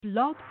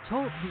Blog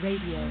Talk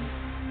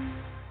Radio.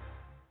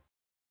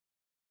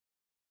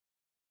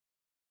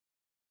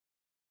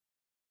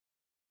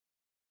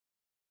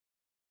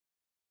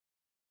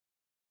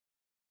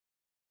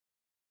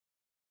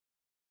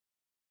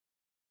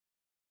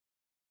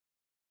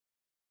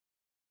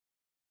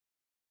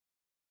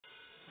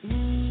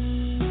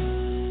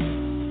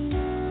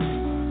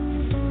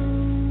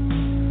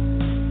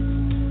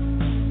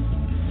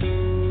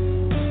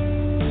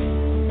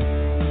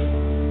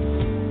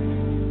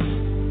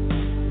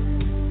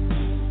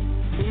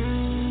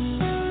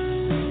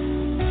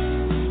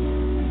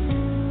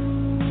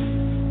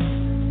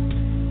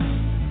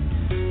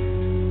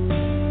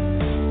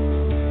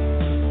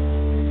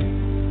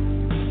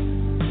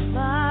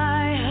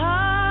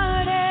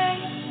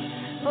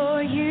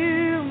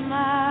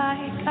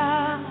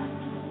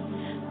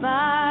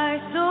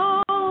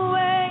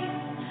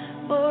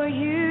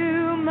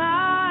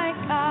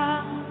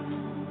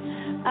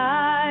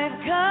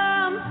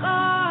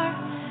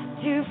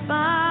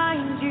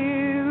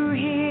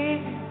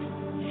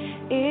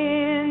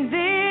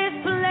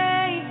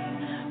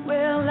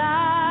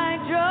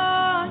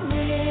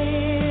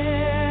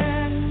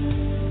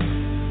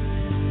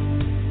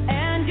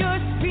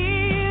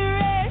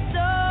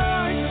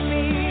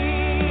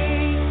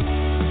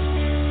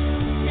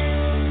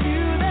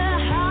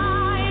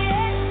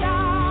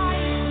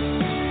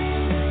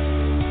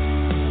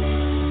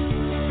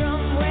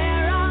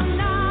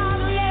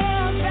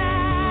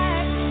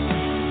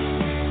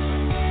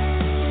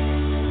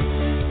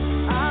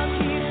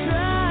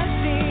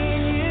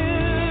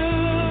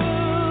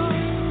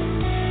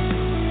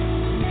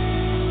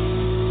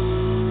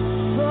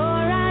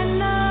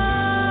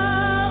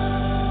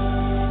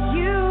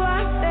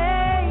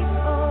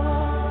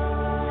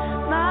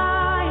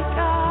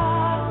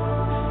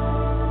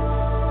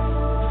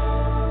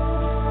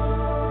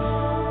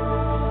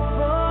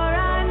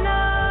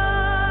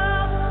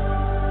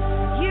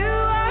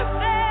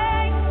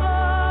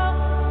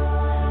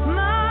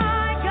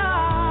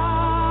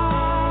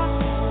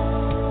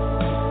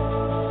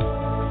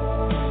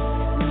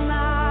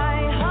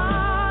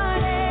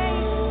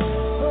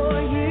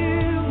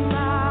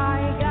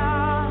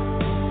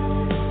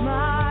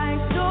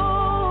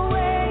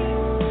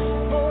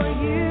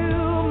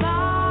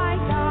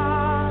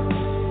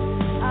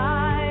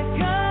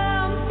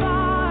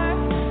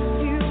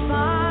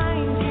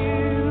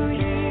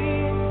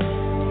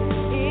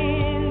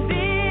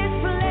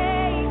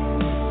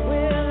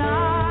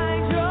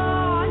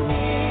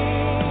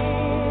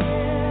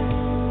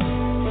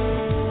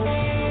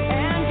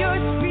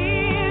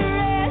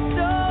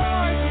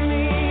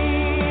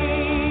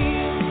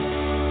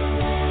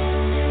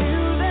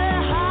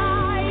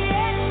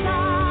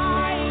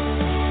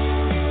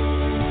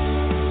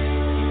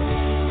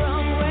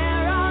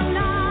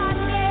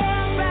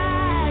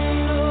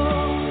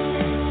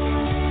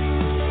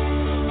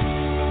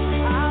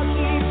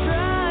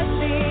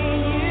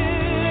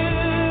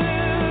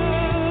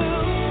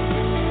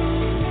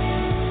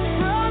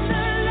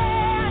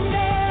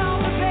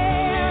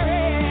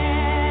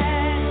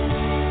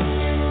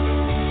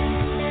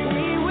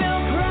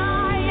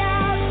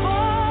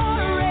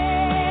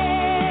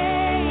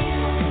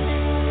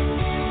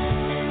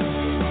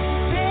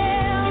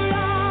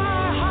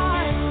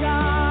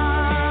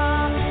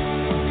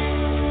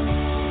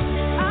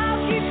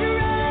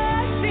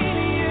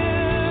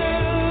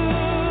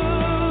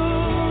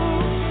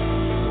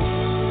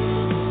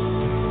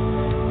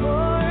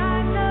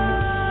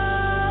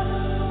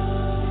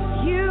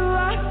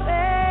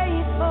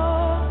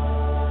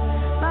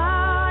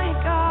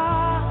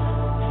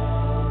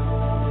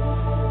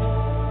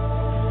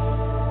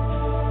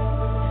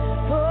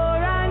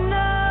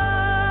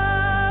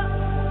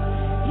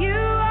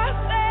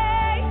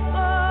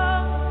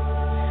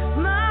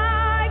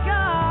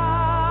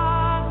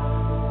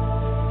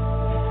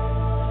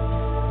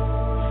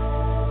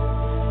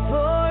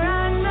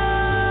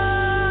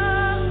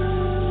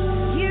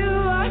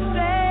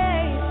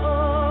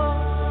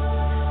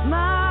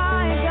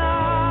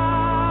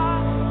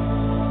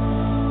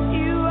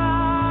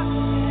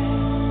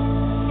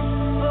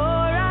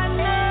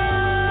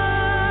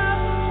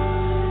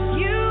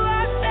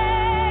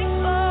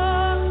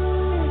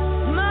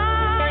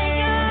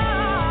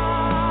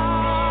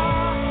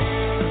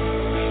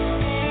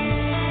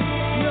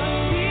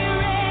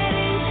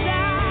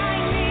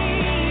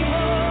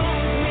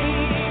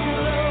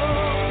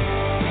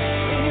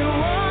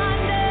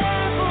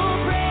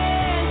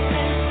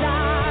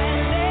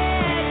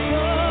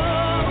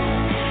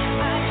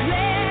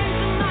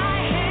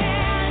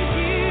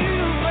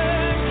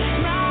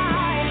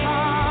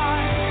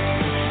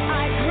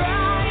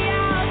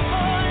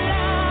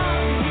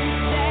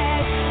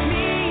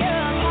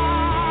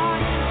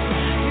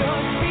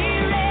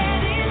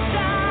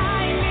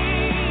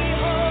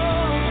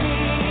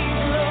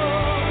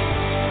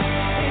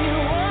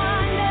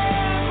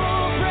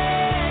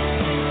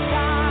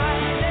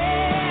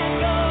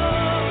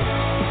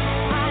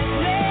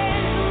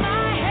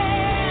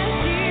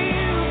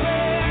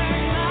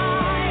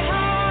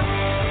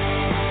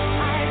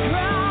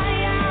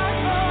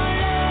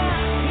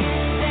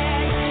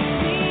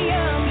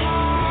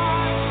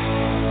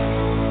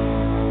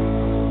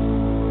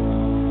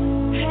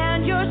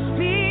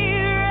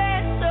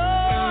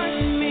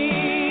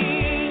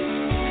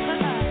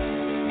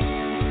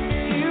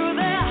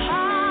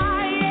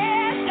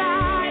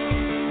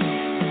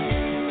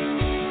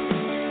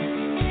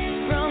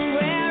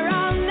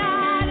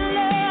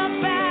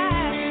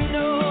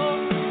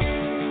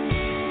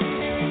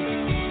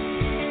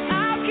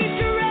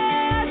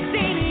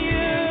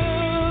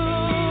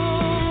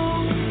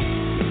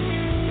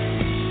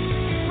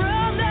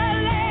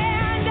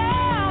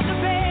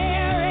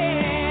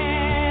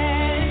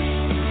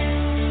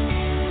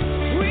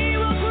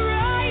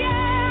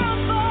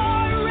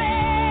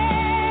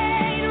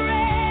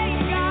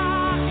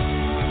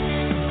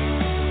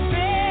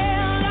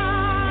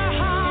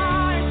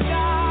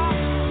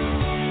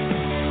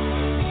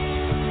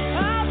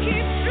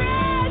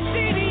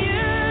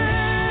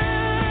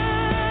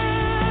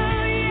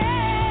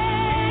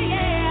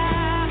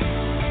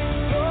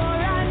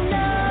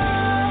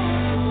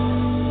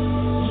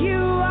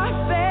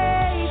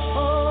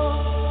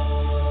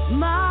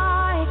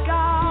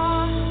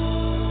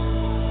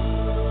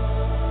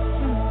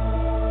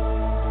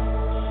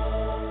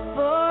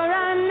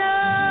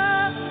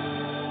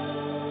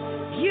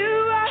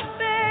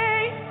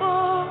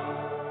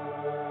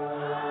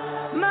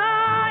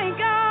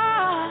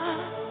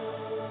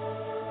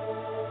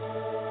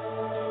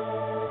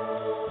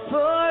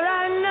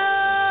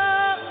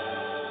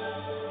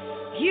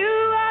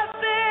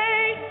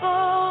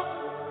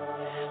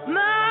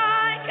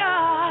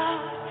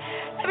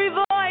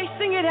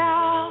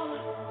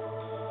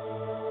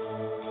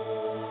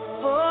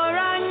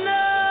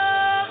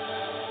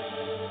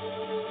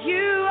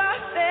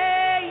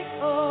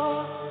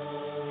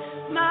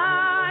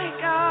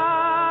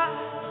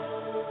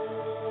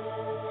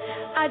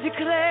 I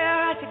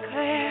declare,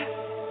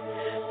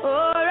 for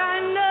I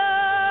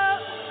know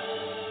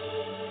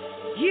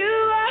you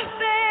are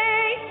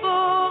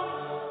faithful,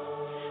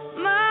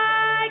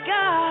 my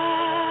God.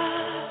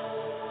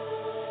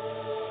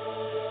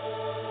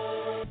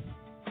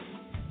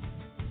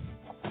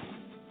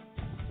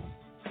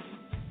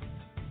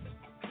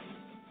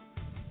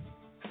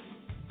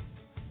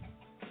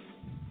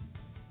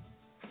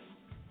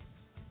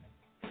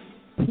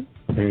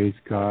 Praise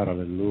God,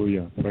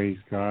 hallelujah. Praise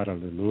God,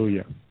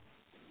 hallelujah.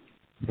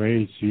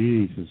 Praise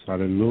Jesus,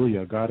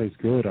 hallelujah. God is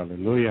good,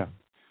 hallelujah.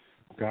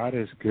 God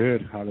is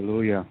good,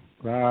 hallelujah.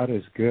 God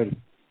is good.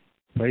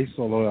 Praise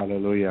the Lord,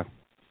 hallelujah.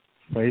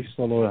 Praise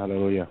the Lord,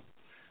 hallelujah.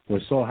 We're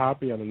so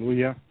happy,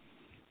 hallelujah.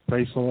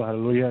 Praise the Lord,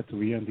 hallelujah, to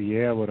be in the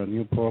air with a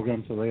new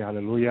program today,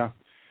 hallelujah.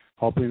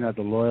 Hoping that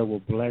the Lord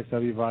will bless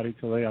everybody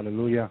today,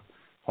 hallelujah.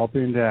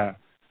 Hoping that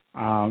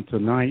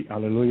tonight,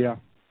 hallelujah.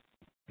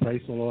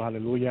 Praise the Lord,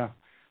 hallelujah.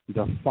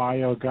 The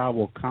fire of God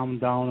will come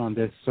down on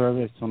this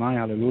service tonight,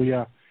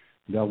 hallelujah,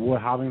 that we're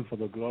having for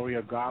the glory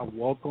of God.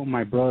 Welcome,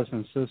 my brothers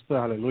and sisters,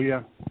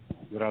 hallelujah,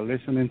 that are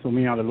listening to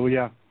me,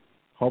 hallelujah.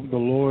 Hope the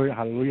Lord,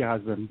 hallelujah,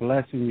 has been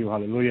blessing you,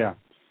 hallelujah.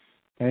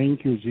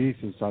 Thank you,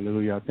 Jesus,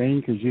 hallelujah.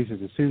 Thank you, Jesus.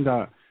 It seems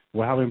that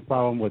we're having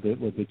problem with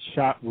the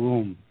chat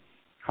room,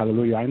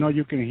 hallelujah. I know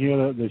you can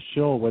hear the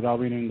show without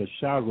being in the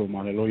chat room,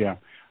 hallelujah.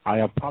 I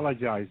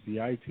apologize. The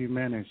IT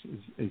man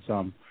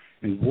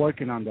is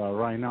working on that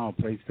right now.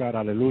 Praise God,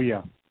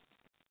 hallelujah.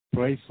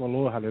 Praise the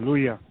Lord,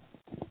 hallelujah.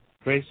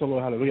 Praise the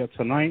Lord, hallelujah.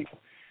 Tonight,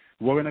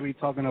 we're going to be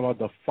talking about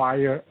the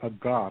fire of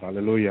God,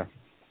 hallelujah.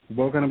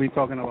 We're going to be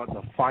talking about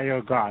the fire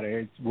of God.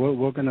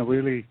 We're going to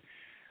really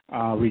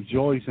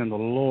rejoice in the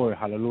Lord,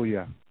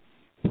 hallelujah.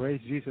 Praise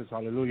Jesus,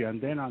 hallelujah.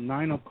 And then at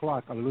 9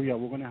 o'clock, hallelujah,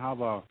 we're going to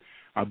have our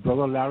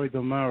brother Larry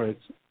Demaris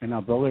and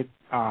our brother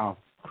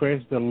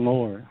Chris the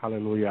Lord,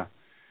 hallelujah.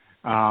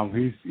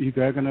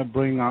 They're going to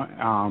bring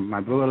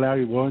my brother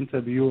Larry will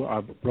interview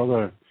our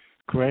brother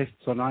Chris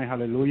tonight,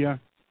 hallelujah.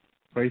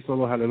 Praise the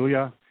Lord,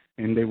 hallelujah.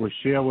 And they will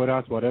share with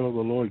us whatever the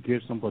Lord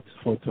gives them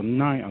for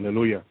tonight,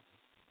 hallelujah.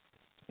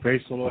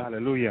 Praise the Lord,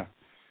 hallelujah.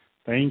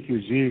 Thank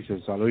you,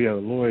 Jesus, hallelujah.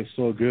 The Lord is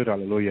so good,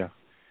 hallelujah.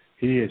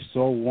 He is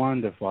so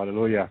wonderful,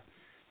 hallelujah.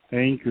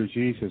 Thank you,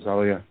 Jesus,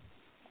 hallelujah.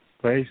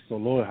 Praise the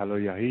Lord,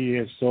 hallelujah. He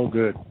is so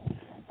good.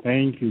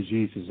 Thank you,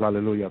 Jesus,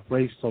 hallelujah.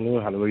 Praise the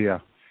Lord,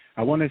 hallelujah.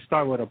 I want to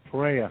start with a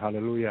prayer,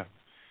 hallelujah.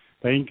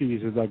 Thank you,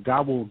 Jesus, that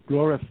God will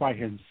glorify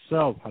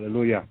himself,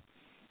 hallelujah,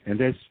 in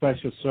this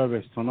special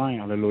service tonight,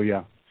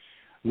 hallelujah.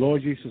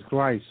 Lord Jesus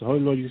Christ, Holy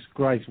Lord Jesus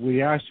Christ,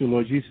 we ask you,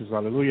 Lord Jesus,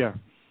 hallelujah,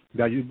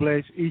 that you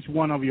bless each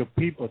one of your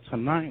people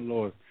tonight,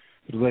 Lord,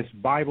 through this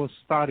Bible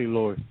study,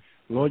 Lord.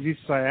 Lord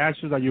Jesus, I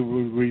ask you that you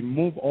will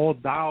remove all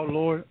doubt,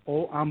 Lord,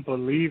 all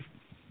unbelief,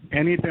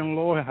 anything,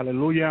 Lord,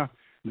 hallelujah,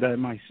 that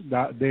might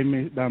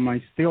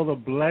steal the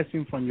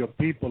blessing from your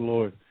people,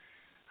 Lord.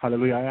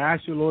 Hallelujah. I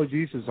ask you, Lord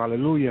Jesus,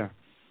 hallelujah,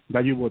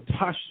 that you will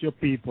touch your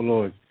people,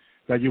 Lord,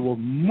 that you will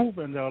move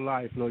in their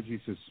life, Lord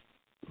Jesus.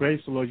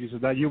 Praise the Lord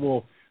Jesus, that you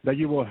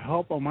will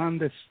help them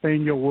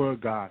understand your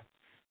word, God.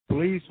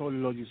 Please, Holy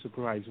Lord Jesus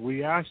Christ,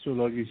 we ask you,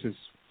 Lord Jesus.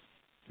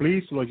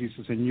 Please, Lord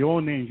Jesus, in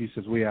your name,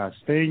 Jesus, we ask.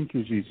 Thank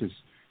you, Jesus.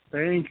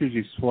 Thank you,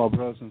 Jesus, for our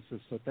brothers and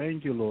sisters.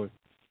 Thank you, Lord.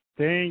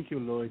 Thank you,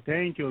 Lord.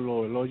 Thank you,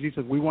 Lord. Lord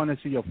Jesus, we want to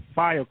see your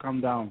fire come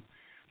down,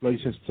 Lord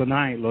Jesus,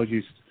 tonight, Lord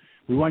Jesus.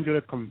 We want you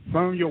to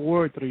confirm your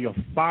word through your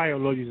fire,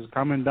 Lord Jesus,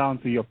 coming down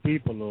to your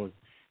people, Lord.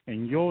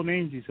 In your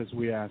name, Jesus,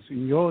 we ask.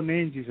 In your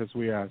name, Jesus,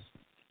 we ask.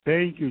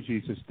 Thank you,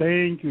 Jesus.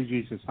 Thank you,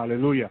 Jesus.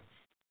 Hallelujah.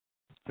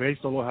 Praise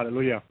the Lord.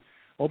 Hallelujah.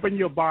 Open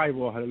your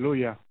Bible.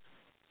 Hallelujah.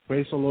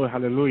 Praise the Lord.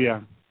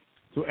 Hallelujah.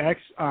 To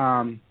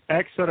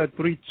Exodus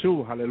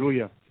 3:2.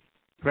 Hallelujah.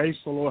 Praise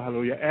the Lord.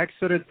 Hallelujah.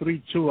 Exodus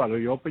 3:2.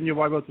 Hallelujah. Open your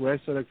Bible to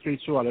Exodus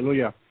 3:2.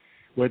 Hallelujah.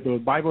 Where the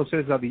Bible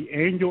says that the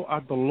angel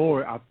of the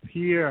Lord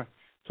appeared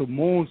to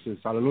Moses,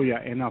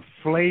 hallelujah, in a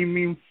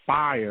flaming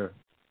fire,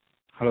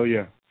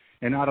 hallelujah,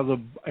 and out of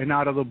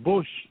the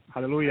bush,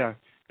 hallelujah,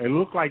 it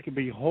looked like,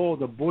 behold,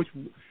 the bush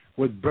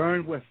was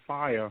burned with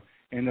fire,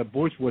 and the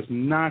bush was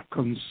not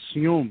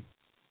consumed.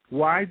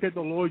 Why did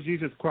the Lord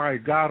Jesus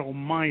Christ, God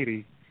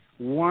Almighty,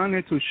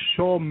 wanted to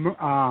show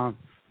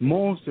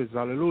Moses,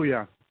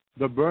 hallelujah,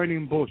 the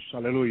burning bush,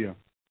 hallelujah?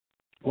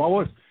 What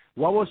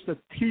was the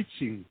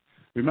teaching?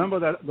 Remember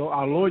that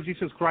our Lord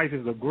Jesus Christ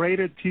is the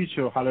greatest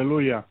teacher,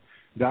 hallelujah,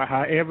 that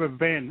I ever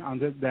been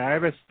that I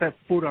ever stepped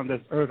foot on this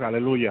earth,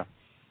 hallelujah.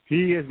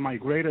 He is my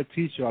greater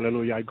teacher,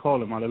 hallelujah. I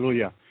call him,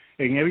 hallelujah.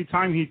 And every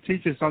time he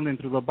teaches something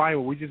through the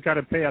Bible, we just got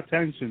to pay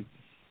attention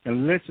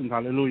and listen,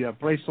 hallelujah.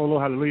 Praise the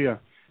Lord, hallelujah.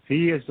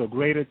 He is the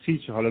greater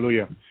teacher,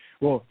 hallelujah.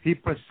 Well, he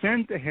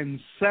presented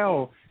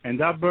himself in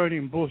that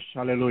burning bush,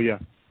 hallelujah.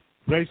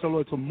 Praise the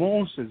Lord, to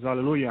Moses,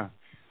 hallelujah.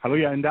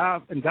 Hallelujah. And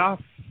that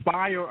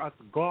fire of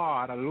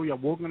God, hallelujah,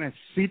 we're going to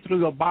see through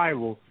the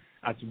Bible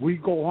as we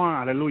go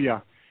on,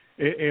 hallelujah.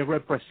 It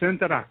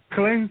represented a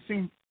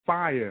cleansing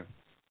fire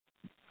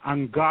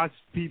on God's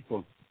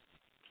people.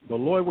 The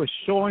Lord was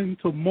showing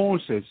to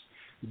Moses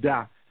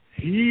that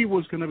he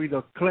was going to be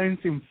the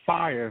cleansing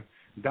fire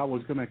that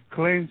was going to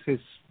cleanse his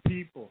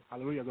people,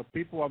 hallelujah, the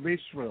people of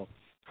Israel.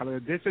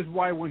 Hallelujah. This is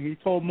why when he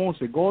told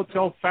Moses, go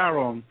tell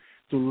Pharaoh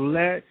to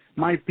let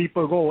my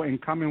people go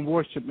and come and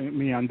worship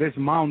me on this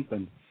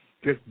mountain,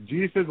 because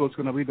Jesus was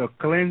going to be the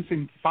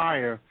cleansing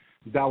fire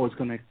that was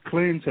going to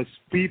cleanse his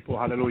people,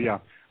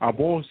 hallelujah, of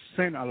all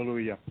sin,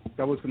 hallelujah,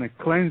 that was going to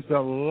cleanse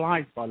their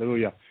life,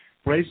 hallelujah.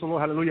 Praise the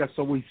Lord, hallelujah.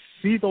 So we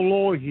see the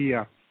Lord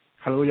here,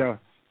 hallelujah,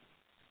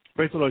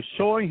 praise the Lord,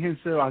 showing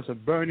himself as a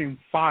burning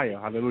fire,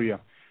 hallelujah.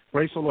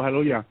 Praise the Lord,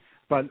 hallelujah.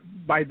 But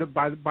by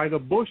the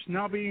bush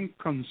now being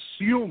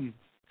consumed,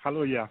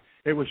 hallelujah,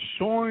 it was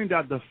showing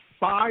that the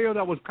fire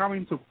that was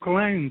coming to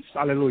cleanse,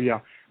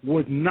 hallelujah,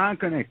 was not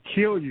going to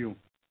kill you,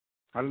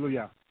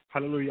 hallelujah,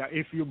 hallelujah.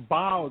 If you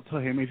bow to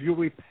him, if you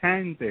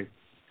repented,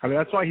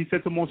 hallelujah. That's why he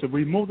said to Moses,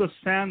 remove the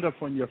sandal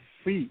from your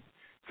feet,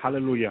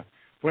 hallelujah.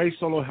 Praise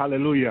the Lord,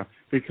 hallelujah,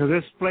 because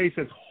this place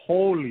is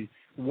holy.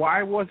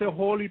 Why was it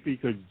holy?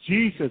 Because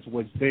Jesus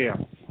was there.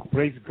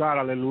 Praise God,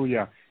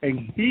 hallelujah.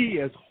 And he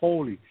is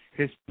holy.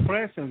 His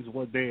presence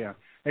was there.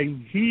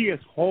 And he is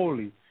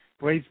holy.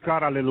 Praise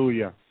God,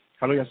 hallelujah.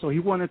 Hallelujah. So he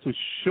wanted to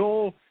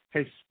show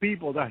his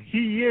people that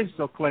he is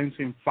the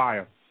cleansing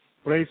fire.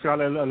 Praise God,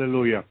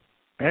 hallelujah.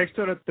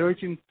 Exodus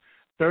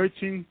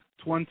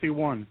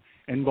 13:21.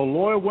 And the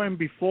Lord went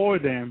before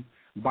them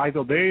by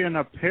the day in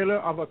a pillar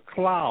of a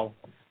cloud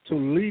to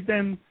lead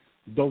them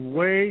the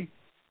way,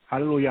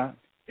 hallelujah,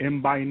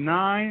 and by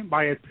night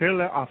by a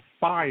pillar of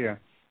fire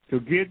to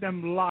give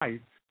them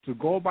light to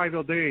go by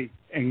the day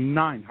and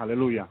night,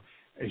 hallelujah.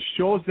 It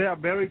shows there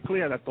very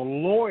clear that the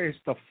Lord is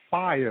the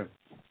fire,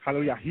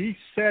 hallelujah. He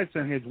says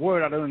in his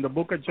word, in the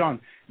book of John,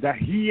 that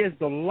he is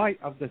the light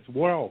of this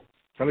world,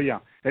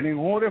 hallelujah. And in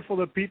order for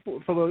the people,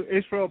 for the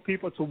Israel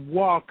people to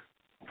walk,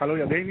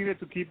 hallelujah, they needed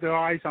to keep their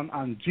eyes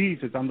on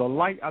Jesus, on the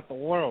light of the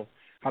world,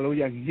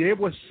 hallelujah. They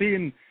were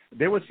seeing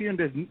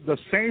the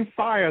same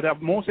fire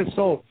that Moses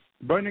saw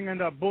burning in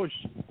that bush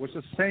was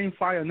the same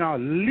fire now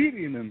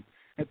leading them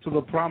to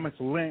the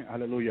promised land,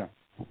 hallelujah.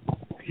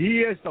 He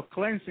is the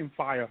cleansing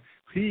fire.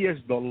 He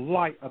is the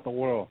light of the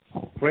world.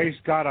 Praise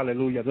God,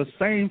 hallelujah. The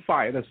same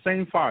fire.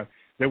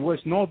 There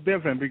was no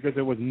difference because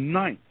it was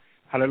night,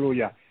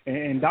 hallelujah.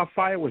 And that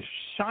fire was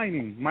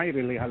shining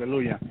mightily,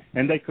 hallelujah.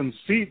 And they could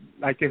see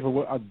like if it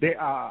were a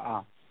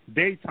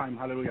daytime,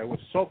 hallelujah. It was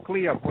so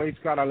clear, praise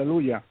God,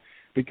 hallelujah,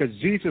 because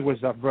Jesus was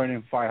that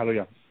burning fire,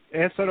 hallelujah.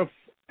 Exodus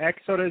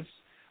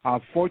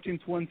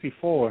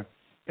 14:24,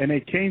 and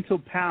it came to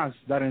pass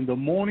that in the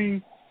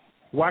morning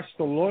watched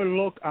the Lord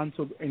look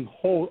after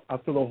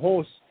the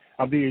host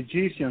of the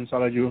Egyptians,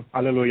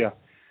 hallelujah,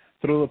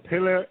 through the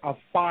pillar of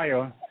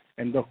fire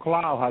and the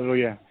cloud,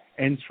 hallelujah,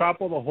 and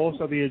trampled the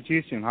host of the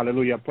Egyptians,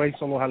 hallelujah. Praise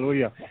the Lord,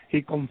 hallelujah.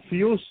 He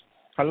confused,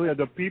 hallelujah,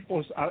 the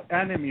people's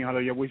enemy,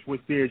 hallelujah, which was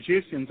the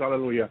Egyptians,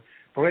 hallelujah.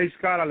 Praise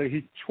God,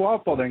 hallelujah. He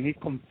trampled them, he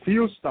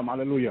confused them,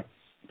 hallelujah.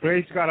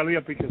 Praise God,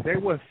 hallelujah, because they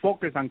were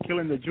focused on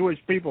killing the Jewish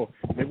people.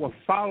 They were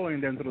following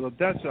them through the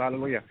desert,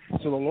 hallelujah.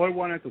 So the Lord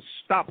wanted to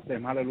stop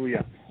them,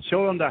 hallelujah.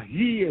 Show them that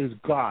he is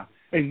God,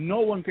 and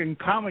no one can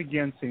come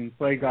against him.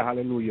 Praise God,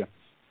 hallelujah.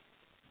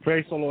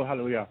 Praise the Lord,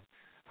 hallelujah.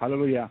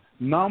 Hallelujah.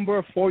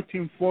 Number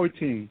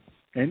 14:14,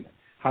 and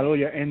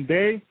hallelujah. And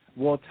they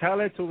will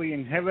tell it to the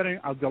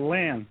inhabitant of the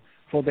land,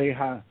 for they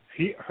have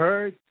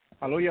heard,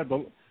 hallelujah,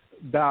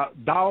 that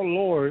thou,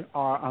 Lord,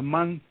 are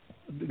among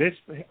this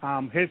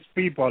his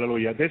people,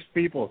 hallelujah, this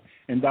people,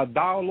 and that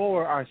thou,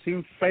 Lord, are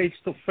seen face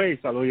to face,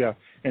 hallelujah,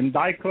 and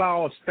thy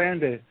cloud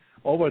standeth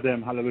over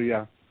them,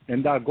 hallelujah,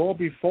 and that go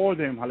before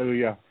them,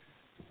 hallelujah.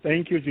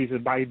 Thank you,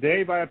 Jesus. By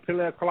day by a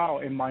pillar of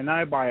cloud, and by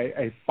night by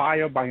a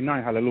fire by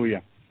night,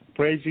 hallelujah.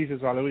 Praise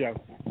Jesus, hallelujah.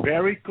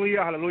 Very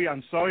clear, hallelujah.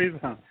 I'm sorry,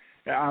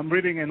 I'm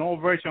reading an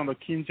old version of the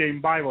King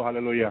James Bible,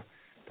 hallelujah.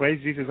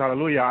 Praise Jesus,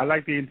 hallelujah. I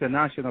like the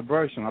international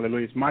version,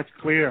 hallelujah. It's much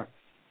clearer.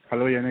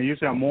 Hallelujah. And they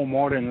use a more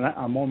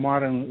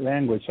modern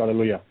language.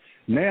 Hallelujah.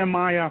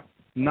 Nehemiah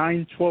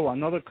 9:12,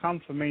 another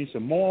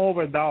confirmation.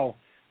 Moreover, thou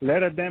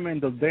leddest them in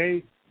the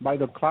day by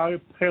the cloud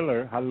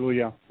pillar.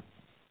 Hallelujah.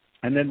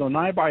 And in the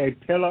night by a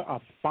pillar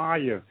of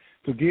fire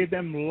to give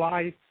them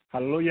light.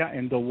 Hallelujah.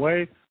 In the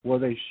way where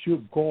they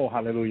should go.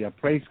 Hallelujah.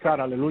 Praise God.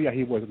 Hallelujah.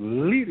 He was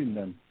leading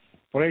them.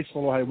 Praise the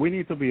Lord. We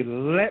need to be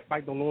led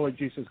by the Lord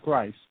Jesus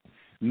Christ.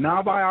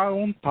 Not by our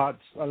own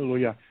thoughts,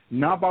 hallelujah.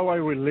 Not by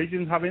our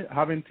religion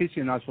having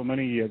teaching us for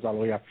many years,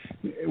 hallelujah.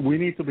 We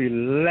need to be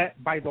led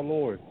by the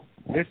Lord.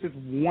 This is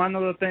one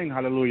other thing,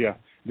 hallelujah.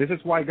 This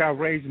is why God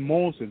raised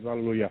Moses,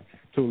 hallelujah,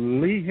 to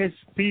lead his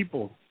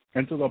people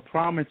into the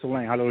promised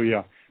land,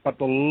 hallelujah. But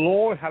the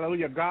Lord,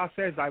 hallelujah, God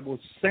says, I will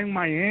send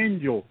my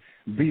angel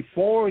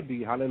before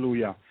thee,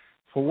 hallelujah.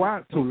 For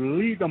what? To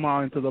lead them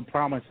out into the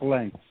promised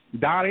land.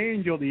 That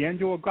angel, the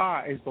angel of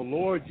God, is the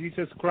Lord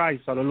Jesus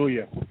Christ,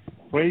 hallelujah.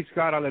 Praise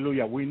God,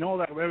 hallelujah. We know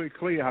that very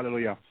clear,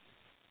 hallelujah.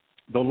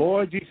 The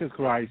Lord Jesus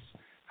Christ,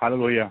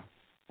 hallelujah.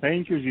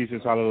 Thank you,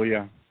 Jesus,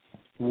 hallelujah.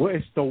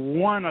 Is the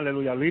one,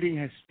 hallelujah, leading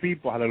his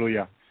people,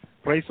 hallelujah.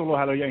 Praise the Lord,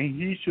 hallelujah. And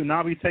he should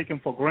not be taken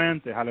for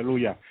granted,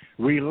 hallelujah.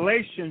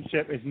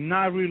 Relationship is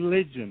not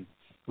religion.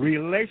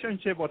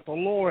 relationship with the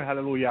Lord,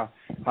 hallelujah,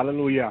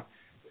 hallelujah.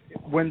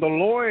 When the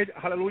Lord,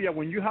 hallelujah,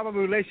 when you have a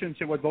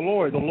relationship with the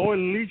Lord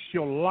leads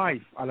your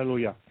life,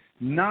 hallelujah.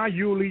 Not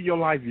you lead your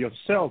life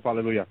yourself,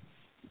 hallelujah.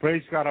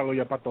 Praise God,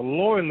 hallelujah. But the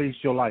Lord leads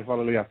your life,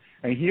 hallelujah.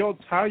 And He'll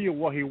tell you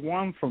what He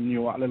wants from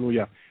you,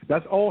 hallelujah.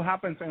 That all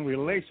happens in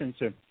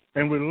relationship.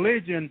 In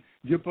religion,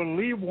 you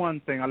believe one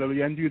thing,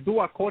 hallelujah, and you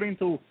do according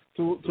to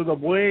the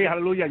way,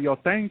 hallelujah, you're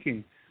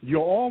thinking,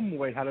 your own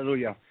way,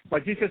 hallelujah.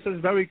 But Jesus is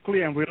very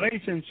clear in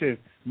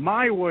relationship,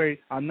 my way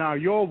and now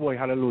your way,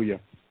 hallelujah.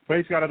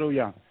 Praise God,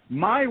 hallelujah.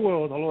 My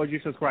will, the Lord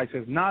Jesus Christ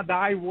says, not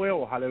thy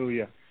will,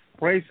 hallelujah.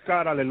 Praise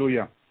God,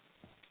 hallelujah.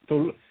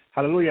 So,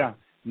 hallelujah.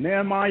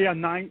 Nehemiah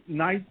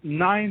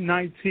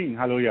 9:19,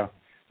 hallelujah.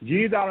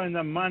 Ye that are in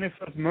the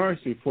manifest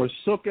mercy,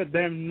 forsooketh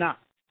them not,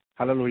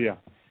 hallelujah.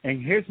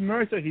 In His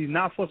mercy, He's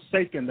not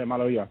forsaken them,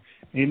 hallelujah.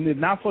 He did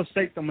not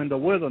forsake them in the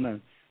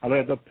wilderness,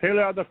 hallelujah. The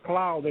pillar of the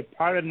cloud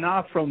departed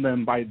not from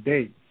them by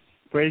day.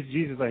 Praise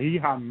Jesus. He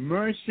had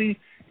mercy.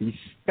 He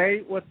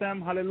stayed with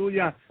them,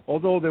 hallelujah.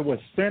 Although they were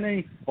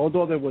sinning,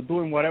 although they were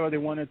doing whatever they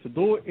wanted to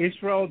do,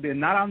 Israel did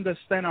not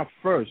understand at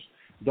first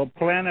the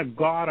plan of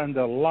God and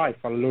their life,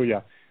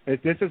 hallelujah.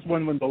 This is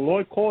when the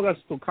Lord called us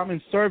to come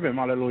and serve Him,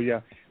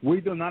 hallelujah.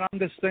 We do not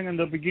understand in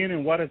the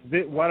beginning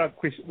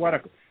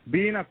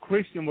being a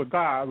Christian with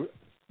God,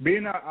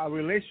 being a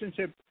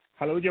relationship,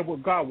 hallelujah,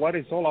 with God, what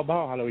it's all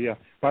about, hallelujah.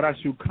 But as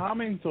you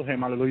come into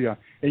Him, hallelujah,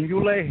 and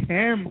you let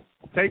Him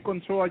take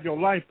control of your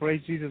life,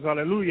 praise Jesus,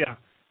 hallelujah,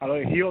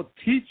 hallelujah, He'll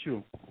teach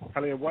you,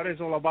 hallelujah, what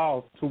it's all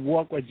about to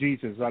walk with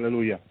Jesus,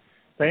 hallelujah.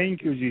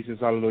 Thank you, Jesus,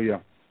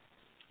 hallelujah.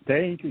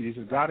 Thank you,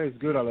 Jesus. God is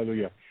good,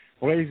 hallelujah.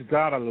 Praise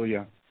God,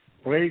 hallelujah.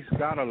 Praise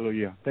God,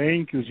 hallelujah.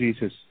 Thank you,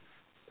 Jesus.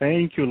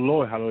 Thank you,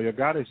 Lord, hallelujah.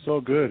 God is so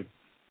good.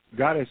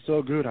 God is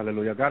so good,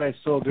 hallelujah. God is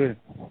so good.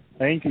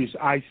 Thank you.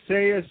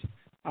 Isaiah,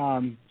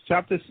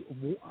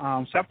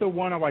 chapter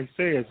 1 of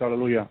Isaiah,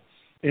 hallelujah.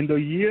 In the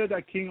year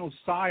that King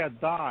Uzziah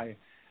died,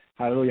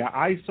 hallelujah,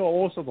 I saw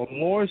also the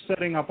Lord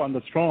sitting up on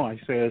the throne,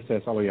 Isaiah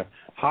says, hallelujah,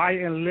 high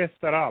and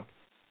lifted up.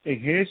 In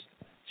His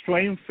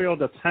strength filled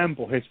the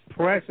temple, His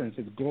presence,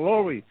 His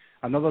glory.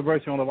 Another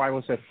version of the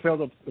Bible says,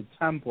 filled the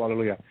temple,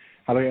 hallelujah.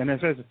 Hallelujah. And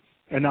it says,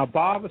 and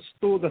above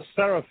stood the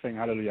seraphim,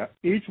 hallelujah.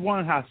 Each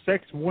one has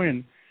 6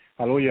 wings,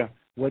 hallelujah.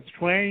 With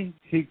twain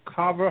He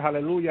covered,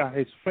 hallelujah,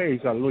 His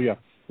face, hallelujah.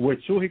 With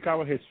 2 He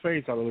covered His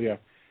face, hallelujah.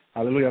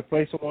 Hallelujah.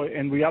 Praise the Lord.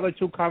 And the other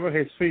 2 covered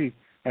His feet.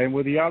 And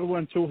with the other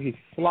one 2 He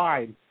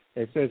flied.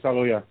 It says,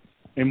 hallelujah.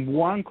 And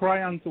one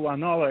cried unto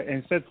another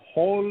and said,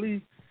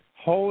 Holy,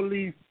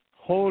 holy,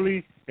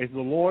 holy is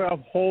the Lord of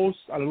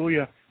hosts,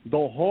 hallelujah. The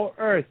whole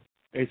earth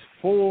is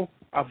full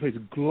of His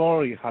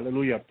glory,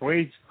 hallelujah.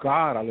 Praise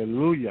God,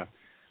 hallelujah.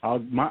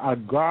 Our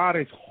God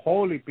is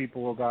holy,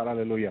 people of God,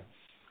 hallelujah.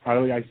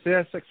 Hallelujah.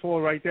 Isaiah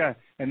 6:4 right there.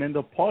 And then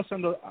the post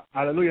and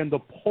hallelujah, and the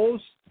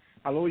post,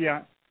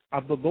 hallelujah,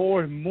 of the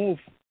door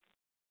moved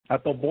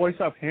at the voice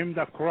of Him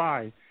that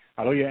cried,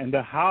 hallelujah. And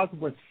the house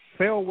was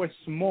filled with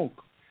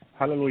smoke,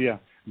 hallelujah.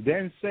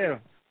 Then said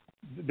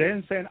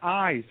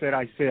I, said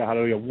Isaiah,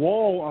 hallelujah,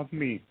 woe of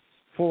me,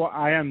 for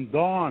I am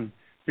done,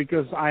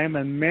 because I am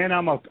a man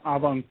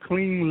of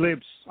unclean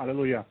lips,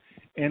 hallelujah.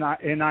 And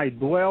I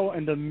dwell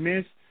in the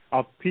midst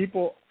of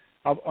people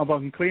of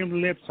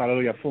unclean lips,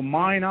 hallelujah. For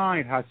mine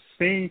eye has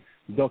seen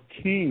the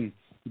King,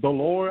 the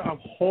Lord of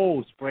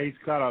hosts, praise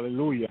God,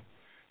 hallelujah.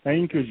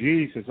 Thank you,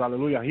 Jesus,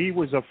 hallelujah. He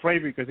was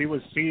afraid because he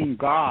was seeing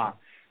God,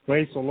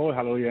 praise the Lord,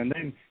 hallelujah. And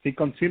then he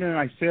continued in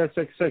Isaiah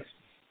 6:6,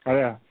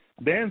 hallelujah.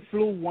 Then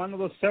flew one of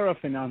the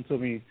seraphim unto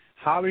me,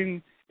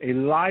 having a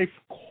live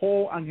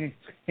coal in his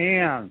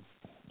hand.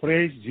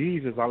 Praise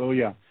Jesus,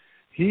 hallelujah.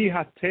 He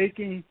had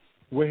taken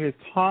with his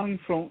tongue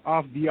from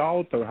off the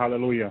altar,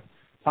 hallelujah.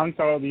 Tongues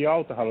out of the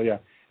altar, hallelujah.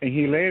 And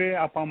he laid it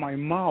upon my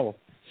mouth,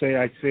 say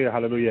Isaiah,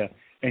 hallelujah.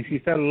 And he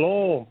said,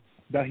 Lo,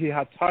 that he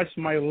had touched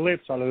my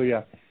lips,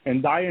 hallelujah.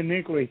 And thy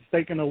iniquity is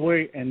taken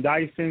away, and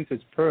thy sins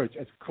is purged,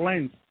 is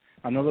cleansed.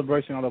 Another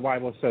version of the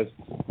Bible says,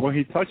 when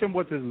he touched him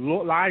with his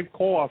live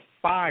coal of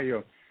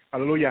fire,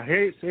 hallelujah,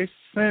 his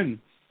sin,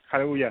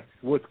 hallelujah,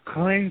 was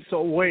cleansed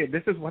away.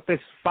 This is what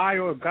this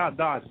fire of God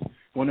does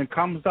when it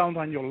comes down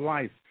on your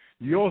life.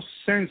 Your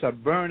sins are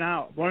burned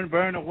out,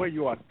 burned away.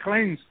 You are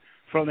cleansed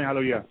from it,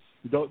 hallelujah.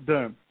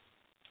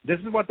 This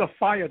is what the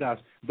fire does.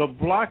 The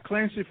blood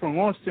cleanses from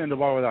all sin,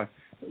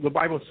 the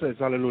Bible says,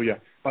 hallelujah.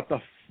 But the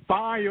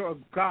fire of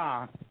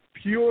God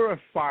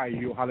purifies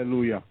you,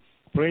 hallelujah.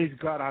 Praise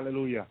God,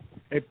 hallelujah.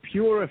 It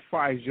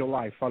purifies your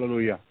life,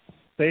 hallelujah.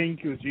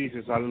 Thank you,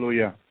 Jesus,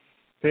 hallelujah.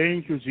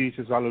 Thank you,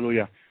 Jesus,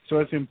 hallelujah. So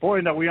it's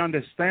important that we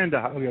understand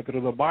that, hallelujah,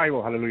 through the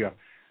Bible, hallelujah.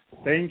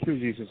 Thank you,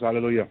 Jesus,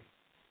 hallelujah.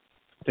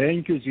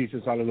 Thank you,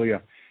 Jesus,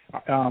 hallelujah.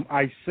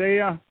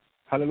 Isaiah,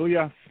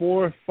 hallelujah,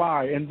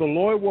 4:5. And the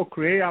Lord will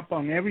create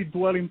upon every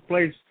dwelling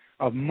place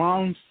of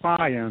Mount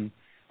Zion,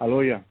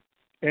 hallelujah,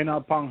 and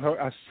upon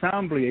her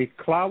assembly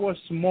a cloud of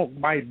smoke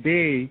by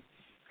day,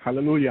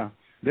 hallelujah.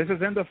 This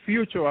is in the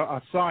future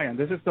of Zion.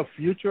 This is the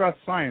future of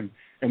Zion.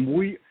 And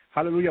we,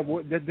 hallelujah,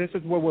 this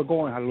is where we're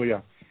going,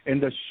 hallelujah.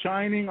 and the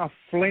shining of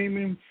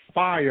flaming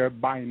fire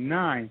by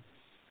night.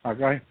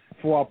 Okay?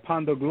 For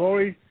upon the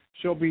glory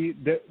shall be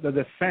the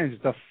defense.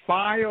 The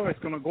fire is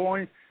going to go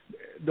in.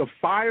 The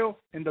fire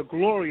and the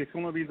glory is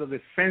going to be the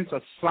defense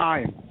of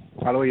Zion.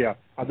 Hallelujah.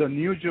 Of the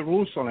New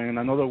Jerusalem, in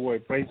another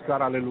word. Praise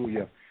God.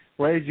 Hallelujah.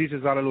 Praise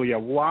Jesus. Hallelujah.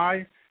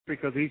 Why?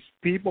 Because these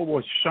people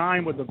will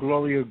shine with the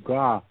glory of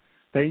God.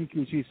 Thank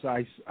you, Jesus.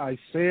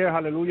 Isaiah,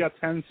 hallelujah,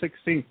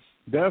 10:16.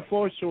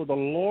 Therefore shall the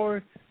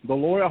Lord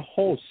of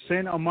hosts,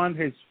 send among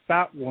his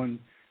fat ones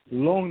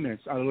loneliness.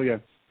 Hallelujah.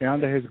 And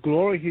under his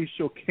glory he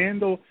shall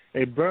kindle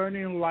a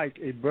burning like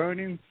a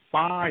burning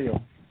fire.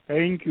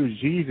 Thank you,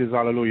 Jesus.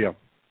 Hallelujah.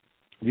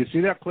 You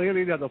see that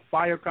clearly that the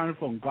fire comes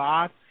from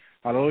God.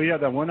 Hallelujah.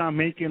 That we're not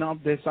making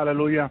up this.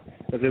 Hallelujah.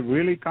 That it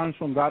really comes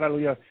from God.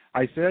 Hallelujah.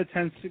 Isaiah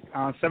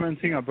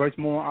 10:17, a verse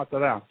more after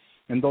that.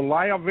 And the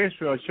light of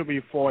Israel shall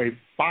be for a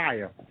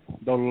fire.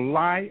 The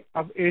light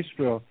of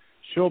Israel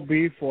shall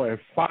be for a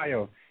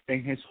fire,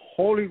 and his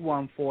Holy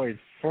One for a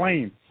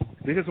flame.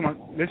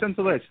 Listen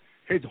to this.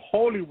 His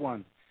Holy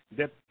One,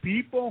 the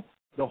people,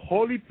 the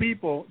holy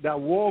people that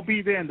will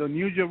be there in the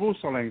New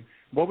Jerusalem,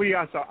 will be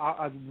as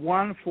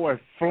one for a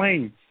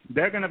flame.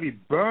 They're going to be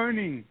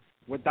burning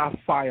with that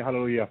fire,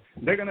 hallelujah.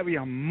 They're going to be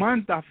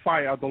among that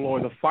fire of the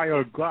Lord, the fire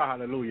of God,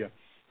 hallelujah.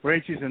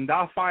 Praise Jesus. And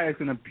that fire is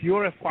going to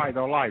purify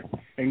their life.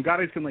 And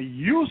God is going to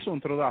use them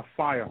through that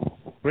fire.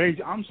 Praise.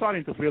 I'm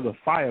starting to feel the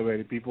fire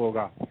already, people of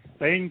God.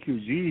 Thank you,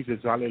 Jesus.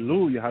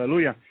 Hallelujah.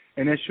 Hallelujah.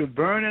 And it should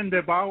burn and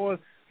devour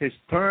his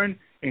turn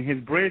and his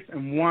breath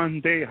in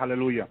one day.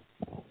 Hallelujah.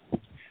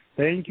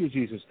 Thank you,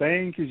 Jesus.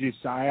 Thank you,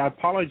 Jesus. I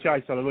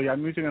apologize. Hallelujah.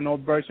 I'm using an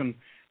old version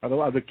of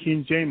the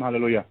King James.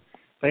 Hallelujah.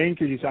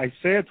 Thank you, Jesus.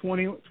 Isaiah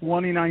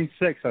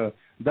 29:6.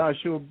 Thou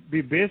shalt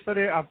be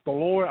visited of the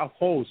Lord of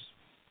hosts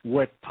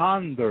with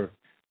thunder,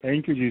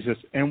 thank you, Jesus,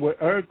 and with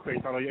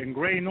earthquakes, hallelujah, and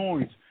great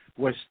noise,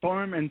 with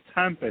storm and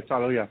tempest,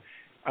 hallelujah,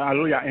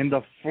 hallelujah, and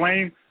the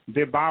flame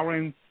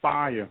devouring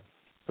fire.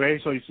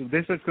 Praise, so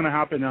this is going to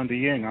happen on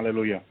the end,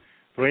 hallelujah.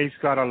 Praise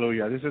God,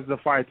 hallelujah. This is the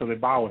fire to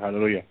devour,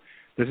 hallelujah.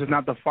 This is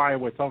not the fire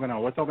we're talking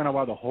about. We're talking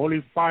about the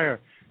holy fire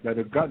that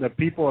the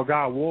people of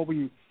God will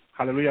be,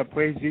 hallelujah,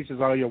 praise Jesus,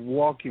 hallelujah,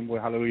 walking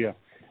with, hallelujah.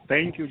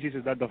 Thank you,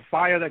 Jesus, that the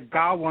fire that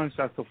God wants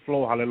us to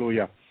flow,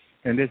 hallelujah,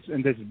 and this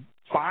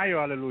fire,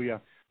 hallelujah,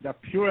 that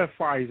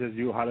purifies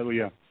you,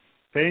 hallelujah.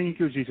 Thank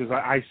you, Jesus.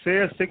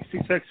 Isaiah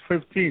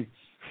 66:15.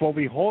 For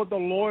behold, the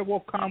Lord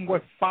will come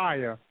with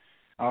fire,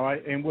 all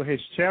right, and with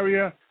his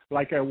chariot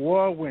like a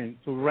whirlwind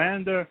to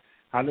render,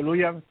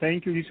 hallelujah.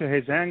 Thank you, Jesus,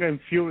 his anger and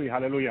fury,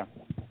 hallelujah.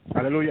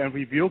 Hallelujah. And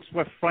rebukes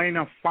with flame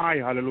of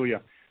fire,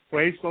 hallelujah.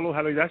 Praise the Lord,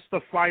 hallelujah. That's the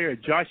fire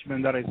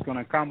judgment that is going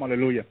to come,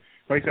 hallelujah.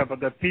 Praise God.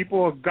 But the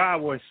people of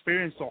God will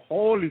experience the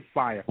holy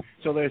fire.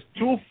 So there's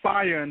two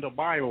fire in the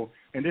Bible.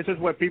 And this is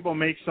where people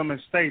make some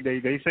mistake.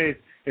 They say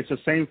it's the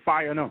same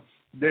fire. No,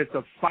 there's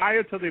a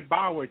fire to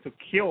devour, to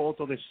kill,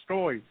 to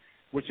destroy,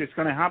 which is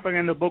going to happen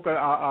in the book of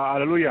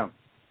hallelujah,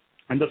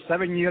 in the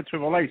 7-year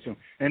tribulation.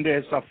 And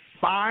there's a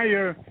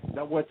fire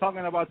that we're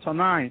talking about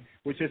tonight,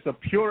 which is the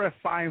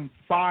purifying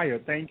fire.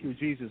 Thank you,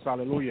 Jesus.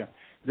 Hallelujah.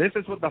 This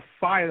is what the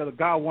fire that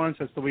God wants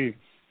us to be.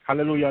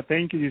 Hallelujah.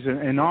 Thank you, Jesus.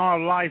 In our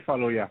life,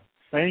 hallelujah.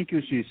 Thank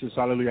you, Jesus.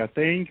 Hallelujah.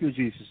 Thank you,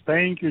 Jesus.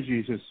 Thank you,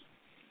 Jesus.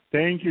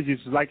 Thank you,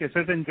 Jesus. Like it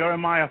says in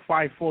Jeremiah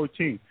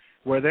 5:14,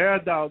 where there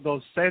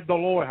thou said the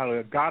Lord,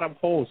 hallelujah, God of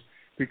hosts,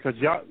 because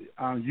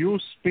you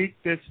speak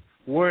this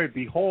word,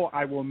 behold,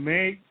 I will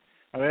make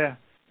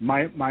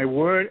my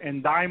word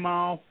in thy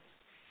mouth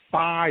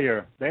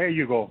fire. There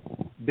you go.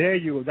 There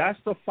you go. That's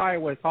the fire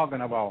we're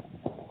talking about.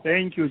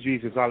 Thank you,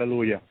 Jesus.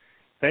 Hallelujah.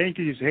 Thank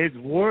you, Jesus.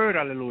 His word,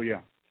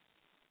 hallelujah.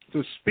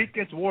 To speak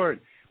his word.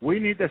 We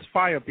need this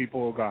fire,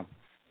 people of God.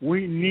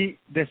 We need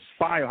this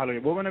fire, hallelujah.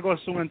 We're going to go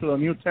soon into the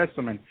New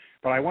Testament,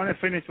 but I want to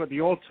finish with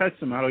the Old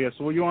Testament, hallelujah,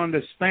 so you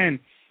understand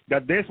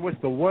that this was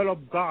the will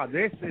of God.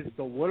 This is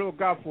the will of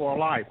God for our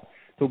life,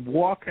 to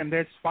walk in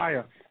this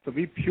fire, to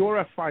be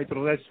purified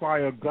through this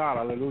fire of God,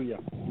 hallelujah.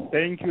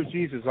 Thank you,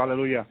 Jesus,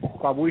 hallelujah.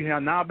 But we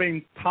have not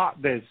been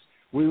taught this.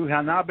 We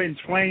have not been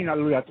trained,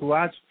 hallelujah, to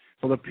ask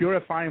for the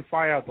purifying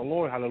fire of the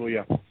Lord,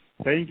 hallelujah.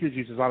 Thank you,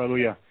 Jesus,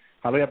 hallelujah.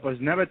 Hallelujah, but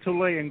it's never too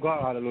late in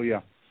God,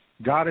 hallelujah.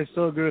 God is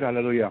so good,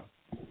 hallelujah.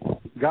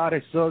 God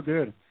is so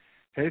good.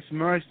 His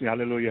mercy,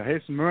 hallelujah.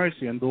 His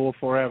mercy endure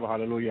forever,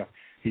 hallelujah.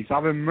 He's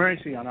having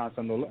mercy on us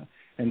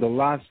in the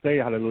last day,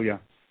 hallelujah.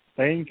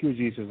 Thank you,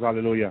 Jesus,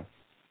 hallelujah.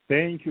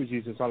 Thank you,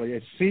 Jesus,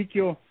 hallelujah.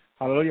 Ezekiel,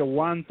 hallelujah,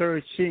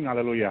 1:13,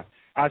 hallelujah.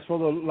 As for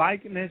the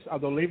likeness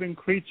of the living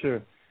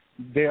creature,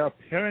 their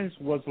appearance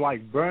was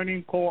like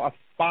burning coal of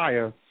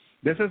fire.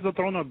 This is the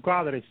throne of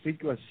God that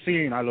Ezekiel is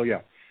seeing,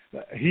 hallelujah.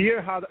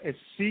 Here how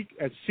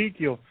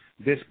Ezekiel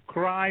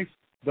describes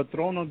the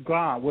throne of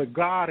God, where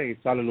God is,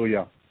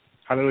 hallelujah,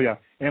 hallelujah,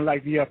 and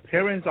like the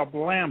appearance of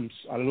lamps,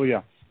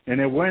 hallelujah,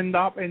 and it went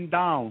up and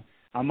down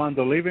among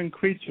the living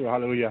creature,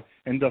 hallelujah,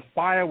 and the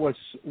fire was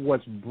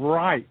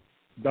bright.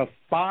 The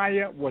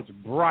fire was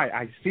bright.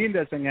 I seen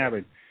this in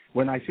heaven.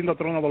 When I seen the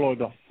throne of the Lord,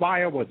 the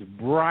fire was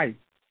bright.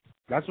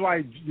 That's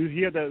why you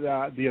hear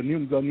the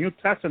New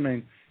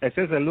Testament It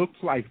says it looks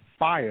like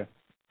fire.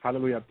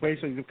 Hallelujah. Praise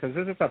God, because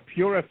this is a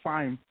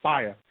purifying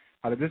fire.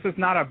 This is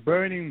not a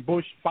burning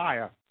bush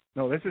fire.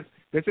 No, this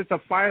is a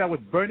fire that was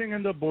burning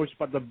in the bush,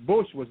 but the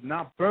bush was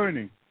not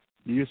burning.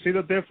 You see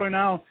the difference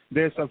now?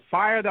 There's a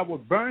fire that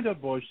would burn the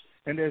bush,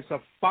 and there's a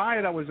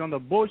fire that was on the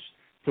bush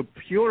to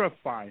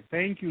purify.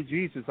 Thank you,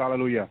 Jesus.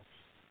 Hallelujah.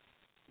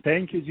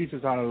 Thank you,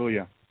 Jesus.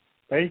 Hallelujah.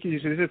 Thank you,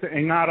 Jesus.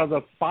 And out of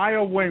the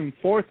fire went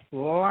forth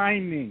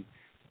lightning,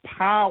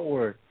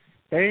 power.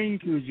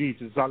 Thank you,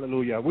 Jesus.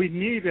 Hallelujah. We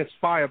need this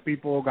fire,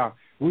 people of God.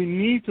 We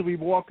need to be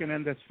walking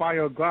in this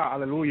fire of God.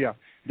 Hallelujah.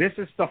 This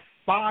is the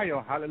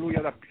fire,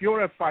 hallelujah, that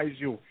purifies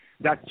you,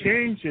 that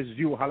changes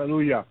you.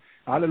 Hallelujah.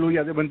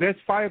 Hallelujah. When this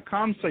fire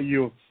comes to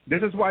you,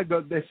 this is why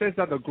it says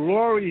that the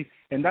glory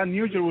in that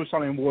New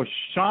Jerusalem will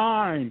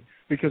shine,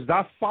 because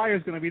that fire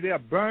is going to be there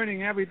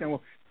burning everything,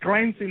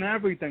 cleansing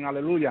everything.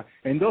 Hallelujah.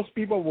 And those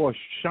people will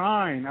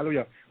shine.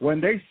 Hallelujah.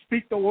 When they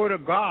speak the word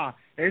of God,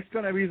 it's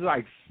going to be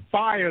like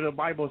fire, the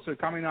Bible says,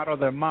 coming out of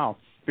their mouth,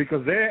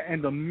 because they're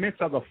in the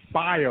midst of the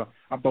fire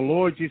of the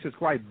Lord Jesus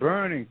Christ,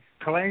 burning,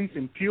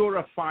 cleansing,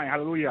 purifying.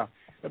 Hallelujah.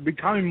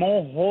 Becoming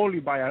more holy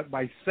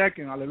by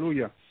second.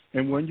 Hallelujah.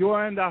 And when you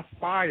are in that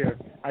fire,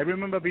 I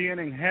remember being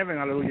in heaven,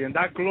 hallelujah, and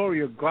that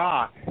glory of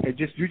God, you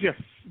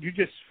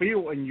just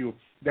feel in you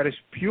that it's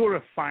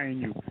purifying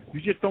you.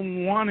 You just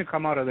don't want to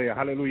come out of there,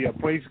 hallelujah.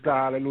 Praise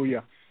God,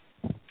 hallelujah.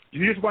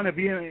 You just want to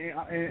be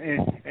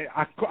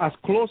as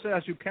close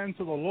as you can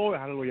to the Lord,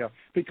 hallelujah,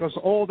 because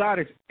all that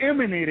is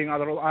emanating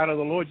out of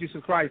the Lord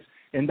Jesus Christ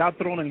in that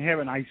throne in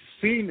heaven. I've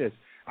seen this.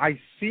 I've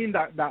seen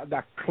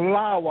that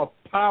cloud of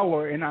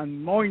power and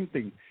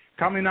anointing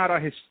coming out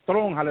of his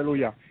throne,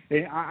 hallelujah.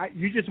 And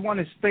you just want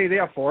to stay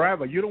there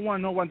forever. You don't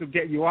want no one to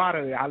get you out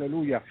of there,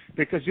 hallelujah,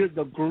 because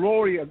the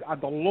glory of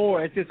the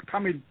Lord is just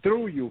coming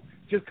through you,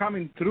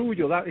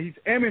 That he's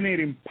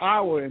emanating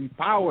power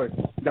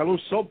that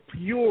looks so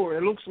pure.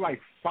 It looks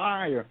like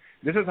fire.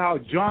 This is how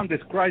John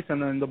describes it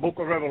in the book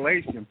of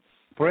Revelation.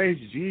 Praise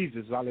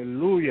Jesus,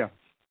 hallelujah.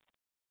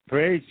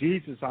 Praise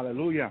Jesus,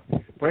 hallelujah.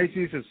 Praise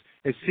Jesus.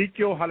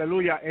 Ezekiel,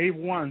 hallelujah,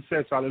 8:1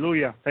 says,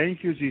 hallelujah.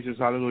 Thank you, Jesus,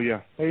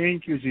 hallelujah.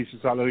 Thank you, Jesus,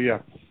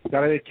 hallelujah.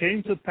 That it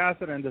came to pass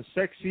that in the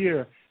 6th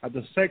year of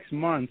the 6th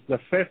month, the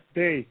 5th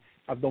day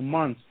of the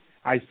month,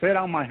 I set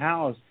out my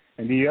house,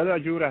 and the other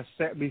Judah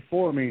set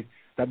before me,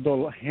 that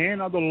the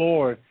hand of the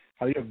Lord,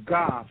 hallelujah,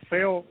 God,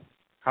 fell,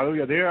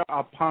 hallelujah, there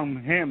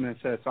upon him, it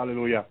says,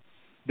 hallelujah.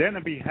 Then I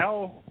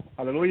beheld,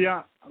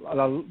 hallelujah,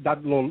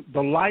 that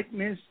the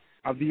likeness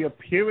of the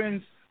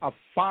appearance of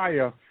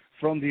fire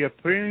from the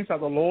appearance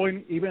of the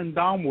Lord even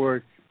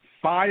downward,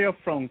 fire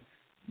from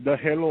the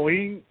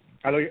Elohim,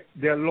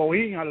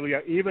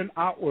 hallelujah, even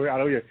outward,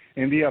 hallelujah,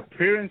 in the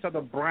appearance of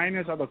the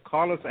brightness of the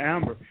colors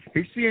amber.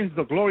 He sees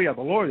the glory of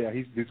the Lord there.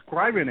 He's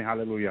describing it,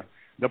 hallelujah.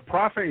 The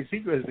prophet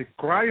Ezekiel is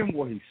describing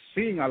what he's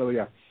seeing,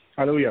 hallelujah,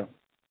 hallelujah.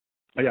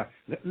 Yeah.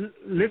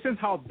 Listen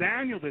how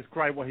Daniel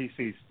described what he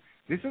sees.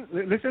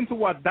 Listen to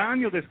what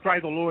Daniel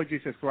described the Lord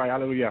Jesus Christ,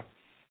 hallelujah.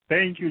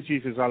 Thank you,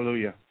 Jesus,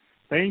 hallelujah.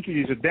 Thank you,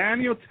 Jesus.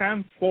 Daniel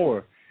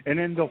 10:4. And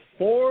in the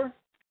 4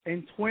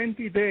 and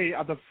 20 day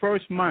of the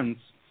first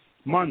months,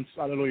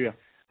 hallelujah,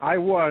 I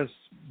was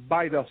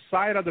by the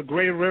side of the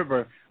great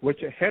river,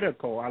 which is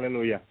Hiddekel,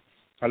 hallelujah,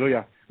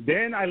 hallelujah.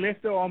 Then I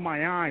lifted up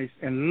my eyes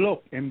and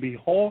looked, and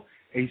behold,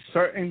 a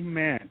certain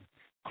man,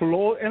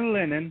 clothed in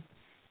linen,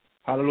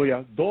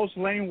 hallelujah. Those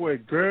laying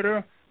with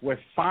girdle, with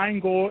fine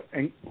gold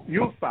and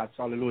ufats,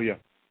 hallelujah.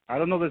 I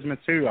don't know this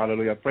material,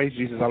 hallelujah. Praise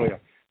Jesus, hallelujah.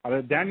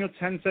 Daniel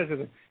 10 says,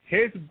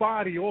 his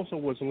body also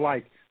was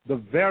like the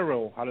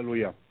beryl,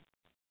 hallelujah.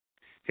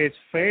 His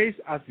face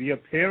as the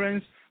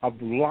appearance of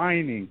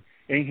lightning,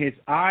 and his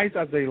eyes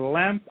as a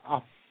lamp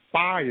of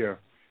fire.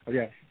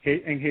 Okay.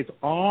 And his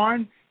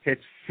arm, his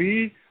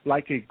feet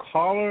like a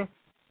collar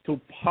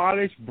to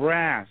polish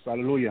brass,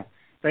 hallelujah.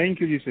 Thank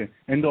you, Jesus.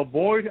 And the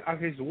voice of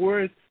his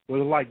words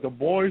was like the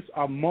voice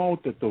of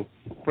multitude.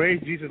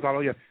 Praise Jesus,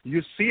 hallelujah.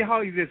 You see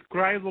how he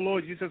describes the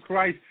Lord Jesus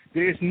Christ?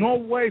 There is no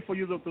way for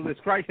you to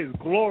describe his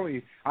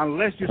glory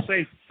unless you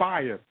say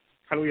fire.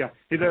 Hallelujah.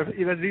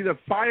 There's either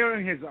fire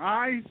in his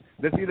eyes,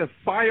 there's either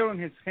fire in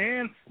his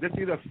hand, there's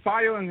either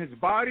fire in his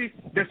body,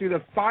 there's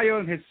either fire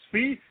in his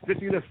feet,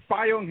 there's either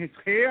fire in his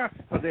hair,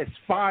 but there's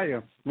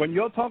fire. When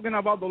you're talking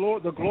about the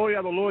Lord, the glory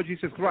of the Lord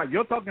Jesus Christ,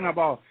 you're talking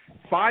about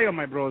fire,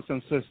 my brothers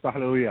and sisters.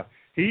 Hallelujah.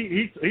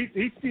 He's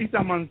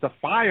amongst the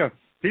fire.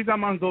 He's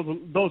amongst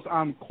those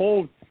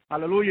coals.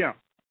 Hallelujah.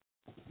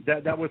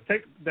 That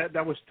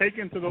was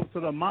taken to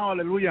the mouth.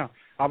 Hallelujah.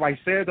 Of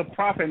Isaiah the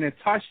prophet, and it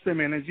touched him,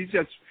 and he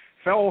just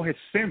fell his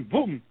sin.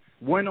 Boom,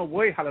 went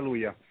away.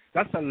 Hallelujah.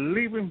 That's a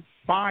living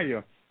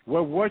fire.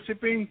 We're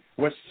worshiping,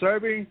 we're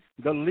serving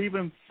the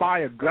living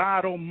fire,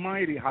 God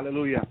Almighty.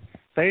 Hallelujah.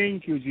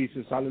 Thank you,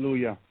 Jesus.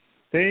 Hallelujah.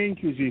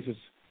 Thank you, Jesus.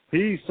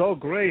 He's so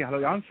great.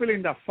 Hallelujah. I'm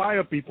feeling that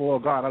fire, people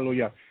of God.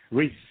 Hallelujah.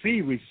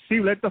 Receive.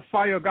 Let the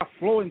fire of God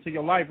flow into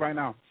your life right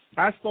now.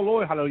 Ask the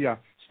Lord. Hallelujah.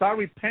 Start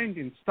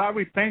repenting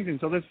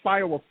so this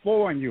fire will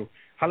flow on you.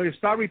 Hallelujah.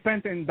 Start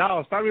repenting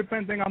doubt. Start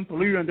repenting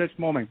unbelief in this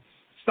moment.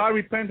 Start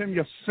repenting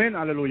your sin.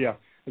 Hallelujah.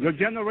 your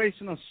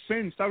generational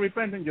sin. Start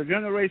repenting your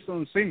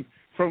generational sin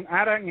from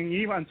Adam and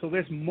Eve until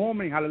this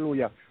moment,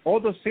 hallelujah. All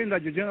the sins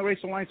that your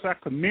generational lines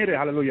have committed,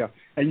 hallelujah.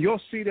 And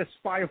you'll see this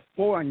fire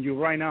fall on you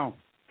right now.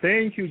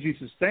 Thank you,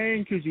 Jesus.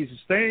 Thank you, Jesus.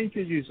 Thank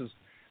you, Jesus.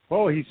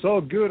 Oh, he's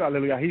so good,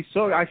 hallelujah.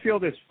 I feel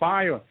this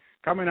fire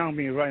coming on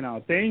me right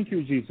now. Thank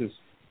you, Jesus.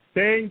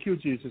 Thank you,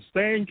 Jesus.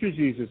 Thank you,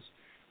 Jesus.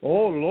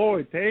 Oh,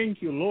 Lord,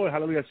 thank you, Lord,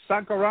 hallelujah.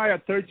 Zechariah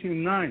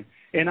 13:9.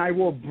 And I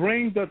will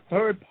bring the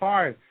third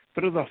part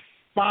through the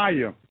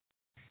fire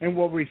and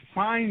will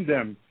refine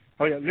them.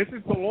 Oh, yeah, this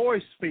is the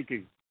Lord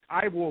speaking.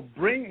 He will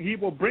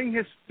bring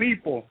his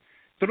people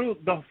through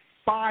the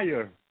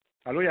fire,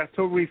 hallelujah,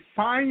 to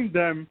refine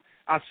them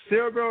as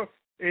silver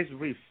is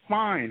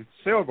refined.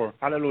 Silver,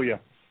 hallelujah.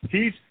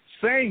 He's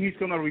saying he's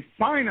going to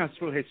refine us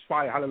through his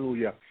fire,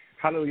 hallelujah.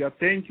 Hallelujah.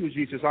 Thank you,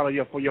 Jesus,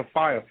 hallelujah, for your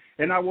fire.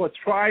 And I will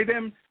try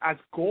them as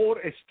gold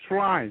is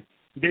tried.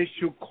 They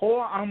should call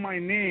on my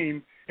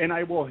name, and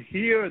I will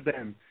hear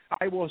them.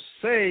 I will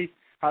say,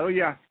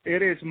 hallelujah,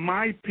 it is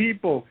my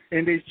people,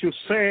 and they should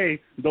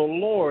say, the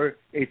Lord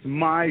is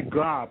my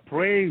God.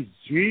 Praise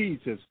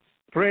Jesus.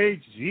 Praise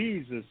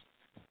Jesus.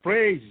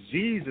 Praise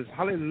Jesus.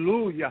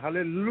 Hallelujah.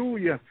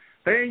 Hallelujah.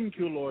 Thank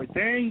you, Lord.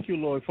 Thank you,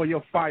 Lord, for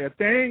your fire.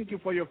 Thank you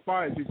for your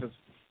fire, Jesus.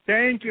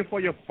 Thank you for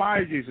your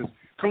fire, Jesus.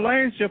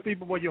 Cleanse your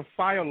people with your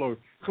fire, Lord.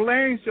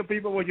 Cleanse your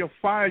people with your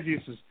fire,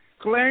 Jesus.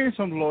 Cleanse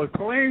them, Lord.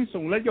 Cleanse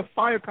them. Let your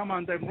fire come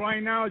on them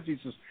right now,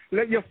 Jesus.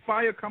 Let your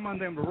fire come on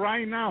them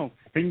right now.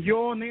 In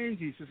your name,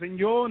 Jesus. In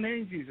your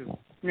name, Jesus.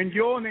 In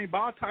your name,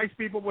 baptize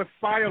people with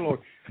fire, Lord.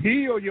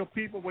 Heal your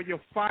people with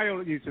your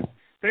fire, Jesus.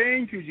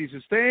 Thank you,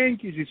 Jesus.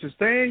 Thank you, Jesus.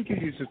 Thank you,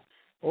 Jesus.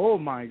 Oh,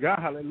 my God.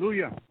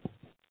 Hallelujah.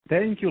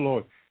 Thank you,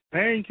 Lord.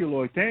 Thank you,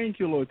 Lord. Thank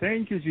you, Lord.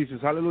 Thank you,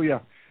 Jesus.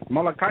 Hallelujah.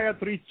 Malachi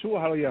 3:2.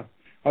 Hallelujah.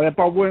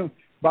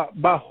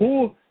 But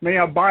who may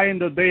abide in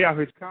the day of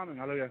his coming?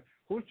 Hallelujah.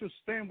 Who should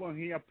stand when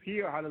he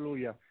appear?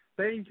 Hallelujah.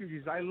 Thank you,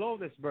 Jesus. I love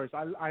this verse.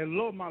 I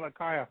love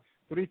Malachi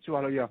 3:2.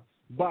 Hallelujah.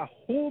 But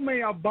who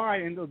may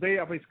abide in the day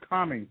of his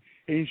coming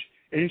and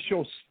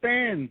shall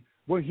stand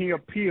when he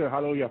appear?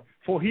 Hallelujah.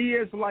 For he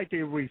is like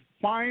a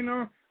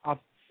refiner of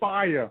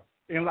fire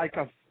and like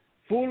a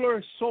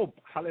fuller soap.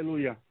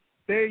 Hallelujah.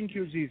 Thank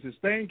you, Jesus.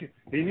 Thank you.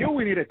 He knew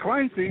we needed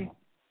cleansing.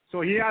 So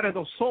he added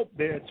the soap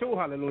there too,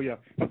 hallelujah.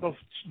 But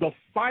the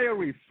fire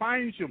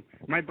refines you,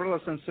 my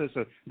brothers and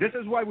sisters. This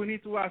is why we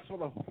need to ask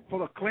for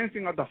the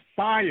cleansing of the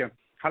fire,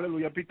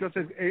 hallelujah, because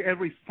it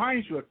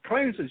refines you, it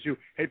cleanses you,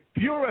 it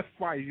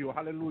purifies you,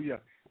 hallelujah.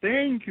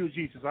 Thank you,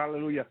 Jesus,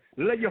 hallelujah.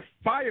 Let your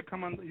fire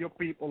come on your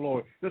people,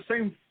 Lord. The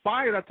same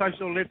fire that touched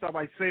the lips of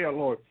Isaiah,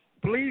 Lord.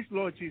 Please,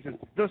 Lord Jesus,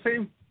 the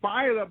same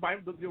fire that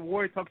the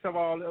word talks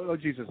about,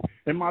 Lord Jesus,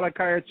 in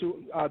Malachi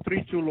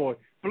 3:2, Lord.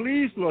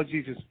 Please, Lord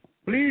Jesus.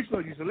 Please,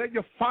 Lord Jesus, let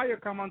your fire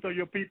come onto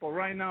your people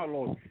right now,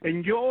 Lord.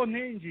 In your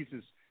name,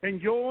 Jesus. In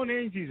your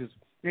name, Jesus.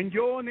 In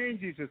your name,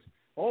 Jesus.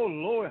 Oh,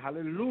 Lord,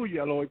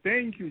 hallelujah, Lord.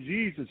 Thank you,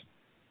 Jesus.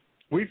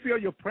 We feel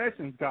your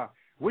presence, God.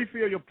 We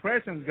feel your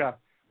presence, God.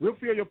 We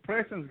feel your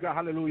presence, God.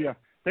 Hallelujah.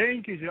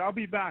 Thank you, Jesus. I'll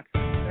be back.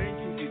 Thank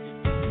you, Jesus.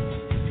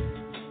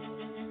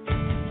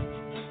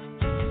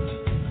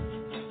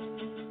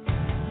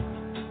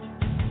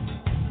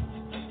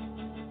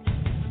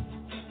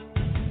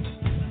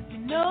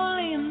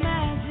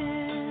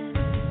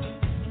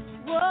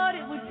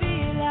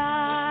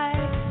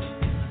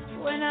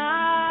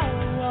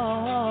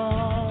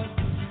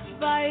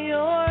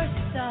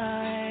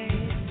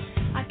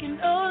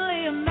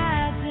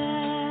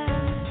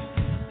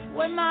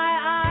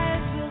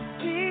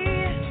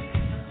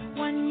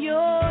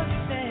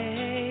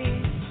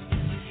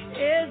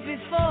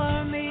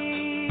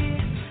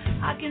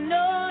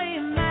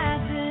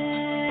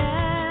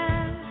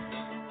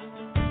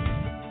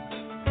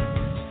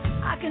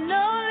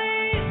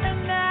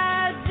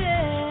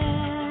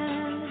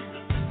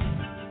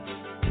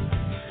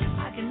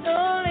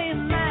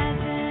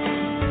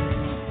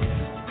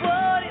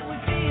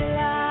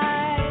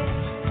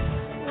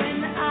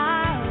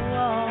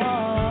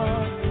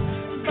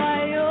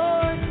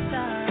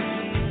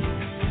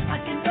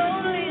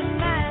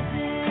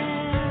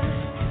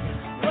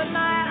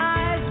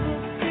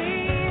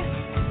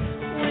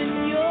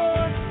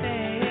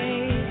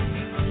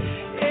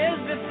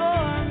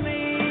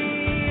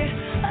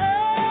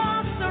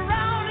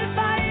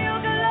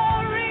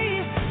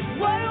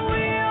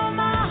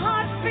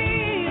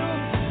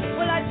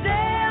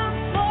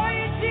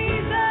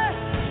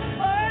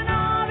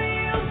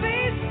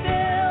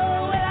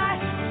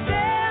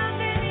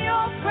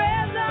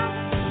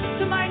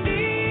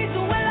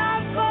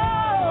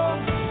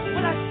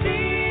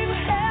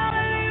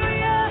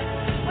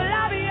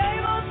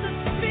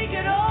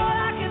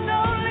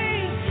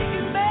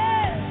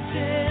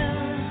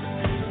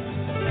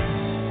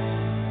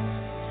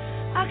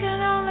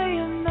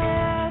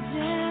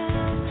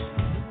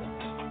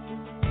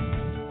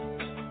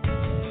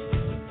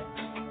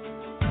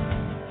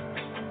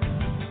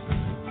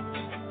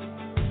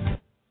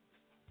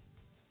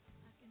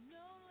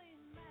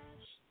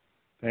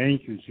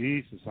 Thank you,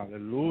 Jesus.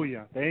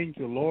 Hallelujah. Thank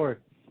you,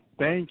 Lord.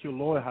 Thank you,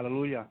 Lord.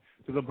 Hallelujah.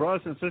 To the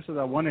brothers and sisters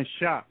that want a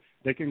shot,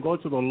 they can go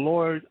to the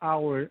Lord's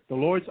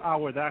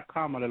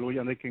Hour.com,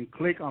 hallelujah, and they can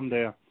click on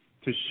there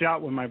to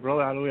shout with my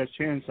brother, hallelujah,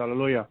 Chance,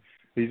 hallelujah.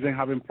 He's been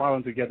having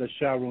problems to get the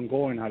shout room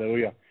going,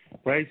 hallelujah.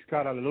 Praise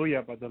God,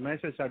 hallelujah. But the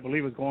message, I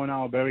believe, is going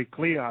out very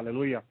clear,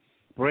 hallelujah.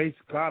 Praise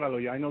God,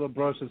 hallelujah. I know the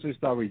brothers and sisters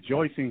are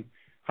rejoicing,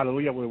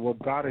 hallelujah, with what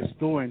God is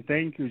doing.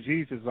 Thank you,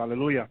 Jesus,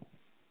 hallelujah.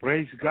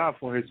 Praise God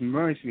for his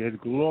mercy, his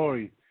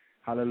glory,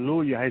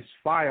 hallelujah, his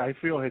fire. I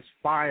feel his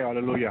fire,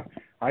 hallelujah.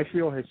 I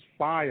feel his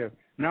fire.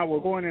 Now we're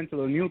going into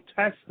the New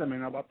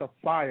Testament about the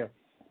fire.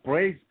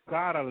 Praise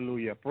God,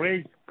 hallelujah.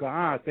 Praise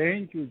God.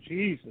 Thank you,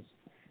 Jesus.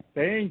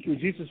 Thank you,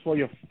 Jesus, for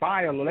your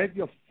fire. Let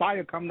your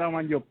fire come down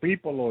on your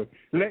people, Lord.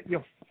 Let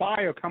your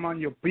fire come on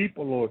your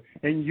people, Lord.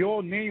 In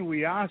your name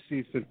we ask,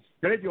 Jesus.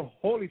 Let your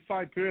holy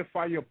fire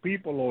purify your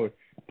people, Lord.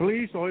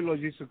 Please, Holy Lord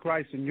Jesus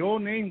Christ, in your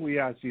name we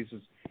ask,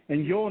 Jesus.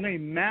 In your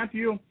name,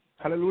 Matthew,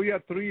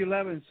 hallelujah,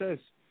 3:11 says,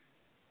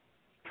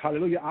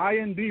 hallelujah, I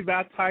indeed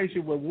baptize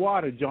you with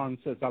water, John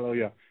says,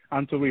 hallelujah,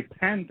 unto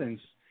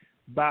repentance.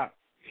 But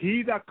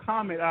he that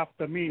cometh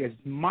after me is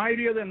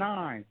mightier than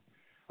I,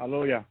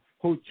 hallelujah,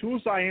 who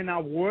choose I am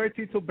not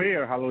worthy to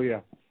bear,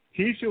 hallelujah.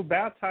 He shall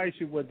baptize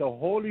you with the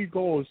Holy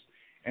Ghost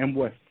and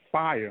with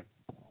fire.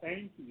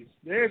 Thank you.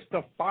 There's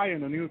the fire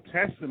in the New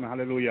Testament,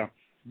 hallelujah.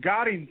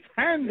 God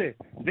intended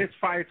this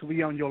fire to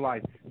be on your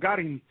life. God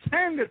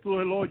intended through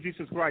the Lord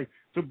Jesus Christ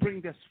to bring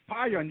this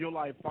fire on your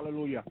life,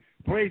 hallelujah.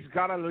 Praise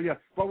God, hallelujah.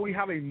 But we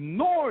have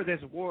ignored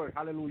this word,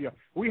 hallelujah.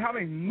 We have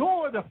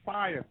ignored the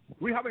fire.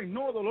 We have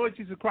ignored the Lord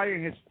Jesus Christ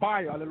and his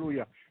fire,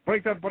 hallelujah.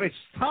 Praise God. But it's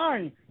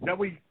time that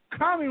we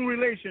come in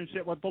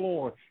relationship with the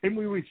Lord and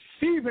we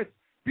receive it,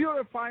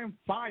 purifying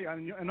fire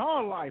in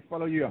our life,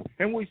 hallelujah.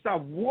 And we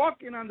start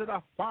walking under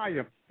that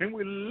fire and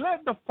we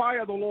let the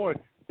fire of the Lord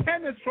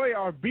penetrate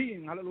our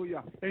being,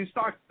 hallelujah, and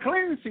start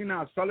cleansing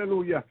us,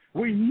 hallelujah.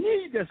 We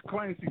need this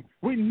cleansing.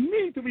 We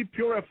need to be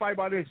purified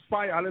by this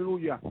fire,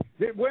 hallelujah.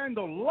 We're in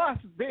the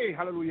last day,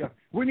 hallelujah.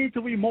 We need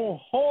to be more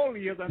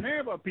holier than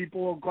ever,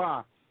 people of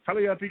God,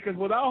 hallelujah, because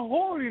without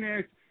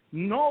holiness,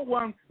 no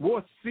one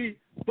will see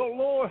the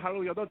Lord,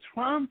 hallelujah. The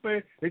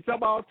trumpet is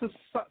about to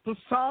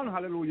sound,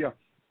 hallelujah.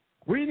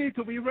 We need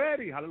to be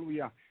ready,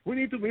 hallelujah. We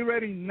need to be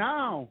ready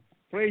now.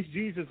 Praise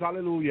Jesus,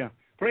 hallelujah.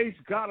 Praise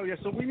God, hallelujah.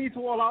 So we need to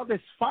allow this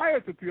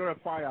fire to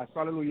purify us,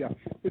 hallelujah.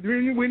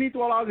 We need to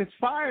allow this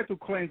fire to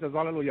cleanse us,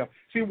 hallelujah.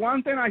 See,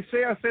 one thing I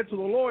said to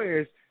the Lord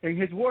is, in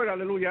his word,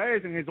 hallelujah,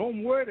 is, in his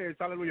own word is,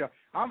 hallelujah,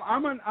 I'm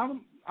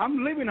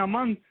living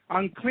among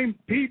unclean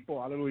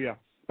people, hallelujah.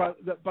 But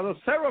the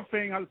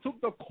seraphim took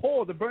the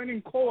coal, the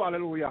burning coal,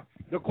 hallelujah,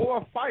 the coal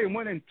of fire, and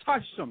went and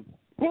touched him.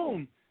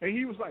 Boom. And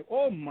he was like,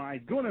 oh, my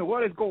goodness,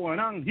 what is going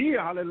on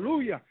here?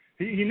 Hallelujah.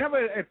 He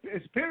never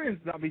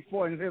experienced that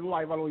before in his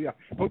life, hallelujah.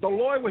 But the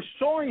Lord was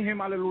showing him,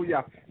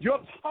 hallelujah,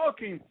 you're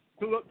talking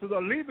to the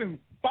living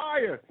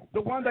fire, the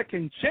one that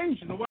can change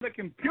you, the one that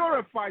can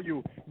purify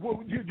you.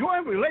 You're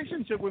in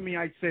relationship with me,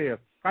 I said.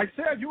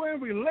 You're in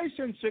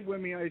relationship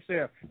with me, I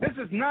said. This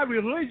is not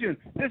religion.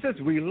 This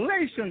is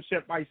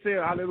relationship, I said,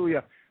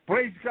 hallelujah.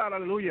 Praise God,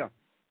 hallelujah.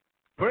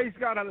 Praise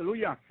God,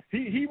 hallelujah.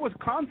 He was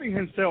counting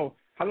himself,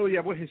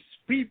 hallelujah, with his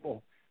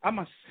people. I'm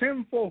a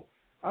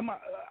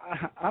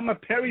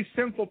very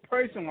sinful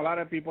person, a lot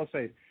of people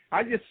say.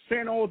 I just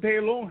sin all day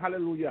long,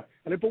 hallelujah.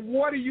 But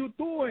what are you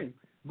doing?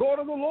 Go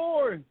to the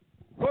Lord.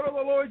 Go to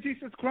the Lord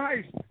Jesus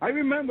Christ. I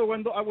remember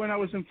when I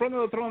was in front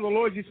of the throne of the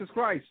Lord Jesus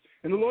Christ,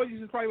 and the Lord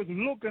Jesus Christ was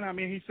looking at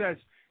me, and he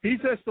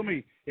says to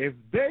me, if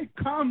they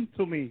come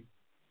to me,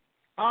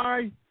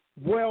 I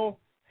will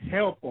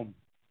help them.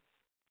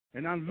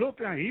 And I'm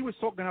looking at him. He was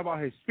talking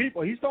about his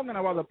people. He's talking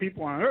about the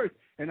people on earth.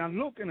 And I'm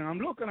looking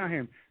at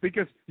him.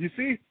 Because, you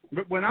see,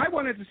 when I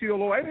wanted to see the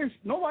Lord, I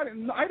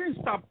didn't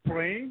stop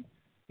praying.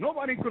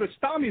 Nobody could have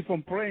stopped me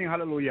from praying,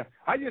 hallelujah.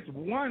 I just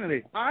wanted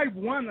it. I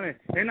wanted it.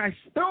 And I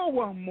still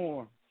want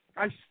more.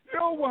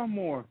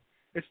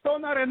 It's still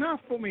not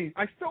enough for me.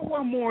 I still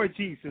want more,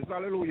 Jesus,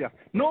 hallelujah.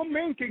 No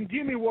man can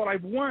give me what I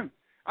want.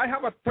 I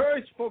have a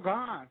thirst for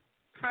God.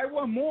 I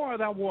want more of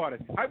that water.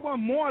 I want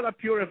more of that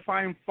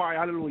purifying fire,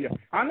 hallelujah.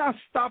 I'm not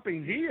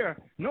stopping here.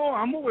 No,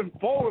 I'm moving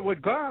forward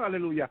with God,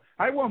 hallelujah.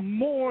 I want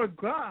more of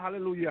God,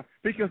 hallelujah,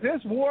 because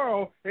this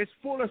world is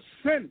full of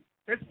sin.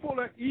 It's full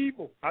of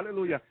evil,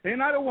 hallelujah.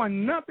 And I don't want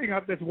nothing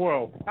of this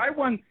world. I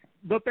want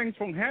the things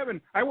from heaven.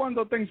 I want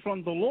the things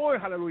from the Lord,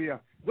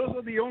 hallelujah. Those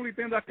are the only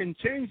things that can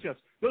change us.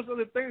 Those are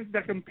the things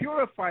that can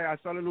purify us,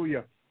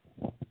 hallelujah.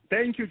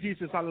 Thank you,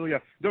 Jesus,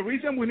 hallelujah. The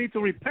reason we need to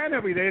repent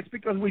every day is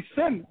because we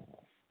sin.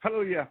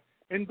 Hallelujah.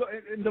 And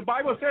the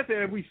Bible says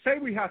that if we say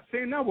we have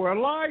sinned now, we're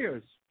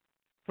liars.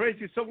 Praise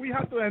you. So we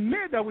have to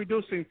admit that we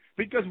do sin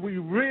because we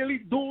really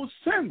do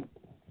sin.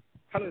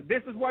 Hallelujah.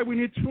 This is why we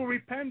need true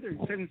repentance,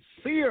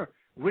 sincere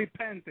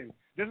repentance.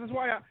 This is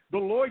why the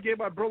Lord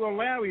gave our brother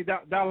Larry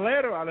that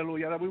letter,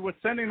 hallelujah, that we were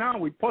sending out.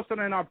 We posted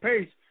it on our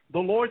page,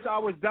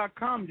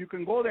 thelordshours.com. You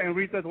can go there and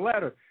read that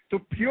letter to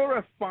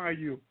purify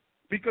you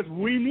because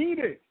we need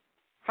it.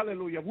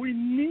 Hallelujah. We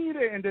need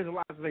it in this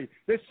last day.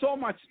 There's so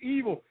much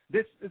evil.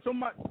 There's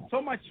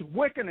so much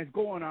wickedness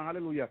going on.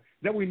 Hallelujah.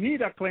 That we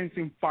need a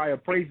cleansing fire.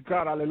 Praise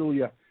God.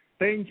 Hallelujah.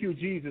 Thank you,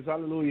 Jesus.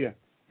 Hallelujah.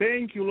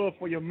 Thank you, Lord,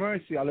 for your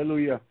mercy.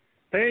 Hallelujah.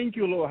 Thank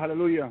you, Lord.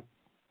 Hallelujah.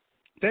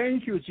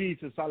 Thank you,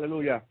 Jesus.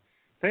 Hallelujah.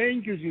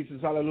 Thank you,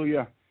 Jesus.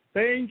 Hallelujah.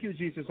 Thank you,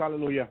 Jesus.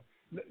 Hallelujah.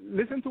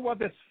 Listen to what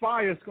this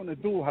fire is going to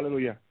do.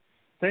 Hallelujah.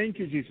 Thank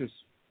you, Jesus.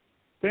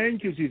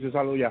 Thank you, Jesus.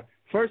 Hallelujah.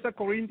 1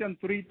 Corinthians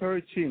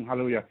 3:13.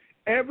 Hallelujah.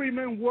 Every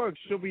man's work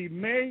shall be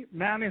made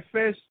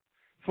manifest,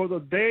 for the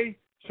day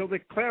shall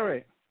declare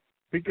it,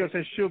 because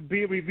it should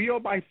be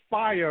revealed by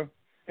fire,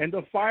 and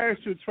the fire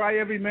should try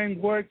every man's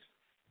work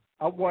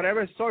of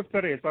whatever sort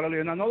it is.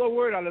 Hallelujah. In another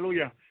word,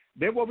 hallelujah,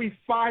 there will be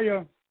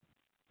fire.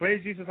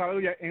 Praise Jesus.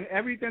 Hallelujah. And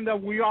everything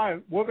that we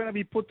are, we're going to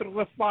be put through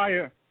the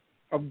fire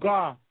of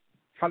God.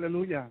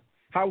 Hallelujah.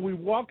 How we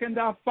walk in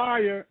that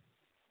fire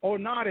or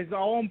not is our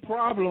own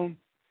problem,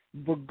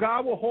 but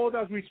God will hold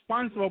us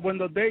responsible when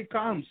the day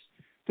comes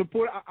to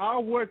put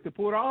our work, to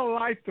put our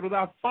life through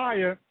that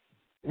fire.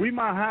 We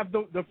might have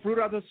the fruit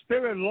of the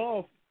Spirit,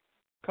 love,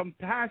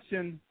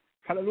 compassion.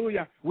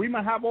 Hallelujah. We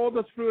might have all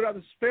the fruit of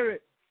the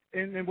Spirit.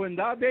 And when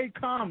that day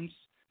comes,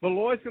 the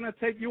Lord is going to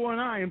take you and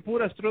I and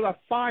put us through that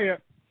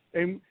fire.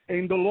 And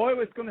the Lord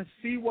is going to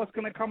see what's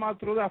going to come out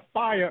through that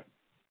fire.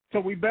 So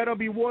we better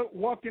be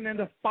walking in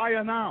the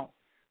fire now.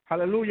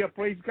 Hallelujah.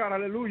 Praise God.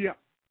 Hallelujah.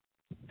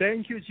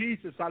 Thank you,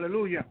 Jesus.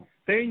 Hallelujah.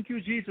 Thank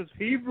you, Jesus.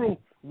 Hebrews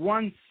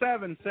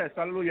 1:7 says,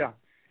 hallelujah.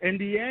 And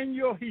the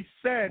angel, he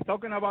said,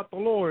 talking about the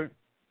Lord,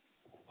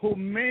 who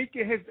make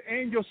his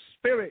angel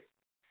spirit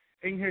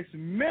and his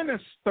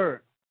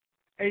minister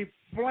a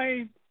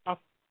flame of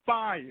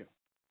fire.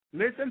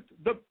 Listen,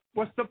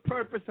 what's the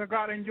purpose of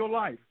God in your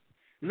life?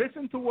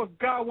 Listen to what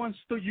God wants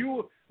to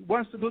do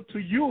to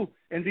you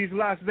in these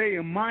last days,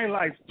 in my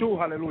life too,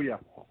 hallelujah.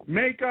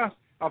 Make us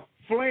a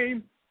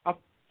flame of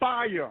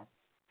fire,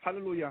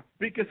 hallelujah.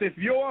 Because if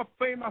you're a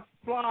flame of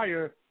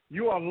fire,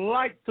 you are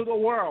light to the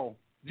world.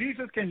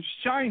 Jesus can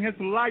shine his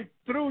light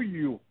through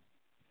you,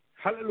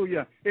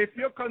 hallelujah. If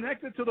you're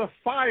connected to the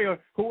fire,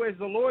 who is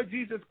the Lord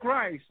Jesus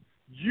Christ,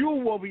 you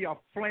will be a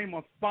flame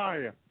of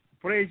fire.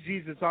 Praise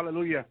Jesus,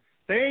 hallelujah.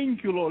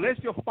 Thank you, Lord.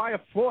 Let your fire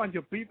fall on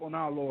your people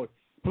now, Lord.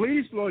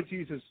 Please, Lord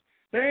Jesus.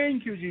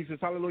 Thank you, Jesus.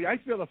 Hallelujah. I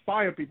feel the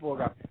fire, people of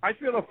God. I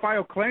feel the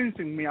fire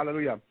cleansing me.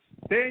 Hallelujah.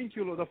 Thank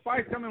you, Lord. The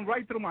fire coming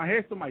right through my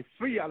head to my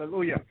feet.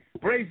 Hallelujah.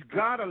 Praise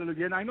God.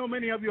 Hallelujah. And I know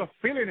many of you are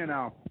feeling it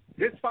now.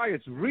 This fire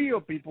is real,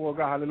 people of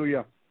God.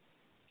 Hallelujah.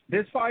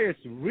 This fire is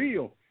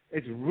real.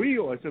 It's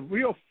real. It's a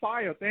real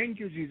fire. Thank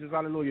you, Jesus.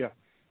 Hallelujah.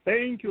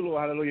 Thank you,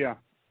 Lord. Hallelujah.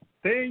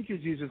 Thank you,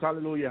 Jesus.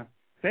 Hallelujah.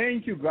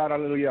 Thank you, God.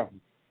 Hallelujah.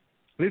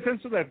 Listen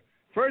to that.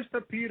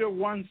 1 Peter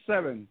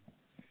 1:7.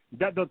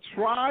 That the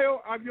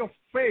trial of your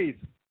faith,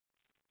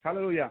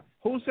 hallelujah.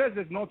 Who says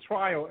there's no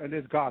trial in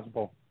this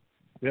gospel?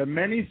 There are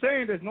many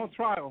saying there's no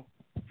trial.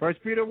 1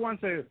 Peter 1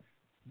 says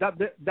that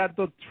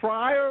the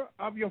trial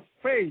of your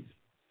faith,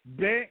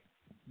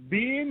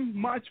 being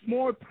much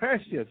more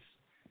precious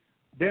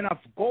than of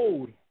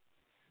gold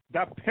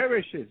that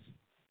perishes,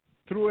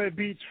 through it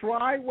be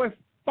tried with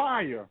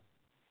fire.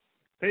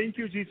 Thank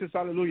you, Jesus.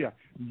 Hallelujah.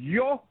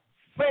 Your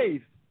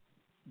faith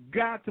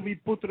got to be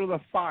put through the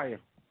fire.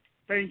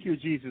 Thank you,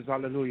 Jesus.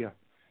 Hallelujah.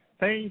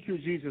 Thank you,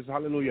 Jesus.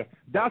 Hallelujah.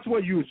 That's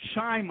where you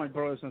shine, my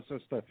brothers and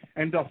sisters.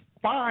 And the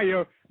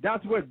fire,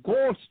 that's where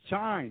gold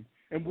shine.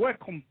 And we're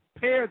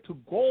compared to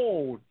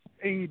gold.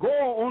 And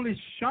gold only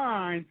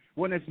shine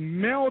when it's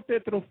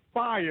melted through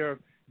fire.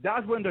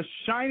 That's when the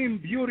shining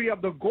beauty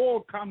of the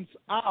gold comes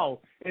out.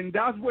 And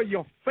that's where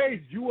your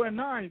faith, you and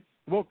I,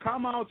 will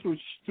come out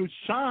to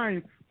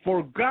shine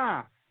for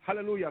God.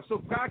 Hallelujah. So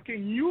God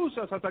can use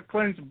us as a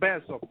cleansed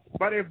vessel.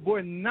 But if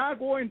we're not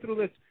going through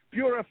this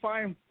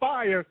purifying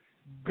fire,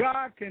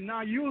 God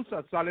cannot use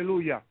us.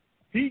 Hallelujah.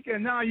 He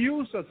cannot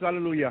use us.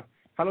 Hallelujah.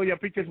 Hallelujah.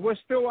 Because we're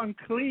still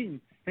unclean.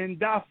 And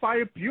that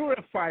fire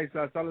purifies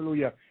us.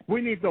 Hallelujah.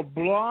 We need the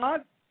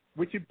blood,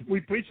 which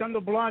we preach on the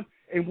blood,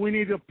 and we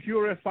need the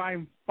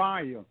purifying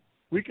fire.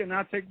 We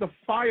cannot take the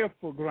fire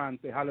for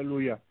granted.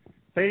 Hallelujah.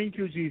 Thank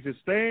you, Jesus.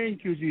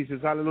 Thank you, Jesus.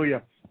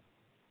 Hallelujah.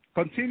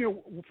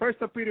 Continue. 1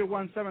 Peter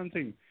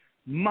 1:17.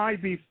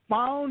 Might be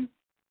found,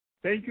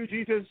 thank you,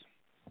 Jesus,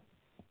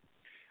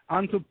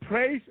 unto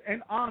praise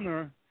and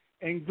honor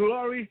and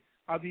glory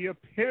of the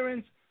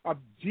appearance of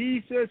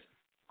Jesus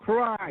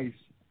Christ.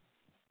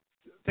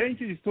 Thank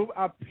you, Jesus,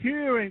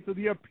 to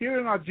the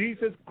appearing of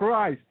Jesus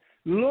Christ.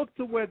 Look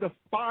to where the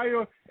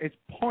fire is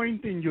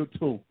pointing you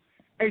to.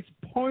 It's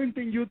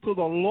pointing you to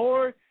the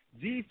Lord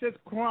Jesus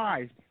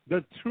Christ,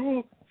 the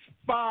true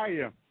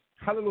fire.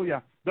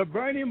 Hallelujah. The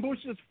burning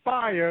bushes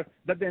fire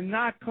that they're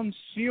not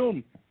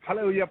consumed.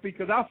 Hallelujah.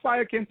 Because that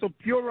fire came to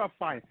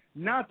purify,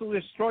 not to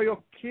destroy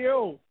or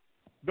kill.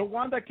 The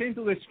one that came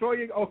to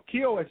destroy or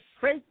kill is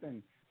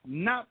Satan,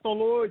 not the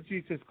Lord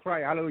Jesus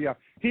Christ. Hallelujah.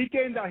 He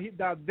came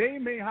that they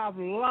may have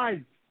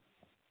life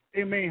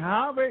and may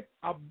have it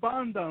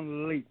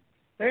abundantly.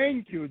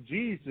 Thank you,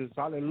 Jesus.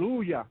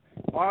 Hallelujah.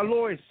 Our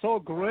Lord is so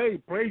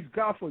great. Praise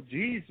God for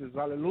Jesus.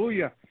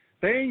 Hallelujah.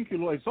 Thank you,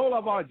 Lord. It's all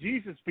about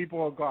Jesus,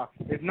 people of God.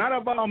 It's not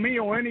about me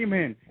or any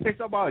man. It's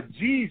about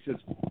Jesus.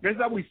 It's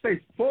that we stay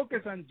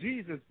focused on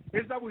Jesus.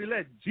 It's that we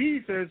let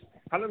Jesus,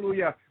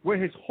 hallelujah, with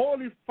his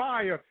holy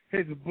fire,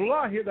 his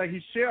blood that he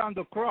shared on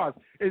the cross,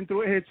 and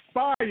through his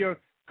fire,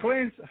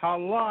 cleanse our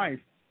life.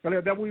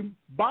 That we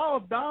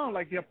bow down,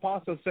 like the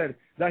apostle said,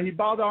 that he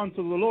bowed down to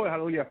the Lord,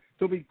 hallelujah,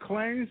 to be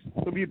cleansed,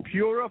 to be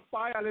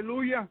purified,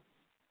 hallelujah.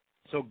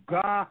 So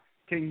God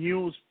can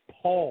use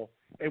Paul.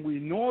 And we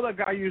know that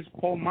God used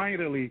Paul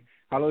mightily,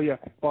 hallelujah.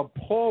 But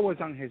Paul was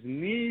on his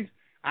knees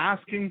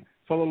asking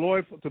for the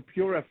Lord to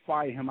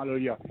purify him,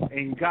 hallelujah.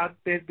 And God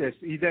did this.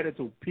 He did it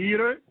to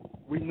Peter.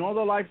 We know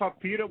the life of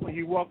Peter when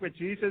he walked with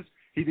Jesus.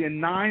 He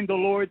denied the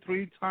Lord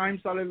 3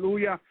 times,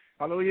 hallelujah,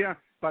 hallelujah.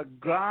 But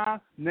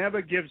God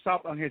never gives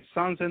up on his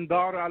sons and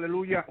daughters,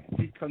 hallelujah.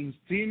 He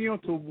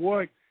continued to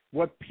work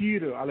with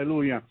Peter,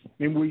 hallelujah.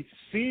 And we've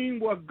seen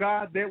what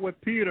God did with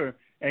Peter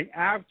in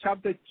Acts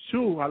chapter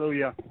 2,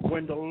 hallelujah,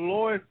 when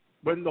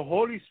the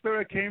Holy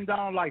Spirit came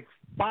down like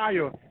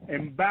fire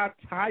and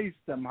baptized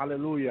them,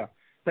 hallelujah.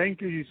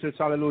 Thank you, Jesus,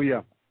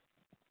 hallelujah.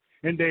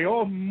 And they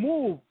all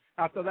moved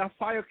after that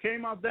fire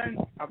came out then,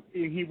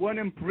 and he went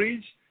and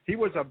preached. He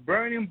was a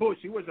burning bush.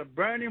 He was a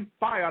burning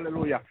fire,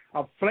 hallelujah,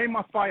 a flame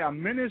of fire, a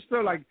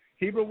minister, like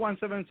Hebrews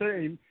 1:7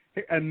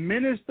 says, a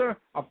minister,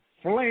 a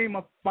flame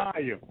of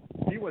fire.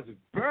 He was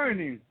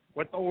burning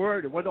with the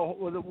word, with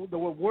the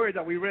word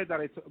that we read, that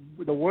it's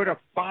the word of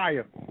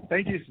fire.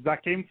 Thank you,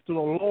 that came to the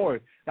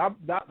Lord.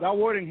 That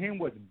word in him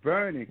was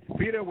burning.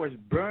 Peter was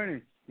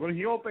burning. When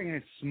he opened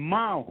his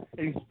mouth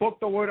and spoke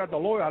the word of the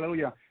Lord,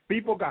 hallelujah,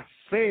 people got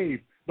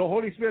saved. The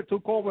Holy Spirit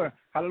took over,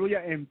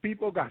 hallelujah, and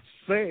people got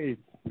saved.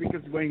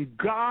 Because when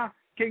God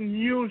can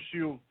use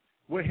you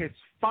with his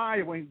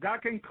fire, when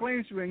God can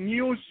cleanse you and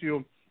use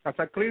you as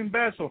a clean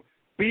vessel,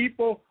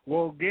 people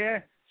will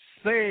get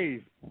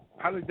saved.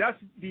 That's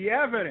the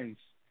evidence.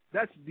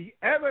 That's the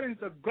evidence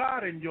of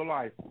God in your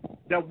life.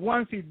 That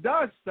once he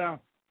does that,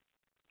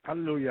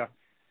 hallelujah,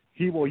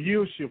 he will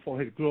use you for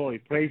his glory.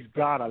 Praise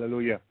God,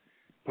 hallelujah.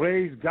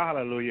 Praise God,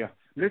 hallelujah.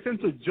 Listen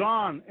to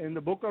John in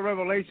the book of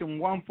Revelation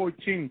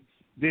 1:14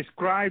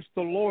 describes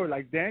the Lord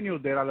like Daniel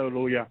did,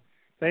 hallelujah.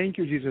 Thank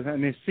you, Jesus.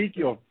 And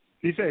Ezekiel,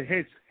 he said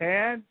his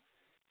head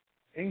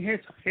and his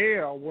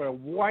hair were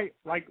white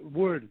like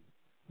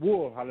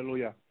wool,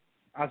 hallelujah,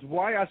 as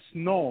white as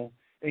snow,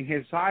 and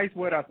his eyes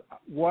were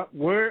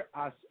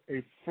as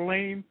a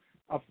flame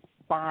of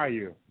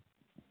fire.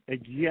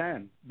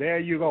 Again, there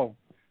you go.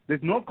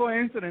 There's no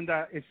coincidence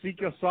that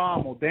Ezekiel saw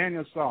him or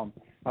Daniel saw him.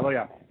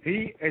 Hallelujah.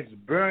 He is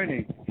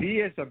burning. He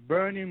is a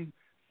burning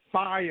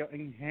fire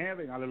in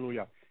heaven.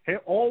 Hallelujah.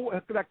 All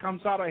that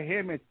comes out of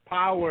him is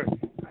power,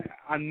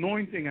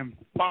 anointing, and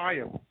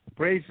fire.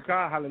 Praise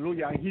God.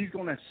 Hallelujah. And he's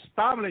going to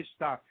establish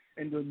that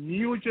in the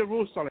New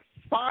Jerusalem.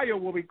 Fire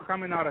will be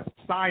coming out of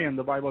Zion,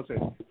 the Bible says.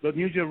 The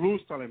New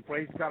Jerusalem.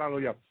 Praise God.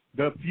 Hallelujah.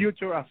 The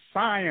future of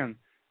Zion.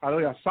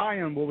 Hallelujah.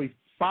 Zion will be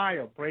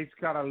fire. Praise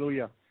God.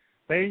 Hallelujah.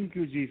 Thank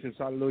you, Jesus.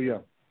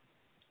 Hallelujah.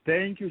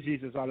 Thank you,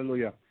 Jesus.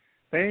 Hallelujah.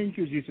 Thank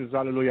you, Jesus.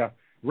 Hallelujah.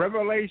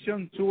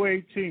 Revelation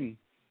 2:18.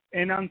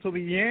 And unto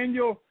the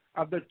angel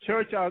of the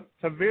church of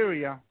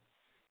Thyatira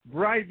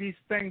write these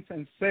things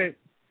and says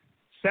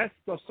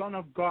the Son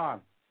of God,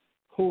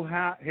 who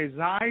had his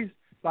eyes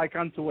like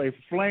unto a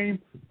flame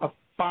of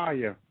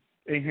fire,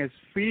 and his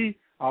feet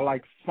are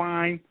like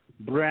fine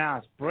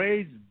brass.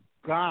 Praise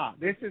God.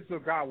 This is the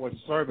God we're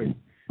serving.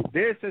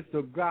 This is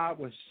the God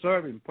we're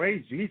serving.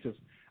 Praise Jesus.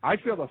 I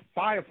feel the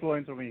fire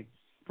flowing through me.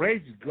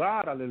 Praise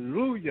God.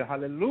 Hallelujah.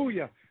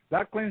 Hallelujah.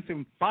 That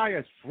cleansing fire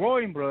is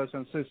flowing, brothers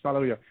and sisters.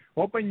 Hallelujah.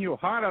 Open your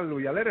heart.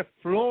 Hallelujah. Let it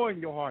flow in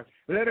your heart.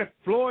 Let it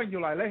flow in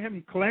your life. Let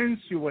him cleanse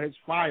you with his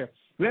fire.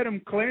 Let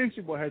him cleanse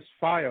you with his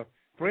fire.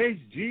 Praise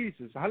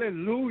Jesus.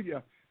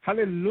 Hallelujah.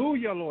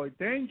 Hallelujah, Lord.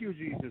 Thank you,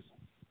 Jesus.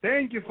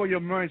 Thank you for your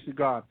mercy,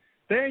 God.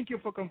 Thank you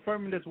for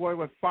confirming this word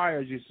with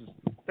fire, Jesus.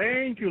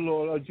 Thank you,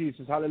 Lord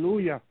Jesus.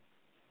 Hallelujah.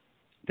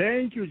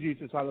 Thank you,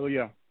 Jesus.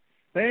 Hallelujah.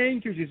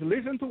 Thank you, Jesus.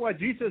 Listen to what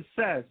Jesus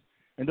says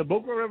in the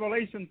book of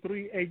Revelation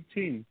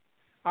 3:18.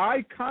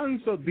 I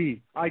counsel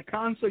thee, I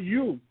counsel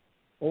you,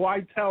 or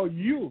I tell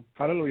you,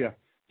 hallelujah,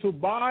 to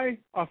buy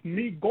of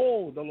me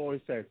gold, the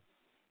Lord says,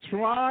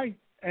 try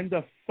and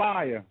the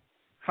fire,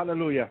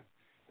 hallelujah.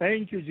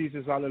 Thank you,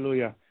 Jesus,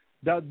 hallelujah.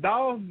 That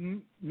thou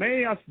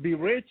mayest be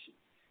rich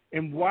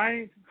in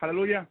wine,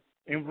 hallelujah,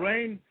 in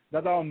rain,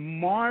 that thou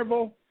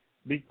marvel,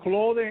 be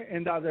clothed,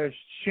 and that the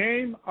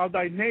shame of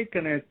thy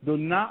nakedness do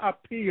not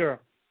appear,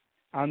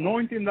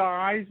 anointing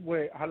thy eyes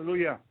with,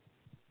 hallelujah,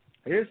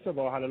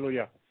 Israel,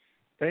 hallelujah.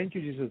 Thank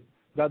you, Jesus,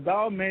 that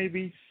thou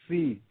maybe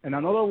see. In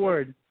another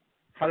word,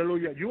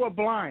 hallelujah, you are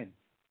blind.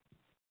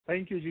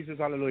 Thank you, Jesus,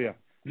 hallelujah.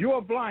 You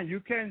are blind,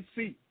 you can't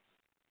see.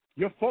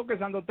 You're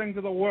focused on the things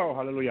of the world,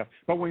 hallelujah.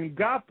 But when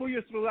God put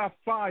you through that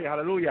fire,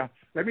 hallelujah,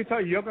 let me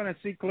tell you, you're going to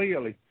see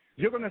clearly.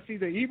 You're going to see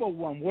the evil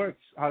one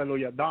works,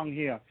 hallelujah, down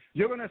here.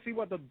 You're going to see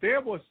what the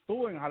devil is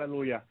doing,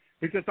 hallelujah.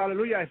 Because,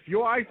 hallelujah, if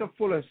your eyes are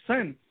full of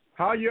sin,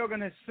 how you're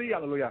going to see,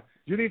 hallelujah?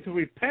 You need to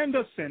repent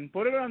of sin,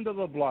 put it under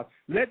the blood.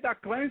 Let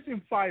that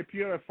cleansing fire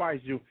purify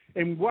you,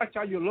 and watch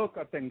how you look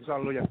at things,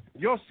 hallelujah.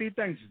 You'll see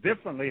things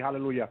differently,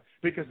 hallelujah,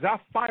 because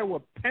that fire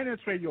will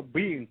penetrate your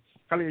being,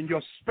 hallelujah, and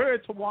your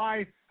spiritual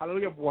eye,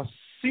 hallelujah, will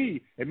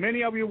see, and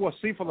many of you will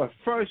see for the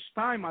first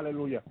time,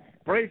 hallelujah.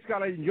 Praise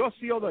God, and you'll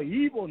see all the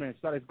evilness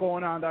that is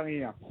going on down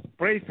here.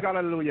 Praise God,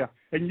 hallelujah.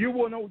 And you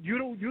will know you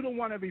don't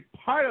want to be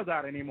part of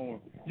that anymore.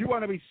 You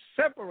want to be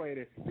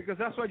separated, because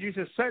that's what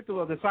Jesus said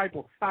to the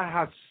disciple. I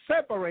have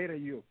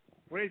separated you.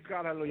 Praise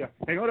God, hallelujah.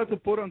 In order to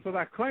put them to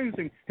that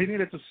cleansing, he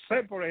needed to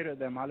separate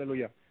them,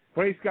 hallelujah.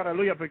 Praise God,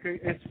 hallelujah, because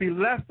if he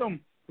left them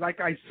like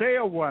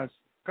Isaiah was,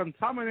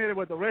 contaminated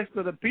with the rest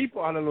of the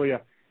people,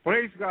 hallelujah.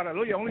 Praise God,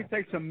 hallelujah. It only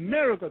takes a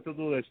miracle to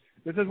do this.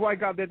 This is why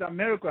God did that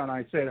miracle, and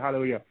I said,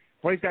 hallelujah.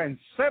 Praise God, and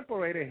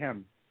separated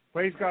him.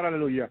 Praise God,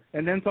 hallelujah.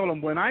 And then told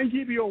him, when I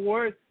give you a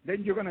word,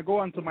 then you're going to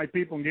go unto my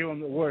people and give them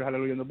the word,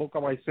 hallelujah, in the book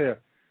of Isaiah.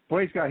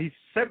 Praise God, he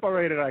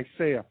separated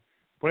Isaiah.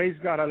 Praise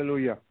God,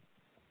 hallelujah.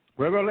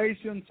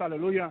 Revelations,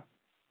 hallelujah.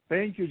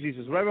 Thank you,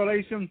 Jesus.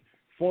 Revelation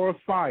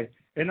 4:5.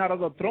 And out of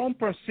the throne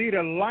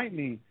proceeded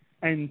lightning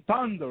and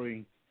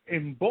thundering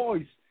and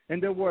voice,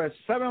 and there were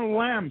 7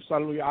 lamps,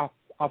 hallelujah,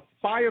 of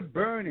fire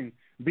burning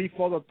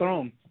before the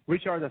throne,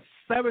 which are the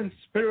 7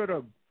 Spirit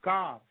of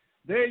God.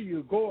 There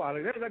you go.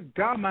 Hallelujah. There's a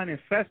God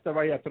manifested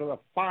right here through the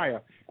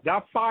fire.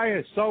 That fire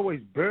is always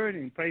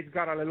burning. Praise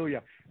God.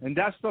 Hallelujah. And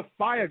that's the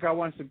fire God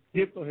wants to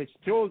give to his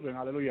children.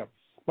 Hallelujah.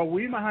 But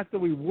we might have to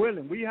be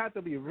willing. We have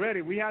to be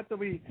ready. We have to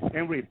be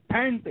in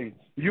repenting.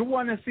 You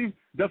want to see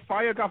the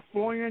fire God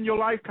flowing in your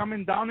life,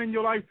 coming down in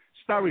your life?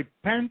 Start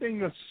repenting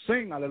your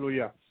sin.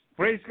 Hallelujah.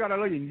 Praise God.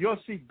 Hallelujah. And you'll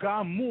see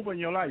God move in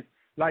your life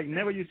like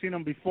never you've seen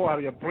him before.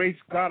 Hallelujah. Praise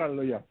God.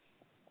 Hallelujah.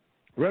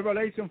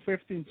 Revelation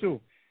 15:2.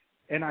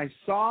 And I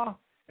saw,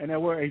 and there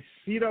were a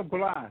seat of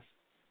glass,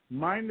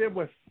 minded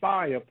with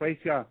fire, praise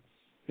God.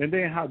 And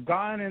they had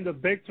gone in the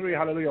victory,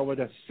 hallelujah, over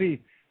the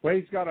sea.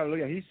 Praise God,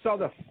 hallelujah. He saw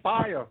the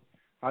fire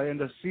in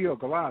the sea of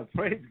glass.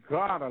 Praise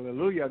God,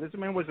 hallelujah. This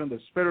man was in the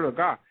Spirit of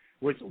God,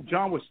 which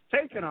John was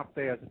taken up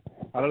there,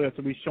 hallelujah,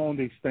 to be shown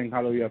these things,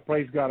 hallelujah.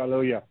 Praise God,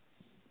 hallelujah.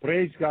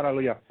 Praise God,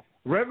 hallelujah.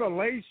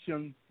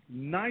 Revelation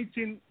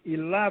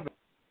 19:11.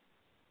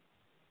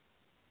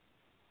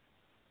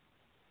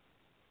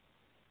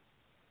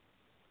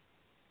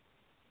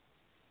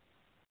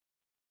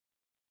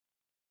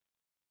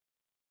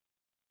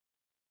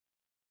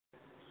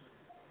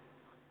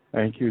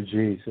 Thank you,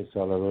 Jesus.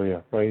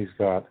 Hallelujah. Praise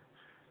God.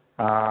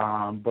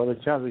 Brother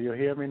Chandler, you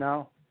hear me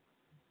now?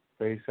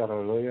 Praise God.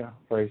 Hallelujah.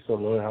 Praise the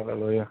Lord.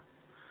 Hallelujah.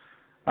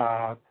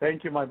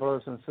 Thank you, my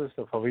brothers and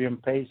sisters, for being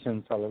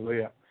patient.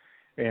 Hallelujah.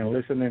 And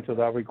listening to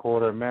that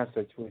recorded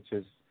message, which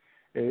is,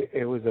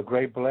 it was a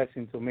great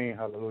blessing to me.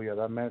 Hallelujah.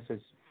 That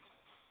message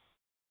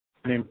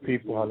in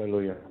people.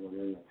 Hallelujah.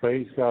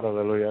 Praise God.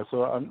 Hallelujah.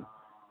 So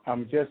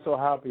I'm just so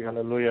happy.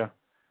 Hallelujah.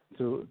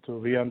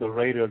 To be on the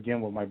radio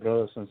again with my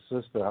brothers and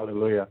sisters,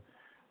 hallelujah,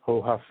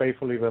 who have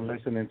faithfully been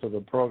listening to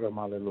the program,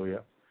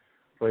 hallelujah.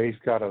 Praise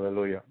God,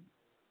 hallelujah.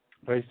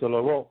 Praise the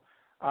Lord.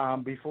 Well,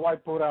 before I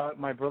put out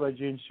my brother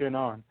Gene Shin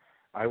on,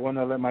 I want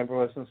to let my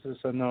brothers and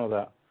sisters know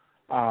that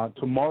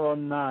tomorrow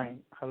night,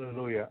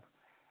 hallelujah,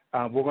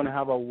 we're going to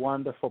have a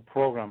wonderful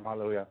program,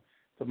 hallelujah.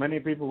 So many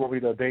people will be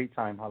the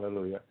daytime,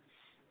 hallelujah.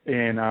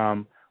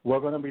 And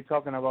we're going to be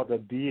talking about the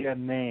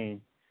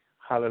DNA,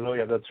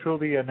 hallelujah, the true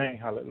DNA,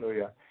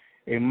 hallelujah.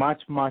 And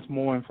much, much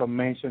more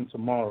information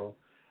tomorrow.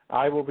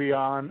 I will be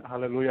on,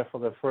 hallelujah, for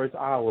the first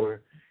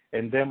hour,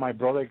 and then my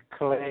brother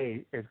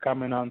Clay is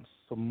coming on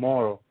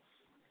tomorrow.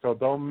 So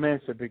don't miss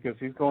it, because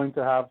he's going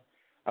to have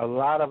a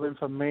lot of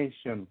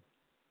information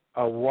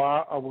of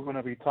what we're going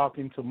to be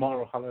talking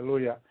tomorrow,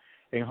 hallelujah.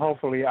 And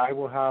hopefully I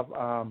will have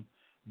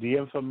the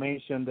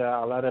information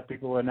that a lot of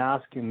people have been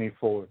asking me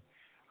for,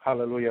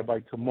 hallelujah, by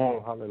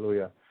tomorrow,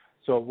 hallelujah.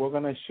 So we're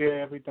going to share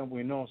everything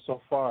we know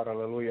so far,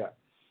 hallelujah.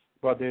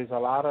 But there's a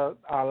lot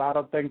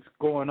of things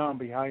going on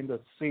behind the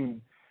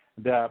scene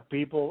that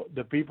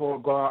the people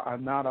of God are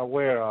not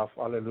aware of,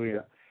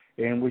 hallelujah,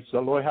 in which the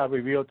Lord has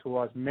revealed to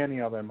us,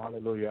 many of them,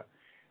 hallelujah.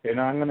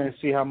 And I'm going to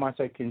see how much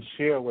I can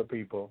share with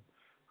people,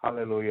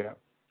 hallelujah,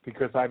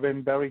 because I've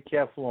been very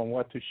careful on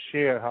what to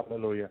share,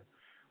 hallelujah.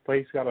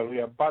 Praise God,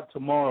 hallelujah. But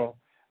tomorrow,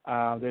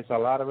 there's a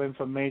lot of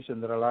information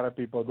that a lot of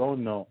people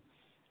don't know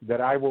that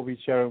I will be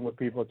sharing with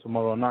people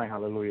tomorrow night,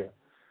 hallelujah.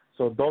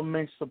 So don't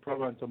miss the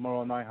program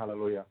tomorrow night,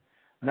 hallelujah.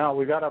 Now,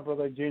 we got our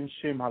brother Gene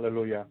Shim,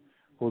 hallelujah,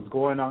 who's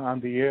going on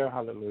the air,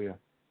 hallelujah,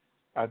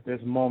 at this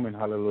moment,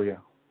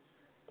 hallelujah.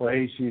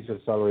 Praise Jesus,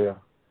 hallelujah.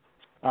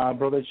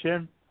 Brother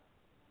Shim?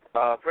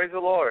 Praise the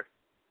Lord.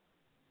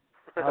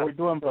 How we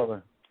doing,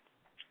 brother?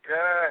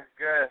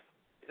 Good.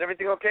 Is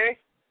everything okay?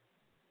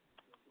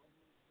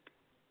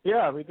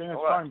 Yeah, everything is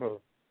fine, brother.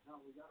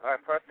 All right,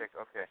 perfect,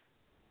 okay.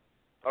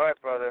 All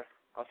right, brother,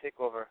 I'll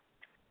take over.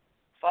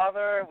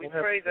 Father, we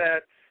pray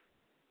that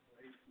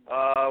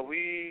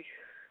we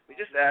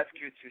just ask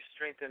you to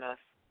strengthen us.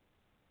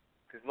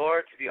 Because,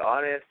 Lord, to be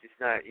honest, it's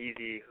not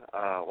easy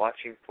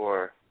watching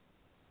for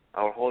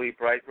our holy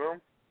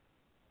bridegroom.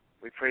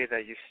 We pray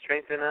that you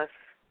strengthen us,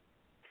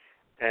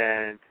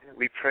 and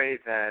we pray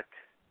that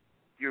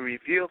you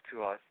reveal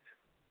to us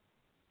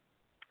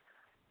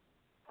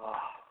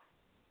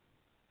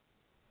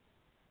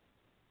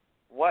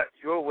what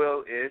your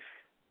will is,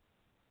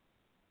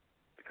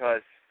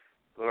 because,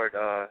 Lord,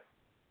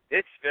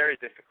 it's very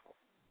difficult.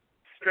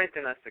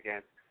 Strengthen us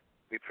again,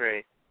 we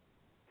pray.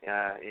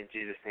 In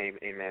Jesus' name,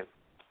 amen.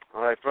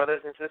 All right,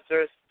 brothers and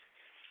sisters,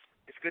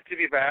 it's good to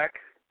be back,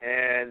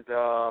 and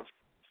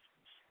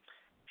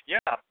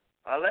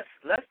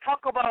let's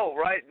talk about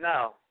right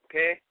now,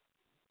 okay?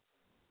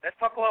 Let's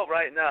talk about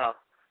right now.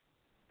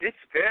 It's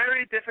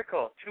very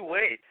difficult to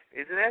wait,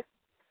 isn't it?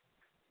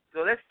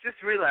 So let's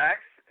just relax,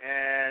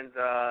 and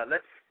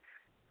let's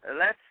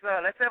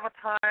have a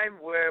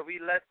time where we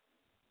let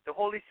the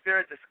Holy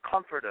Spirit just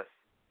comfort us,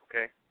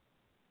 okay?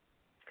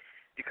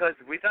 Because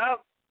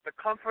without the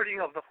comforting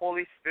of the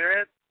Holy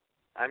Spirit,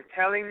 I'm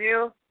telling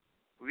you,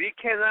 we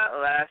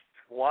cannot last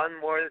one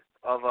more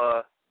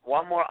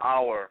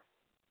hour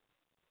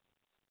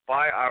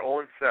by our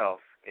own self.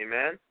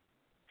 Amen.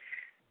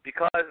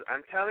 Because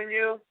I'm telling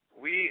you,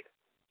 we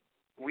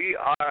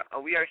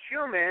are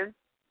human,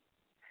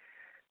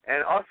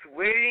 and us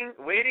waiting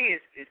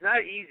is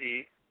not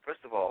easy.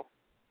 First of all,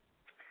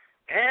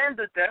 and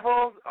the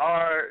devils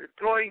are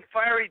throwing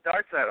fiery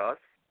darts at us,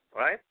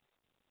 right?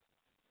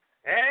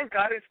 And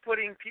God is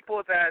putting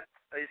people that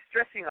is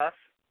stressing us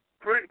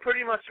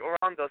pretty much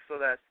around us so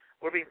that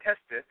we're being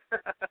tested.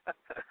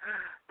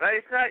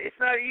 Right? It's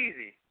not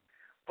easy.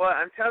 But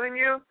I'm telling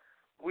you,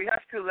 we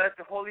have to let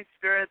the Holy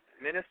Spirit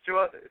minister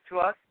to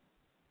us.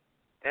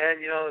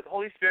 And, the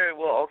Holy Spirit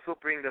will also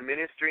bring the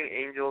ministering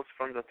angels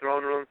from the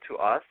throne room to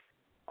us.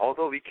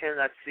 Although we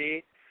cannot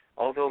see,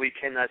 although we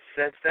cannot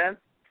sense them,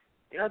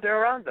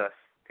 they're around us.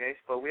 Okay?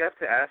 But we have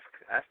to ask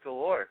the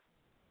Lord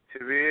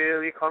to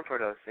really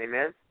comfort us.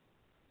 Amen?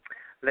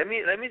 Let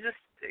me just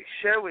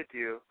share with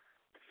you.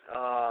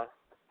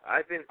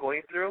 I've been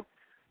going through.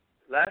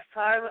 Last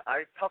time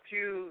I talked to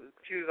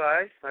you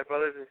guys, my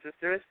brothers and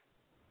sisters.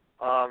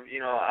 I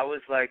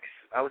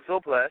was so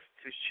blessed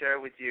to share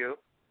with you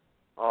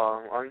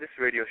on this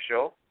radio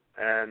show,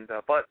 and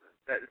but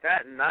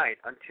that night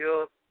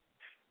until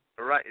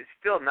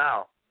still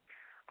now,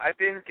 I've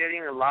been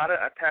getting a lot of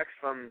attacks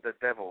from the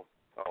devil.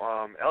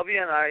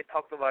 LB and I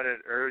talked about it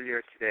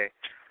earlier today,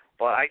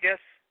 but I guess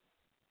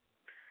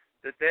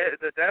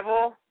the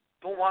devil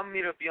don't want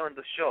me to be on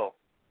the show.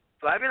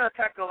 So I've been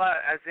attacked a lot,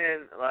 as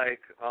in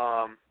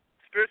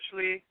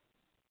spiritually,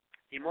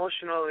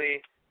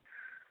 emotionally,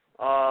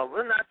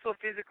 well, not so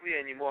physically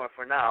anymore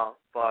for now,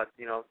 but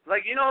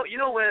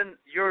when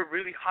you're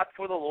really hot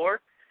for the Lord,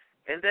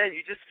 and then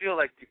you just feel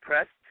like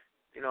depressed,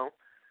 and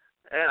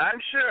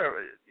I'm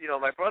sure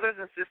my brothers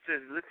and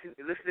sisters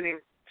listening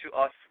to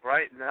us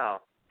right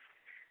now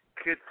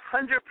could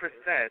 100%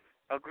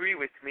 agree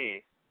with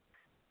me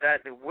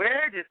that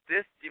where did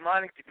this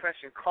demonic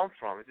depression come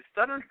from? It's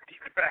suddenly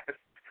depressed,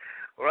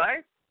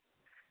 right?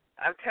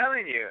 I'm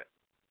telling you,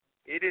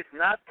 it is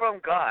not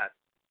from God.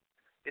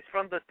 It's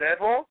from the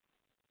devil,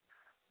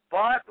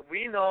 but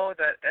we know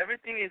that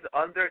everything is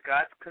under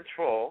God's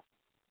control,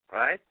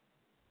 right?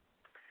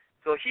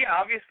 So he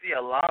obviously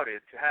allowed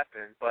it to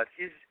happen, but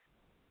he's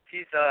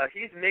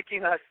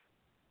making us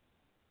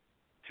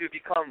to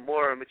become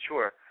more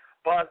mature.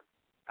 But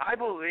I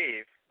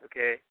believe,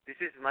 okay, this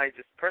is my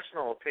just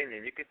personal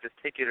opinion. You can just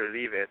take it or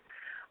leave it.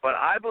 But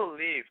I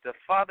believe the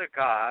Father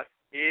God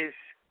is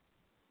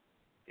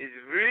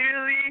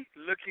really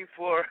looking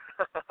for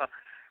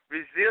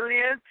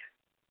resilient,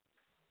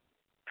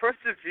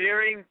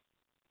 persevering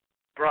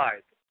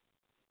bride.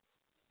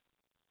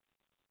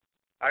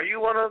 Are you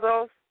one of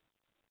those?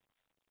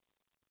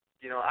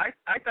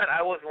 I thought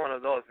I was one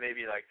of those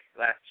maybe like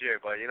last year,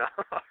 but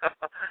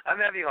I'm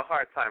having a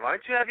hard time.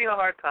 Aren't you having a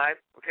hard time?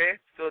 Okay?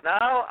 So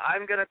now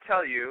I'm going to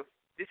tell you,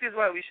 this is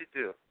what we should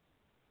do.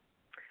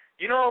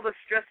 All the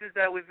stresses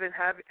that we've been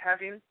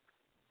having,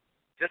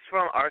 just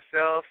from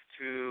ourselves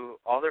to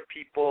other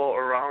people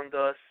around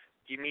us,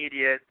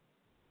 immediate,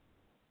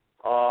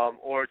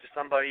 or just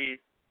somebody,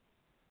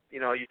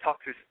 you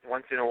talk to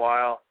once in a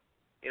while,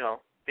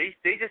 they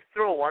just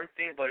throw one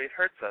thing, but it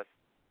hurts us,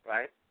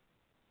 right?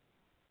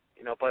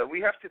 But we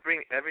have to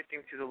bring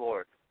everything to the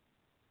Lord.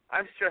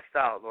 I'm stressed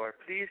out, Lord.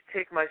 Please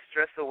take my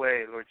stress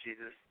away, Lord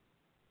Jesus,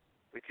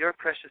 with your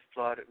precious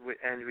blood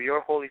and with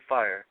your holy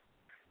fire.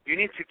 You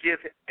need to give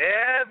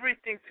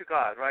everything to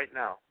God right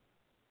now.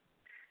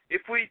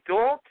 If we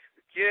don't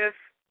give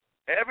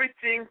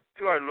everything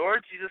to our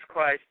Lord Jesus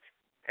Christ,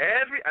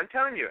 I'm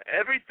telling you,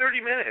 every 30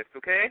 minutes,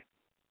 okay?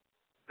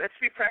 Let's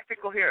be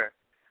practical here.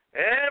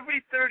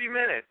 Every 30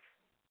 minutes.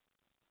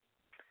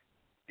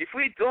 If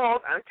we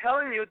don't, I'm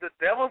telling you, the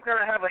devil's going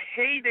to have a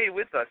heyday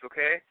with us,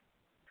 okay?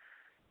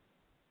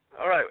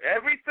 All right,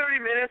 every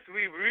 30 minutes,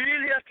 we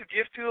really have to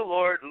give to the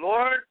Lord.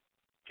 Lord,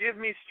 give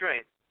me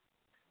strength.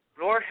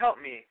 Lord, help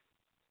me.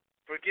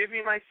 Forgive me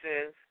my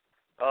sins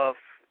of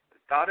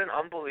doubt and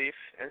unbelief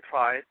and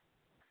pride.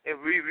 And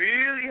we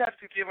really have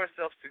to give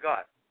ourselves to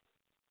God.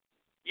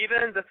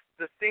 even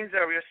the things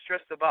that we are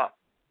stressed about,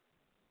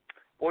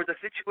 or the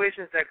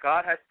situations that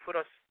God has put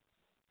us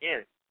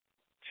in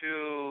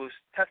to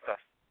test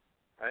us,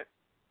 right?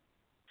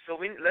 So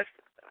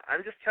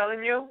I'm just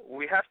telling you,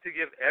 we have to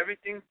give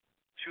everything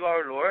to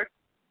our Lord,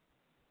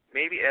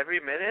 maybe every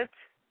minute,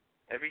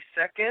 every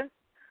second.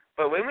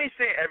 But when we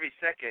say every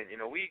second,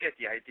 we get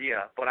the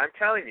idea. But I'm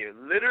telling you,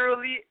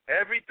 literally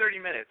every 30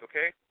 minutes,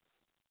 okay?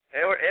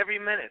 Or every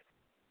minute.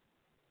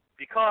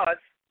 Because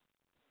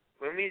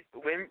when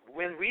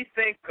we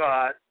thank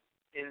God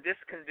in this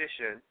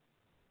condition,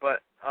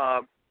 but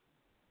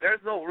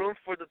there's no room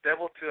for the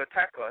devil to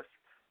attack us.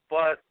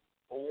 But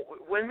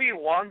when we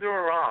wander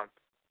around,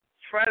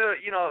 try to,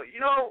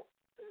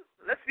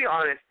 let's be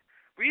honest,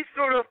 we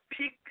sort of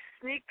peek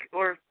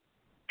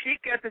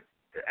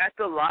at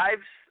the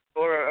lives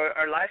or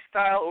our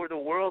lifestyle or the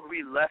world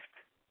we left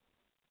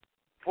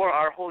for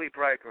our holy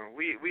bridegroom.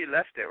 We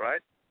left it,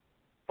 right?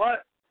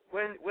 But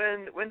when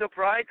the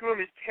bridegroom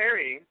is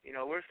tarrying,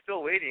 we're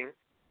still waiting,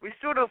 we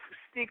sort of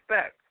sneak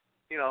back.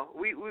 We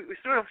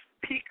sort of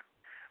peek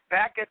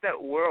back at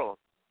that world,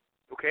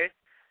 okay?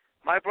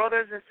 My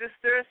brothers and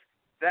sisters,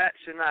 that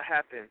should not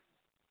happen.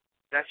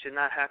 That should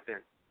not happen.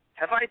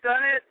 Have I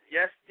done it?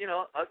 Yes,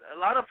 a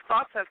lot of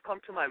thoughts have come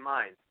to my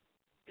mind.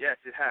 Yes,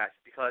 it has,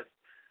 because,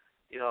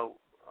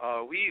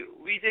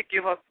 we did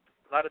give up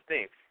a lot of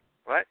things,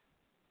 right?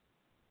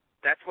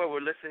 That's why we're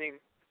listening,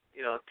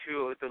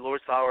 to the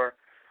Lord's Hour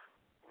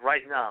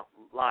right now,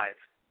 live,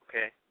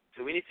 okay?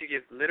 So we need to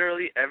give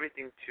literally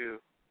everything to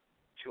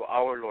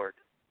our Lord,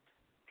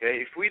 okay?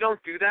 If we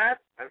don't do that,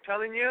 I'm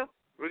telling you,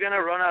 we're going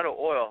to run out of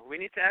oil. We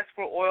need to ask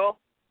for oil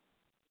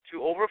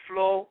to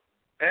overflow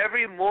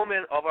every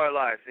moment of our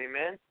lives,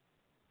 amen?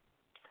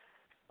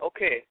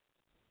 Okay,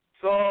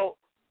 so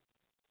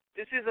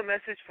this is a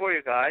message for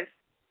you guys,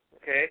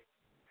 okay?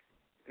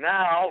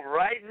 Now,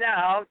 right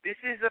now, this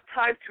is a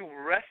time to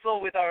wrestle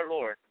with our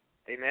Lord,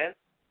 amen?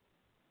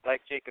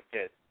 Like Jacob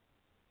did.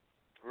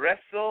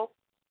 Wrestle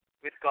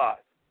with God.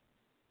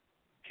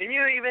 Can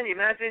you even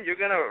imagine you're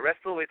going to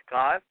wrestle with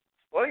God?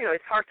 Well,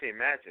 it's hard to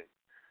imagine.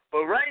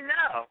 But right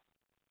now,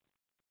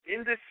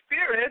 in the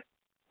Spirit,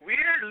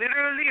 we're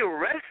literally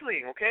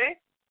wrestling, okay?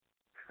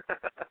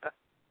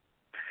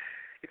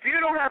 If you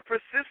don't have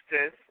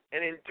persistence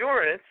and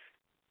endurance,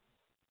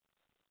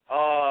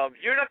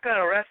 you're not going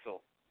to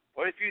wrestle.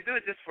 Or if you do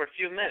it just for a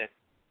few minutes,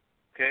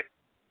 okay?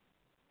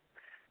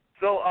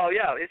 So,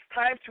 it's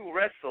time to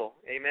wrestle,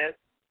 amen?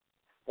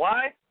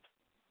 Why?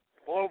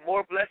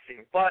 More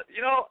blessing. But,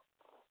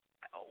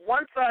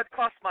 one thought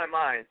crossed my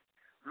mind.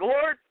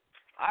 Lord,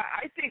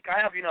 I think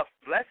I have enough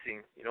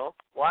blessing,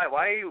 Why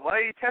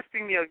are you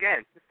testing me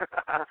again?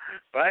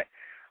 Right?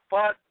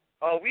 But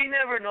we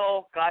never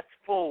know God's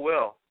full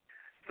will.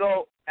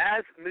 So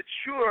as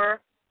mature,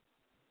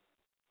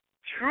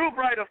 true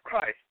bride of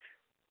Christ,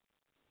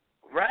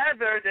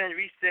 rather than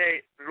we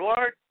say,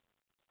 Lord,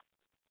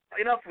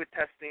 enough with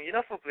testing,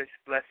 enough with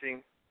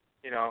blessing,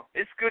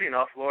 it's good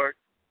enough, Lord.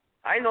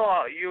 I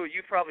know you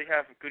probably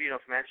have a good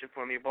enough mansion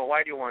for me, but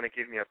why do you want to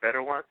give me a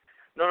better one?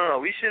 No,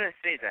 we shouldn't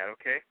say that,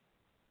 okay?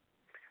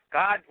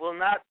 God will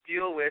not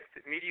deal with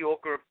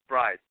mediocre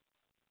brides,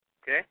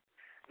 okay?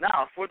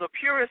 Now, for the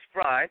purest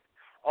bride,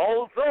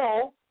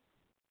 although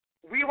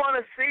we want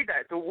to say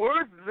that, the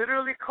words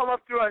literally come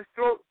up through our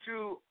throat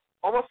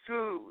almost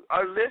to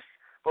our lips,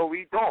 but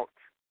we don't.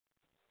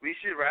 We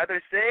should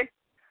rather say,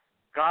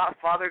 God,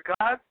 Father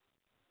God,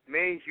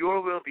 may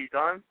your will be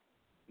done,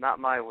 not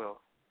my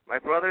will. My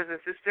brothers and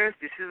sisters,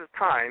 this is a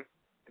time,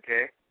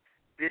 okay?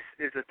 This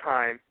is a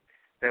time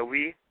that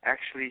we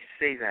actually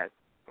say that,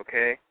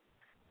 okay?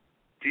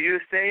 Do you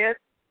say it?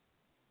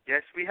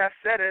 Yes, we have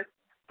said it,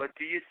 but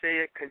do you say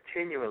it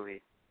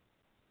continually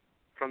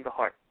from the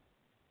heart?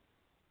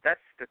 That's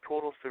the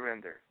total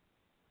surrender,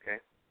 okay?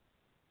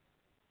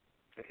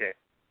 Okay.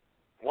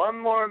 One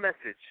more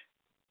message,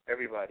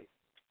 everybody.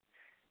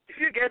 If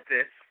you get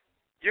this,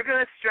 you're going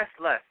to stress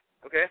less,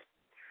 okay?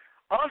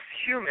 Us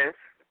humans,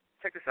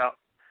 check this out,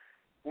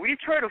 we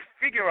try to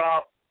figure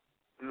out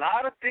a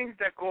lot of things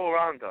that go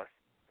around us,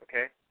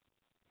 okay?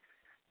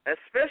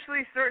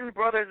 Especially certain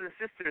brothers and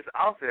sisters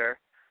out there,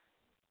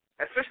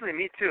 especially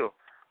me too.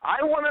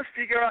 I want to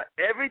figure out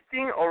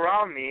everything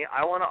around me.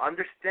 I want to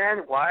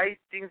understand why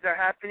things are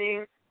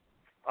happening,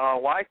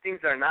 why things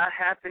are not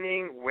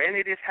happening, when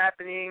it is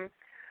happening,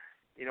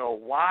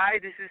 why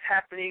this is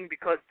happening,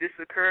 because this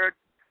occurred.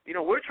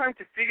 We're trying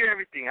to figure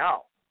everything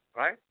out,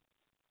 right?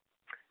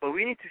 But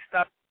we need to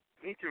stop.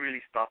 We need to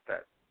really stop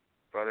that,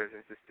 brothers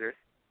and sisters.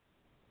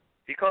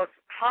 Because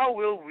how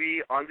will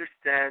we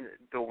understand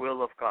the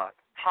will of God?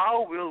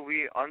 How will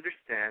we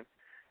understand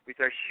with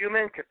our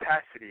human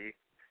capacity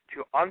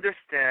to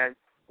understand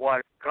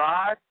what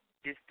God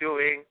is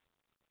doing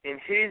in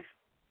His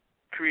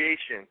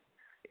creation,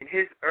 in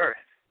His earth,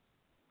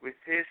 with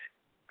His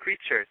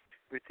creatures,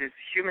 with His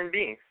human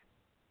beings,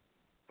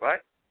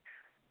 right?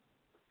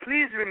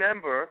 Please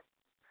remember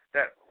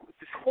that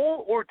this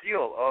whole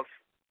ordeal of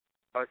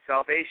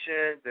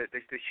salvation, the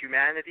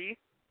humanity,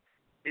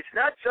 it's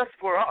not just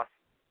for us.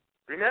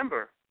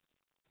 Remember,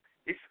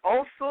 it's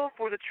also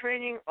for the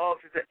training of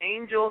the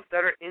angels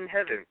that are in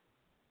heaven.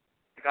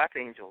 God's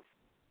angels,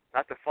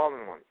 not the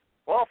fallen ones.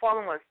 Well,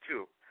 fallen ones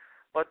too,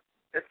 but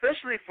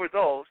especially for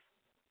those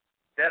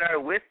that are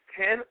with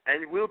Him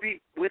and will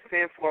be with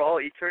Him for all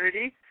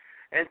eternity.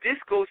 And this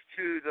goes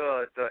to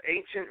the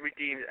ancient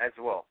redeemed as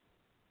well.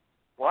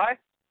 Why?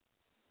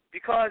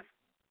 Because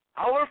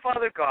our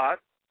Father God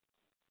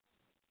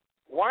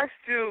wants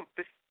to,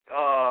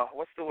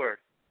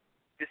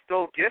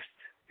 bestow gifts,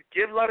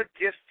 give a lot of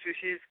gifts to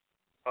His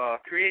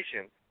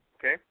creation,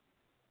 okay?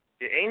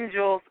 The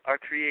angels are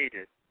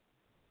created,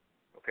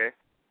 okay?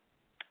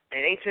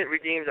 And ancient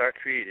redeemed are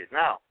created.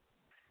 Now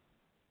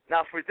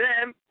for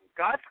them,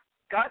 God's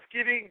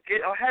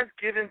has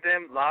given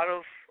them a lot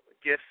of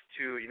gifts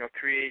to,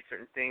 create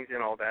certain things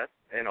and all that,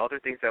 and other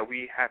things that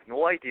we have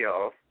no idea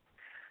of.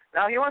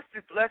 Now He wants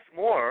to bless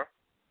more,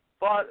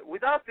 but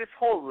without this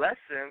whole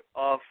lesson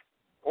of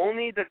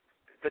only the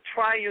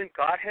triune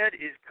Godhead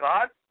is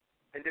God,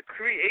 and the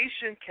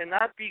creation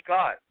cannot be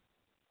God,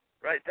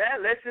 right?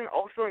 That lesson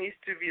also needs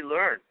to be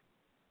learned,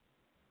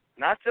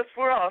 not just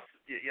for us,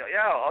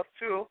 us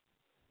too,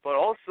 but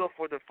also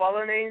for the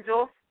fallen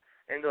angels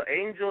and the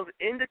angels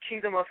in the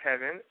kingdom of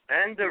heaven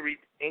and the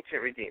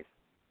ancient redeemed.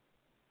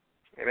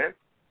 Amen?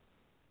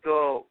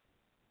 So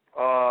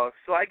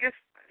I guess,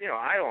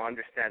 I don't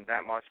understand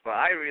that much, but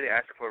I really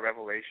ask for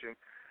revelation.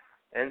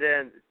 And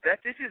then that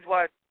this is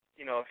what,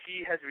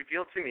 He has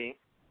revealed to me,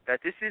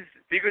 that this is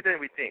bigger than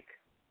we think,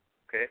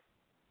 okay?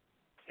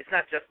 It's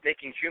not just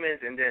making humans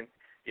and then,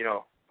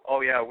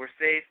 we're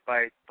saved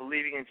by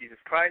believing in Jesus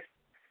Christ.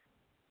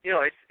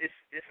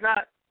 It's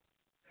not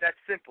that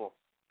simple,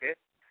 okay?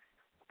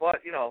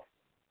 But,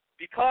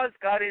 because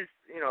God is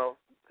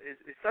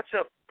such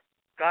a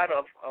God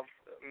of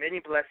many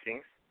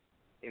blessings,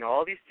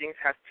 all these things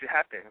have to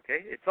happen,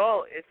 okay? It's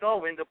all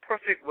in the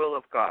perfect will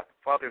of God,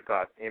 Father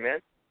God, amen?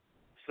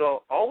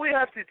 So all we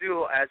have to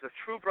do as a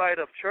true bride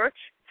of church,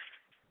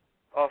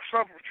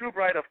 true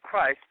bride of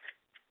Christ,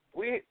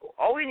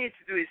 all we need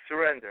to do is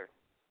surrender,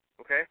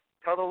 okay?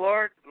 Tell the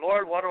Lord,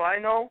 what do I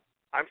know?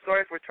 I'm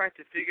sorry for trying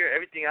to figure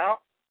everything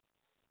out.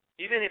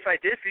 Even if I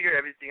did figure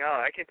everything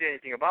out, I can't do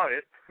anything about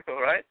it,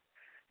 all right?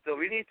 So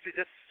we need to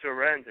just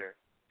surrender,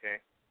 okay?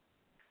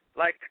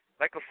 Like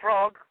a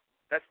frog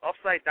that's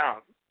upside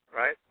down,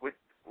 right? With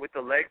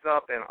the legs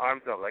up and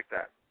arms up like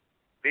that,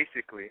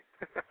 basically.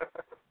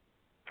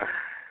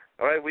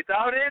 All right,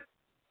 without it,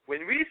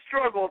 when we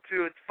struggle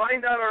to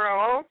find out on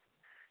our own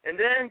and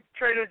then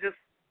try to just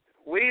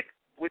wait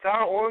with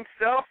our own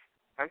self,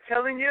 I'm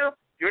telling you,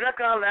 you're not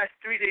going to last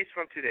 3 days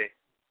from today,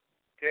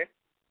 okay?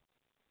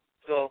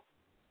 So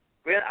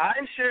when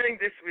I'm sharing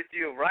this with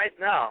you right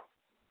now,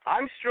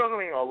 I'm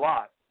struggling a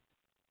lot,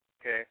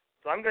 okay?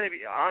 So I'm going to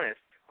be honest,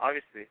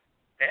 obviously.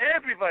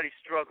 Everybody's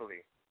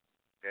struggling,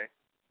 okay?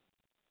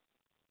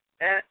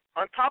 And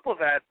on top of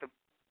that,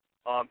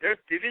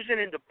 there's division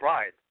in the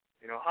bride.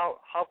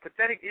 How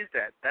pathetic is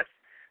that?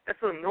 That's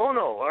a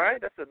no-no, all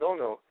right? That's a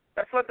no-no.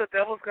 That's what the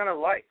devil's going to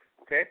like,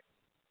 okay?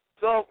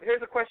 So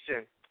here's a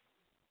question.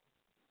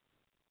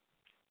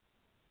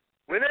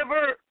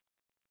 Whenever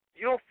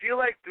you don't feel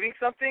like doing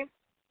something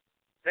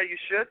that you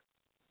should,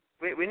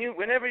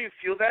 whenever you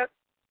feel that,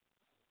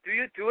 do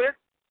you do it?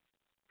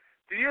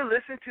 Do you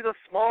listen to the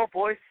small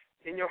voice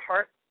in your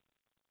heart?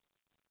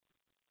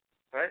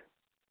 Right?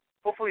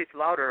 Hopefully it's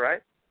louder,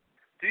 right?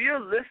 Do you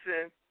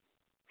listen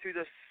to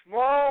the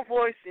small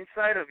voice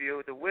inside of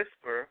you, the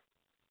whisper,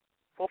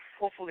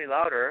 hopefully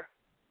louder,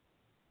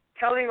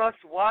 telling us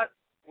what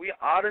we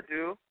ought to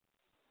do,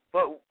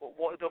 but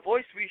the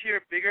voice we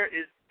hear bigger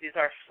is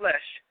our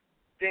flesh,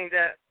 saying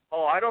that,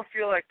 I don't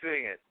feel like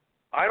doing it.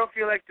 I don't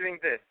feel like doing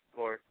this,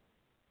 Lord.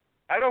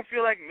 I don't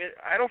feel like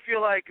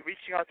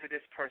reaching out to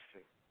this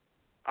person.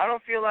 I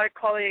don't feel like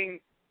calling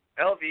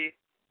Elvie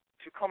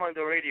to come on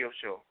the radio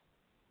show.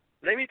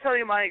 Let me tell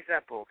you my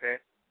example, okay?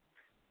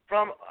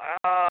 From,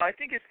 I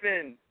think it's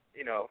been,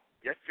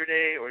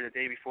 yesterday or the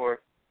day before,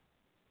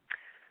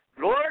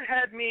 Lord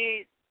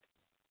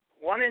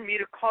wanted me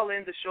to call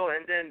in the show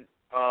and then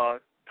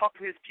talk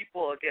to His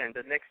people again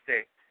the next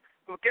day.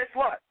 But guess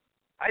what?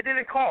 I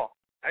didn't call.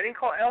 I didn't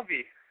call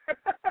Elvie.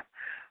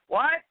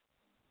 Why?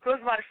 Because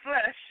my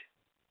flesh,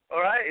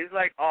 all right, is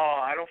like,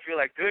 I don't feel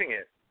like doing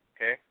it,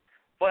 okay?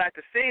 But at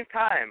the same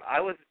time, I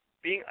was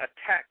being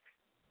attacked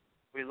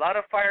with a lot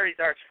of fiery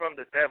darts from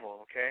the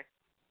devil, okay?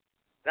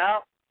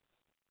 Now,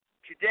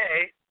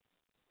 today,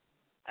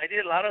 I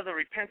did a lot of the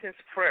repentance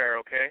prayer,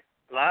 okay?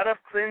 A lot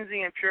of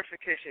cleansing and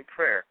purification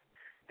prayer.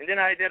 And then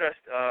I did a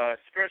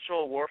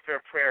spiritual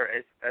warfare prayer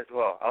as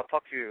well. I'll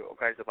talk to you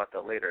guys about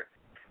that later.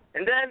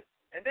 And then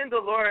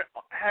the Lord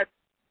had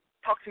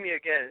talked to me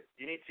again.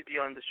 You need to be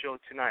on the show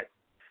tonight.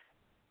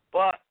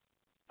 But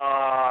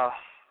I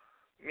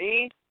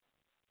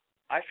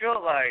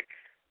felt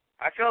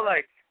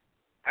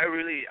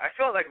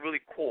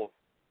really cold.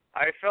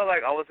 I felt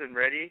like I wasn't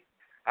ready.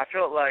 I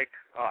felt like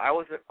I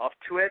wasn't up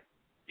to it.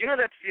 You know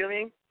that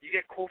feeling? You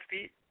get cold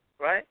feet,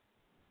 right?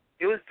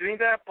 It was doing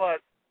that,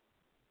 but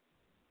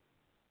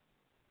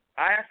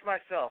I asked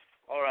myself,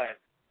 all right,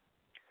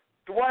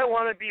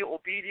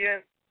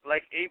 obedient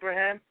like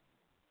Abraham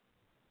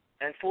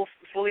and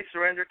fully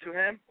surrender to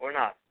him or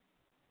not?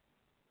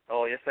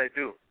 Oh, yes, I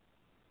do.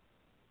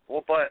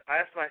 Well, but I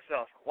ask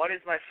myself, what is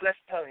my flesh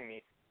telling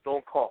me?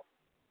 Don't call.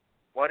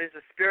 What is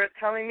the Spirit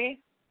telling me?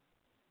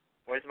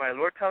 What is my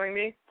Lord telling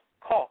me?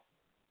 Call.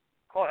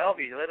 Call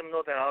LB. Let him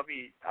know that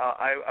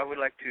I would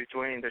like to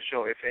join in the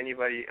show if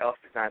anybody else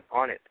is not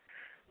on it.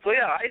 So,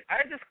 yeah,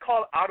 I just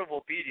called out of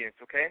obedience,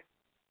 okay?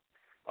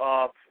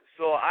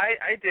 So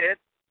I did.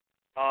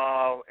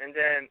 And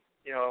then,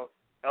 you know,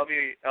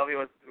 LB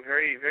was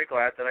very, very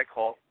glad that I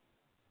called.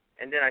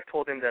 And then I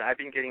told him that I've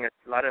been getting a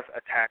lot of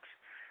attacks,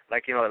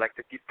 like, you know, like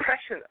the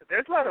depression.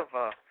 There's a lot of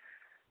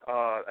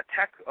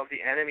attack of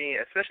the enemy,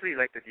 especially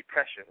like the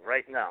depression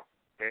right now,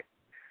 okay?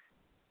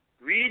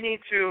 We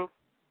need to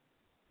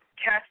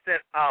cast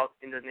that out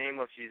in the name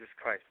of Jesus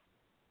Christ.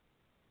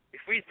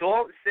 If we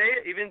don't say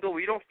it, even though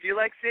we don't feel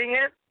like saying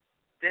it,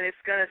 then it's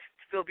going to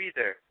still be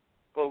there.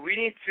 But we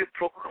need to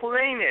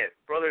proclaim it,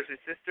 brothers and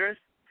sisters.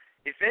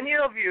 If any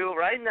of you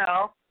right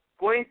now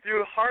going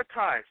through hard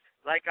times,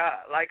 like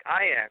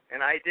I am,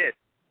 and I did,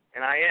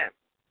 and I am,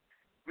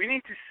 we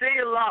need to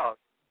say it loud,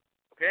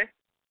 okay?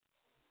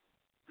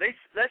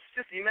 Let's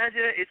just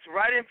imagine it. It's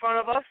right in front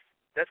of us.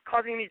 That's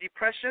causing me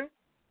depression.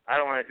 I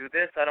don't want to do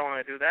this. I don't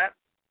want to do that.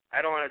 I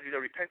don't want to do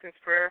the repentance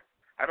prayer.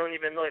 I don't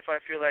even know if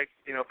I feel like,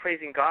 you know,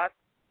 praising God,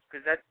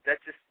 because that's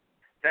just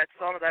that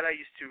song that I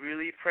used to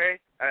really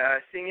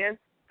sing in,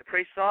 the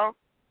praise song.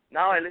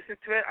 Now I listen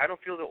to it, I don't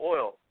feel the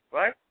oil,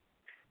 right?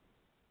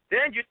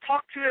 Then you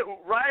talk to it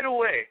right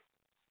away.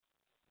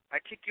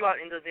 I kick you out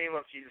in the name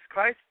of Jesus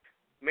Christ.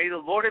 May the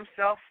Lord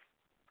himself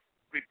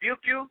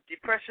rebuke you,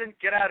 depression,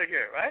 get out of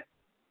here, right?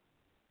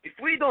 If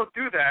we don't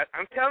do that,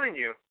 I'm telling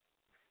you,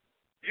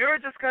 you're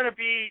just going to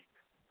be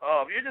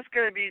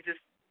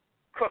just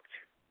cooked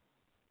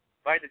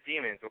by the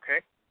demons,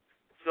 okay?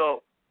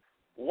 So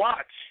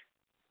watch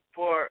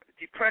for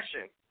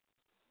depression.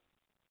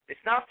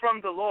 It's not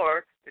from the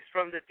Lord. It's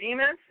from the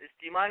demons. It's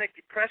demonic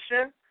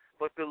depression.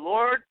 But the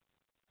Lord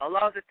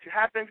allows it to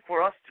happen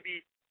for us to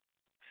be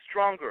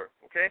stronger,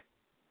 okay?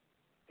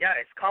 Yeah,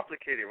 it's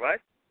complicated,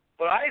 right?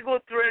 But I go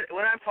through it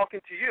when I'm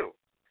talking to you.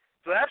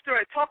 So after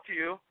I talk to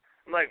you,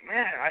 I'm like,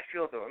 man, I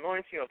feel the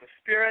anointing of the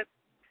Spirit.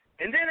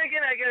 And then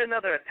again, I get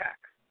another attack.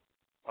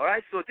 All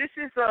right? So this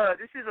is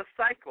a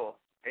cycle.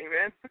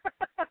 Amen?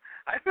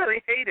 I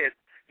really hate it.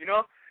 You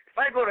know, if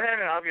I go to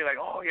heaven, I'll be like,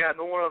 oh, yeah,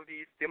 no more of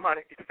these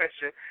demonic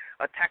depression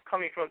attack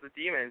coming from the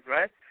demons,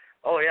 right?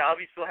 Oh, yeah, I'll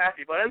be so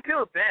happy. But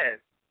until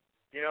then,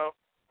 you know,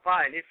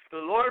 fine. If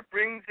the Lord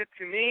brings it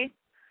to me,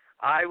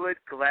 I would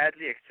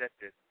gladly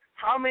accept it.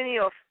 How many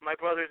of my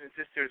brothers and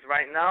sisters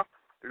right now,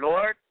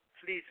 Lord,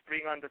 please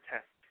bring on the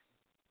test.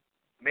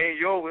 May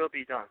your will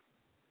be done.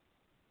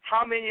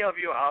 How many of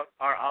you are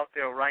out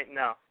there right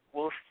now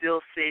will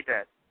still say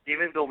that,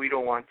 even though we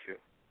don't want to?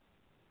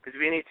 Because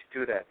we need to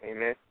do that,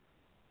 amen?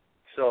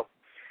 So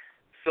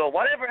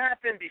whatever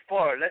happened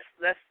before, let's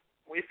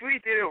if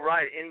we did it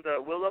right in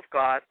the will of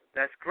God,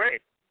 that's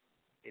great,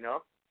 you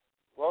know?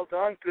 Well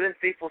done, good and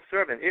faithful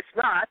servant. If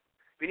not,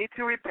 we need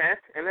to repent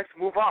and let's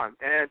move on.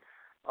 And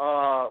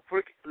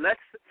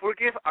let's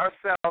forgive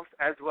ourselves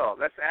as well.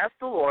 Let's ask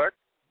the Lord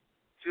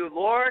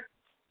Lord,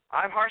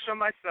 I'm harsh on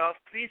myself.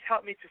 Please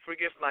help me to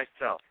forgive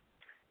myself.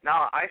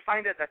 Now, I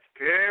find that that's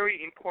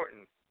very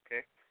important,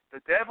 okay?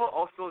 The devil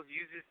also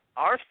uses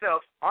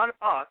ourselves on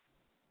us.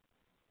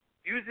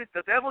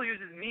 The devil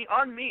uses me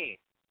on me,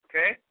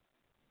 okay?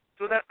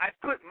 So that I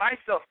put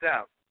myself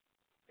down.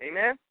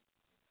 Amen?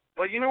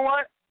 But you know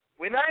what?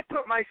 When I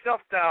put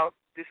myself down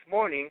this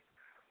morning,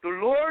 the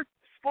Lord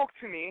spoke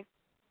to me,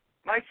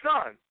 my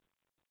son,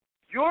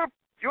 your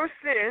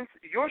sins,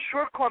 your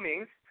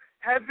shortcomings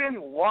have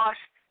been washed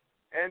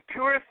and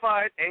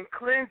purified and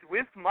cleansed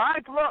with my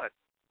blood.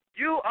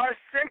 You are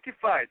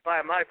sanctified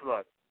by my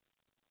blood.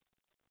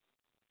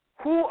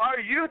 Who are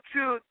you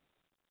to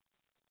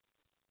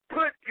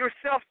put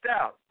yourself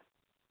down?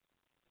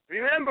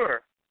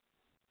 Remember,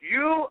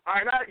 you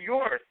are not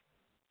yours.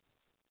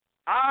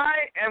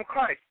 I am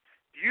Christ.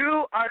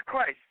 You are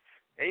Christ.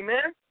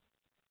 Amen?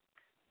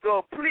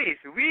 So please,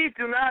 we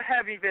do not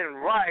have even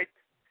right.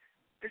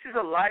 This is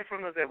a lie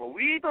from the devil.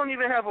 We don't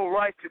even have a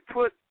right to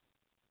put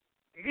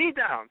me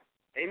down.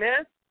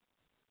 Amen?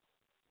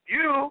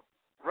 You,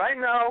 right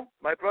now,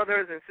 my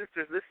brothers and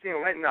sisters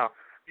listening right now,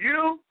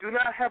 you do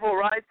not have a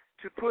right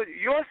to put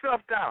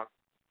yourself down.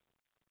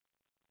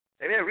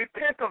 Amen?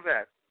 Repent of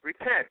that.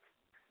 Repent.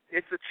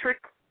 It's a trick.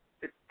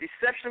 It's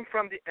deception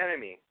from the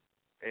enemy.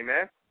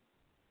 Amen?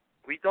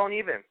 We don't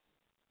even.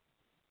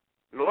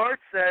 Lord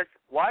says,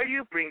 why do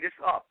you bring this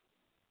up?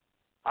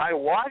 I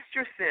washed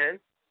your sin.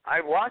 I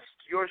washed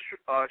your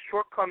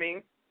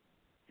shortcoming,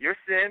 your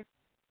sin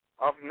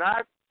of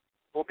not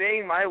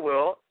obeying my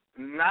will.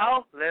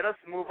 Now let us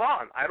move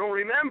on. I don't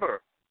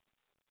remember.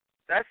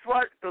 That's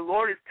what the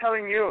Lord is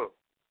telling you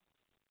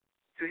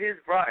to his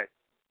bride.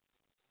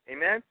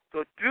 Amen?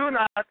 So do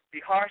not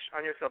be harsh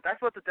on yourself.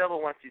 That's what the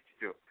devil wants you to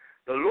do.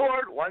 The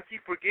Lord, once he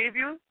forgave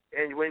you,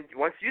 and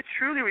once you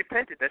truly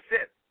repented, that's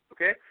it.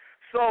 Okay?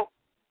 So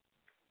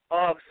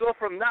So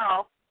from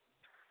now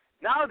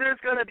there's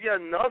going to be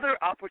another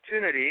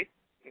opportunity,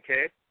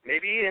 okay?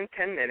 Maybe in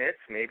 10 minutes,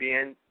 maybe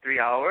in 3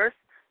 hours,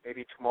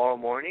 maybe tomorrow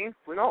morning,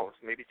 who knows?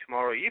 Maybe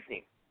tomorrow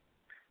evening,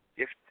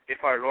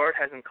 if our Lord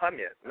hasn't come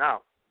yet.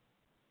 Now,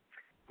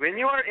 when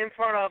you are in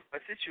front of a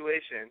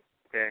situation,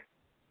 okay,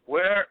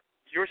 where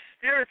your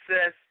spirit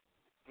says,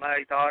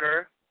 my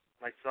daughter,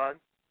 my son,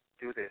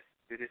 do this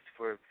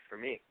for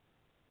me.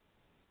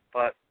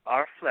 But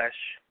our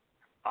flesh,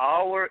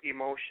 our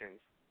emotions,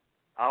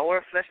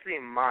 our fleshly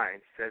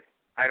mind says,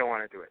 I don't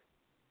want to do it.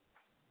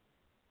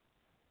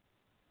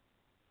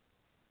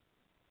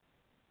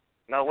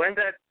 Now, when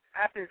that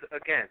happens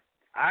again,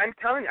 I'm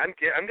telling you,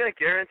 I'm going to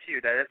guarantee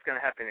you that it's going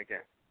to happen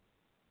again.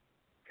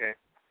 Okay?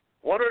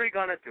 What are you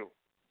going to do?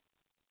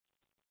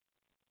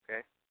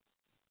 Okay?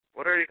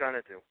 What are you going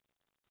to do?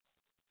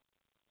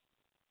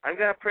 I'm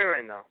going to pray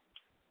right now.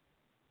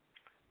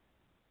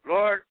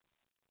 Lord,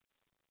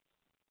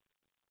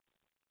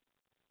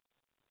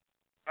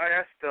 I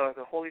ask the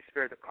Holy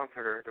Spirit, the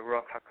Comforter, the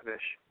Ruach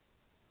HaKodesh,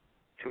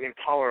 to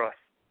empower us,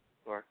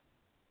 Lord.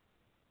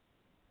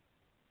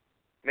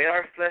 May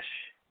our flesh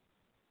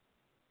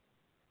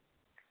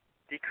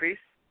decrease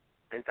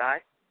and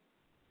die,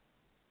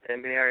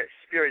 and may our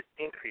spirit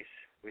increase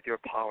with your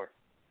power.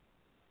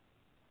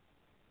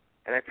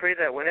 And I pray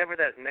that whenever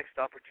that next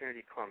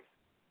opportunity comes,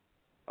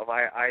 of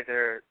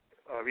either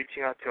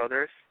reaching out to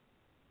others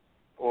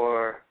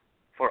or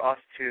for us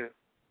to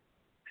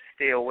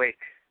stay awake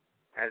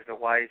as the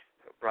wise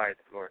bride,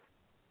 Lord.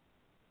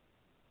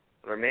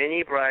 Lord,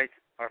 many brides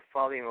are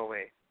falling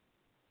away.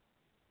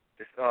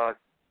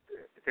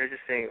 They're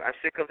just saying, I'm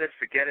sick of this,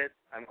 forget it,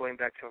 I'm going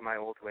back to my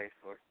old ways,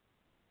 Lord.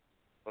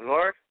 But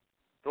Lord,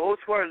 those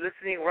who are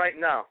listening right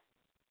now,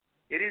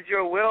 it is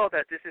your will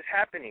that this is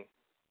happening.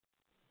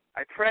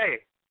 I pray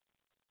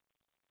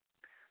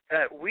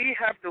that we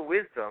have the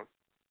wisdom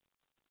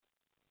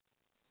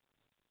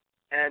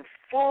and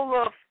full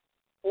of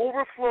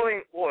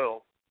overflowing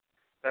oil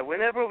that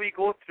whenever we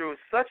go through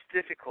such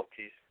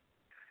difficulties,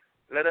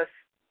 let us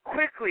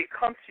quickly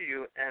come to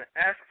you and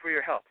ask for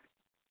your help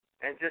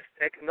and just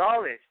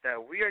acknowledge that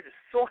we are just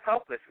so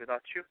helpless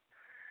without you,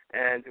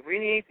 and we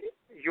need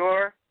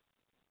your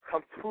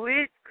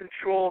complete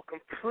control,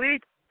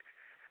 complete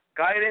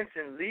guidance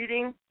and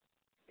leading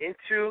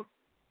into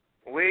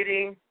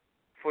waiting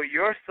for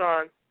your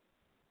Son,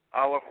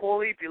 our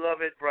holy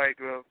beloved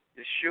bridegroom,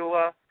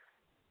 Yeshua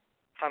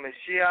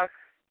HaMashiach,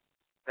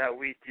 that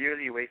we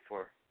dearly wait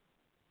for.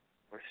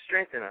 Or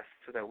strengthen us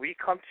so that we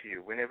come to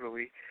you whenever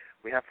we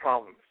have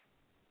problems,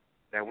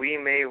 that we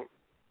may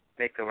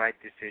make the right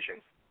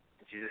decisions.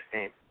 In Jesus'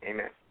 name,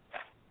 amen.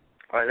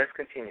 All right, let's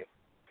continue.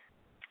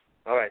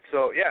 All right,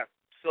 so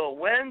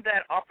when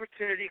that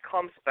opportunity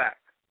comes back,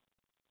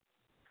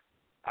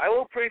 I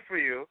will pray for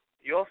you.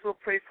 You also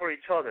pray for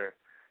each other,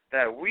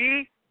 that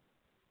we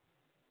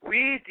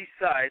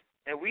decide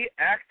and we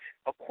act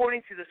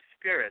according to the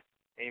Spirit,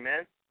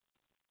 amen?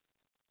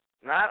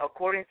 Not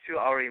according to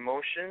our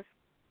emotions,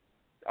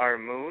 our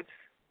moods,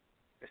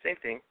 the same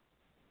thing.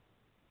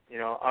 You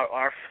know,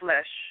 our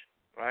flesh,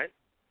 right?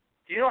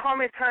 Do you know how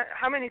many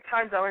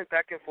times I went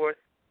back and forth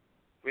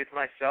with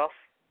myself,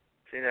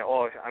 saying that,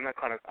 I'm not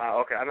gonna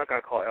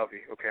call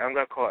Elvie. Okay, I'm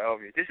gonna call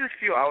Elvie. This is a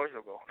few hours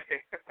ago.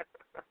 Okay.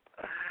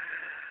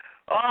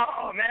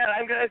 Oh man,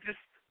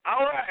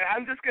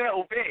 I'm just gonna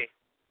obey,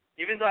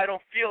 even though I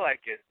don't feel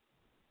like it.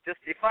 Just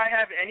if I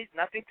have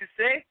nothing to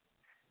say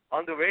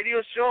on the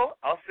radio show,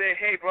 I'll say,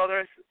 hey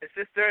brothers and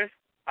sisters,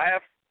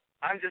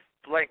 I'm just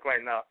blank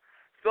right now.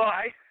 So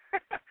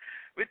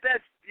with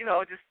that,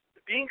 just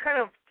being kind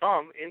of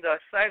dumb in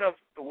the sight of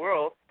the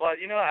world, but,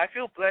 I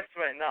feel blessed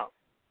right now.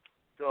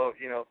 So,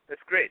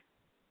 that's great.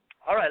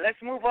 All right,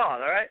 let's move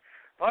on, all right?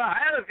 I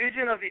had a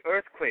vision of the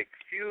earthquake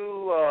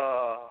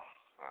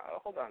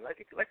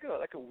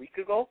like a week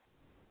ago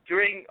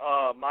during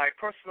my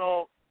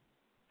personal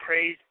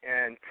praise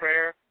and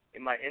prayer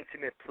in my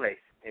intimate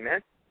place.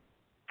 Amen?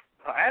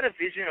 I had a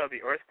vision of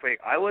the earthquake.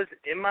 I was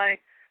in my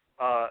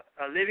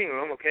living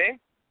room, okay?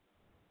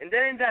 And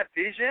then in that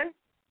vision,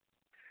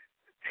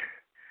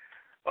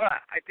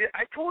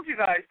 I told you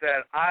guys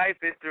that I've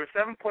been through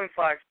 7.5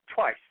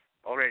 twice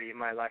already in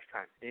my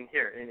lifetime in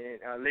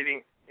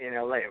living in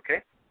LA,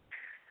 okay?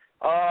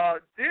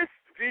 This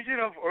vision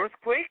of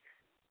earthquake,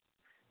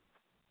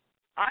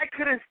 I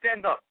couldn't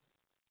stand up.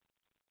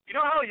 You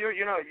know how you're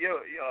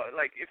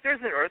like if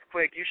there's an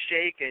earthquake, you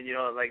shake and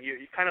you're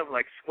kind of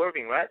like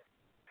swerving, right?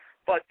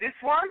 But this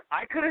one,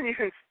 I couldn't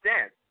even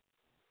stand.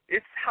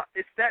 It's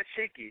that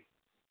shaky.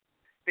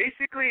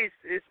 Basically,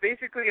 it's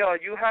basically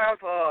you have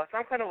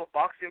some kind of a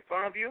box in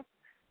front of you,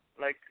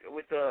 like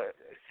with the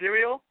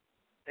cereal,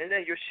 and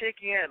then you're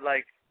shaking it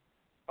like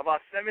about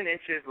 7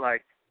 inches,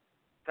 like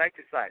side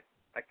to side,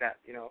 like that,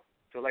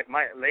 So like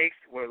my legs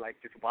were like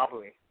just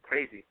wobbling,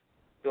 crazy.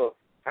 So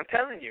I'm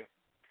telling you,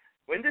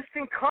 when this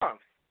thing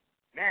comes,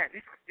 man,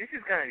 this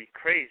is gonna be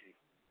crazy.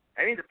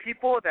 I mean, the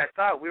people that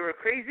thought we were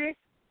crazy,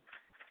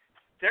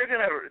 they're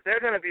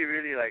gonna be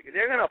really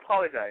they're gonna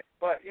apologize.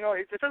 But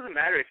it doesn't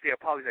matter if they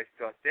apologize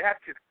to us. They have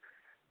to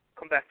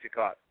come back to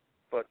God.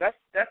 But that's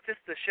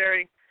just the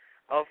sharing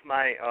of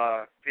my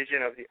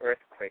vision of the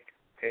earthquake.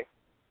 Okay.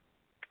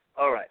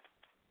 All right.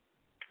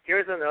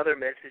 Here's another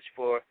message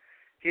for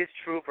His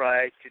true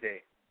bride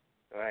today.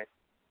 All right.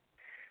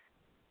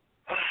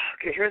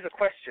 Okay. Here's a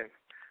question.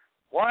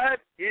 What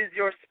is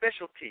your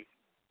specialty?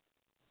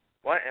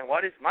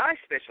 What is my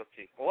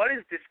specialty? What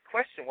is this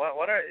question?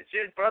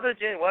 Brother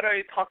Jin, what are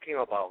you talking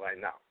about right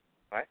now?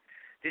 Right?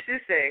 This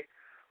is saying,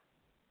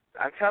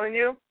 I'm telling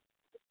you,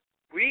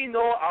 we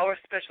know our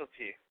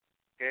specialty.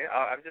 Okay,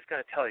 I'm just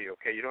going to tell you.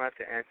 Okay, you don't have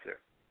to answer.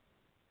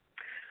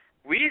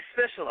 We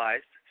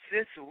specialize,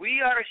 since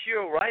we are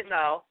here right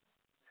now,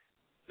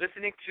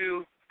 listening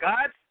to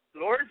God's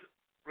Lord's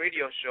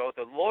radio show,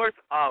 the Lord's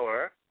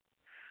Hour.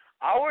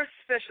 Our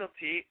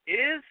specialty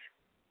is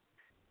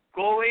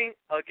going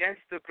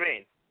against the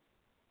grain.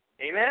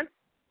 Amen?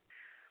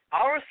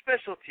 Our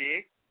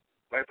specialty,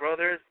 my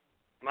brothers,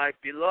 my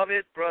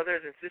beloved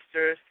brothers and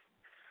sisters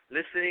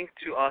listening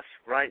to us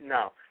right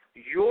now,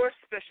 your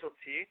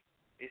specialty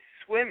is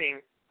swimming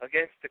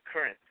against the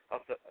current,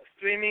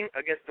 swimming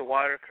against the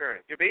water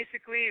current.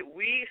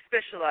 We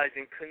specialize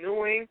in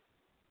canoeing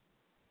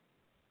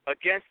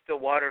against the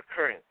water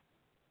current.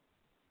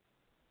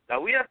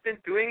 Now, we have been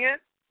doing it,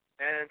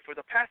 and for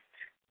the past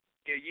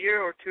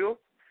year or two,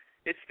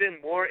 it's been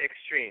more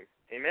extreme.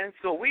 Amen?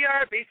 So we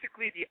are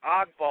basically the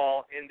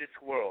oddball in this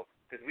world,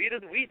 because we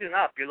do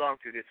not belong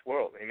to this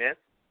world. Amen?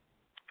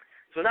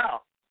 So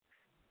now,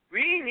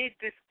 we need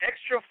this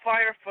extra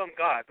fire from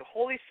God, the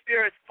Holy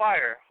Spirit's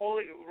fire,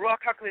 Holy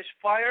Ruach HaKodesh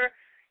fire,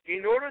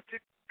 in order to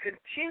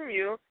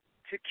continue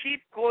to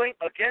keep going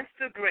against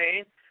the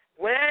grain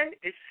when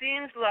it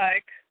seems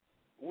like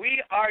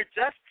we are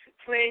just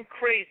plain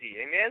crazy.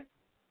 Amen?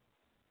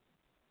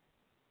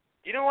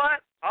 You know what?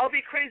 I'll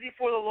be crazy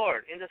for the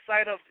Lord in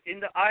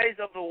the eyes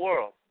of the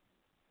world.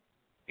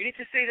 You need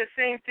to say the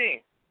same thing.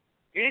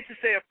 You need to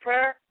say a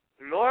prayer,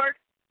 Lord,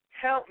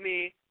 help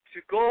me to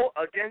go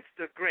against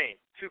the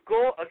grain, to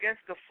go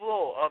against the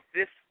flow of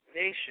this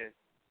nation,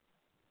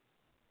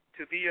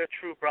 to be your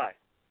true bride.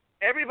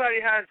 Everybody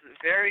has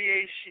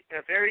varying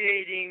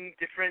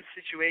different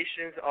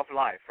situations of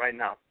life right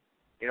now.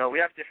 You know, we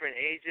have different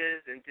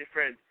ages and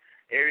different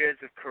areas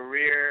of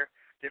career,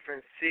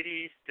 different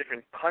cities,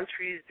 different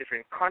countries,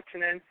 different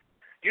continents,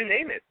 you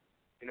name it.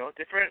 You know,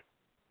 different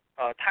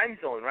time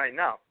zone right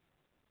now.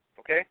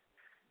 Okay?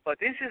 But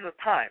this is a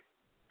time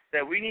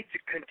that we need to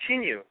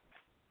continue.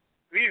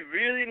 We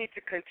really need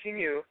to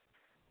continue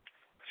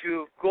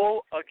to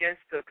go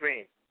against the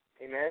grain.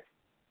 Amen?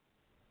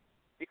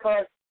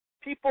 Because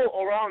people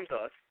around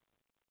us,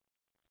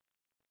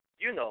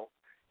 you know,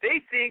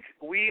 they think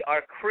we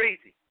are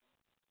crazy.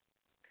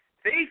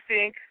 They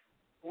think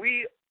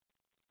we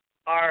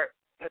are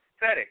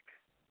pathetic.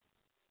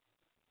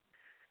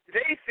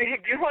 They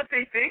think, you know what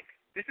they think?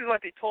 This is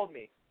what they told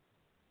me.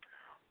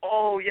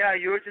 Oh, yeah,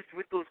 you're just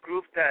with those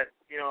groups that,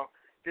 you know,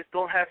 just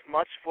don't have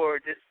much for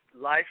this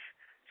life,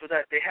 so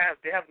that they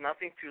have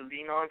nothing to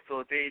lean on,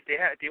 so they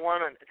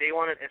want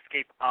to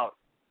escape out.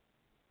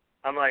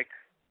 I'm like,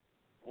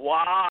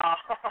 wow.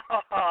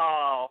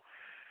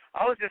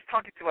 I was just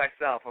talking to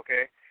myself,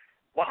 okay?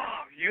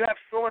 Wow, you have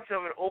so much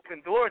of an open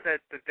door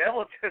that the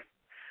devil just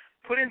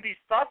put in these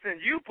thoughts,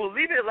 and you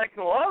believe it like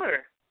no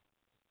other.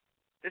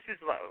 This is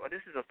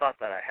a thought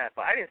that I had,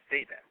 but I didn't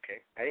say that,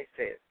 okay? I didn't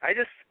say it. I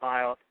just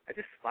smiled,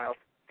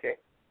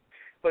 okay?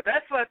 But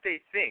that's what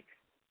they think.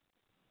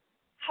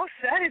 How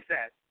sad is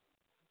that?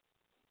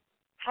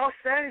 How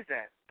sad is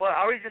that? But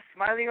are we just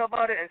smiling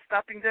about it and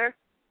stopping there?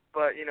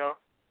 But, you know,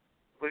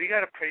 we got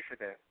to pray for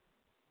them,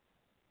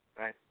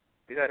 right?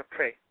 We got to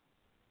pray.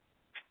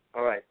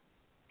 All right.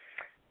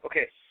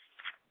 Okay.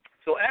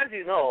 So as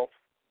you know,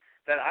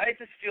 that I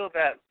just feel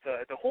that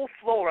the whole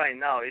flow right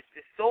now is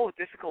so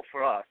difficult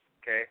for us,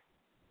 okay?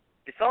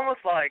 It's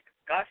almost like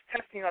God's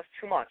testing us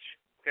too much,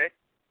 okay?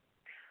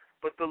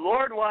 But the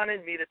Lord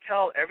wanted me to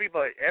tell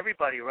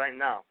everybody right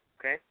now,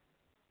 okay?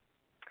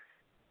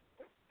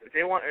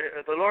 The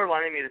Lord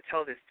wanted me to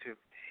tell this to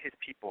His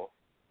people.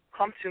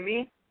 Come to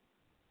me,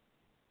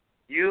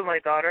 you, my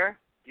daughter,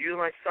 you,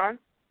 my son,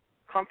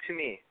 come to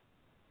me.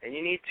 And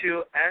you need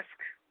to ask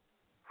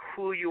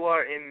who you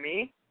are in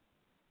me,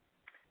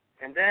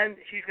 and then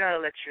He's going to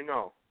let you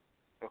know,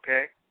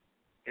 okay?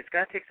 It's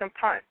going to take some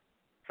time.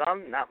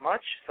 Some, not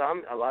much,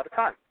 some, a lot of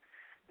time.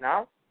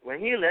 Now, when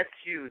He lets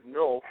you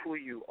know who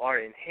you are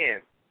in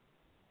Him,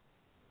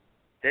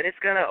 then it's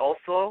going to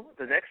also,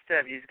 the next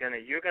step, you're going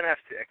to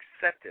have to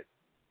accept it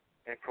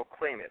and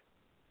proclaim it.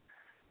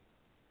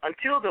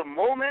 Until the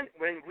moment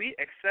when we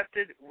accept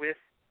it with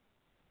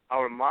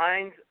our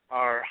mind,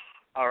 our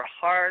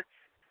hearts,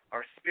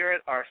 our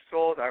spirit, our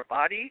soul, our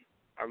body,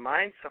 our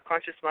mind,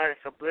 subconscious mind, and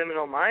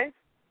subliminal mind,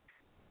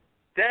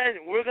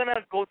 then we're going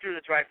to go through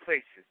the dry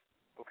places,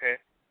 okay?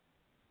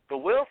 The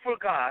will for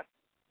God,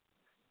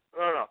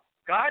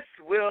 God's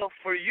will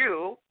for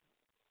you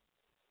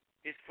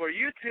is for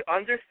you to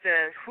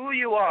understand who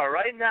you are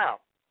right now.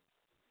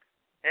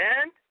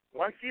 And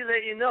once He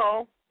let you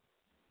know,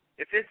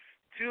 if it's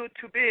too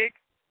big,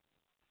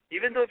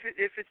 Even though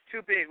if it's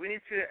too big, we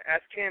need to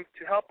ask Him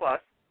to help us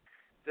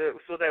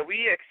so that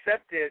we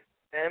accept it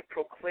and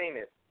proclaim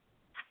it.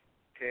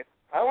 Okay?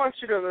 I want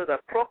you to know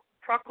that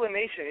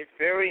proclamation is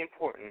very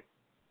important.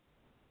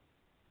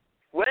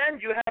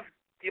 When you have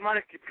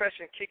demonic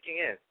depression kicking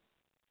in,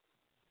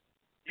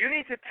 you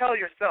need to tell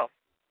yourself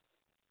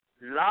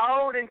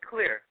loud and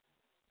clear,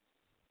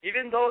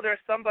 even though there's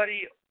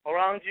somebody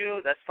around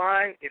you, that's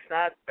fine. If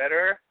not,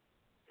 better.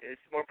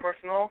 It's more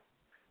personal.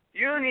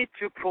 You need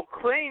to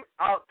proclaim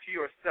out to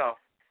yourself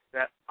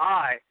that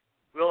I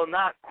will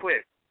not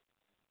quit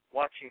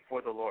watching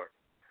for the Lord.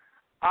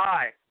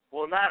 I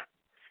will not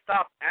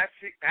stop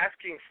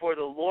asking for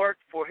the Lord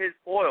for His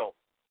oil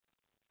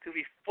to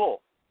be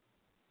full.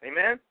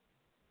 Amen?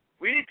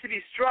 We need to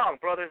be strong,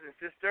 brothers and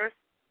sisters.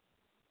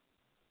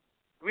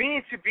 We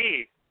need to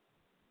be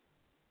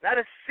not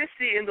a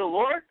sissy in the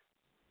Lord,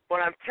 but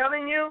I'm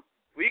telling you,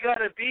 we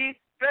got to be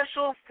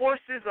special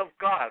forces of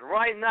God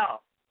right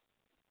now.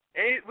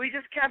 And we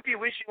just can't be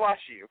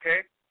wishy-washy,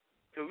 okay?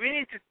 So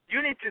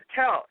you need to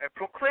tell and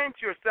proclaim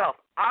to yourself,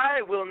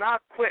 I will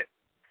not quit.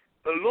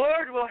 The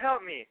Lord will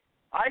help me.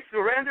 I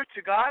surrender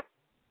to God.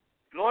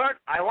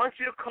 Lord, I want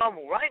you to come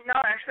right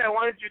now. Actually, I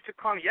wanted you to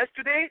come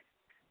yesterday,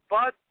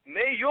 but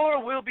may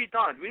your will be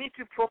done. We need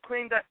to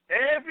proclaim that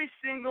every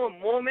single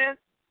moment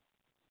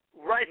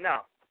right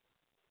now,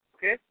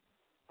 okay?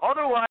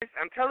 Otherwise,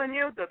 I'm telling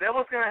you, the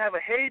devil's going to have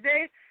a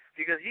heyday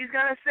because he's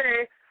going to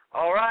say,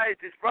 all right,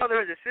 this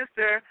brother, this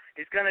sister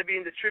is going to be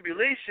in the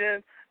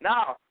tribulation.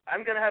 Now,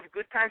 I'm going to have a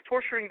good time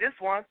torturing this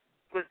one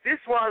because this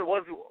one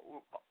was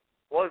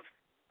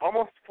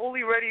almost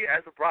fully ready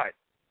as a bride.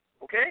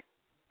 Okay?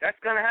 That's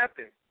going to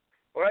happen.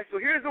 All right, so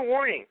here's a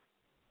warning.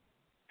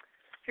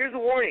 Here's a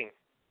warning.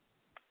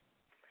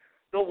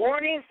 The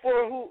warning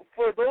for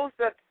those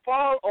that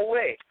fall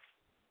away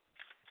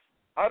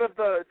out of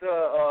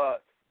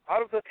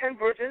the 10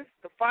 virgins,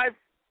 the 5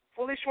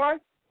 foolish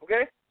ones,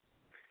 okay?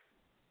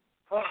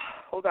 Oh,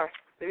 hold on.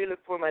 Let me look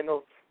for my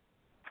notes.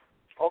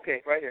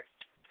 Okay, right here.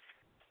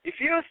 If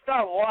you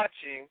stop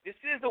watching, this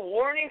is a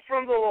warning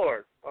from the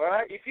Lord, all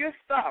right? If you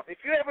stop, if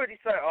you ever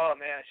decide, oh,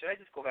 man, should I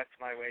just go back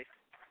to my ways,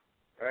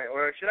 all right?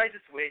 Or should I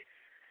just wait?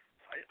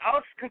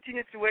 I'll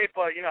continue to wait,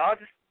 but, I'll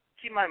just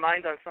keep my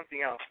mind on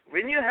something else.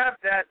 When you have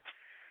that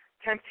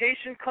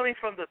temptation coming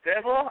from the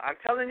devil, I'm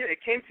telling you,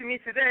 it came to me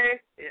today.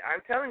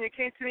 I'm telling you, it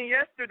came to me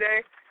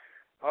yesterday,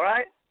 all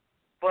right?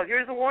 But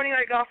here's a warning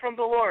I got from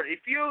the Lord.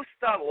 If you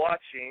stop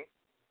watching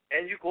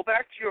and you go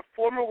back to your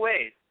former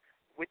ways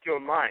with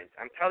your mind,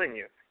 I'm telling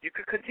you, you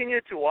could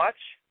continue to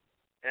watch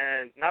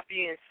and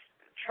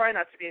try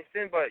not to be in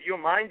sin, but your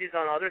mind is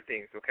on other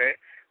things, okay?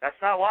 That's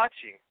not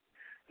watching.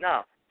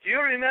 Now, do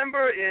you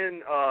remember in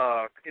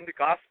the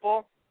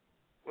gospel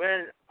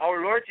when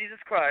our Lord Jesus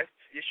Christ,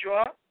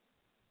 Yeshua,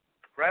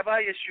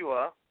 Rabbi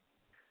Yeshua,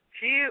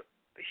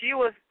 he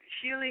was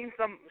healing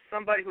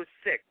somebody who's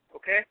sick,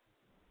 okay?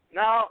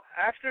 Now,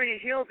 after he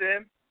healed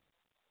him,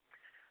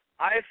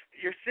 I've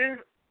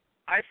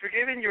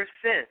forgiven your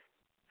sins.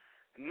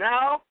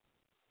 Now,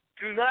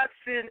 do not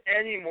sin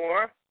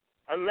anymore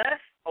unless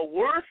a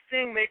worse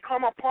thing may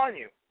come upon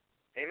you.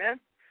 Amen?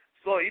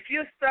 So if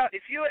you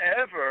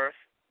ever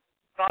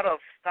thought of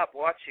stop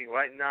watching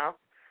right now,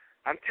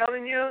 I'm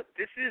telling you,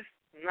 this is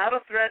not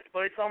a threat,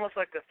 but it's almost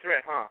like a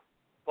threat, huh?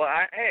 But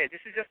hey,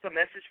 this is just a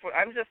message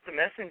I'm just a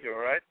messenger,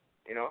 right?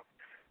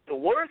 The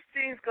worst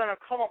thing's going to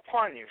come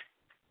upon you.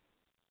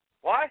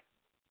 Why?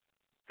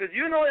 Because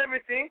you know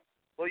everything,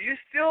 but you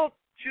still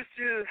choose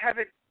to have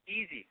it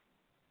easy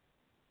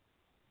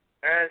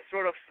and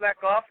sort of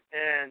slack off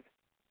and,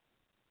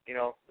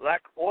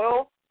 lack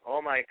oil.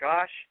 Oh, my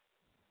gosh.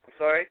 I'm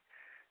sorry.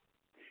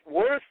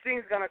 Worst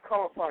thing's going to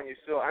come upon you.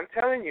 So I'm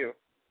telling you,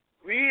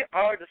 we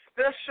are the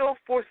special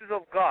forces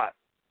of God.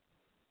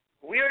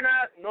 We are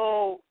not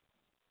no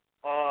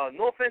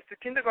offense to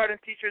kindergarten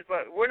teachers,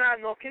 but we're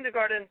not no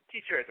kindergarten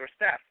teachers or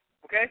staff,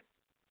 okay?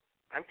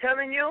 I'm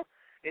telling you,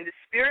 in the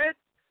Spirit,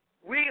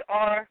 we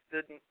are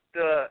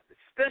the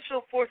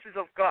special forces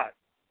of God.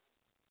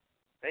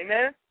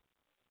 Amen?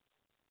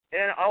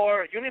 And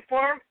our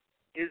uniform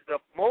is the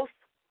most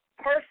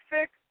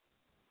perfect,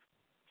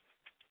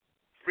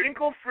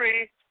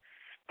 wrinkle-free,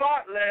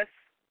 spotless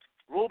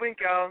robe and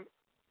gown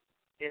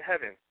in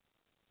heaven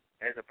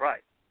as a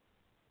bride.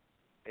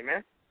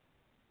 Amen?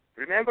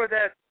 Remember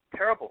that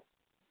parable.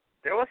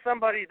 There was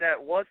somebody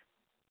that was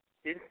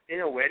in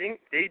a wedding.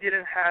 They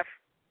didn't have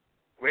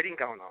wedding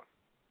gown on.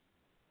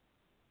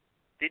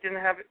 They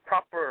didn't have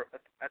proper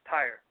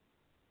attire,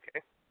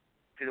 okay,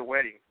 to the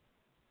wedding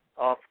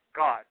of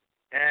God.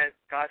 And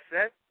God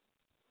said,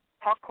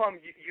 how come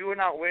you are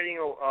not wearing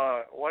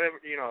a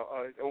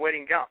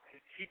wedding gown?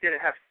 He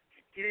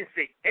didn't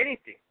say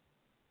anything.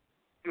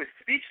 He was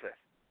speechless.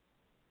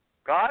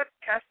 God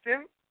cast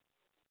him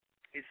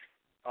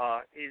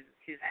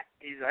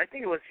I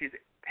think it was his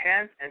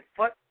hands and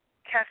foot,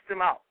 cast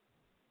him out.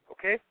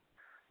 Okay?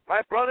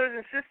 My brothers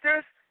and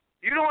sisters,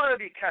 you don't want to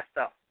be cast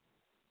out.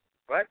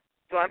 Right?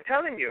 So I'm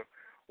telling you,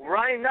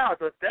 right now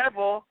the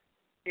devil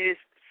is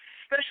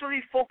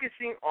especially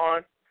focusing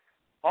on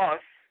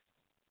us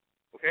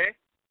okay?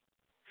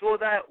 So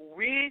that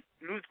we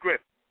lose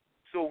grip.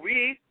 So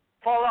we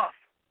fall off.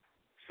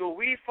 So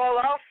we fall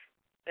off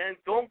and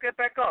don't get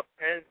back up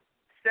and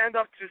stand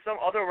up to some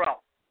other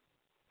route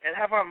and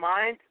have our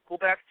mind go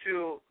back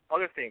to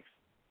other things.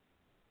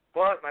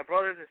 But, my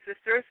brothers and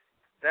sisters,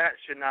 that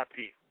should not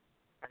be.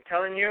 I'm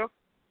telling you,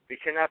 we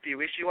cannot be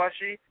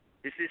wishy-washy.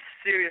 This is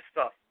serious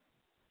stuff.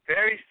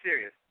 Very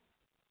serious.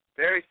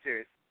 Very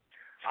serious.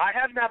 I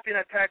have not been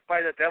attacked by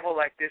the devil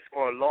like this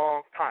for a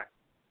long time.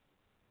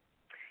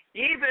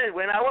 Even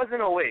when I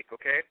wasn't awake,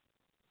 okay?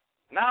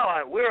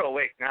 Now we're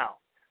awake now.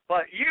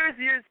 But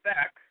years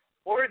back,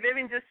 or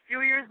maybe just a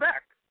few years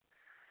back,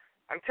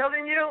 I'm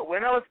telling you,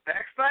 when I was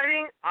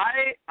backsliding,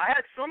 I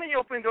had so many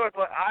open doors,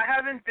 but I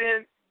haven't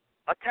been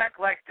attacked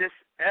like this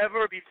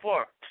ever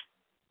before.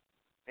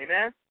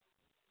 Amen?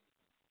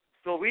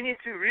 So we need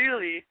to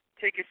really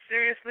take it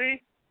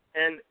seriously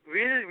and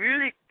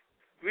really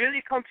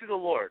come to the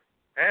Lord.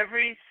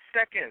 Every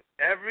second,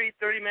 every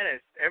 30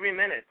 minutes, every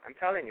minute. I'm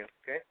telling you,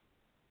 okay?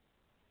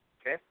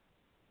 Okay?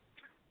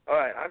 All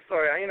right, I'm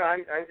sorry.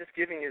 I'm just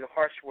giving you the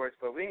harsh words,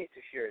 but we need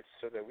to hear it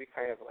so that we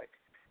kind of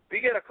we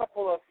get a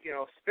couple of,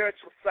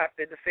 spiritual slap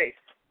in the face.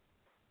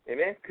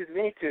 Amen? Because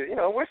we need to,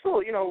 we're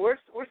so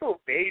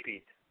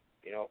babied,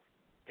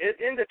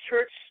 In the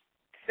church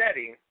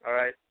setting, all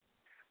right,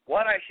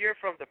 what I hear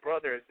from the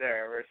brothers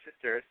there or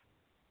sisters,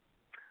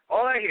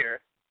 all I hear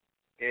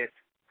is,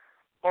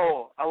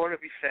 oh, I want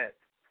to be fed.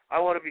 I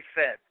want to be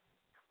fed.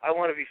 I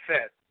want to be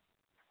fed.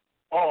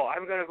 Oh,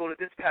 I'm going to go to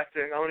this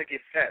pastor and I want to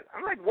get fed.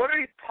 I'm like, what are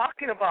you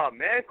talking about,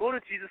 man? Go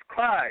to Jesus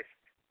Christ.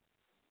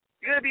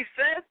 You're going to be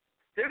fed?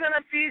 They're going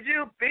to feed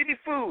you baby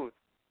food.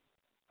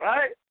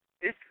 Right?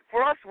 It's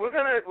for us, we're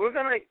going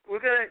to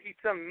eat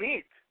some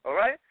meat, all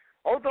right?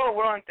 Although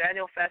we're on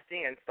Daniel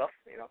fasting and stuff,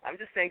 I'm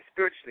just saying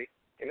spiritually.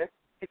 Amen?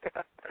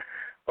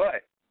 All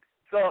right.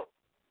 So,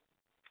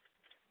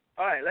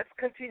 all right, let's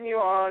continue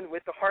on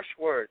with the harsh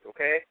words,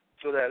 okay?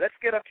 So that let's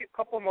get a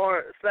couple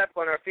more slaps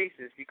on our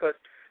faces because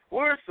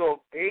we're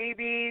so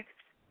babied,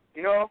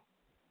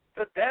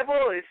 The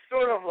devil is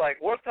sort of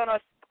worked on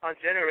us on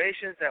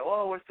generations that,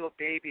 oh, we're so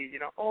babied,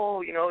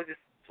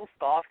 just so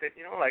soft and,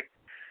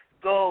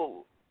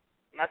 so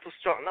not so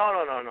strong. No,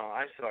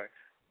 I'm sorry.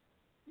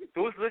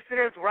 Those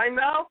listeners right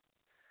now,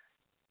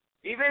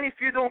 even if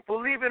you don't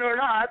believe it or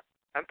not,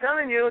 I'm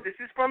telling you, this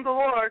is from the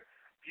Lord.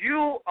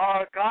 You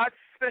are God's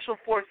special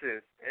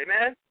forces.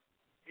 Amen?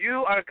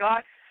 You are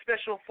God's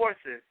special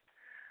forces.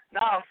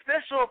 Now,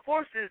 special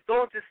forces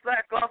don't just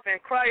slack off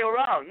and cry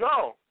around.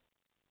 No.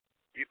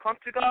 You come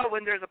to God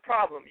when there's a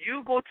problem.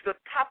 You go to the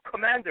top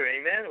commander,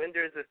 amen, when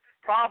there's a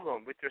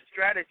problem with your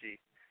strategy,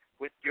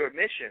 with your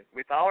mission,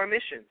 with our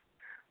mission.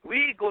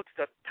 We go to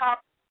the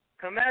top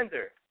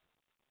commander.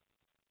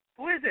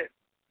 Who is it?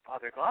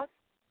 Father God?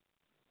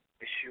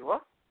 Yeshua?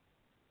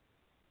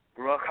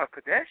 Ruach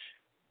HaKodesh?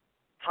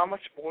 How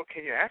much more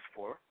can you ask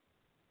for?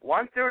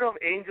 1/3 of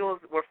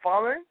angels were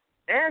fallen,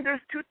 and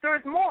there's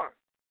 2/3 more.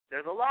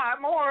 There's a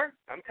lot more.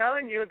 I'm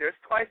telling you, there's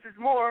twice as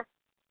more.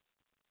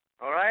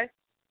 All right?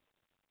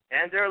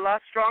 And they're a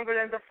lot stronger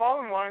than the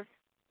fallen ones.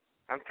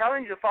 I'm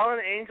telling you, the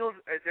fallen angels,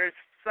 they're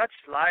such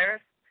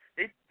liars.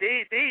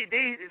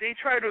 They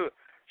try to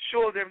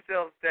show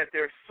themselves that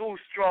they're so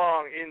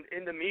strong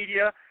in the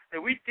media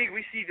that we think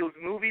we see those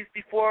movies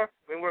before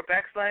when we're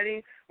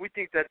backsliding. We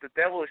think that the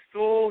devil is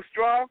so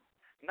strong.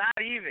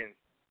 Not even.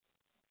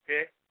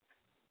 Okay?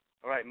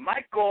 All right,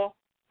 Michael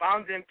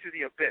bound him to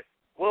the abyss.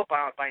 We'll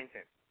bind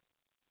him.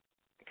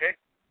 Okay?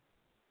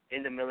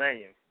 In the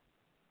millennium.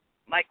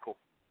 Michael,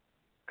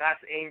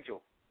 God's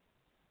angel.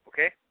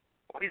 Okay?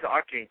 Well, he's an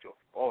archangel.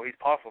 Oh, he's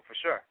powerful for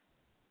sure.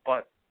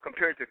 But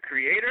compared to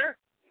Creator,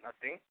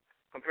 nothing.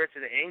 Compared to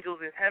the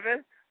angels in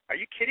heaven, are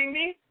you kidding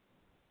me?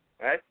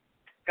 Right?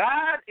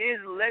 God is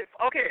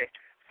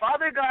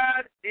Father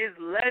God is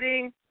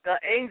letting the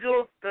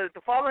angels,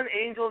 the fallen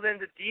angels and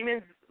the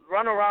demons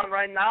run around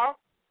right now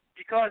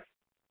because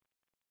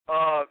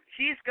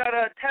he's got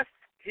to test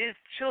his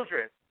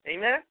children.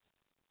 Amen?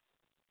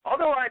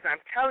 Otherwise,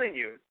 I'm telling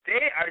you,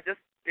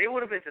 they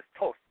would have been just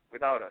toast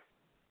without us.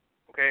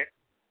 Okay?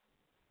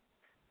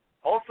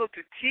 Also,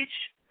 to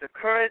teach the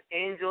current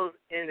angels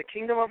in the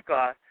kingdom of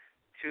God,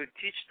 to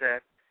teach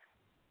that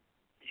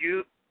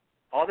you,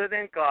 other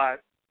than God,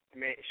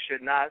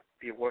 should not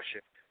be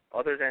worshipped,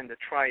 other than the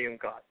triune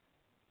God.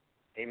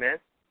 Amen?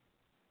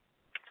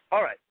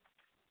 All right,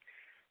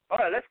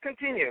 let's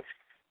continue.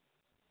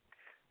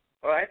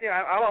 All right,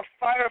 I'm on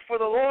fire for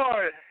the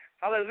Lord.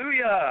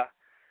 Hallelujah.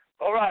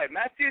 All right,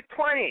 Matthew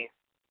 20.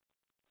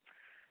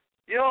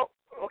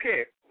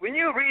 When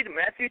you read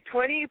Matthew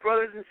 20,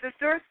 brothers and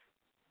sisters,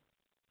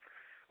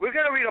 we're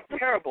going to read a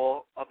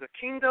parable of the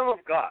kingdom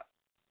of God,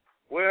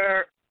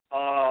 where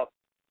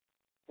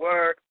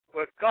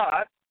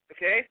God,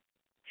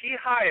 he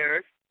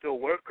hires the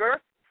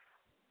worker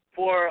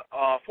for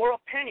a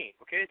penny.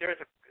 Okay, there's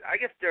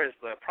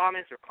a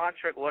promise or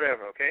contract,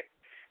 whatever. Okay,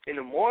 in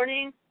the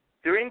morning,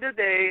 during the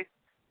day,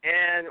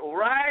 and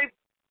right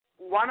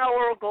 1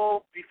 hour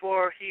ago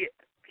before he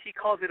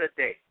calls it a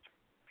day.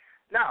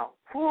 Now,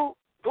 who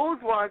those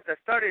ones that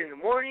started in the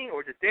morning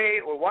or the day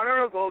or 1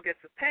 hour ago gets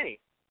a penny.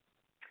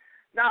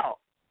 Now,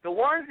 the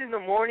ones in the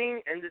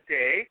morning and the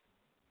day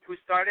who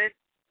started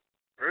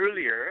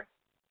earlier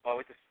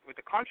with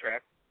the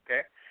contract,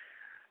 okay,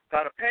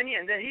 got a penny,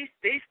 and then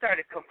they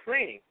started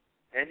complaining.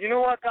 And you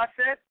know what God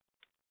said?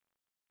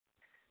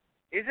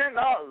 Is it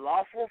not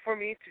lawful for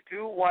me to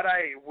do what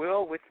I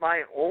will with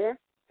my own?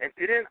 And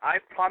didn't I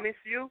promise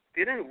you?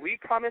 Didn't we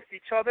promise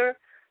each other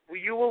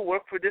you will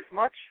work for this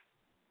much?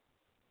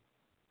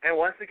 And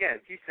once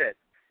again, he said,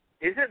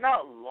 is it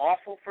not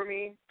lawful for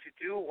me to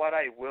do what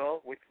I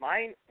will with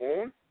mine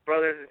own,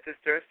 brothers and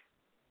sisters?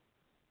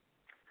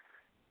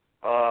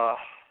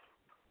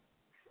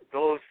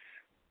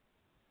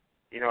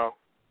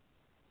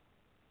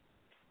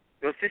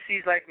 Those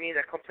sissies like me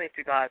that complain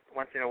to God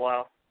once in a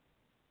while.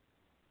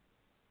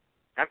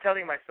 I'm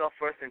telling myself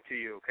first and to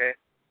you, okay?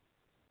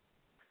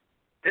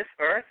 This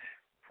earth,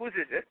 whose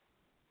is it?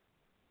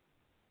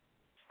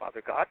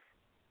 Father God,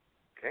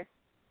 okay?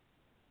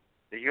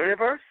 The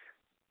universe,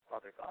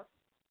 Father God.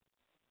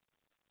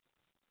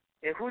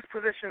 In whose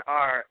position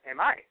am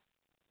I?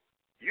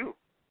 You.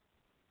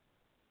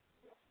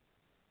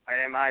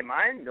 Am I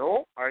mine?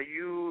 No. Are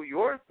you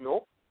yours?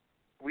 No.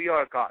 We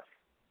are God's.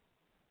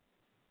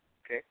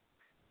 Okay?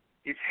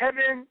 Is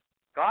heaven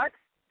God's?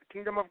 The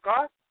kingdom of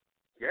God?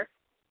 Yes.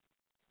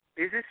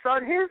 Is his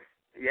son his?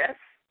 Yes.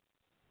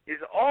 Is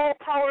all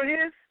power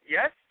his?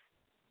 Yes.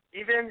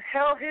 Even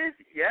hell his?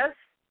 Yes.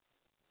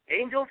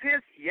 Angels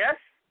his? Yes.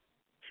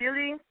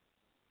 Healing?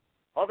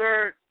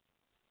 Other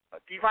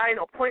divine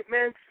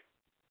appointments?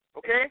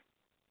 Okay?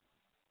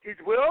 His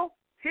will?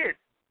 His.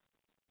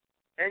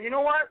 And you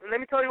know what? Let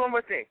me tell you one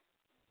more thing.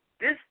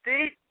 This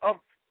day of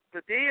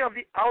the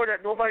hour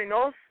that nobody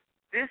knows,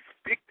 this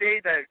big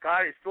day that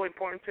God is so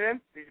important to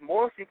him, his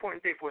most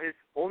important day for his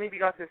only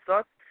begotten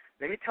son,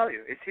 let me tell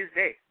you, it's his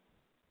day.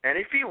 And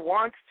if he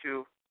wants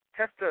to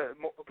test the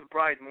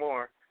bride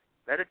more,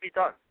 let it be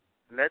done.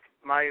 Let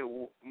my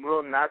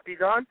will not be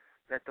done.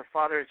 Let the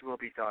Father's will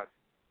be done.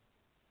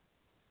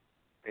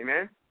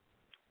 Amen?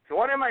 So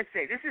what am I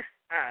saying? This is,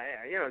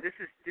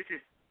 this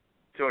is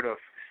sort of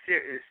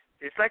serious.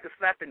 It's like a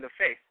slap in the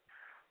face.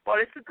 But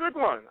it's a good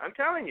one. I'm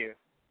telling you.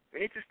 We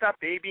need to stop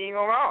babying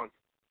around.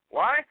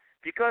 Why?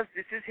 Because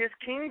this is his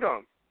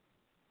kingdom.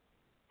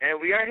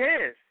 And we are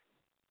his.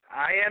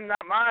 I am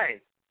not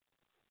mine.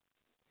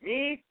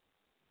 Me,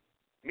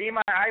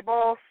 my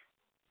eyeballs,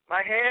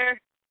 my hair,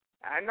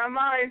 I'm not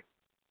mine.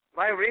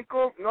 My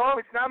wrinkles, no,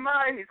 it's not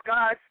mine. It's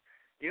God's.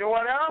 You know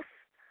what else?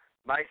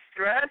 My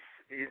stress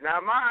is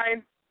not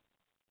mine.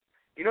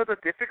 You know the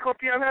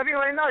difficulty I'm having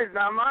right now is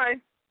not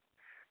mine.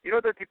 You know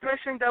the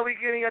depression that we're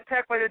getting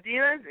attacked by the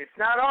demons? It's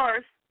not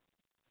ours.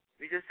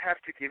 We just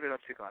have to give it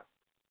up to God.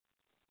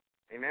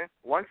 Amen?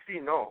 Once we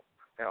know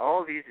that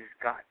all these is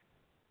God.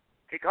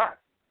 Hey, God,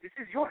 this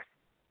is yours.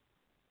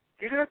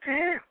 Give it up to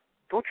him.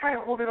 Don't try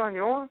to hold it on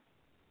your own.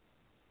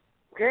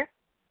 Okay?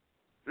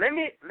 Let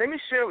me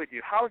share with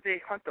you how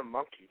they hunt a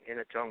monkey in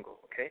a jungle,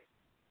 okay?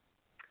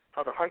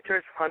 How the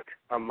hunters hunt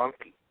a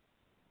monkey.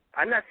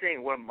 I'm not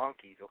saying we're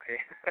monkeys, okay?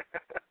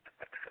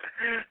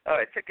 All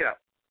right, check it out.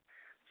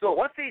 So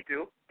what they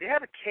do, they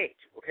have a cage,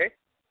 okay?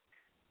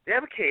 They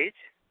have a cage,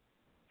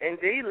 and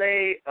they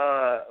lay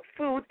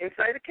food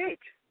inside the cage.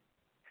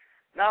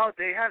 Now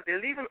they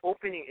leave an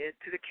opening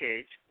into the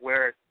cage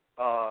where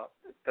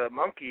the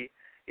monkey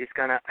is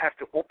gonna have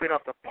to open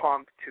up the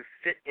palm to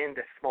fit in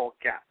the small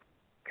gap,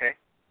 okay?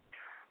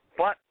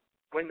 But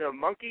when the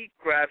monkey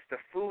grabs the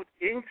food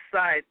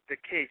inside the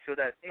cage, so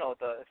that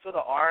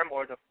the arm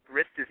or the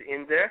wrist is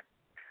in there,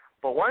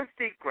 but once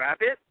they grab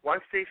it,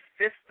 once they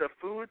fist the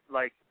food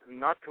like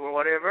nut or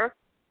whatever,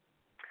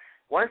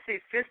 once they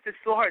fist it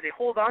so hard, they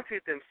hold on to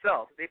it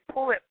themselves. They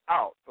pull it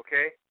out,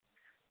 okay?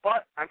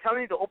 But I'm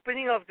telling you, the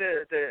opening of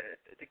the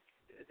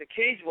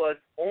cage was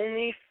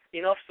only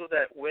enough so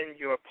that when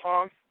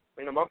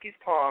the monkey's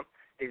palm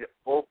is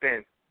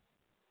open,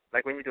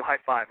 like when you do high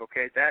five,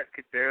 okay, that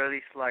could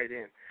barely slide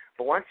in.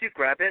 But once you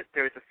grab it,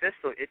 there is a fist,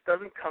 so it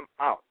doesn't come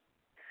out.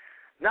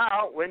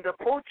 Now, when the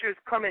poachers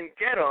come and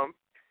get them,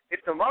 if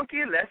the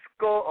monkey lets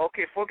go,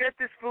 okay, forget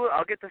this food,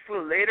 I'll get the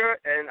food later,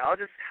 and I'll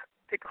just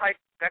take a hike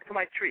back to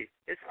my tree.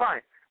 It's fine.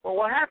 Well,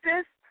 what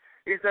happens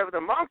is that the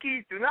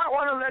monkeys do not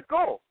want to let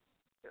go.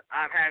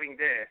 I'm having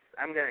this.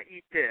 I'm going to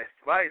eat this.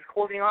 Right? It's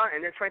holding on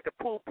and then trying to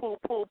pull.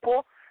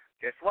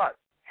 Guess what?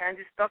 Hand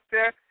is stuck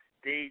there.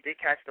 They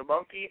catch the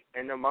monkey,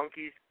 and the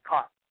monkey's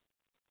caught.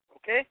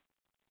 Okay?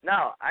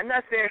 Now, I'm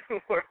not saying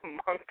we're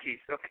monkeys,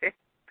 okay?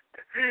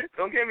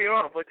 Don't get me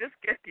wrong, but just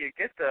get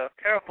the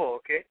parable,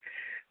 okay?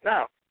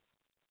 Now,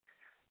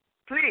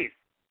 please,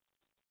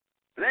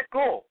 let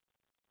go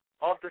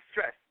of the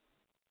stress.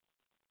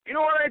 You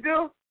know what I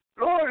do?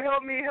 Lord,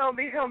 help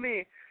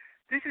me.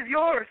 This is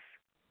yours.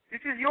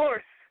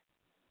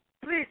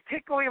 Please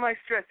take away my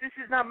stress. This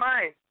is not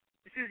mine.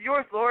 This is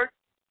yours, Lord.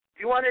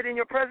 Do you want it in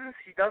your presence?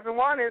 He doesn't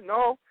want it,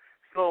 no.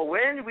 So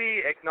when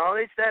we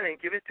acknowledge that and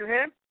give it to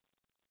him,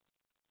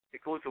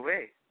 it goes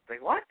away. It's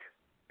like, what?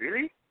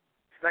 Really?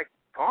 It's like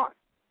gone.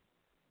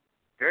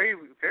 Very,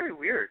 very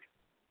weird.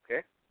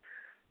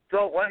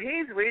 So what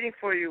He's waiting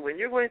for you when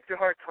you're going through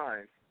hard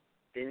times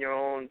in your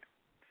own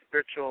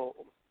spiritual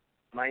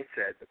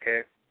mindset,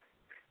 okay?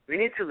 We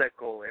need to let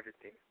go of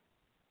everything,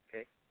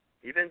 okay?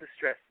 Even the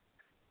stress,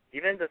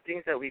 even the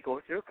things that we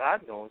go through,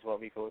 God knows what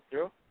we go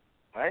through,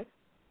 right?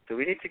 So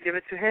we need to give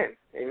it to Him,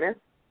 amen?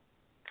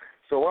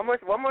 So one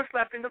more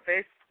slap in the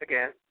face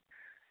again.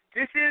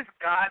 This is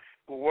God's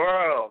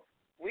world.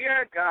 We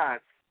are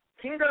God's.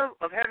 Kingdom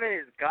of heaven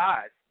is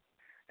God's.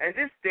 And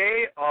this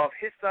day of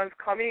His Son's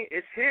coming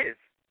is His.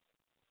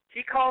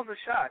 He calls the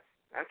shots.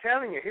 I'm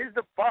telling you, He's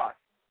the boss.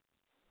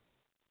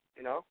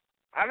 You know?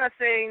 I'm not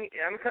saying,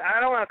 I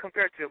don't want to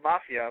compare it to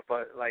mafia,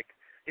 but like,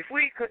 if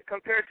we could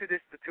compare to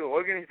an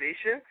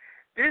organization,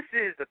 this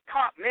is the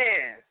top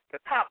man, the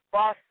top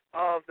boss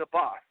of the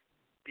boss,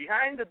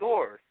 behind the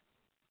doors.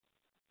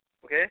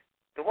 Okay?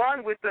 The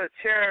one with the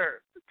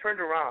chair turned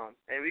around,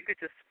 and we could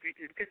just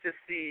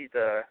see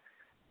the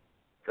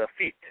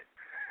feet.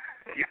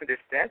 You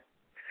understand?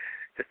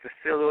 Just a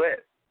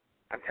silhouette.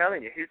 I'm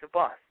telling you, He's the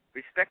boss.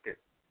 Respect it.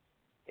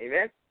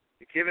 Amen?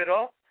 You give it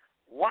all.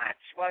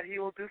 Watch what He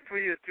will do for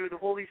you through the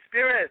Holy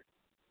Spirit.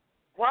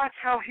 Watch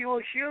how He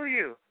will heal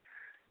you.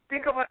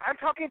 Think about it. I'm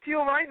talking to you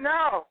right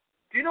now.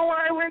 Do you know what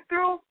I went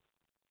through?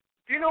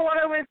 Do you know what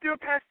I went through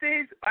past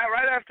days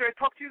right after I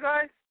talked to you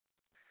guys?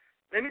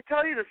 Let me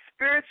tell you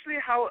spiritually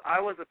how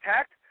I was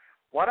attacked.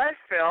 What I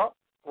felt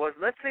was,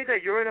 let's say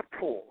that you're in a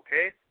pool,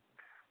 okay?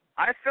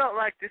 I felt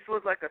like this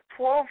was like a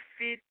 12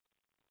 feet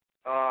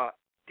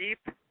deep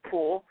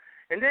pool,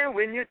 and then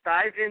when you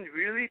dive in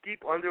really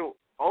deep under,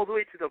 all the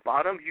way to the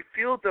bottom, you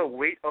feel the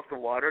weight of the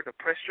water, the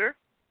pressure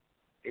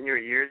in your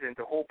ears and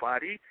the whole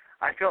body.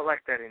 I felt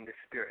like that in the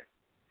spirit.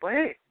 But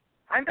hey,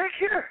 I'm back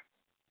here,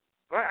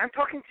 right? I'm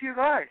talking to you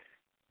guys,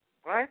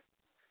 right?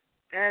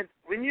 And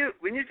when you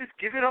just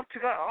give it up to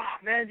God,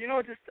 oh man,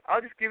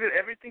 I'll just give it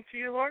everything to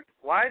you, Lord.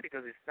 Why?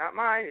 Because it's not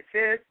mine, it's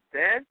His.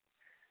 Then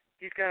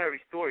He's gonna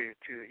restore you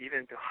to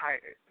even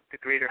the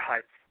greater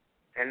heights.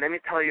 And let me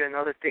tell you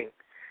another thing.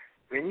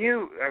 When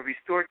you are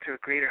restored to a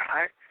greater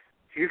height,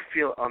 you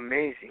feel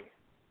amazing.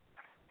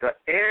 The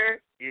air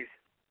is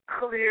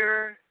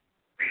clear,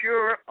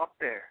 pure up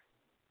there.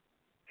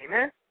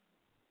 Amen?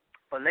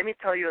 But let me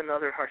tell you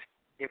another harsh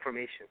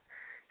information.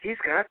 He's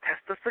gonna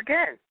test us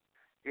again.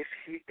 If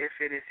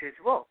it is His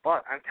will.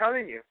 But I'm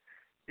telling you,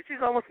 this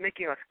is almost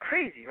making us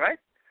crazy, right?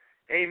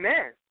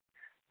 Amen.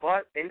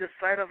 But in the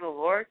sight of the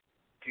Lord,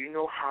 do you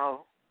know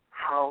how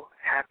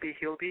happy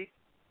He'll be?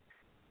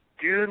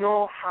 Do you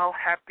know how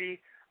happy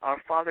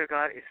our Father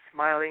God is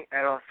smiling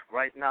at us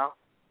right now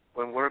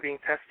when we're being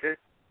tested?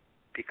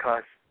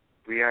 Because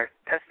we are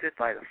tested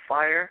by the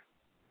fire,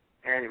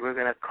 and we're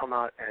going to come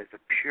out as the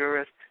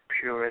purest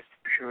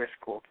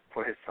gold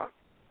for His Son,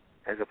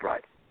 as a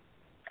bride.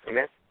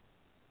 Amen?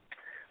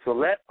 So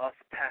let us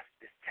pass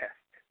this test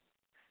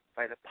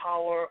by the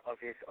power of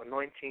His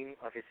anointing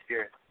of His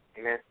Spirit.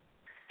 Amen.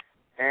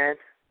 And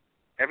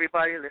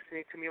everybody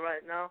listening to me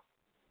right now,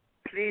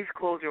 please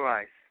close your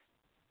eyes.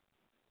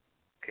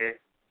 Okay?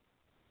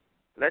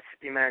 Let's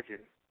imagine.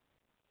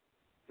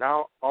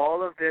 Now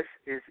all of this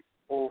is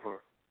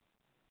over.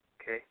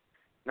 Okay?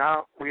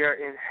 Now we are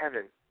in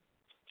heaven.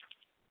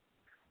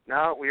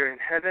 Now we are in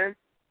heaven.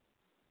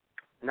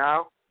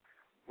 Now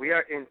we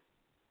are in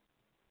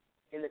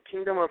the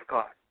kingdom of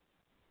God.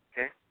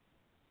 Okay?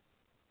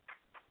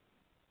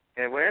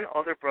 And when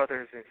other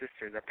brothers and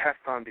sisters that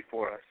passed on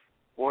before us,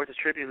 or the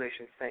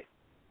tribulation saints,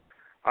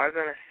 are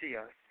going to see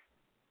us,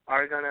 we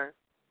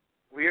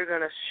are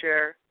going to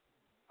share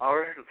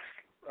our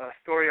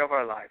story of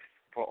our lives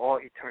for all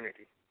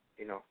eternity.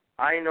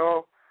 I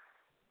know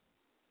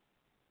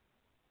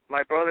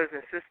my brothers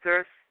and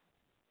sisters,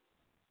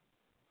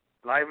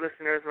 live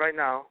listeners right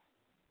now,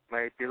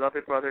 my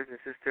beloved brothers and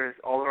sisters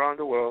all around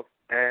the world,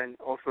 and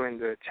also in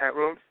the chat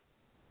rooms,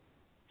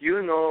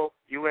 you know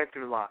you went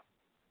through a lot.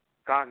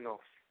 God knows.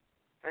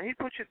 And He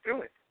put you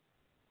through it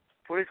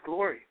for His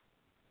glory.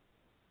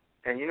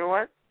 And you know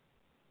what?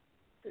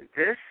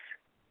 This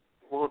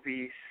will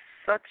be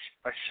such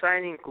a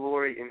shining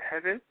glory in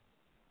heaven.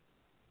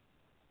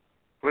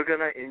 We're going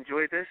to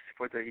enjoy this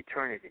for the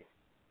eternity.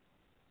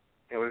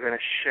 And we're going to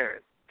share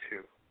it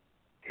to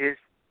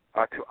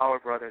our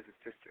brothers and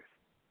sisters.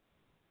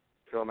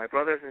 So my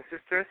brothers and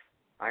sisters,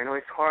 I know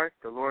it's hard.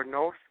 The Lord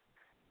knows.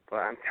 But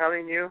I'm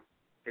telling you,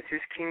 it's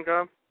His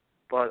kingdom.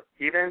 But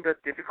even the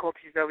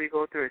difficulties that we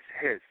go through, it's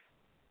His.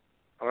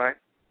 All right?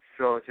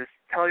 So just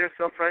tell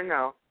yourself right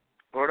now,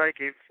 Lord, I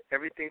give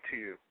everything to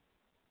you.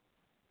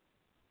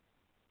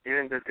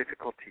 Even the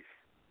difficulties.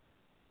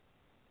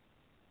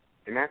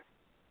 Amen?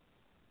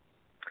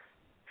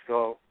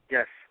 So,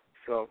 yes.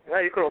 So,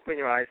 you can open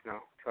your eyes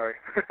now. Sorry.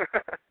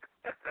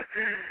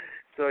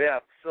 So, yeah.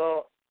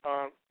 So,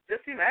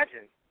 just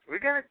imagine. We're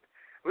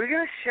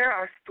gonna share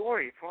our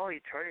story for all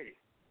eternity.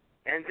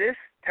 And this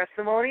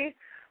testimony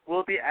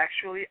will be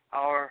actually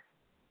our,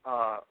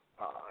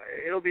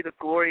 it'll be the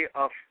glory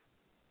of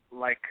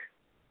like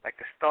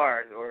the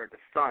stars or the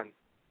sun,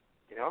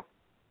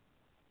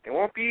 It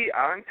won't be,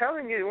 I'm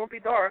telling you, it won't be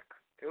dark.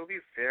 It will be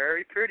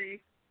very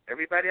pretty,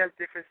 Everybody has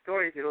different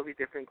stories. It'll be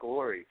different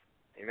glories.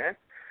 Amen?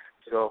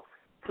 So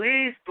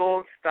please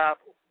don't stop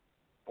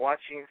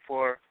watching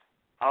for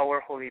our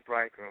holy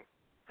bridegroom.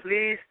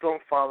 Please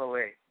don't fall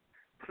away.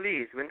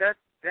 Please, when that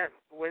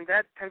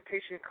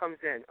temptation comes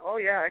in, oh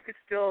yeah, I could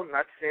still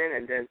not sin,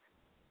 and then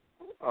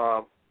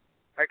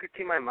I could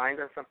keep my mind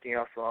on something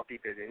else, so I'll be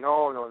busy.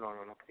 No,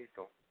 please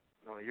don't.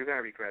 No, you're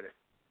gonna regret it.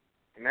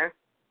 Amen.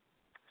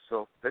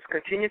 So let's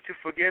continue to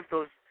forgive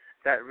those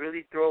that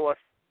really throw us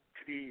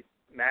to be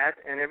mad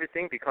and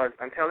everything, because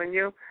I'm telling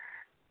you,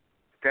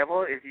 the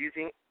devil is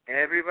using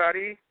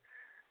everybody,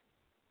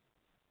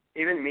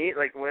 even me.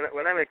 Like when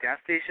I'm at a gas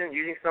station,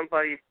 using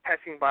somebody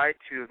passing by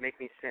to make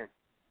me sin.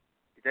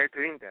 They're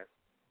doing that,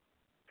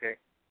 okay,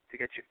 to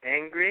get you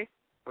angry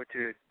or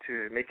to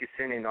make you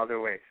sin in other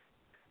ways.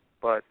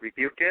 But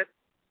rebuke it,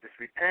 just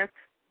repent,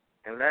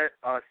 and let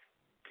us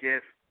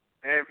give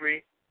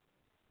every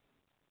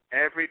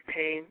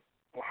pain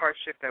or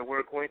hardship that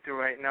we're going through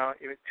right now,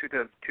 even to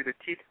the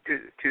teeth,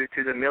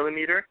 to the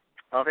millimeter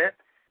of it,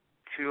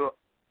 to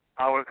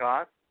our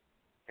God,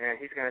 and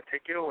He's going to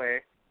take it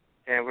away,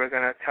 and we're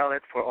going to tell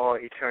it for all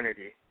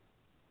eternity,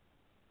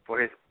 for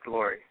His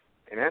glory.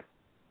 Amen.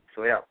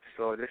 So yeah,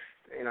 so this,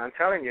 I'm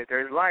telling you,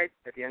 there's light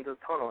at the end of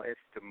the tunnel. It's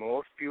the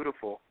most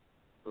beautiful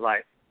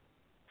light.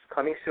 It's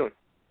coming soon.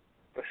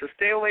 So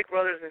stay awake,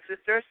 brothers and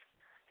sisters,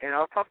 and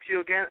I'll talk to you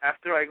again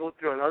after I go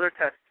through another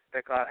test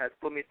that God has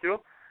put me through,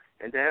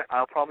 and then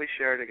I'll probably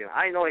share it again.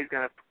 I know He's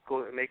going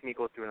to make me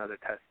go through another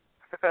test.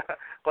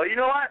 But you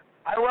know what?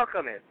 I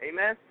welcome it.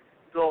 Amen?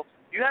 So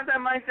you have that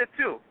mindset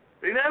too.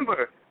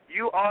 Remember,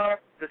 you are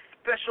the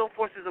special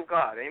forces of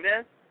God.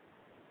 Amen?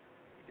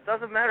 It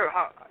doesn't matter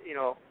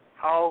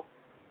how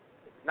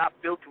not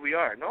built we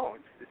are. No,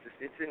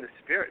 it's in the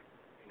spirit.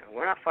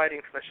 We're not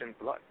fighting flesh and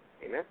blood.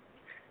 Amen?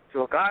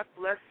 So God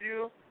bless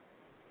you.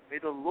 May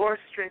the Lord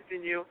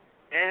strengthen you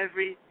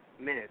every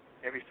minute,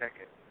 every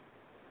second.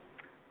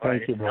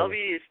 Thank you, brother.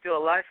 LB is still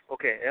alive?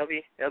 Okay, LB,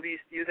 is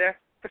you there?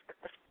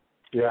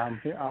 Yeah,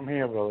 I'm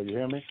here, brother. You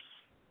hear me?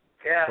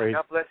 Yeah, Praise.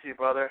 God bless you,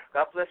 brother.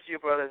 God bless you,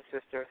 brothers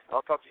and sisters.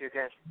 I'll talk to you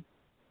again.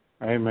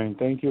 Amen.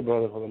 Thank you,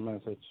 brother, for the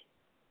message.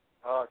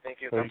 Oh,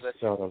 thank you. Praise God bless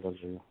you. God,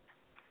 hallelujah.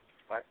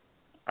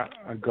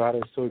 Bye. God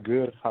is so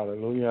good,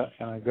 hallelujah,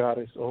 and God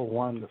is so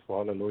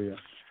wonderful, hallelujah.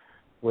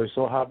 We're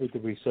so happy to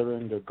be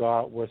serving the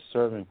God we're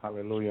serving,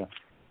 hallelujah.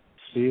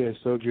 He is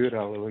so good,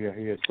 hallelujah.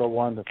 He is so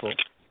wonderful,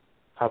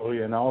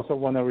 hallelujah. And I also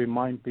want to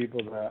remind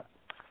people that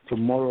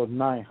tomorrow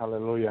night,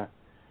 hallelujah,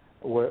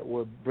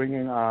 we're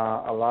bringing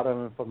a lot of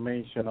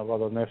information about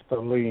the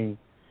Nephilim,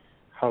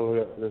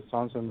 hallelujah, the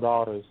sons and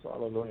daughters,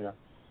 hallelujah.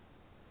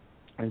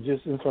 And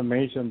just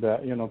information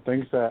that,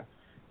 things that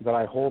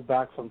I hold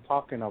back from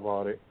talking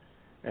about it,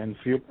 and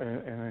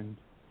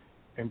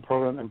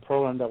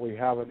program that we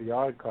have in the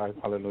archive,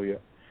 hallelujah.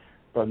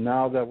 But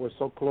now that we're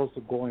so close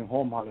to going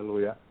home,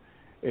 hallelujah,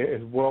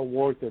 it's well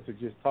worth it to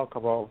just talk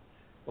about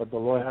what the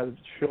Lord has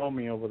shown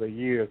me over the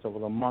years, over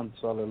the months,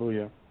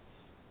 hallelujah.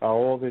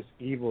 All this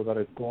evil that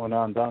is going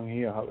on down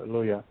here,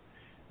 hallelujah.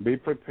 Be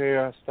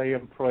prepared, stay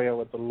in prayer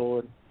with the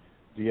Lord.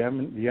 The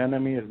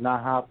enemy is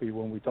not happy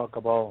when we talk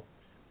about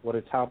what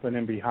is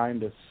happening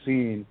behind the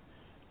scene,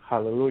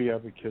 hallelujah,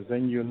 because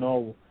then you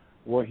know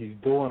what he's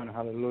doing,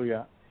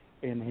 hallelujah,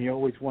 and he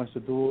always wants to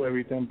do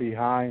everything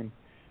behind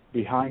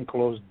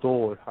closed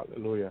doors,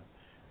 hallelujah.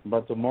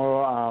 But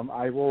tomorrow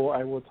I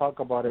will talk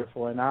about it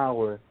for an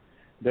hour.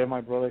 Then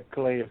my brother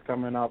Clay is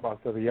coming up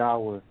after the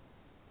hour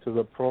to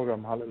the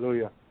program,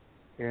 hallelujah,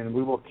 and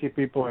we will keep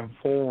people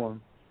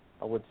informed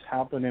of what's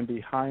happening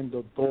behind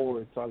the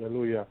doors,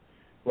 hallelujah,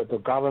 with the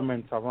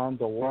governments around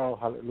the world,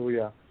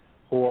 hallelujah,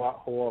 who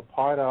are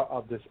part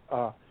of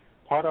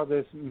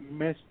this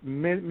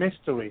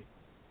mystery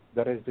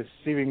that is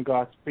deceiving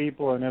God's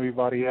people and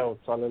everybody else,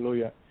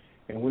 hallelujah.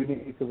 And we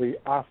need to be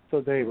up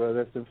to date with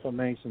this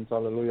information,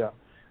 hallelujah.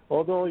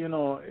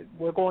 Although,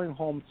 we're going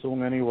home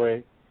soon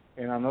anyway,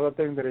 and another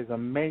thing that is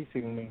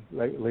amazing me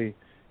lately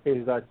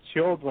is that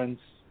children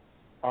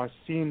are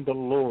seeing the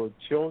Lord.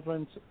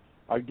 Children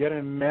are getting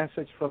a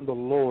message from the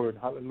Lord,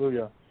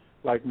 hallelujah.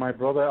 Like my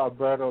brother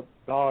Alberto's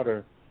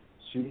daughter,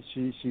 she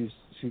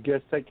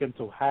gets taken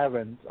to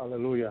heaven,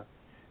 hallelujah,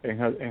 in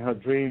her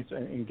dreams,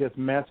 and gets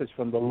message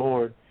from the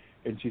Lord.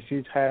 And she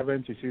sees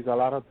heaven, she sees a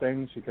lot of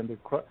things. She can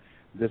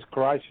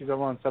describe, she's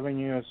around 7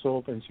 years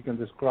old, and she can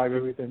describe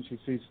everything she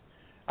sees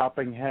up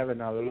in heaven,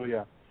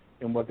 hallelujah.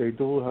 And what they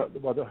do,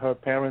 what her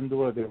parents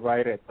do, they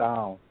write it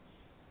down,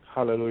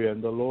 hallelujah.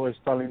 And the Lord is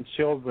telling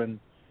children,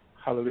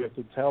 hallelujah,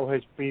 to tell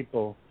His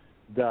people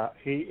that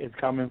He is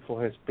coming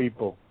for His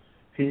people.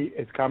 He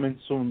is coming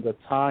soon. The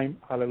time,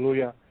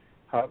 hallelujah,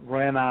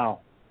 ran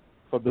out.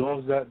 For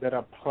those that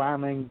are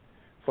planning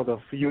for the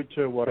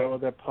future, whatever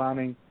they're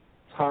planning,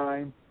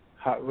 time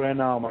ran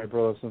out, my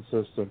brothers and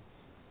sisters.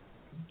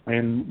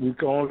 And we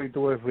can only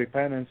do is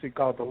repent and seek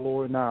out the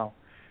Lord now.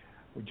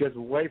 We just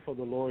wait for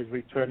the Lord's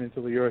return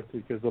into the earth,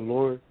 because the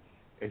Lord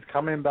is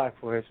coming back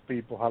for His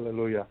people,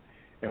 hallelujah.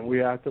 And we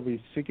have to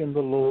be seeking the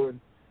Lord,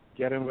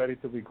 getting ready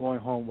to be going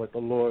home with the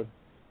Lord,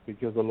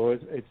 because the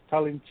Lord is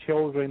telling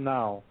children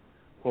now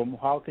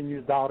How can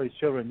you doubt his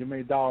children? You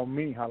may doubt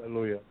me,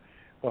 hallelujah.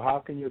 But how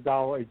can you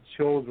doubt his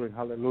children,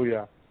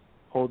 hallelujah,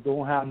 who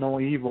don't have no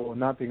evil or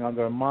nothing on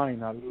their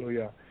mind,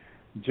 hallelujah.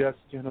 Just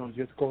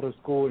go to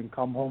school and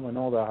come home and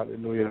all that,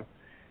 hallelujah.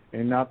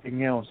 And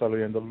nothing else,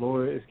 hallelujah. And the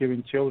Lord is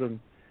giving children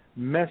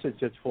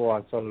messages for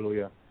us,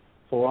 hallelujah,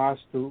 for us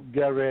to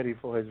get ready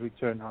for his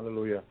return,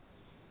 hallelujah.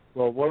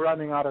 Well, we're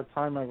running out of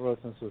time, my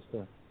brothers and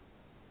sisters.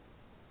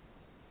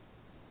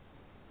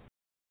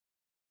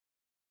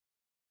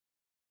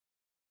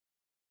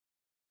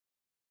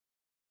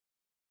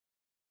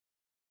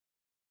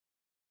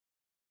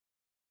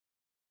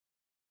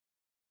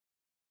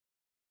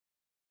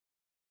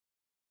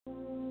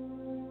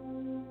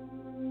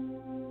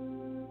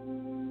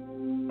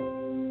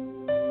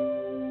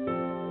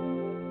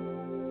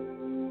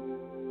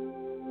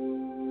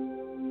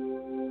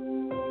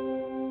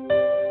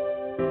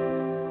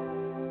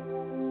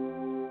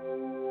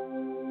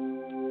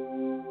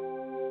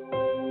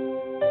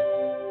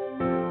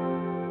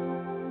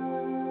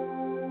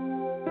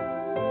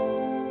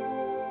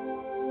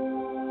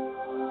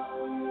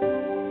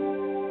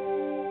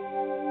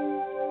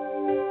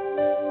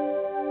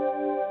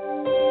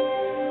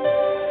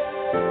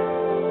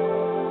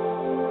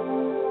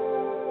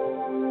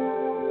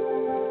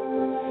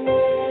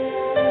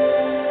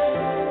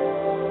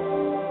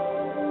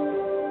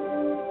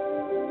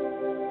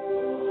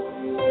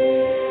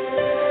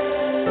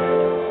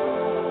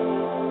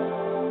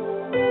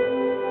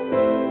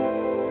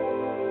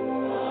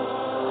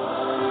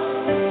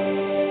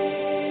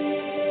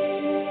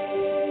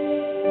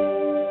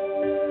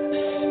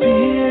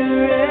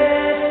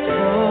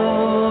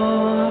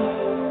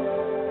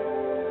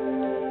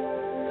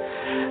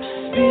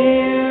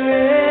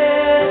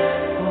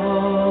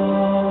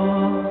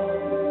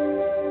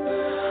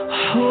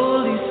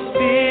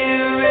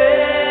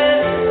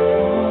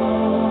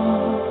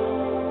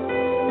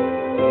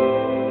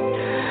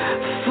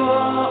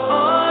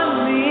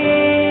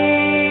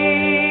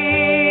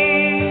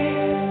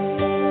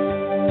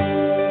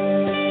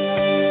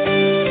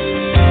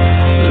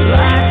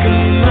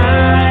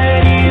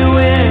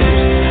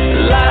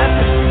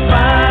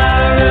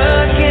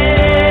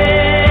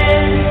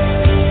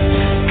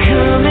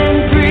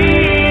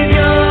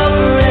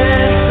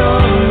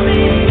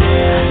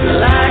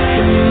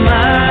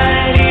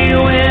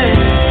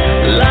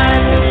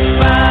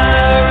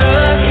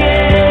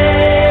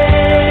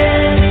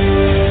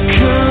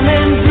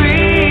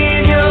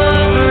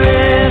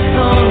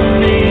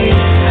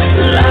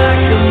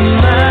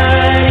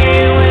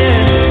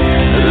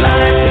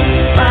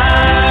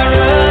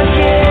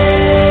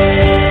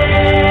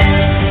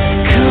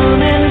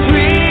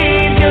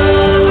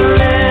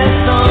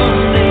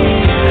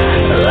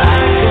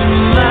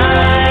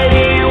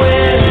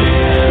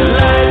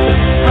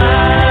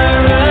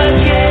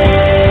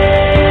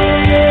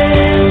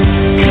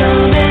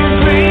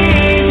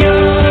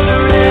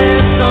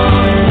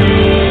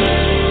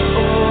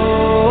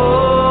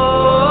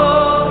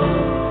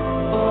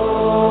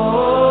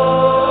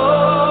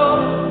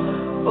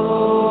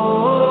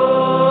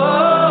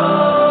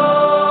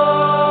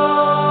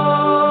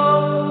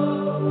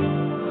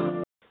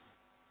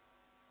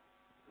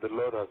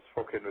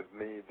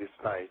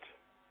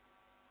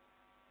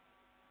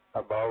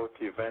 About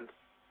events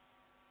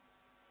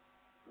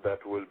that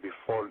will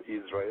befall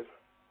Israel.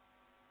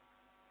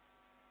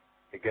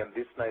 Again,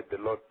 this night the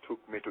Lord took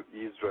me to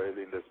Israel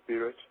in the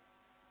Spirit,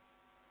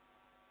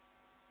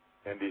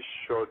 and He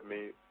showed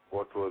me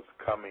what was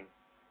coming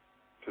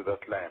to that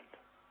land.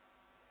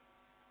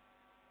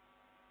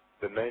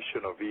 The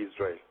nation of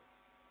Israel.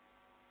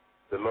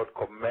 The Lord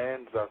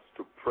commands us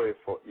to pray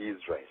for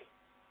Israel.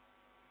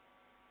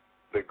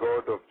 The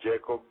God of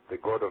Jacob, the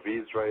God of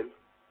Israel,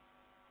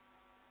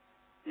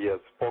 He has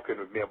spoken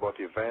with me about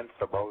events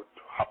about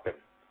to happen,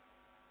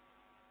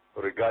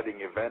 regarding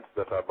events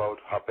that are about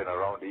to happen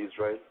around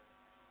Israel.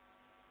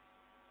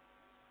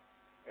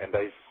 And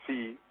I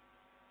see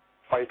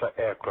fighter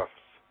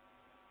aircrafts.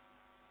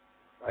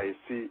 I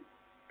see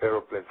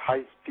aeroplanes,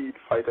 high-speed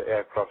fighter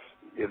aircrafts.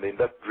 In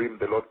that dream,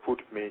 the Lord put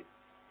me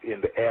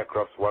in the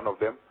aircrafts, one of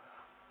them,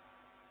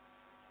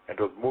 and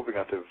was moving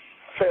at a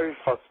very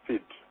fast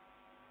speed,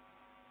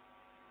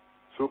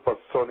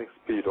 supersonic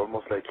speed,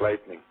 almost like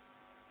lightning.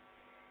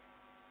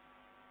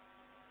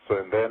 So,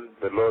 and then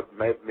the Lord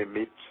made me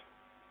meet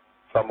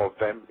some of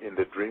them in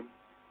the dream,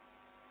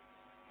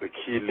 the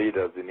key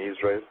leaders in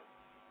Israel,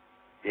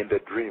 in the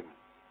dream.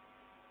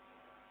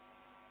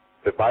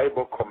 The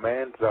Bible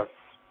commands us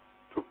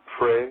to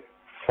pray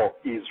for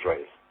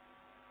Israel.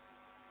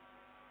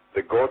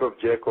 The God of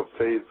Jacob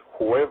says,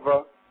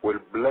 whoever will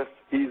bless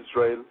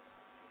Israel,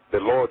 the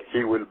Lord,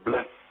 He will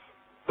bless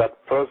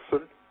that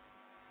person.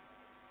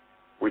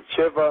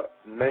 Whichever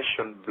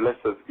nation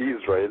blesses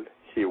Israel,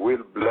 He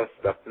will bless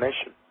that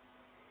nation.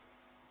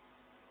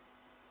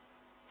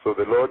 So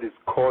the Lord is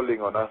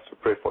calling on us to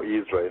pray for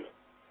Israel.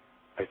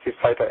 I see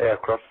fighter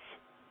aircrafts,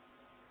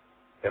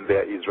 and they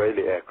are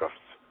Israeli aircrafts.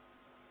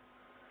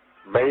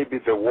 Maybe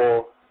the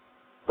war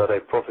that I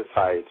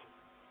prophesied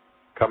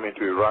coming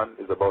to Iran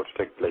is about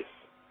to take place.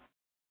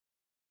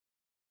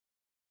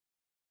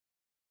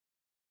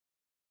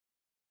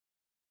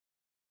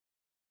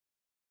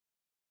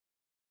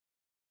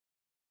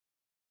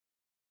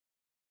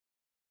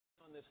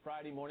 this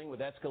Friday morning with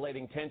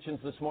escalating tensions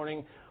this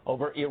morning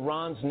over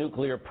Iran's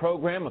nuclear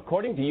program.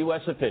 According to U.S.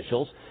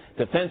 officials,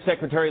 Defense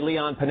Secretary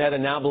Leon Panetta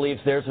now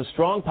believes there's a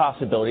strong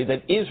possibility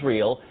that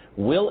Israel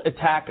will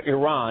attack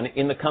Iran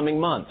in the coming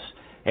months.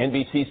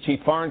 NBC's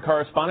chief foreign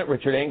correspondent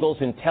Richard Engels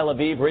in Tel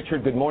Aviv.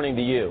 Richard, good morning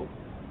to you.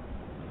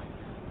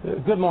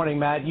 Good morning,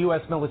 Matt.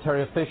 U.S.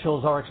 military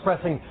officials are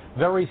expressing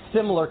very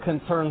similar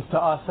concerns to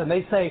us, and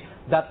they say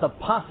that the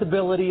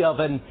possibility of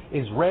an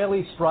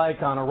Israeli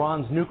strike on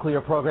Iran's nuclear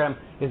program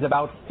is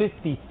about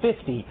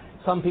 50-50.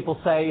 Some people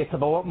say it's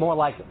about more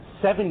like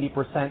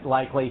 70%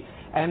 likely,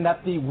 and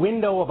that the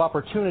window of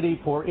opportunity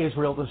for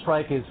Israel to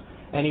strike is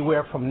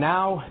anywhere from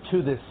now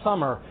to this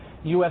summer.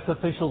 U.S.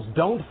 officials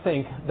don't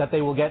think that they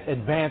will get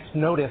advance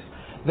notice.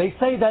 They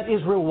say that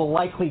Israel will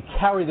likely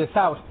carry this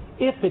out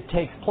if it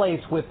takes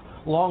place with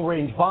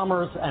long-range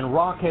bombers and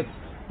rockets,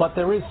 but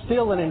there is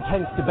still an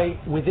intense debate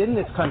within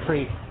this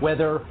country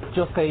whether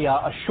just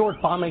a short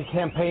bombing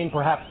campaign,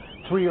 perhaps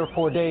 3 or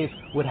 4 days,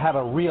 would have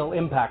a real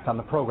impact on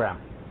the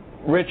program.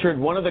 Richard,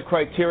 one of the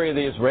criteria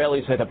the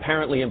Israelis had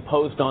apparently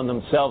imposed on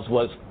themselves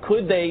was,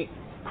 could they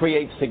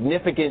create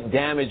significant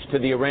damage to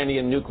the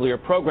Iranian nuclear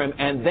program,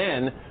 and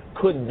then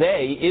could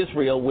they,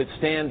 Israel,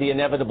 withstand the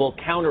inevitable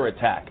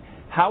counterattack?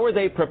 How are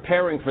they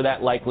preparing for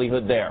that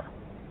likelihood there?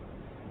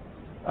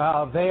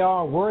 They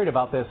are worried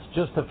about this.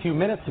 Just a few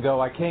minutes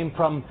ago, I came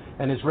from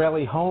an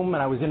Israeli home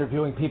and I was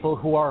interviewing people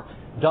who are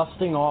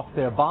dusting off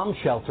their bomb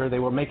shelter. They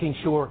were making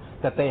sure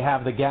that they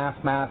have the gas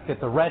mask at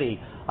the ready.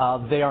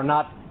 They are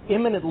not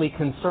imminently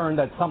concerned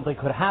that something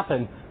could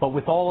happen, but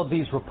with all of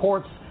these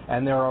reports,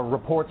 and there are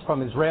reports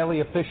from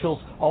Israeli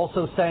officials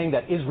also saying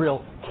that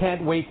Israel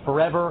can't wait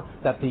forever,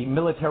 that the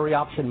military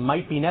option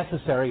might be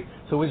necessary,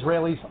 so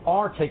Israelis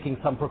are taking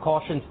some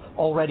precautions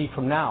already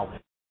from now.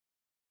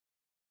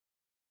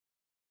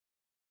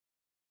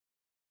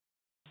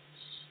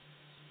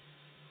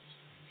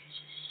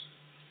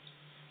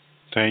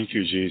 Thank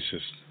you,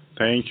 Jesus.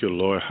 Thank you,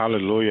 Lord.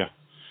 Hallelujah.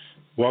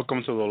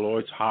 Welcome to the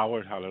Lord's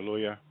Howard.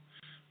 Hallelujah.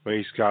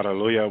 Praise God.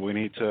 Hallelujah. We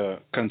need to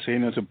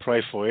continue to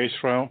pray for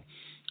Israel.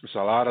 There's a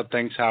lot of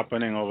things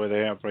happening over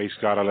there. Praise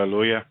God.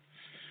 Hallelujah.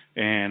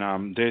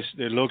 And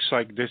it looks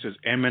like this is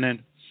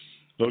imminent.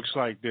 Looks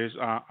like this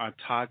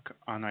attack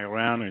on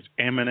Iran is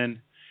imminent.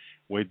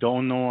 We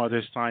don't know at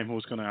this time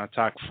who's going to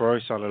attack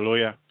first.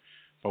 Hallelujah.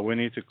 But we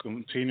need to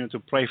continue to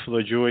pray for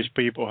the Jewish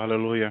people.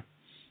 Hallelujah.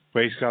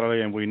 Praise God,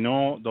 and we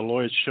know the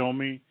Lord showed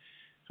me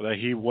that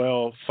He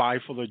will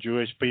fight for the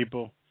Jewish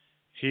people.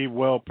 He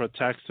will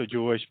protect the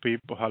Jewish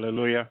people.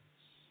 Hallelujah.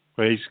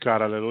 Praise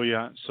God,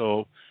 hallelujah.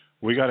 So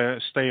we got to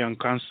stay on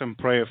constant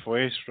prayer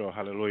for Israel.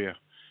 Hallelujah.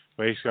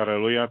 Praise God,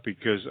 hallelujah,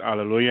 because,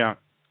 hallelujah,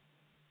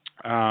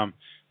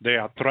 they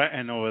are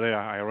threatened over there.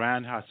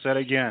 Iran has said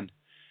again,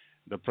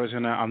 the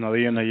President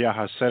Ahmadinejad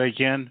has said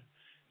again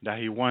that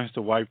he wants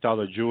to wipe out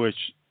the Jewish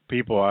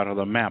people out of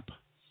the map.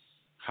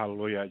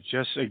 Hallelujah.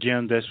 Just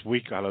again this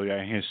week, hallelujah,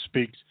 in his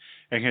speech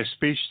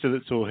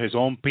to his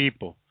own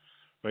people.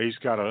 Praise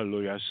God,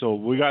 hallelujah. So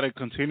we got to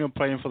continue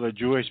praying for the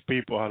Jewish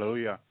people,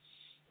 hallelujah.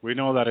 We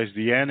know that it's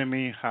the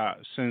enemy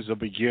since the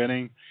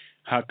beginning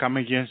come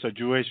against the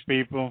Jewish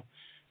people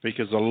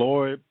because the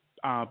Lord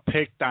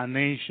picked our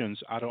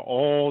nations out of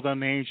all the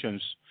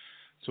nations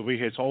to be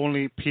His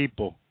only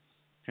people,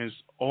 His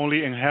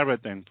only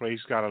inheritance.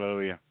 Praise God,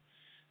 hallelujah.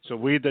 So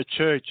we, the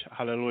church,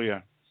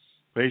 hallelujah,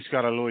 praise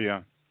God,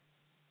 hallelujah,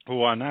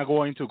 who are not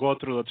going to go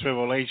through the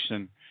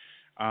tribulation,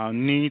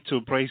 need to,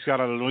 praise God,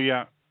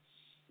 hallelujah,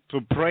 to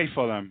pray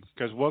for them,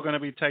 because we're going to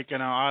be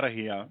taken out of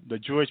here. The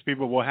Jewish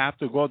people will have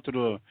to go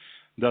through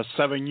the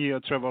 7-year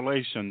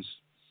tribulations,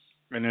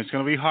 and it's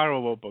going to be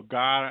horrible, but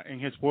God in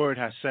His Word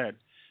has said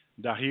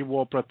that He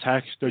will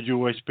protect the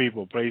Jewish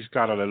people. Praise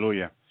God,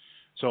 hallelujah.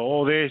 So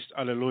all this,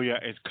 hallelujah,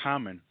 is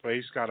coming.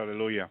 Praise God,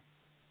 hallelujah.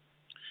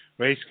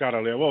 Praise God,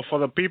 hallelujah. Well, for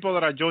the people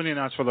that are joining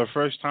us for the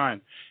first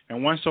time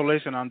and wants to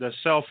listen on their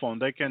cell phone,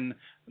 they can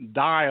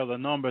dial the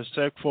number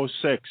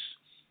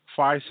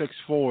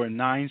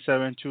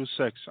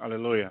 646-564-9726.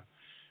 Hallelujah.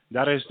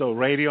 That is the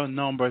radio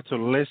number to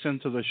listen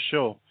to the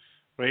show.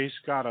 Praise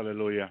God,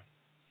 hallelujah.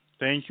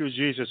 Thank you,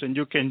 Jesus. And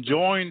you can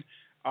join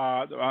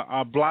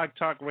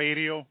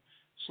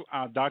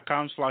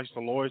blogtalkradio.com/the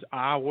Lord's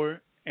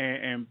Hour,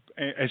 and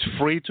it's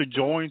free to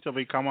join to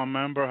become a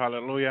member.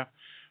 Hallelujah.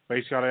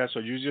 Praise God. So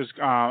you just,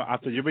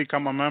 after you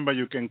become a member,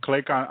 you can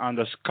click on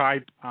the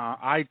Skype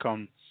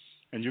icon,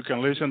 and you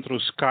can listen through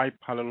Skype.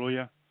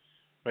 Hallelujah.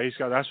 Praise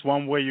God. That's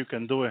one way you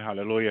can do it.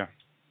 Hallelujah.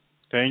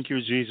 Thank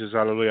you, Jesus.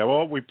 Hallelujah.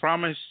 Well, we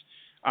promised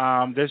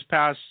this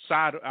past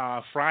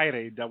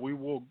Friday that we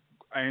will,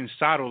 and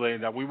Saturday,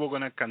 that we were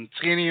going to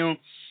continue.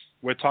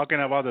 We're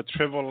talking about the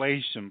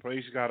tribulation.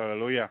 Praise God.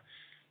 Hallelujah.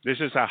 This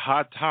is a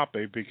hot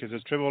topic because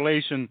the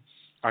tribulation,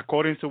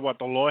 according to what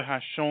the Lord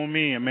has shown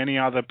me and many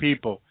other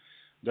people,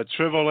 the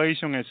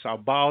tribulation is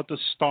about to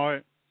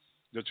start.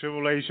 The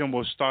tribulation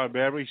will start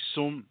very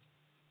soon.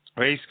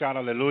 Praise God,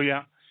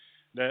 hallelujah.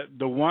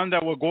 The one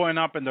that we're going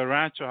up in the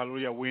rancho,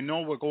 hallelujah, we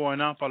know we're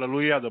going up,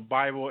 hallelujah. The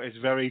Bible is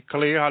very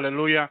clear,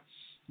 hallelujah.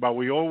 But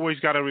we always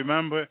got to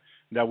remember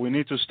that we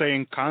need to stay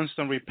in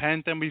constant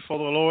repentance before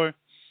the Lord.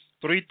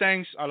 3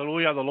 things,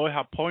 hallelujah, the Lord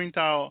has pointed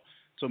out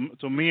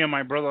to me and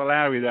my brother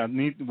Larry that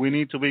we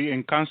need to be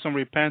in constant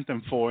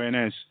repentance for, and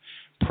it's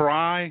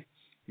pride,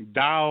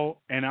 doubt,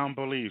 and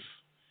unbelief.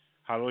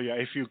 Hallelujah.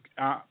 If you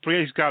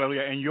praise God,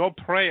 hallelujah, in your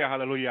prayer,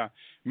 hallelujah,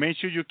 make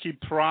sure you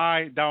keep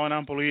pride, doubt, and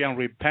unbelief and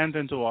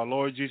repentance to our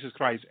Lord Jesus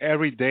Christ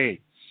every day,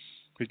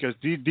 because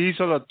these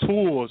are the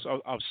tools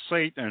of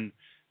Satan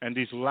in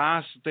these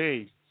last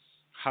days.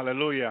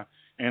 Hallelujah.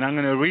 And I'm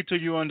going to read to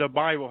you in the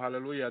Bible,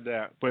 hallelujah,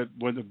 that but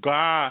when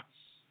God,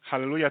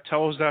 hallelujah,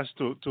 tells us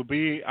to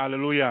be,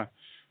 hallelujah,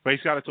 praise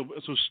God,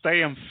 to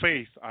stay in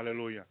faith,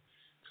 hallelujah.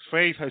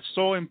 Faith is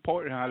so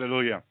important,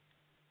 hallelujah,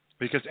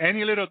 because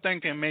any little thing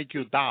can make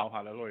you doubt,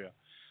 hallelujah.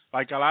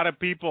 Like a lot of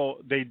people,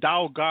 they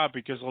doubt God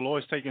because the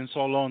Lord is taking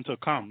so long to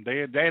come.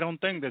 They don't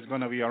think there's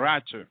going to be a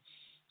rapture.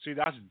 See,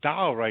 that's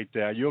doubt right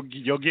there.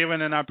 You're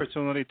given an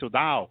opportunity to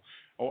doubt.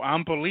 Or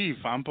unbelief.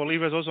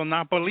 Unbelief is also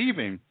not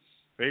believing.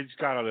 Praise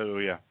God,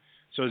 hallelujah.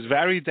 So it's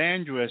very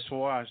dangerous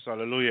for us,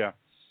 hallelujah,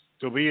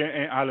 to be,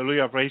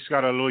 hallelujah, praise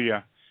God,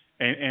 hallelujah,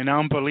 in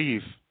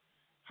unbelief,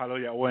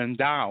 hallelujah, or in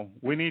doubt.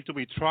 We need to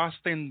be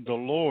trusting the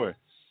Lord.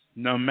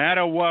 No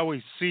matter what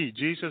we see,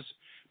 Jesus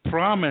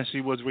promised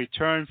He would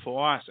return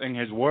for us in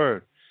His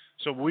word.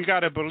 So we got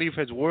to believe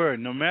His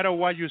word. No matter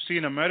what you see,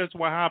 no matter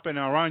what happens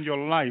around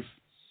your life,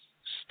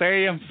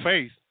 stay in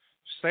faith.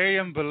 Stay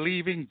in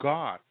believing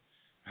God.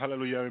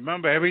 Hallelujah.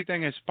 Remember,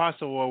 everything is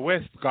possible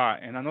with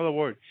God. In another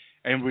word,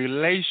 in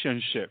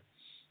relationship.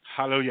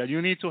 Hallelujah.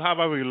 You need to have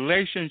a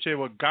relationship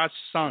with God's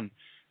Son,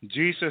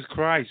 Jesus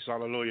Christ.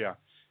 Hallelujah.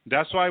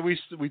 That's why we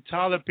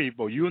tell the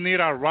people, you need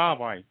a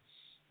rabbi.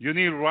 You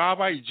need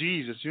Rabbi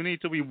Jesus. You need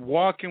to be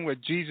walking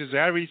with Jesus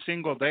every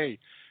single day.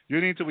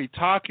 You need to be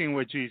talking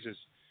with Jesus.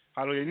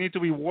 Hallelujah. You need to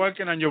be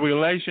working on your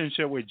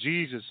relationship with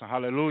Jesus.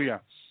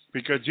 Hallelujah.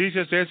 Because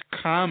Jesus is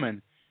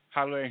coming.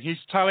 Hallelujah. He's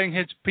telling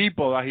His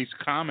people that He's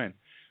coming.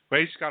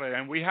 Praise God.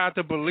 And we have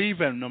to believe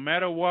Him no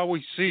matter what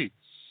we see.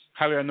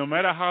 Hallelujah. No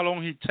matter how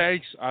long He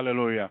takes.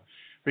 Hallelujah.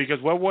 Because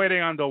we're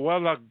waiting on the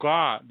will of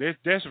God.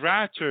 This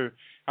rapture,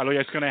 hallelujah,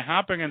 is going to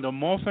happen in the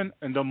moment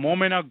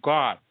of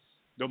God.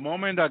 The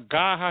moment that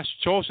God has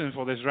chosen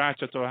for this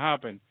rapture to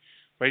happen.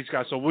 Praise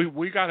God. So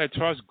we got to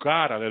trust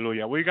God.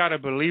 Hallelujah. We got to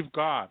believe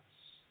God.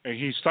 And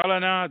He's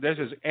telling us this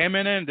is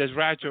imminent. This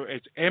rapture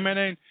is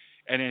imminent.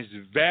 And it's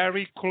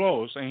very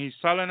close. And He's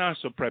telling us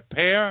to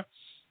prepare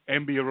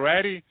and be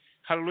ready.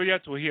 Hallelujah.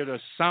 To hear the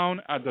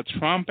sound of the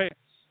trumpet.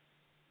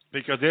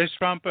 Because this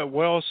trumpet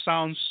will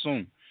sound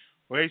soon.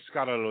 Praise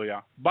God.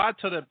 Hallelujah. But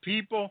to the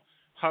people,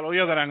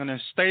 hallelujah, that are going to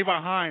stay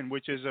behind,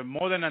 which is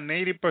more than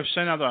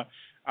 80%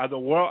 of the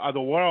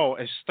world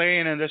is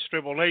staying in this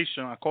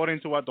tribulation, according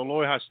to what the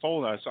Lord has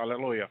told us.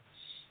 Hallelujah.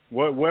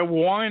 We're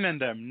warning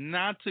them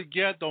not to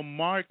get the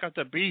mark of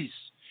the beast,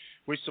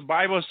 which the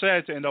Bible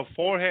says in the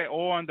forehead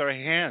or on their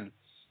hand.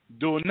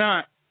 Do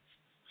not,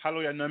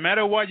 hallelujah, no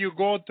matter what you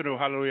go through,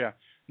 hallelujah,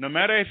 no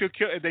matter if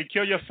they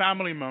kill your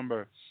family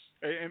member,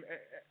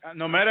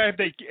 no matter if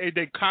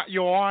they cut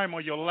your arm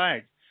or your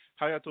leg,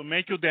 hallelujah, to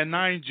make you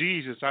deny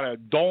Jesus, hallelujah,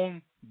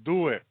 don't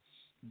do it.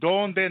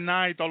 Don't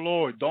deny the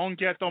Lord. Don't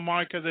get the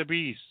mark of the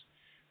beast.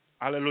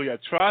 Hallelujah.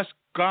 Trust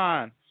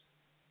God.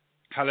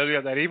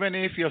 Hallelujah. That even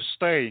if you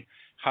stay,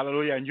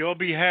 hallelujah, and you'll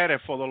be headed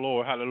for the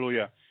Lord,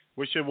 hallelujah,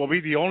 which will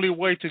be the only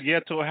way to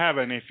get to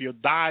heaven if you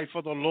die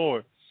for the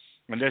Lord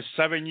in this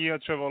 7-year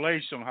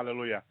tribulation,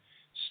 hallelujah.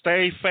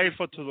 Stay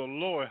faithful to the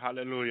Lord,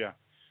 hallelujah.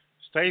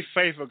 Stay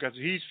faithful because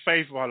He's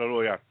faithful,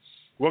 hallelujah.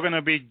 We're going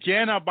to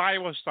begin a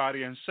Bible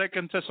study in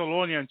 2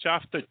 Thessalonians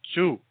chapter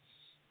 2.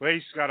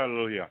 Praise God,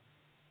 hallelujah.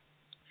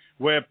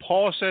 Where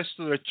Paul says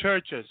to the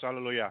churches,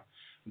 hallelujah,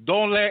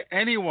 don't let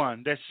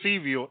anyone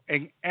deceive you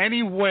in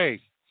any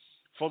way,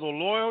 for the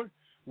Lord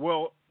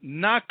will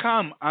not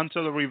come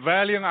until the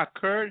rebellion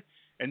occurred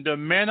and the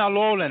man of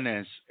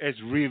lawlessness is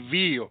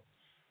revealed.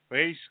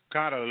 Praise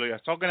God,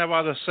 hallelujah. Talking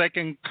about the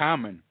second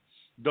coming.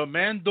 The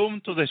man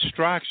doomed to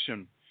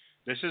destruction.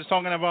 This is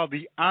talking about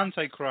the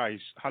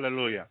Antichrist,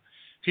 hallelujah.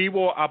 He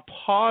will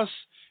oppose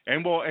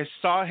and will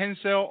exalt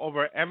himself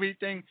over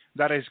everything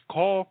that is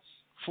called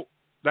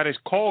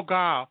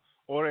God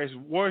or is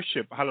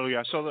worship,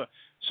 hallelujah.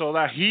 So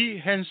that he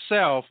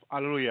himself,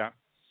 hallelujah,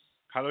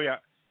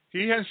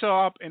 he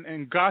himself up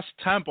in God's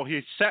temple.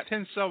 He set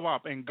himself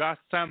up in God's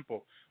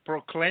temple,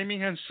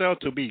 proclaiming himself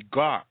to be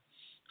God,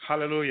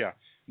 hallelujah.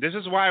 This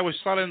is why I was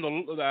telling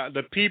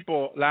the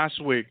people last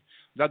week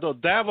that the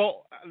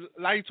devil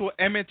likes to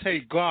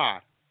imitate God,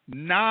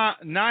 not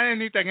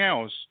anything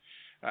else.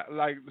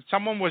 Like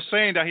someone was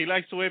saying that he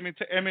likes to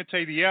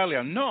imitate the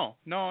alien. No.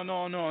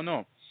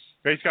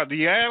 Praise God.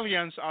 The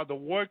aliens are the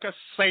work of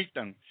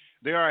Satan.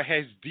 They are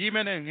his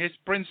demon and his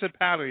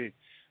principality.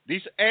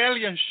 These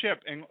alien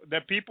ships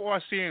that people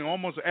are seeing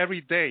almost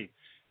every day.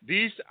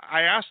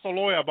 I asked the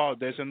Lord about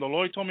this, and the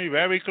Lord told me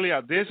very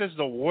clear, this is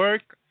the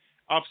work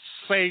of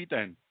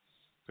Satan.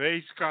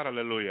 Praise God,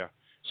 hallelujah.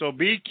 So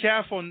be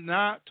careful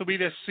not to be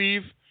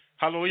deceived.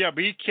 Hallelujah.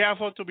 Be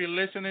careful to be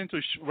listening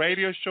to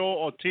radio show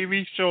or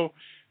TV show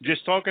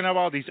just talking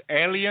about this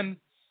alien,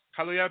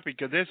 hallelujah,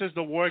 because this is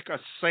the work of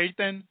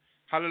Satan,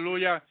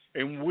 hallelujah,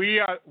 and we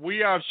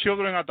are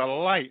children of the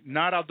light,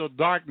 not of the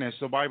darkness,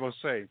 the Bible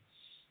says.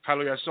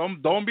 Hallelujah. So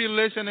don't be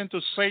listening to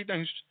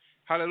Satan,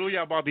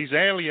 hallelujah, about this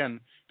alien,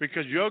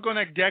 because you're going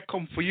to get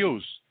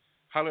confused.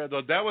 Hallelujah.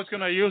 The devil's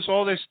going to use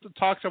all this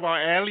talks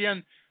about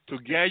alien to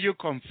get you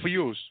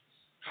confused.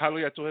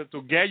 Hallelujah.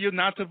 To get you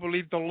not to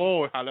believe the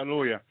Lord.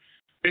 Hallelujah.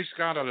 Praise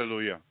God.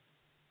 Hallelujah.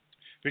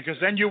 Because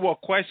then you will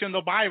question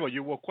the Bible.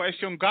 You will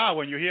question God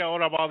when you hear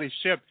all about this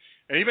shit.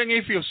 And even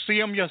if you see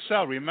them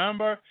yourself,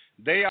 remember,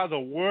 they are the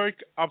work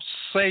of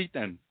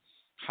Satan.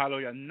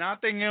 Hallelujah.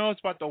 Nothing else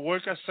but the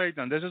work of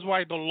Satan. This is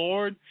why the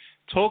Lord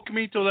took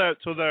me to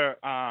the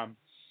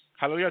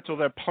hallelujah, to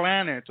the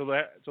planet,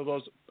 to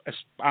those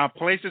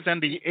places in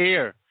the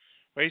air.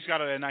 Praise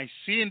God. And I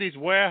see in these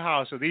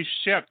warehouses, these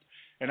ships,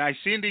 and I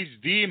see in these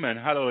demons,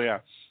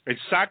 hallelujah,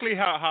 exactly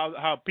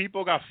how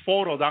people got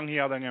photo down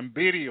here and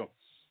video.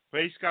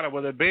 Praise God,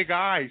 with the big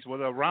eyes,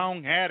 with a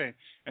round head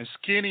and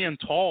skinny and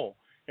tall.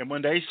 And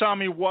when they saw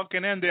me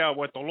walking in there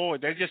with the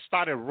Lord, they just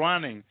started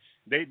running.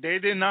 They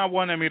did not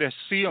want me to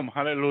see them.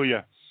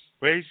 Hallelujah.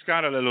 Praise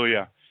God.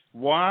 Hallelujah.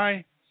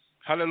 Why?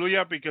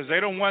 Hallelujah. Because they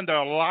don't want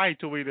their light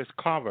to be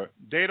discovered.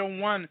 They don't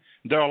want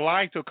their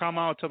light to come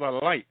out to the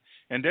light.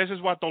 And this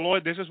is why the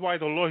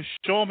Lord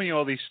showed me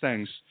all these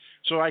things.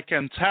 So I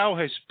can tell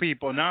his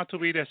people not to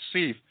be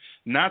deceived,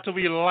 not to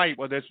be light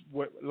with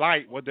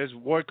this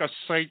work of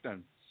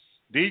Satan.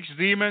 These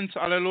demons,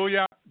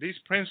 hallelujah, these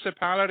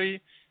principality,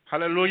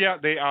 hallelujah,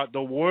 they are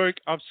the work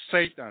of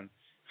Satan.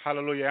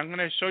 Hallelujah. I'm going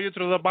to show you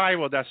through the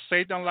Bible that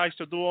Satan likes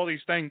to do all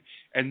these things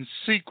in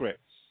secret.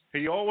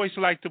 He always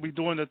likes to be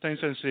doing the things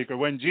in secret.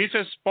 When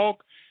Jesus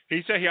spoke,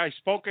 he said, I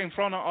spoke in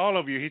front of all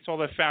of you. He told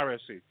the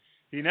Pharisee.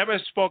 He never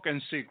spoke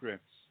in secret.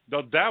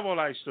 The devil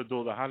likes to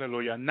do that.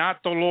 Hallelujah.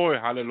 Not the Lord.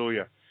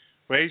 Hallelujah.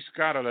 Praise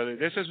God. Hallelujah.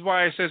 This is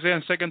why it says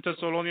in 2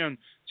 Thessalonians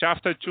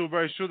chapter 2,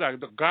 verse 2, that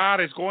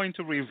God is going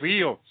to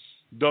reveal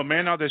the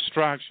man of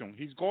destruction.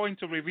 He's going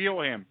to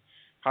reveal him.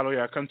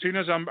 Hallelujah.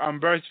 Continues on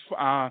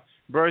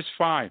verse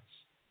 5.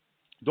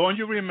 Don't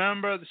you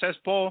remember, says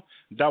Paul,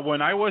 that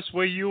when I was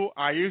with you,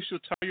 I used to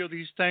tell you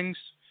these things?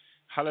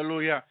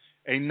 Hallelujah.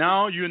 And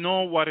now you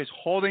know what is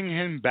holding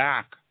him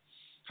back.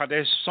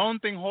 There's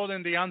something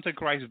holding the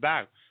Antichrist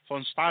back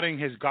from starting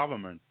his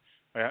government.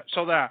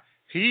 So that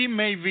he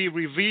may be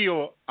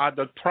revealed at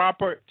the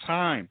proper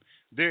time.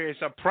 There is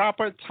a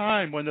proper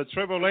time when the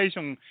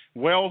tribulation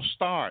will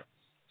start.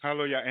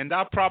 Hallelujah. And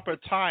that proper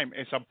time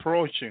is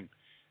approaching.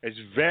 It's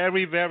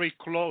very, very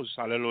close.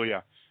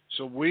 Hallelujah.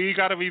 So we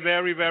got to be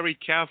very, very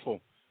careful.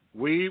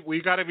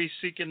 We got to be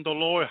seeking the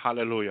Lord.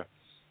 Hallelujah.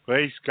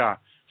 Praise God.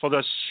 For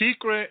the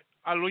secret,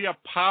 hallelujah,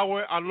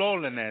 power of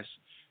lowliness.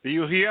 Do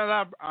you hear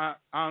that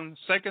on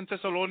 2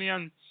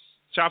 Thessalonians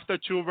chapter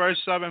 2, verse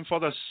 7? For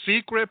the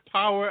secret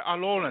power of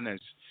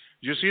lowliness.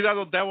 You see that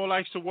the devil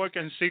likes to work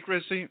in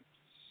secrecy?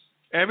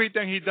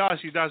 Everything he does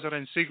it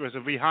in secrecy,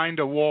 behind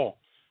the wall.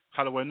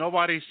 Hallelujah.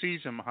 Nobody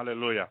sees him.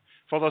 Hallelujah.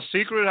 For the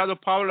secret of the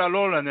power of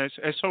lowliness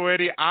is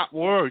already at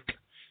work.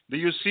 Do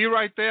you see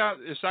right there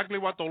exactly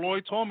what the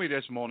Lord told me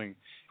this morning?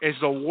 It's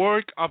the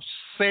work of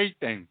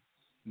Satan.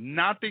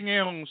 Nothing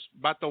else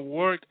but the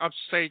work of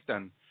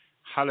Satan.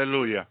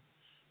 Hallelujah.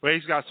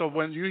 Praise God. So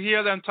when you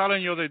hear them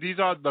telling you that these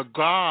are the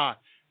God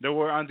that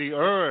were on the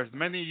earth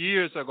many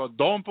years ago,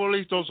 don't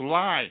believe those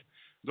lies.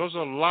 Those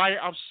are lies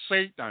of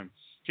Satan.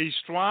 He's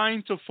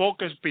trying to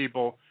focus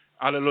people,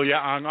 hallelujah,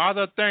 on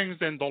other things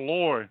than the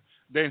Lord,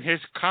 than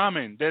his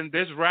coming, than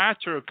this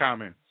rapture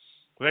coming.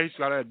 Praise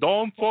God.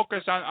 Don't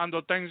focus on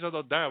the things of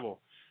the devil.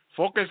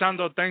 Focus on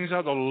the things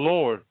of the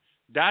Lord.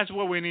 That's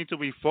where we need to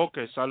be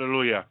focused.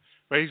 Hallelujah.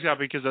 Praise God.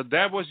 Because the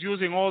devil is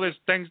using all these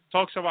things,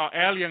 talks about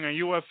alien and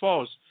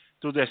UFOs,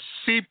 to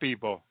deceive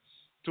people,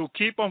 to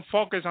keep them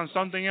focused on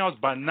something else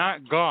but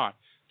not God,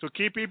 to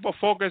keep people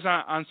focused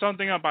on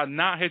something but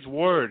not his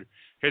word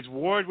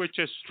which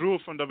is true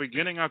from the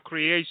beginning of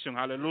creation.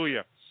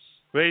 Hallelujah.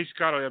 Praise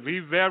God. Be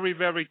very,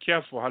 very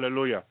careful.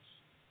 Hallelujah.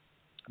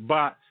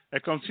 But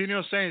it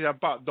continues saying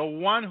that but the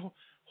one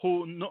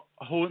who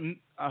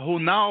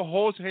now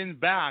holds him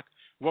back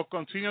will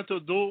continue to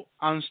do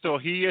until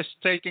he is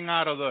taken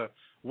out of the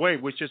way,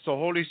 which is the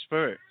Holy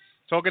Spirit.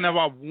 Talking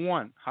about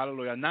one,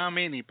 hallelujah, not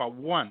many, but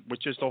one,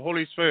 which is the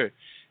Holy Spirit.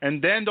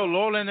 And then the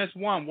lowliness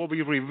one will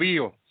be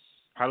revealed.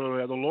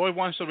 Hallelujah. The Lord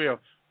wants to reveal,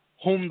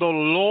 whom the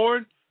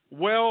Lord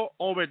will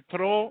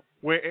overthrow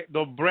with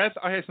the breath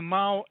of his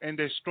mouth and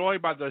destroy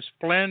by the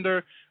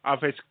splendor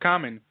of his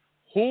coming.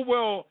 Who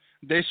will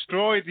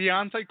destroy the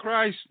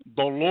Antichrist?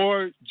 The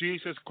Lord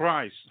Jesus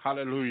Christ.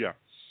 Hallelujah.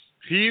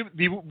 He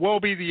will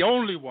be the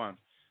only one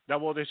that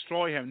will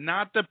destroy him,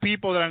 not the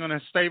people that are going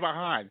to stay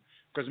behind.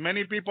 Because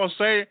many people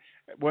say,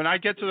 when I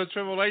get to the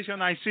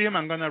tribulation, I see him,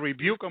 I'm going to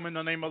rebuke him in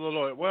the name of the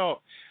Lord.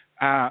 Well,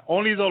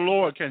 only the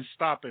Lord can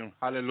stop him.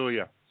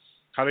 Hallelujah.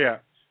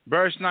 Hallelujah.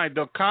 Verse 9,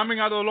 the coming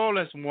of the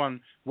lawless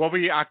one will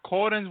be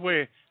according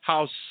with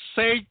how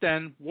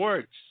Satan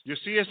works. You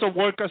see, it's the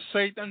work of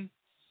Satan.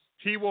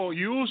 He will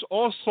use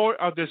all sorts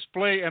of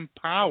display and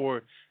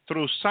power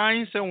through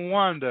signs and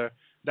wonder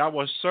that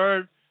will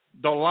serve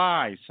the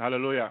lies,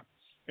 hallelujah,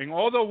 in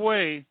other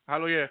way,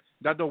 hallelujah,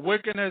 that the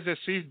wickedness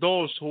deceives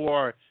those who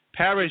are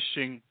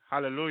perishing,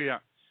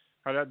 hallelujah.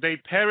 They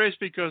perish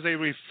because they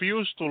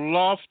refuse to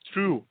love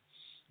truth.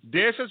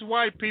 This is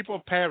why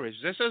people perish.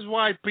 This is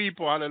why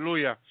people,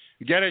 hallelujah,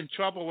 get in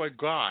trouble with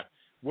God.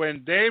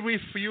 When they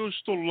refuse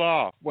to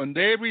love, when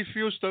they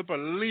refuse to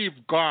believe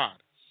God,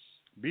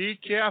 be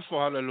careful,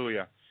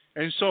 hallelujah.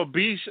 And so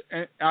be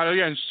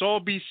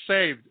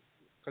saved.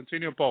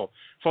 Continue, Paul.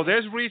 For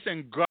this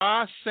reason,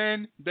 God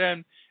sent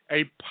them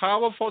a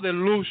powerful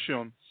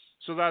delusion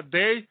so that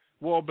they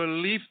will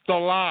believe the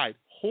lie.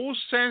 Who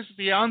sends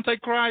the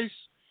Antichrist?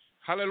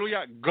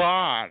 Hallelujah,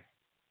 God.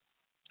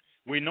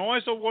 We know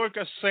it's a work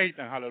of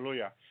Satan,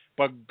 hallelujah.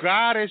 But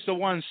God is the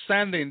one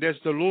sending this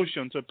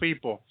delusion to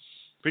people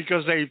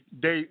because they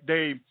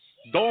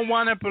don't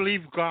want to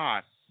believe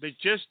God. They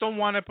just don't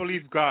want to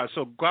believe God.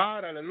 So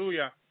God,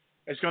 hallelujah,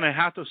 is going to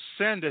have to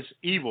send this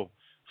evil,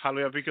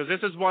 hallelujah, because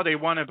this is what they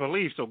want to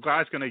believe. So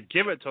God's going to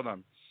give it to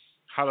them,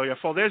 hallelujah.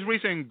 For this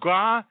reason,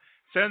 God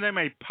sent them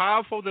a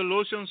powerful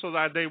delusion so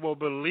that they will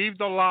believe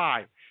the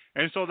lie,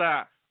 and so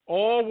that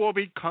all will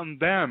be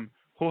condemned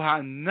who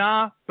have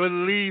not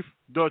believed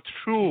the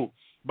truth,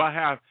 but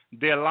have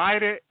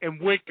delighted in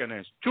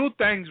wickedness. Two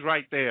things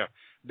right there.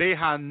 They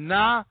have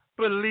not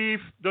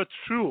believed the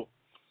truth.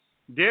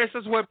 This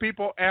is where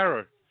people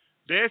err.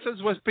 This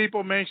is where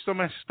people make the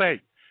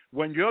mistake.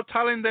 When you're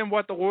telling them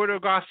what the Word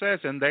of God says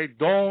and they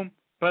don't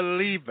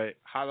believe it,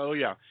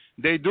 hallelujah.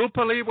 They do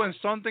believe when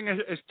something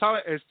is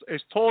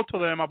told to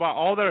them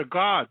about other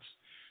gods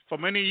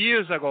from many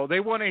years ago.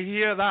 They want to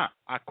hear that.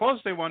 Of course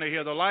they want to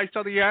hear the lies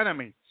of the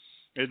enemy.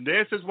 And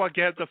this is what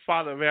gets the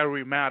Father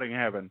very mad in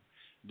heaven.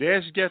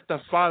 This gets the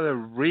Father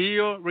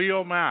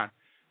real mad.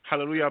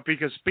 Hallelujah.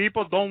 Because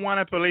people don't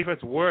want to believe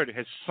His word,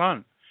 His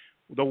Son.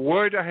 The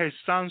word that His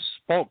Son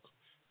spoke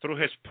through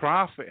His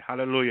prophet.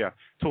 Hallelujah.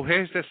 To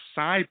His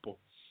disciple.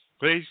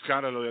 Praise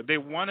God. Hallelujah. They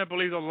want to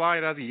believe the lie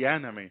of the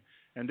enemy.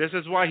 And this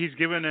is why He's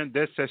given them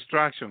this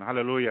distraction.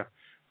 Hallelujah.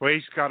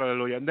 Praise God.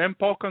 Hallelujah. And then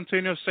Paul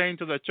continues saying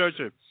to the church,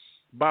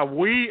 but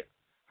we,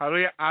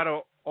 hallelujah, ought to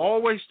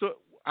always,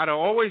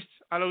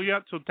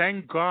 hallelujah, to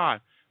thank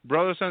God,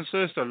 brothers and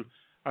sisters,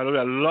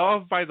 hallelujah,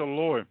 loved by the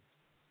Lord,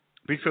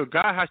 because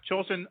God has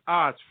chosen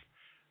us,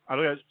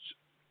 hallelujah,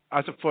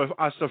 as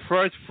the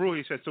first fruit,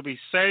 He says, to be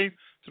saved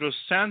through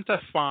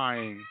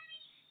sanctifying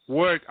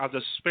work of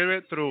the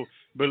Spirit through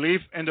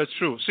belief in the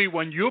truth. See,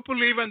 when you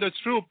believe in the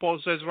truth, Paul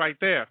says right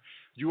there,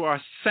 you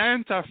are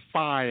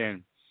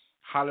sanctifying,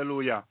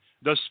 hallelujah.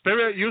 The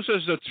Spirit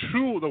uses the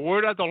truth, the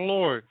word of the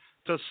Lord,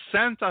 to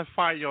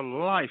sanctify your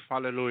life,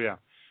 hallelujah.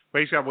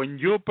 Praise God. When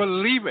you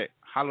believe it,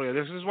 hallelujah.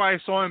 This is why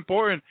it's so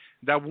important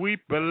that we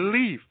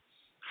believe,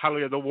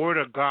 hallelujah, the word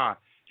of God.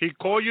 He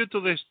called you to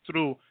this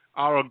through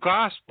our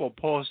gospel,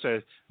 Paul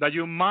says, that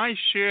you might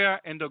share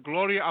in the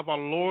glory of our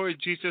Lord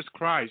Jesus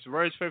Christ.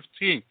 Verse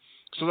 15.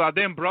 So that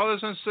then,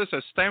 brothers and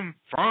sisters, stand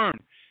firm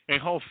and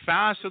hold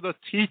fast to the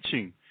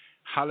teaching.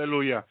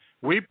 Hallelujah.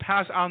 We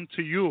pass on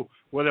to you,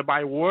 whether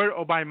by word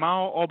or by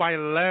mouth or by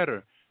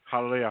letter.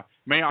 Hallelujah.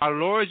 May our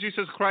Lord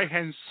Jesus Christ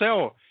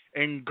Himself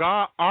and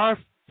God our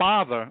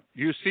Father,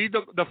 you see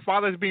the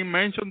Father is being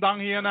mentioned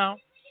down here now,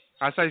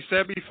 as I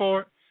said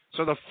before.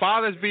 So the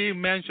Father is being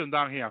mentioned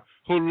down here,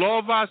 who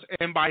loved us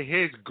and by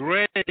His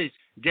grace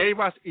gave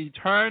us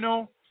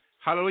eternal,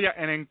 hallelujah,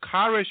 and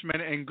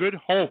encouragement and good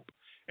hope.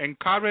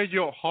 Encourage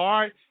your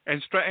heart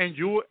and strengthen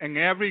you in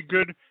every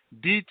good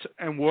deed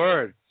and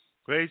word.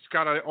 Praise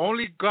God.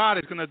 Only God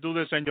is going to do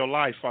this in your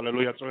life,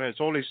 hallelujah, through His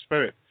Holy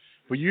Spirit.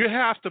 But you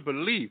have to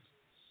believe.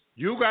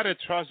 You got to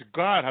trust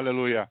God,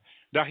 hallelujah,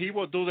 that He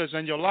will do this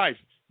in your life.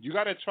 You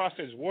got to trust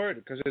His word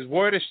because His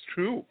word is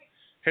true.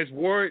 His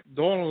word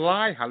don't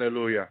lie,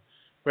 hallelujah.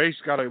 Praise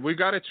God. We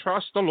got to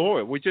trust the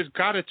Lord. We just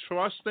got to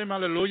trust Him,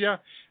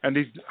 hallelujah. And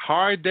this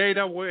hard day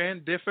that we're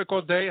in,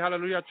 difficult day,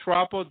 hallelujah,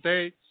 troubled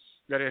day,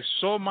 there is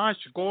so much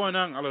going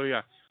on,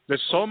 hallelujah.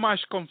 There's so much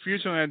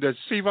confusion and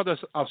deceit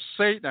of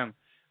Satan.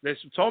 There's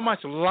so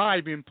much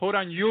lie being put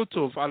on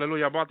YouTube,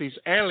 hallelujah, about these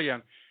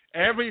aliens.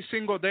 Every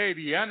single day,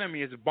 the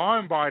enemy is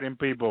bombarding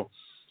people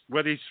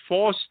with these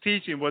false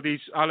teaching, with these,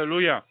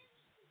 hallelujah,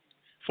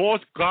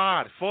 false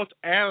God, false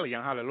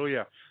alien,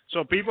 hallelujah.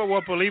 So people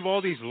will believe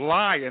all these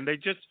lies, and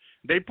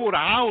they put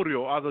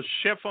audio of the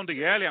ship from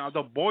the alien, of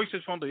the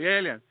voices from the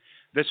alien.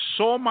 There's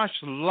so much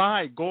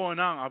lie going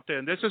on out there,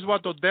 and this is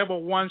what the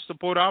devil wants to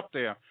put up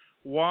there.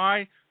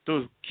 Why?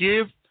 To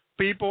give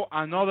people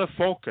another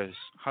focus,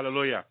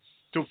 hallelujah.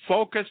 To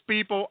focus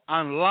people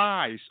on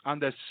lies, on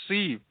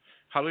deceit,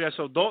 hallelujah.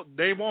 So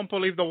they won't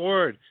believe the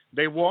word.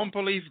 They won't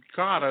believe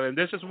God, and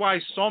this is why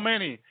so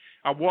many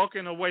are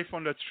walking away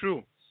from the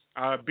truth.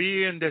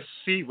 Being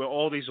deceived with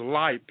all these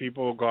lies,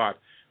 people of God.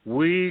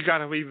 We got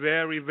to be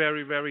very,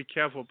 very, very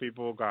careful,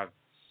 people of God.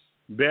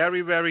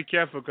 Very, very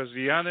careful, because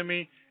the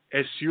enemy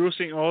is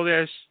using all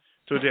this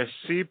to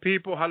deceive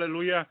people,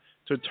 hallelujah,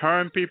 to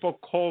turn people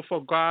cold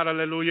for God,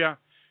 hallelujah.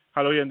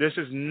 Hallelujah. And this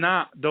is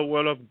not the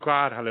will of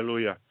God.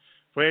 Hallelujah.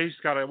 Praise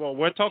God. Well,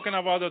 we're talking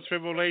about the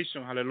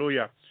tribulation.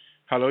 Hallelujah.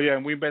 Hallelujah.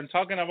 And we've been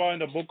talking about in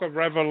the book of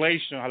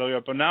Revelation.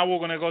 Hallelujah. But now we're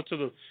going to go to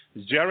the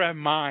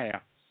Jeremiah.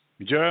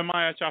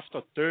 Jeremiah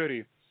chapter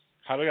 30.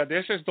 Hallelujah.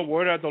 This is the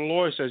word of the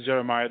Lord, says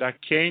Jeremiah,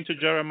 that came to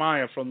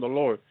Jeremiah from the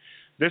Lord.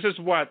 This is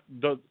what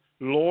the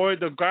Lord,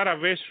 the God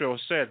of Israel,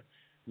 said,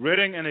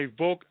 written in a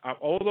book of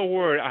all the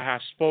word I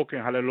have spoken.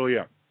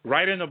 Hallelujah.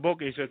 Right in the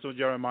book, he said to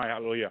Jeremiah.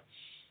 Hallelujah.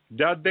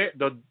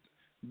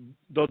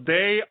 The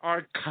day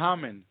are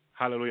coming.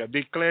 Hallelujah.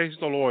 Declares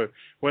the Lord,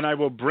 when I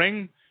will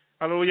bring,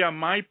 hallelujah,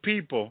 my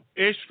people,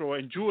 Israel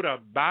and Judah,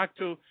 back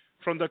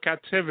from the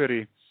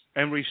captivity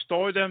and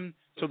restore them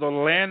to the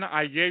land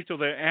I gave to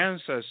their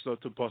ancestors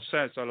to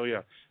possess.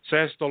 Hallelujah.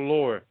 Says the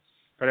Lord.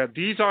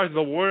 These are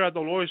the word of the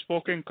Lord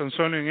spoken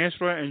concerning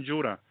Israel and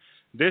Judah.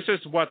 This is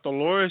what the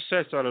Lord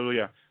says.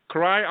 Hallelujah.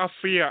 Cry of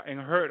fear and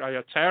hurt,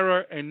 hallelujah,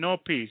 terror and no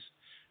peace.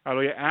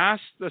 Hallelujah.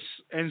 Ask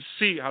and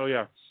see.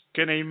 Hallelujah.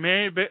 Can a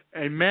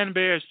man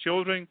bear his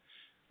children?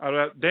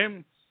 Hallelujah.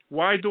 Then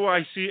why do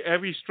I see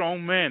every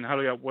strong man,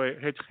 hallelujah,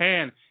 with his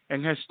hand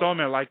and his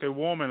stomach like a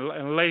woman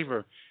in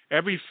labor,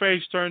 every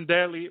face turned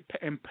deadly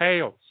and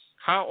pale?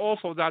 How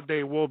awful that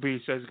day will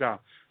be, says God.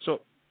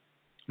 So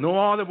no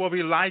other will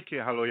be like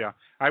it, hallelujah.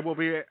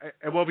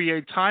 It will be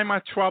a time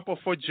of trouble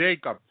for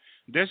Jacob.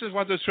 This is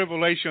what the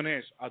tribulation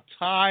is, a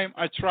time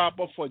of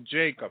trouble for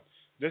Jacob.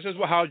 This is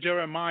how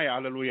Jeremiah,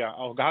 hallelujah,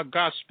 or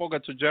God spoke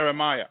to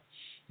Jeremiah.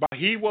 But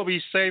he will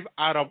be saved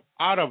out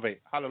of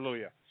it,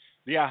 hallelujah.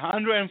 The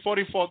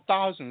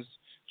 144,000,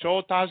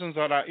 12,000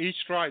 that are each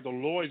tribe, the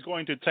Lord is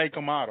going to take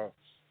them out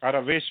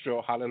of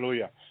Israel,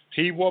 hallelujah.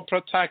 He will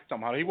protect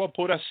them. He will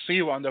put a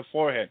seal on their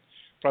forehead,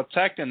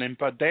 protecting them,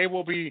 but they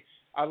will be,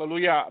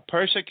 hallelujah,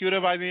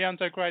 persecuted by the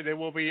Antichrist. They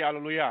will be,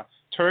 hallelujah,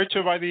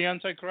 tortured by the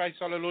Antichrist,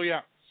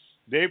 hallelujah.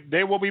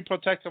 They will be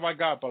protected by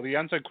God, but the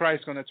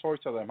Antichrist is going to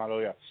torture them,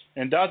 hallelujah.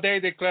 And that day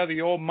declare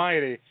the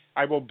Almighty,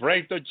 I will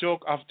break the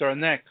yoke of their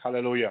neck,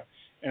 hallelujah.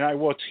 And I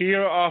will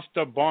tear off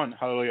the bond,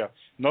 hallelujah.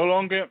 No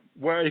longer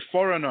were a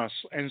foreigners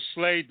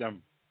enslaved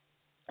them.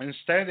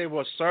 Instead, they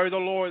will serve the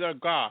Lord their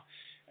God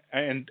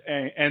and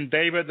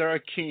David their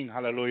king,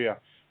 hallelujah.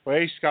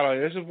 Praise God.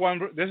 This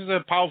is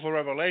a powerful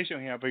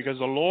revelation here, because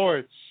the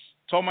Lord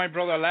told my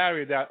brother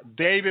Larry that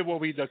David will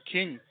be the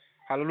king,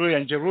 hallelujah,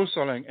 in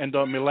Jerusalem in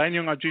the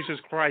millennium of Jesus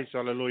Christ,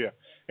 hallelujah.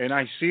 And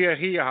I see it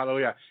here,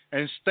 hallelujah.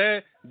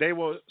 Instead, they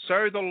will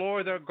serve the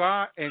Lord their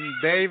God, and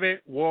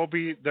David will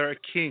be their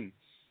king,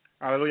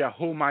 hallelujah,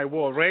 whom I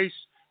will raise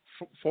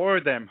for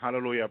them,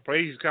 hallelujah.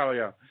 Praise God,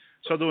 hallelujah.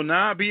 So do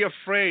not be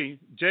afraid,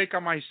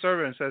 Jacob my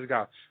servant, says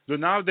God. Do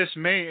not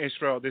dismay,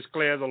 Israel,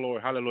 declare the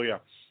Lord,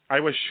 hallelujah. I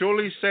will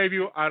surely save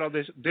you out of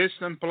this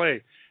distant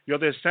place, your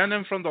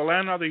descendant from the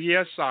land of the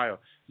exile.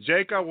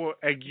 Jacob will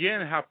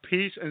again have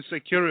peace and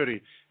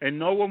security, and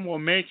no one will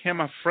make him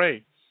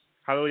afraid.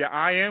 Hallelujah.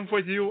 I am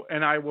with you,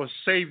 and I will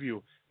save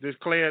you,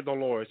 declared the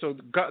Lord. So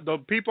God, the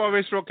people of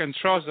Israel can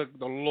trust that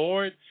the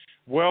Lord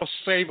will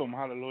save them.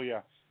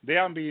 Hallelujah. They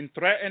are being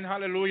threatened.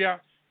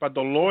 Hallelujah. But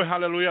the Lord,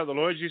 hallelujah, the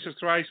Lord Jesus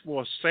Christ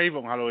will save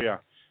them. Hallelujah.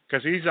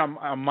 Because he's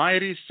a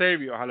mighty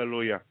Savior.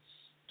 Hallelujah.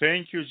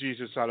 Thank you,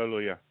 Jesus.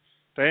 Hallelujah.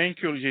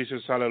 Thank you,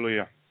 Jesus.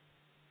 Hallelujah.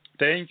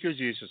 Thank you,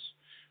 Jesus.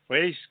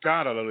 Praise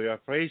God. Hallelujah.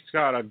 Praise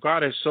God.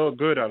 God is so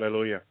good.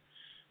 Hallelujah.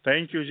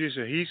 Thank you,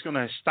 Jesus. He's going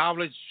to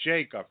establish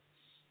Jacob.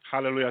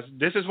 Hallelujah.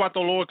 This is what the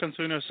Lord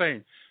continues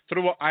saying.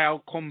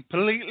 I'll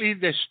completely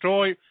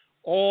destroy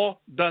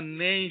all the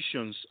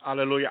nations.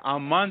 Hallelujah.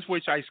 Amongst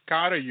which I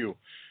scatter you.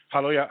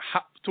 Hallelujah.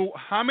 To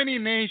how many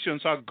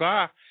nations are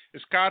God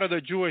scattered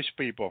the Jewish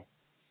people?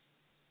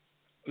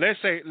 Let's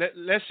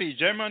see.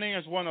 Germany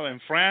is one of them.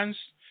 France,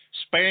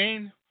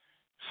 Spain,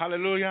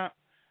 hallelujah.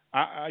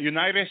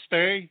 United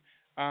States.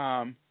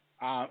 I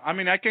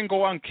can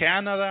go on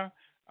Canada.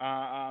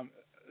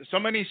 So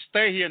many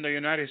states here in the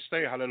United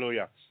States,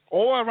 hallelujah.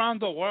 All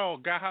around the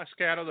world, God has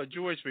scattered the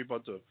Jewish people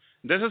too.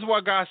 This is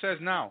what God says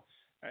now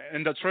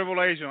in the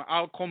tribulation.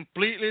 I'll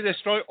completely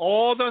destroy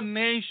all the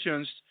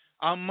nations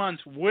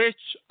amongst which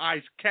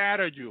I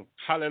scattered you.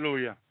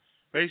 Hallelujah.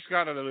 Praise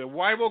God, hallelujah.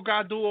 Why will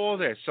God do all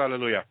this?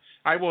 Hallelujah.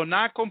 I will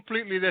not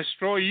completely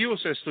destroy you,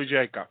 says to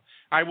Jacob.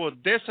 I will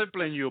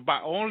discipline you,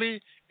 but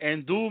only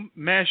in due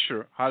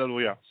measure.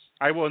 Hallelujah.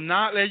 I will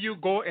not let you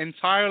go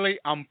entirely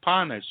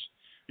unpunished.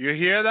 You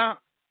hear that?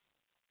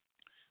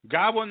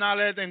 God will not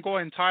let them go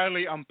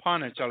entirely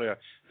unpunished. Hallelujah.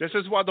 This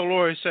is what the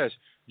Lord says.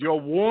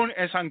 Your wound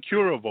is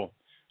incurable.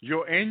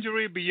 Your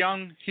injury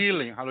beyond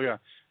healing. Hallelujah.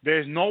 There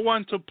is no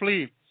one to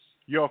plead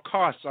your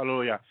cause.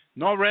 Hallelujah.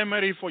 No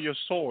remedy for your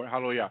soul.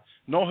 Hallelujah.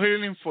 No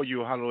healing for you.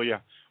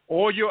 Hallelujah.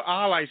 All your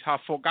allies have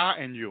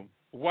forgotten you.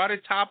 What is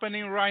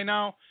happening right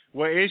now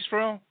with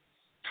Israel?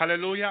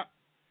 Hallelujah.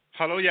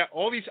 Hallelujah.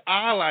 All these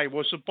allies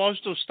were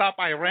supposed to stop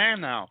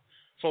Iran now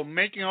from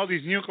making all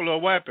these nuclear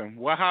weapons.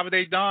 What have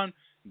they done?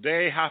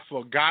 They have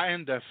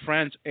forgotten their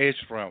friend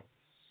Israel.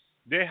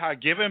 They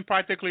have given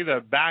practically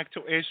their back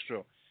to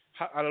Israel.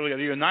 Hallelujah.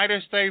 The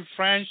United States,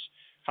 France,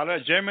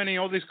 hallelujah, Germany,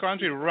 all these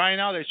countries right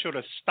now, they should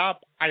have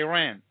stopped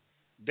Iran.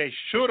 They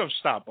should have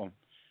stopped them.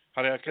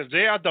 Because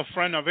they are the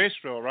friend of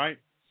Israel, right?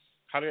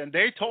 And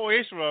they told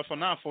Israel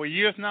for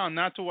years now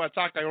not to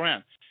attack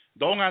Iran.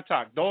 Don't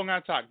attack, don't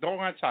attack,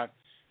 don't attack.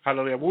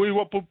 Hallelujah. We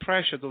will put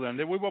pressure to them.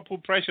 We will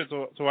put pressure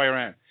to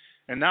Iran.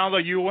 And now the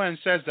UN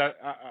says that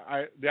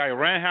the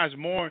Iran has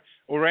more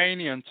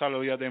uranium,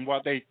 hallelujah, than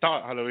what they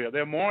thought, hallelujah.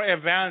 They're more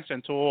advanced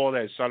into all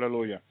this,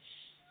 hallelujah.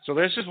 So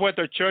this is where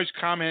the church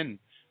come in,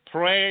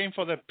 praying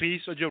for the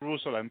peace of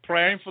Jerusalem,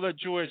 praying for the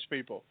Jewish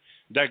people,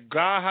 that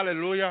God,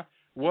 hallelujah,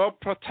 will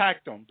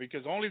protect them,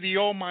 because only the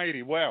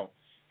Almighty will.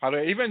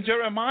 Hallelujah. Even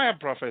Jeremiah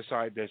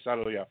prophesied this,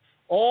 hallelujah.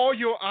 All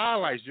your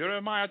allies,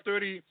 Jeremiah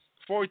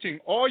 30:14,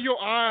 all your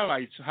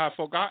allies have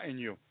forgotten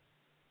you.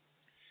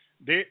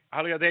 They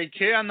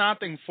care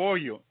nothing for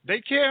you. They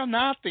care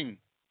nothing.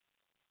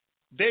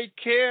 They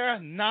care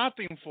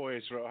nothing for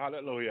Israel.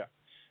 Hallelujah.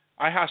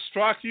 I have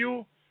struck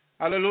you,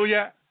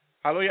 hallelujah,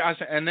 hallelujah, as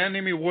an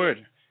enemy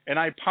word. And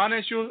I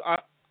punish you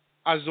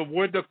as the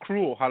word the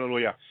cruel,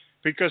 hallelujah.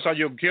 Because of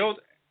your guilt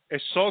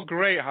is so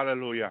great,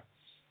 hallelujah.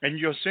 And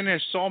your sin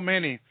is so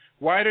many.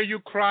 Why do you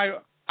cry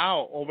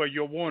out over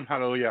your wound,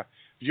 hallelujah?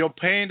 Your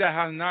pain that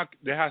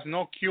has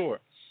no cure.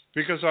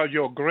 Because of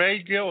your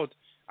great guilt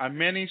and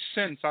many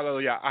sins,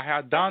 hallelujah, I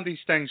have done these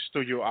things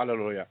to you,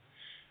 hallelujah.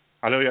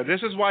 Hallelujah.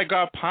 This is why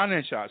God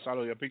punishes us,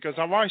 hallelujah, because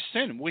of our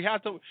sin. We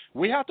have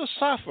to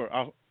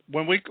suffer.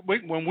 When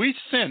we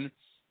sin,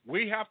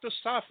 we have to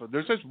suffer.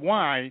 This is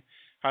why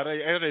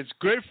it is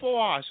good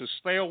for us to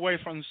stay away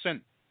from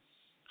sin.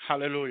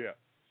 Hallelujah.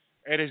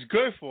 It is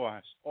good for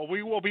us, or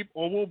we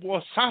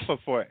will suffer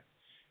for it.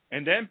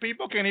 And then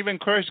people can even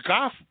curse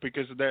God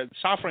because they're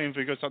suffering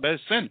because of their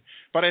sin.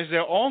 But it's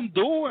their own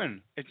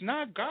doing. It's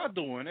not God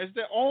doing. It's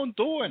their own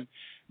doing.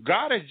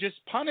 God is just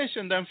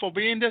punishing them for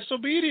being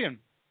disobedient.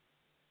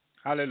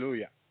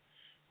 Hallelujah.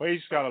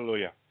 Praise God.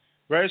 Hallelujah.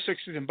 Verse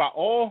 16. But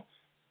all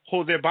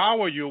who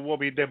devour you will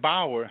be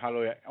devoured.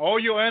 Hallelujah. All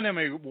your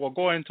enemies will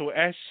go into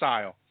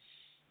exile.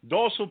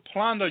 Those who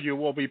plunder you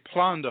will be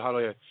plundered.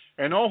 Hallelujah.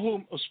 And all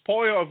who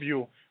spoil of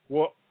you,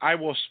 I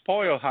will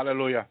spoil.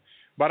 Hallelujah.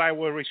 But I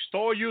will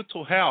restore you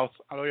to health,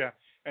 hallelujah,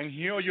 and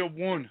heal your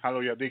wound,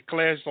 hallelujah,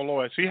 declares the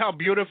Lord. See how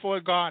beautiful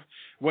is God?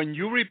 When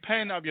you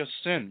repent of your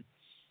sin,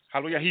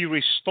 hallelujah, He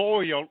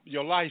restores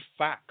your life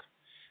back.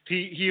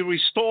 He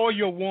restores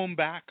your wound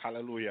back,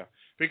 hallelujah.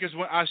 Because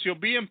as you're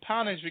being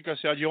punished because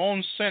of your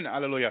own sin,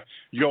 hallelujah,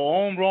 your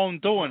own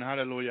wrongdoing,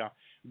 hallelujah,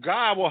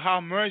 God will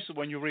have mercy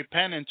when you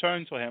repent and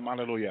turn to Him,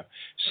 hallelujah.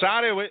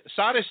 Sad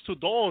is to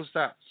those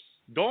that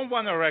don't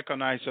want to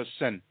recognize your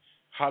sin,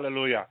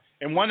 hallelujah,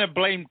 and want to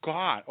blame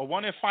God or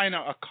want to find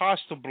a cause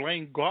to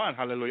blame God,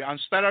 hallelujah,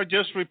 instead of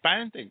just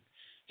repenting.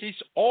 He's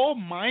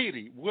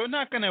almighty. We're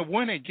not going to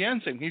win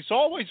against Him. He's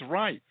always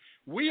right.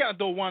 We are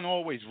the one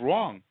always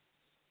wrong.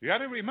 You got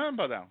to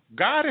remember that.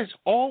 God is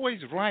always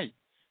right.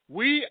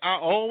 We are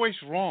always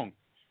wrong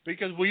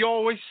because we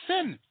always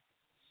sin.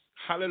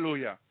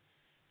 Hallelujah.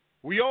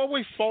 We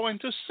always fall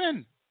into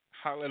sin.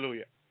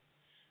 Hallelujah.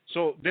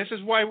 So this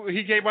is why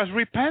He gave us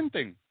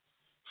repenting.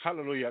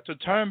 Hallelujah. To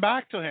turn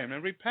back to Him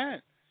and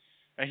repent.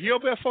 And He'll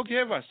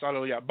forgive us,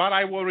 hallelujah. But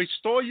I will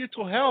restore you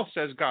to health,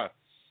 says God.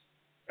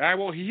 I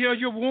will heal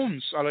your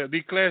wounds, hallelujah,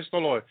 declares the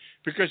Lord.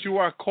 Because you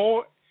are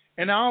called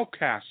an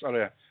outcast,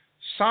 hallelujah.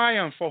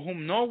 Zion, for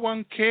whom no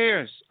one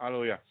cares,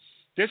 hallelujah.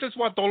 This is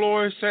what the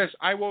Lord says.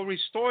 I will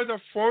restore the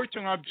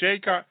fortune of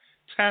Jacob's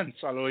tents,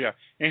 hallelujah,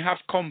 and have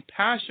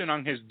compassion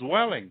on his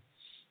dwelling.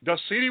 The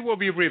city will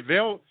be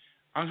rebuilt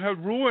on her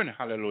ruin,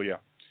 hallelujah.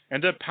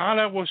 And the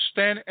palace will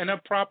stand in a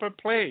proper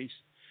place.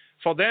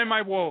 For them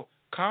I will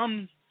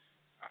come,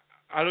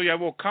 hallelujah,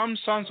 will come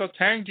sons of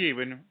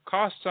thanksgiving,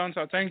 cause sons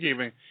of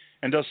thanksgiving,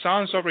 and the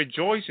sons of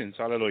rejoicing,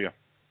 hallelujah.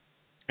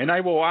 And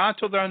I will add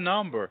to their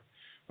number,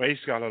 praise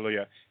God,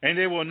 hallelujah. And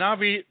they will not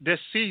be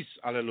deceased,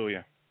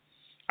 hallelujah.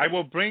 I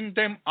will bring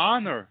them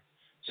honor,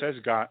 says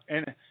God,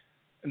 and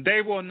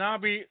they will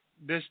not be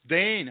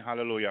disdained,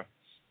 hallelujah.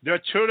 Their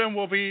children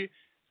will be,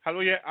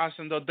 hallelujah, as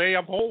in the day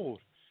of old,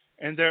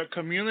 and their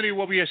community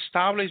will be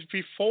established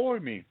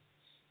before me.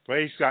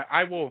 Praise God.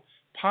 I will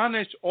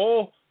punish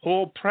all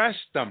who oppress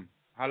them,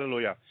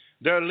 hallelujah.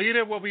 Their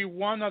leader will be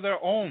one of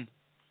their own,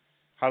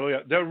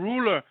 hallelujah. Their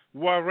ruler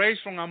will arise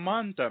from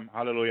among them,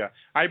 hallelujah.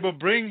 I will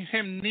bring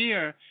him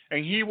near,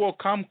 and he will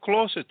come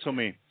closer to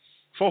me.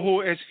 For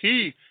who is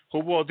he who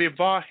will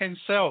devote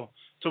himself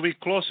to be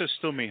closest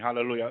to me,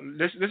 hallelujah.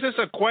 This is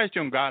a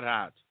question God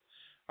has.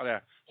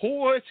 Hallelujah.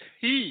 Who is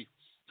he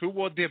who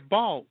will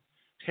devote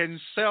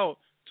himself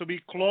to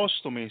be close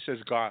to me, says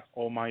God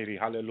Almighty,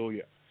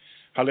 hallelujah.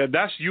 Hallelujah.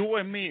 That's you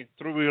and me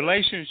through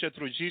relationship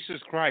through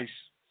Jesus Christ.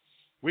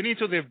 We need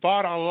to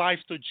devote our life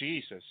to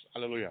Jesus,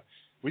 hallelujah.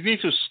 We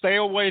need to stay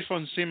away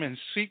from sin and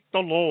seek the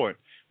Lord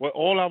with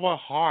all of our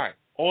heart,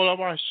 all of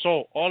our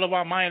soul, all of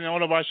our mind, and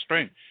all of our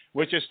strength,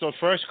 which is the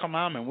first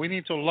commandment. We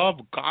need to love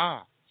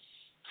God.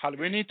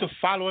 We need to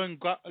follow in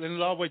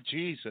love with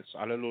Jesus,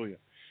 hallelujah.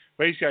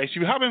 Praise God. If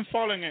you haven't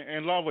fallen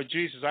in love with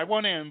Jesus, I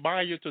want to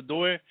invite you to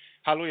do it,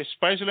 hallelujah,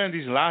 especially in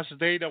this last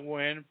day that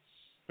we're in.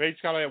 Praise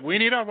God. We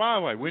need a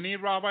rabbi. We need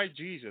Rabbi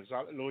Jesus,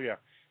 hallelujah.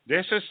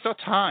 This is the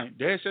time.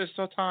 This is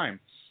the time.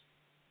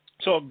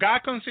 So God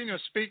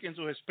continues speaking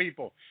to his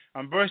people.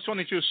 And verse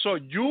 22, so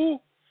you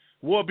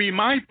will be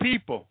my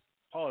people.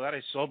 Oh, that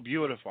is so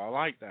beautiful. I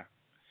like that.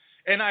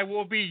 And I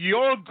will be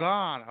your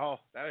God. Oh,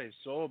 that is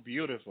so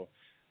beautiful.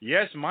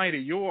 Yes, mighty,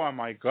 you are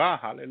my God.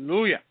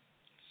 Hallelujah.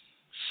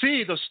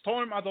 See, the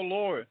storm of the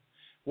Lord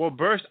will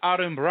burst out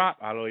in wrath.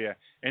 Hallelujah.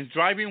 And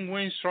driving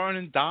winds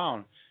turning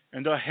down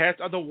in the heads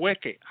of the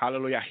wicked.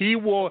 Hallelujah. He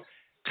will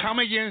come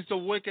against the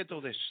wicked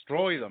to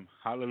destroy them.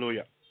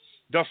 Hallelujah.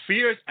 The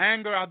fierce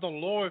anger of the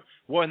Lord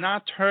will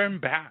not turn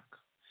back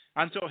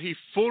until he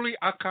fully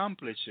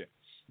accomplishes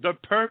the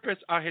purpose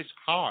of his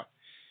heart.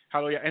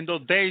 Hallelujah. And the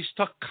days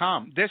to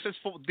come. This is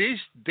for this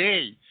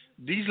day,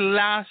 this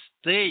last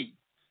day.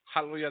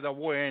 Hallelujah. That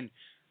we're in.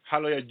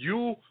 Hallelujah.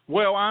 You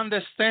will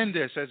understand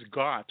this as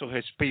God to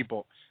his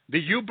people.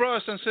 Did you,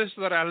 brothers and sisters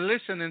that are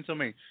listening to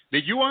me,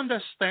 did you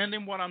understand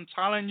what I'm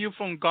telling you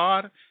from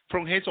God,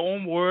 from his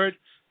own word,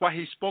 what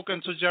he's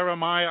spoken to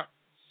Jeremiah?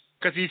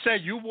 Because he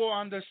said, you will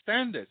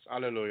understand this.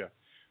 Hallelujah.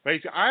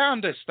 Right? I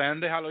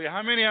understand it. Hallelujah.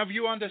 How many of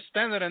you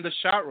understand it in the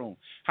chat room?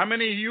 How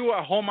many of you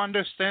at home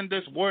understand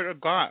this word of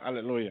God?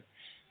 Hallelujah.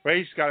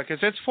 Praise God.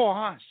 Because it's for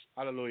us.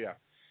 Hallelujah.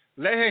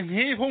 Let him,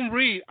 he whom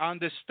read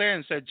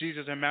understand, said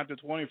Jesus in Matthew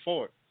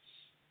 24.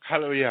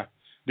 Hallelujah.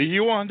 Do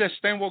you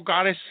understand what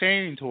God is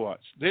saying to us?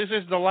 This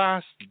is the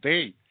last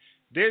day.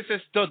 This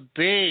is the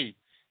day,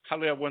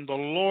 hallelujah, when the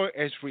Lord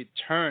is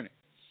returning.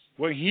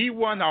 When he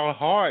wants our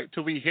heart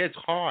to be his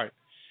heart.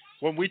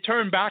 When we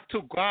turn back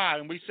to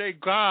God and we say,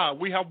 God,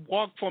 we have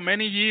walked for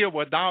many years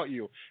without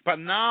you. But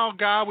now,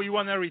 God, we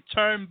want to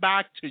return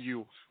back to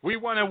you. We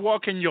want to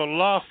walk in your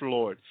love,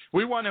 Lord.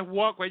 We want to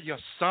walk with your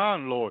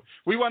Son, Lord.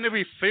 We want to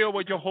be filled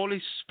with your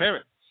Holy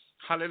Spirit.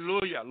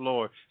 Hallelujah,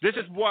 Lord. This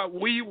is what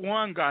we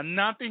want, God.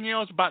 Nothing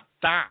else but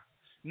that.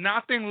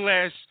 Nothing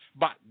less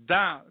but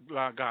that,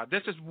 God.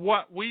 This is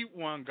what we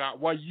want,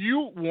 God. What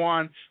you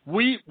want,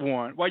 we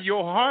want. What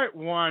your heart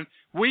wants,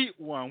 we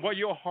want. What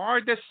your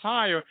heart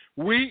desire,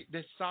 we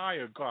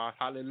desire, God.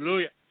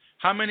 Hallelujah.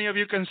 How many of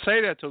you can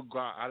say that to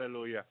God?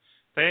 Hallelujah.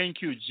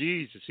 Thank you,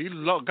 Jesus.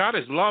 God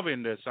is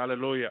loving this.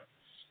 Hallelujah.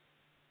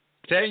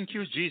 Thank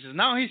you, Jesus.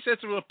 Now he says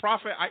to the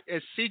prophet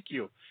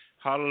Ezekiel,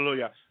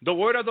 hallelujah. The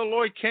word of the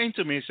Lord came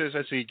to me, says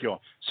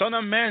Ezekiel. Son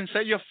of man,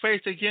 set your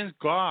face against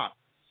God.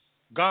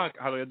 God,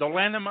 hallelujah, the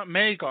land of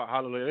Magog,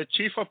 hallelujah, the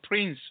chief of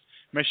princes,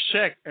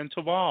 Meshach and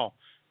Tubal,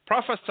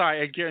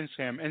 prophesy against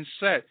him and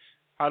said,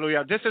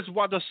 hallelujah, this is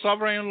what the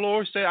sovereign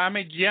Lord said, I'm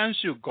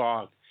against you,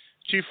 God,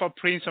 chief of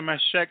princes,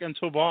 Meshach and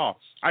Tubal.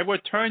 I will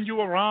turn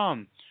you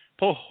around,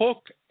 put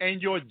hook in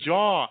your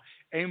jaw,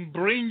 and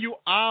bring you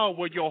out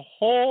with your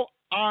whole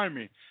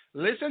army.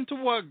 Listen to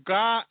what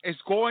God is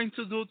going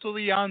to do to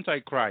the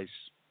Antichrist.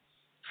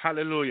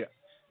 Hallelujah.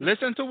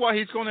 Listen to what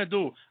he's going to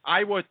do.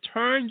 I will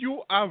turn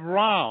you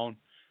around,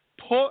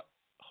 put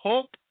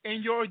hook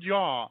in your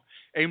jaw,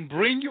 and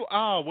bring you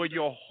out with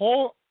your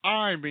whole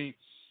army,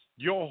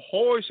 your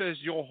horses,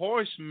 your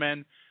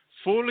horsemen,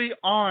 fully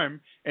armed,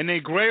 and a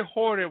great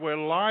horde with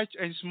large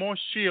and small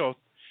shields,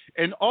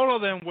 and all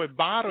of them with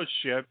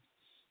battleship.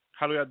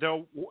 Hallelujah.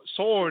 Their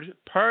sword,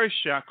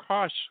 Persia,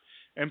 crushed,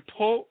 and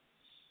put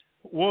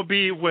will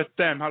be with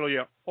them.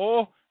 Hallelujah.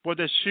 All with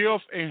the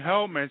shields and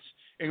helmets,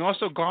 and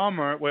also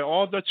Gomer with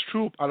all the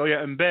troops, hallelujah,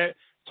 and Bet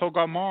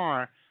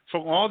Togarmah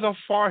from all the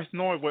far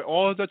north with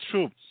all the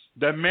troops,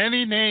 the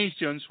many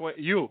nations with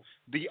you.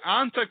 The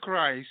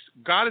Antichrist,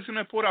 God is going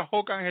to put a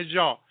hook on his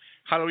jaw,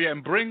 hallelujah,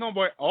 and bring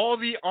over all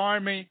the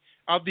army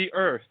of the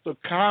earth to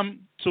come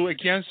to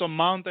against the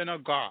mountain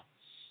of God.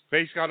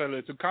 Praise God,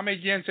 hallelujah, to come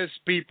against his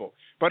people.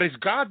 But it's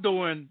God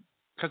doing,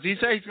 because he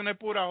said he's going to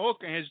put a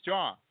hook in his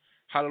jaw,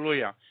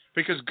 hallelujah.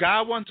 Because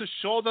God wants to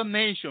show the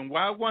nation,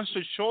 God wants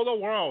to show the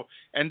world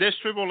in this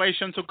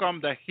tribulation to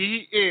come that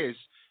he is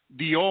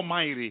the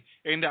Almighty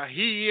and that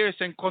he is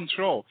in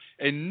control.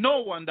 And no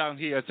one down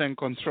here is in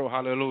control.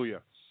 Hallelujah.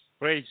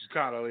 Praise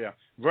God. Hallelujah.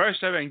 Verse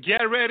 7,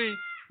 get ready,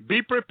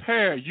 be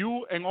prepared,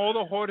 you and all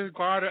the horses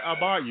guarded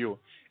about you,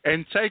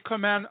 and take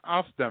command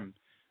of them.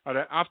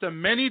 After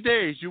many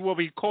days you will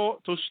be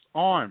called to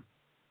arm.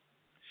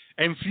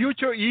 In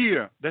future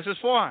year, this is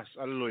for us.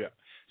 Hallelujah.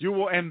 You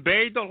will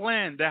invade the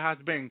land that has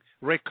been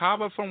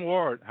recovered from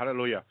war.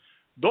 Hallelujah.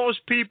 Those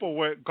people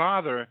were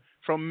gathered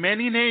from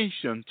many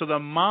nations to the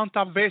Mount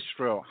of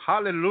Israel.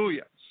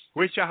 Hallelujah.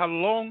 Which have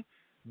long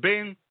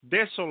been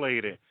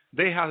desolated.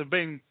 They have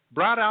been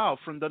brought out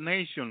from the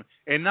nation,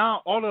 and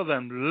now all of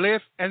them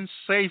live in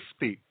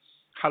safety.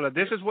 Hallelujah.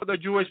 This is what the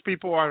Jewish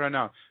people are right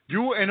now.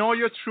 You and all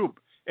your troops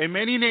and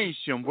many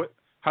nations,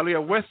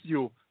 hallelujah, with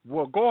you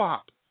will go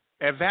up,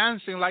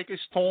 advancing like a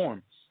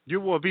storm. You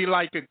will be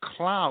like a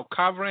cloud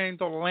covering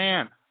the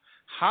land.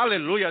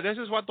 Hallelujah. This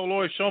is what the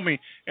Lord showed me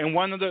in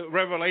one of the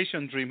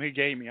revelation dreams he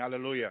gave me.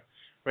 Hallelujah.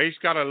 Praise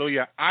God.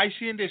 Hallelujah. I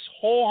see this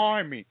whole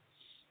army,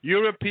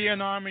 European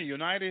army,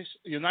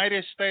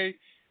 United States,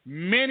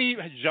 many,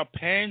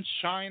 Japan,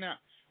 China,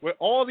 with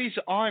all these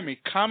armies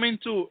coming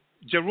to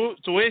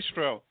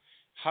Israel.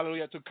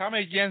 Hallelujah. To come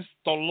against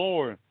the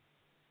Lord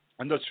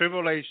and the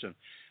tribulation.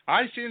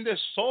 I seen this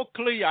so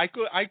clear. I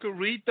could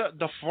read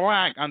the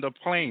flag on the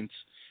planes,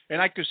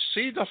 and I could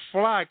see the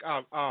flag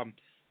of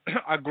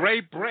a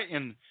Great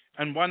Britain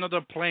in one of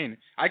the plane.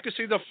 I could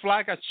see the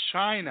flag of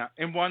China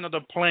in one of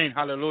the plane.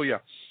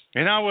 Hallelujah.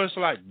 And I was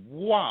like,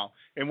 wow.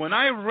 And when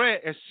I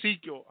read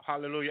Ezekiel,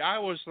 hallelujah, I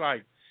was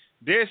like,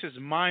 this is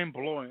mind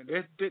blowing.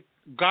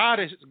 God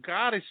is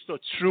the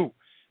truth.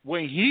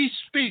 When He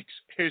speaks,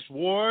 His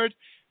word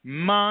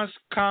must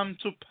come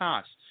to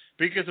pass,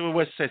 because it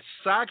was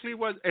exactly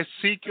what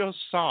Ezekiel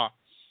saw.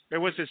 It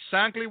was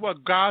exactly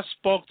what God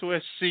spoke to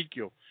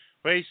Ezekiel.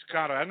 Praise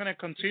God. I'm going to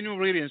continue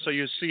reading so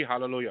you see.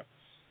 Hallelujah.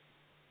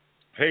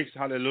 Praise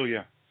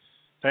hallelujah.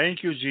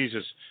 Thank you,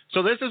 Jesus.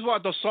 So this is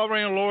what the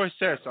sovereign Lord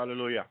says.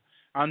 Hallelujah.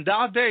 On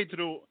that day,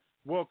 through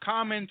will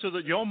come into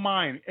your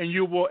mind, and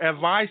you will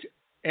advise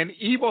an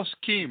evil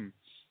scheme.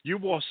 You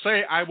will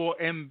say, I will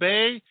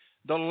invade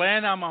the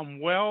land of my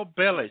well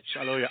village.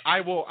 Hallelujah.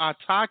 I will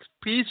attack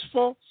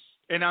peaceful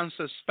and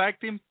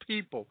unsuspecting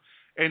people,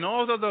 in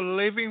order to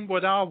living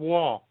without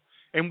wall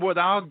and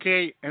without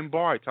gate and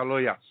bars.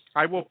 Hallelujah.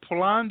 I will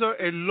plunder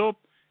and loop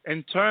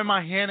and turn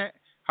my hand,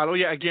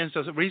 hallelujah, against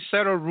the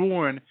resettled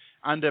ruin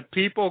and the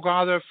people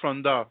gathered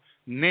from the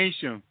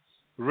nation,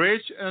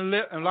 rich and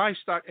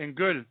livestock and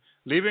good,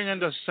 living in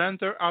the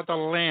center of the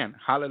land.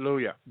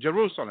 Hallelujah.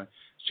 Jerusalem,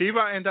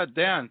 Sheba and the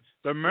Dan,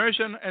 the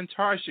merchant and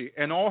Tarshish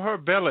and all her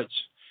village,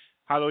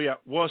 hallelujah,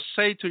 will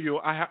say to you,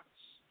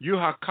 you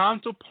have come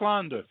to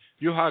plunder.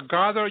 You have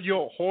gathered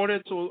your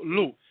hoarded to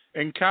loot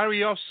and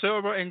carry off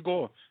silver and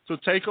gold, to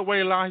take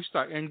away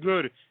livestock and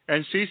good,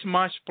 and seize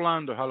much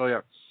plunder.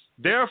 Hallelujah.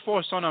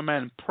 Therefore, son of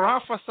man,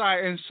 prophesy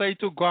and say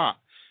to God,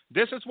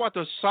 this is what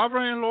the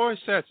sovereign Lord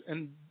says.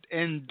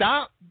 In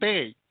that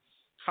day,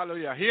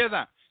 hallelujah, hear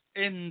that.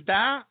 In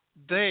that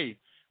day,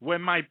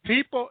 when my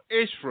people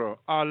Israel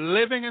are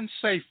living in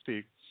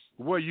safety,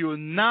 will you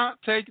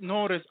not take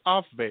notice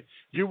of it?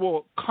 You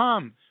will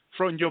come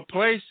from your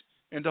place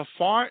in the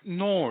far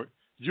north,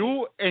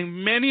 you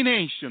and many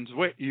nations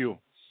with you,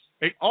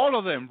 and all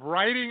of them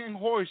riding in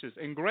horses,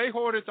 and great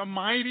horses, a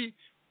mighty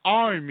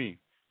army.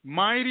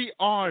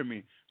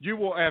 You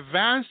will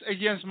advance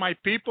against my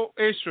people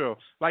Israel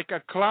like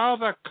a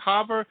cloud that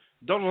covers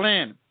the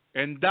land.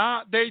 In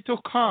that day to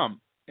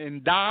come,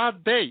 in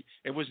that day,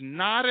 it was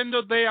not in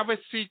the day of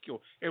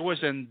Ezekiel, it was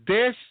in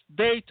this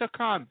day to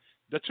come,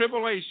 the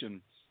tribulation.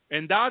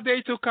 In that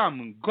day to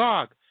come,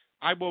 God,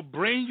 I will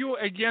bring you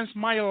against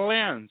my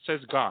land, says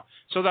God,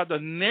 so that the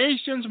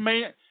nations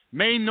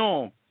may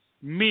know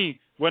me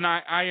when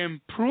I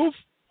am proved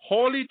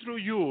holy through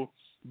you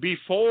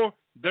before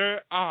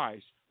their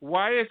eyes.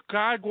 Why is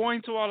God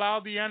going to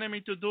allow the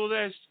enemy to do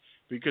this?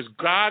 Because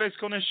God is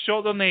going to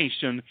show the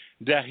nation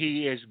that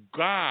He is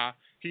God.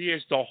 He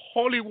is the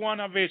Holy One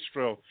of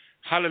Israel.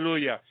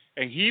 Hallelujah.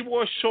 And He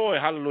will show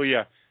it.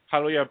 Hallelujah.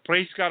 Hallelujah.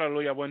 Praise God.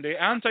 Hallelujah. When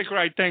the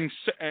Antichrist thing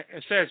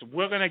says,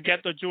 we're going to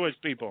get the Jewish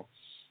people,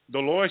 the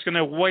Lord is going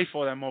to wait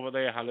for them over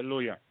there.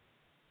 Hallelujah.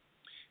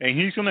 And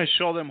He's going to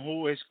show them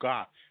who is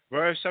God.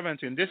 Verse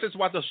 17. This is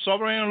what the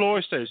sovereign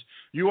Lord says.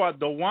 You are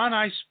the one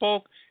I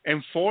spoke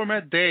in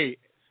former day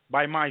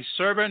by my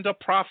servant the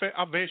prophet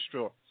of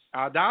Israel.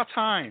 At that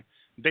time,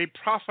 they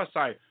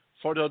prophesied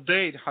for the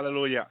day,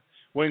 hallelujah,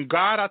 when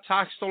God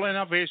attacks the land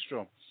of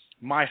Israel.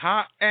 My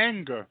hot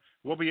anger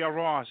will be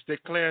aroused,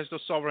 declares the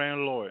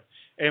sovereign Lord.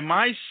 And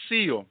my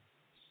seal,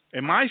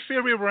 and my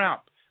fiery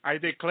wrath, I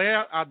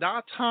declare at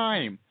that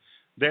time,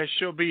 there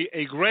shall be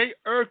a great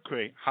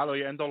earthquake,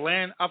 hallelujah, in the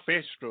land of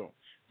Israel.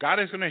 God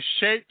is going to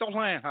shake the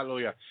land,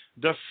 hallelujah.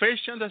 The fish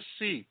in the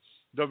sea,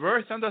 the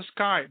birds in the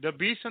sky, the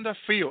beasts in the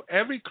field,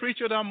 every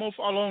creature that moves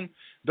along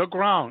the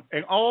ground,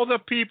 and all the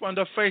people on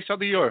the face of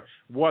the earth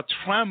will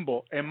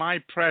tremble in my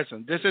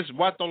presence. This is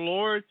what the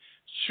Lord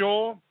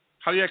showed,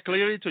 hallelujah,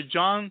 clearly to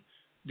John,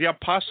 the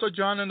Apostle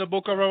John, in the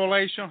book of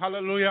Revelation,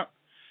 hallelujah,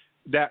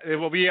 that it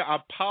will be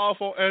a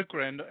powerful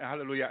earthquake,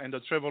 hallelujah, in the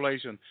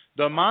tribulation.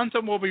 The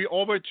mountain will be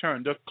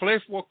overturned, the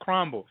cliff will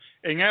crumble,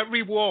 and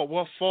every wall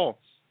will fall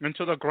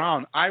into the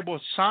ground. I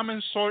will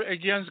summon sword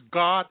against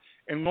God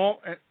and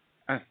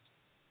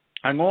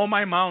all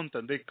my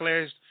mountain,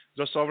 declares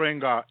the sovereign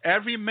God.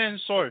 Every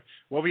man's sword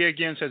will be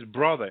against his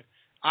brother.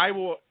 I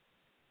will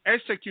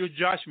execute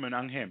judgment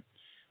on him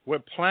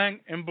with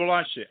plague and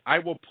bloodshed. I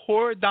will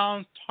pour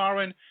down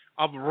torrent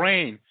of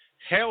rain,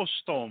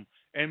 hailstorm,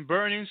 and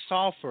burning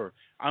sulfur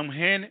on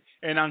him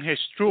and on his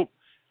troop.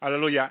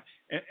 Hallelujah.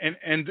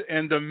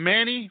 And the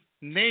many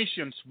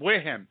nations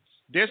with him.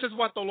 This is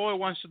what the Lord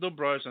wants to do,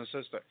 brothers and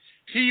sisters.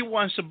 He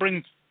wants to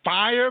bring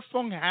fire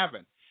from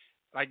heaven,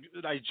 like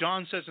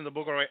John says in the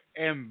book of Revelation,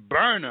 and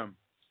burn them.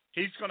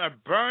 He's going to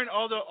burn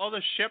all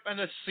the ship and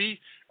the sea,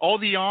 all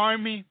the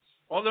army,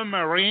 all the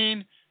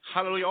marine,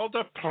 hallelujah, all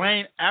the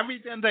plane,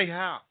 everything they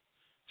have,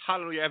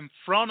 hallelujah, in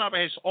front of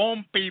his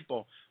own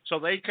people, so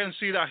they can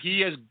see that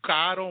He is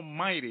God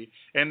Almighty.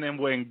 And then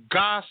when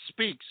God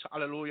speaks,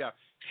 hallelujah,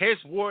 His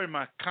word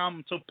must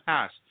come to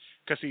pass,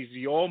 because He's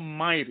the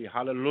Almighty,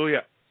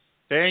 hallelujah.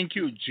 Thank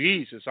you,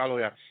 Jesus,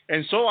 hallelujah.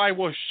 And so I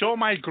will show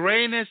my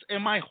greatness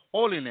and my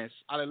holiness,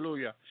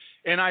 hallelujah.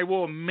 and I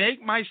will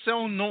make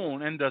myself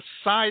known in the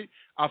sight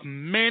of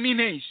many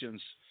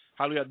nations.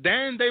 Hallelujah.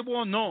 Then they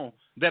will know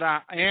that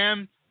I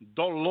am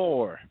the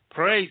Lord.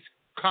 Praise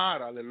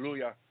God.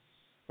 Hallelujah.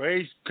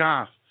 Praise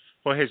God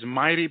for his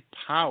mighty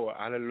power.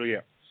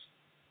 Hallelujah.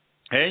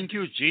 Thank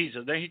you,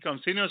 Jesus. Then he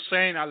continues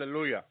saying,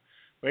 hallelujah.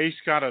 Praise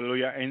God.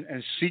 Hallelujah. In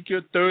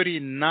Ezekiel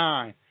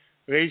 39,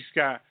 praise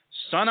God.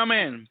 Son of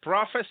man,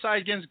 prophesy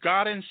against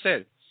God and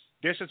said,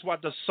 this is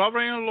what the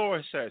sovereign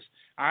Lord says.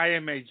 I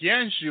am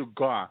against you,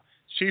 God.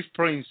 Chief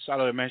prince,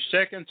 hallelujah.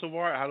 Meshach and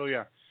Tubal,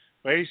 hallelujah.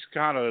 Praise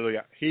God,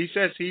 hallelujah. He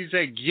says he's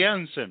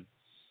against him.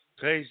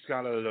 Praise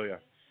God, hallelujah.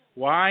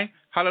 Why?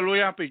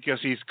 Hallelujah. Because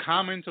he's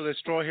coming to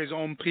destroy his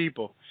own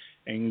people.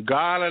 And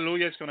God,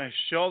 hallelujah, is going to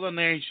show the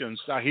nations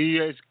that he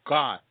is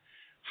God.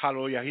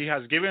 Hallelujah. He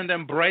has given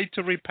them bread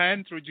to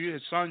repent through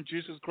his son,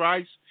 Jesus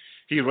Christ.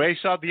 He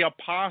raised up the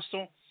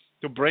apostle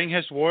to bring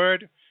his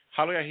word.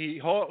 Hallelujah.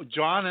 He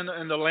John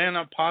in the land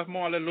of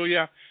Patmos,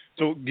 hallelujah,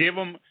 to give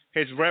him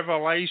his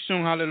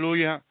revelation,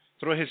 hallelujah,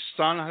 through his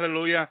son,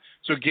 hallelujah,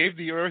 to give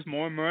the earth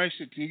more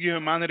mercy, to give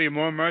humanity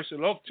more mercy.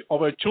 Look,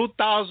 over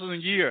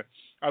 2,000 years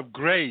of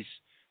grace,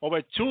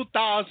 over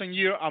 2,000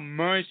 years of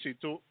mercy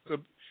to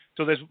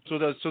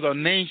the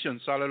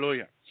nations,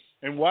 hallelujah.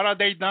 And what have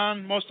they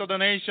done? Most of the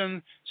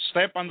nations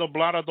step on the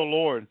blood of the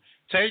Lord,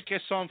 take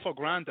his son for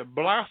granted,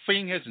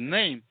 blaspheme his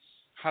name,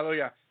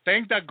 hallelujah.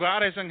 Think that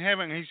God is in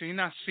heaven. He's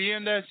not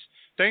seeing this.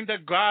 Think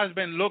that God has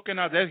been looking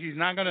at this. He's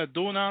not going to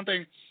do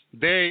nothing.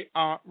 They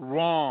are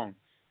wrong.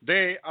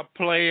 They are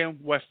playing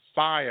with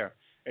fire.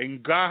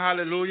 And God,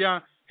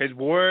 hallelujah, his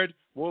word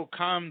will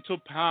come to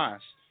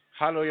pass.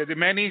 Hallelujah. The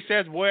many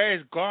says, where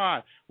is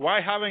God?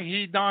 Why haven't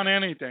he done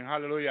anything?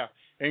 Hallelujah.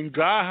 And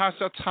God has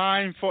a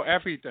time for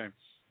everything.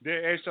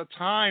 There is a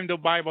time, the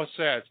Bible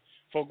says,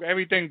 for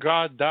everything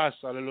God does.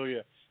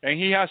 Hallelujah. And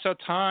he has a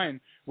time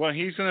when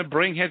he's going to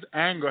bring his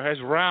anger, his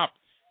wrath,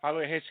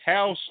 hallelujah, his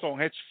hailstone,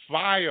 his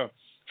fire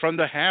from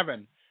the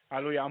heaven,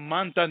 hallelujah,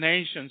 among the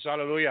nations,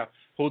 hallelujah,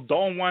 who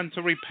don't want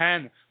to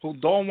repent, who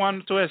don't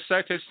want to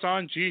accept his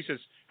son Jesus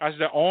as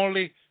the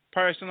only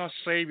personal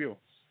Savior,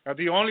 as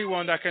the only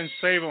one that can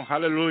save them,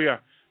 hallelujah.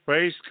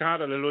 Praise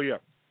God, hallelujah.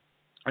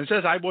 It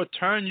says, I will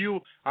turn you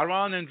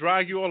around and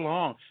drag you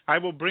along. I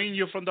will bring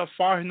you from the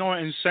far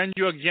north and send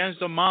you against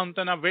the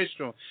mountain of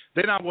Israel.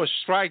 Then I will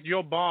strike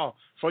your bow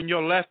from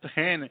your left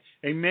hand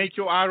and make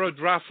your arrow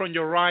drop from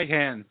your right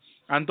hand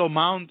on the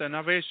mountain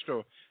of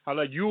Israel.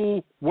 Hallelujah.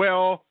 You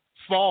will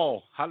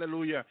fall.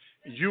 Hallelujah.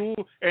 You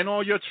and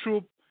all your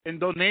troops and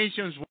the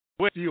nations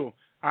with you.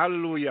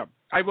 Hallelujah.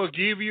 I will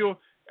give you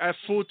a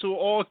food to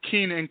all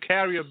king and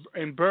carrier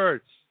and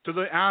bird to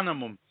the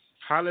animal.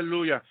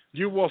 Hallelujah.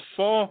 You will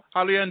fall,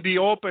 hallelujah, in the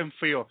open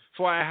field.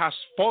 For I have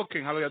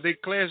spoken, hallelujah,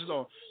 declares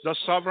the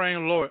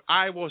sovereign Lord.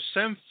 I will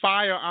send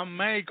fire on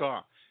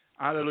Magog,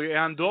 hallelujah.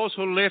 And those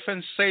who live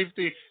in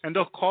safety in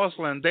the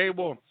coastland, they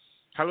will,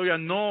 hallelujah,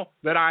 know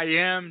that I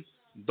am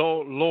the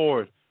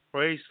Lord.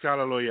 Praise God,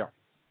 hallelujah.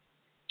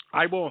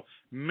 I will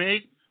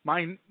make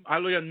my,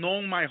 hallelujah,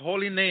 known my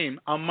holy name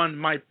among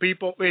my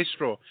people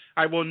Israel.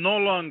 I will no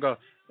longer,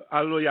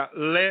 hallelujah,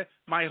 let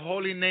my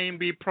holy name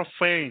be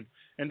profaned.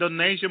 And the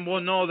nation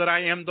will know that I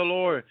am the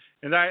Lord,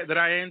 and that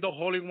I am the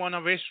Holy One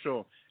of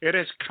Israel. It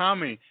is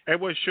coming. It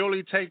will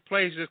surely take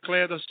place,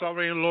 declare the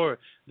sovereign Lord.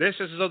 This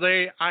is the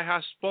day I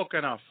have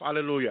spoken of.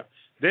 Hallelujah.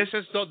 This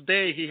is the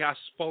day he has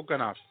spoken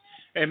of.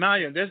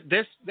 Imagine,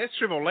 this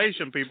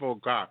tribulation, people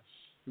of God.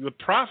 The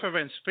prophet has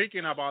been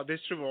speaking about this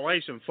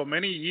tribulation for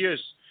many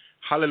years.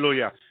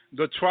 Hallelujah.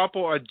 The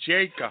trouble of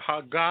Jacob,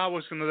 how God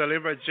was going to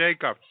deliver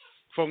Jacob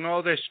from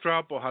all this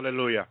trouble.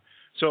 Hallelujah.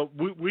 So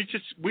we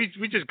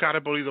just got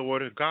to believe the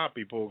word of God,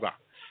 people of God.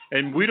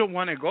 And we don't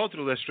want to go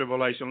through this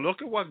tribulation.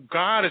 Look at what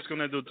God is going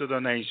to do to the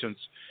nations.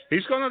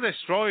 He's going to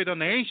destroy the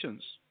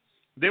nations.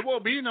 There will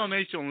be no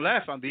nation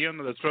left at the end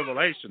of the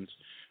tribulations.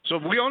 So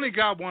we only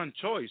got one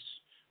choice.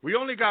 We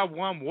only got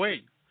one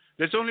way.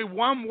 There's only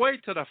one way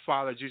to the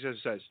Father, Jesus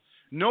says.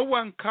 No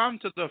one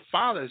comes to the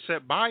Father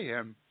except by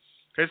him.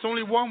 There's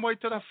only one way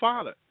to the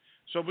Father.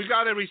 So we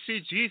got to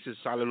receive Jesus,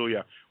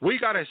 hallelujah. We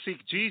got to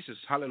seek Jesus,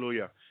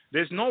 hallelujah.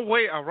 There's no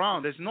way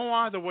around. There's no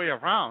other way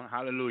around.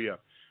 Hallelujah.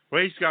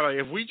 Praise God.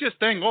 If we just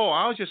think, oh,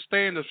 I'll just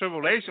stay in the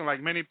tribulation, like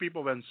many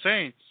people have been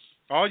saying,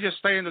 I'll just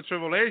stay in the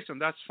tribulation,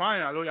 that's fine.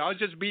 Hallelujah. I'll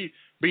just be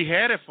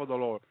beheaded for the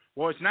Lord.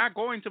 Well, it's not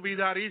going to be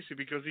that easy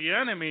because the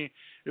enemy,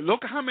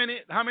 look how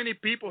many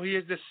people he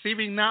is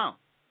deceiving now.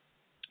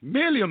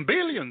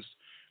 Billions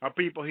of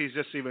people he's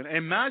deceiving.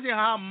 Imagine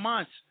how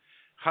much,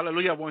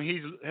 hallelujah, when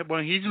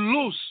he's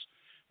loose,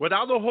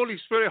 without the Holy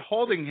Spirit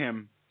holding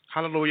him.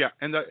 Hallelujah.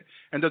 And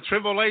the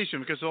tribulation,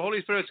 because the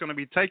Holy Spirit is going to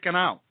be taken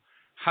out.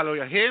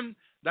 Hallelujah. Him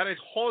that is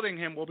holding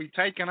him will be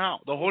taken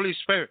out. The Holy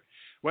Spirit.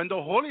 When the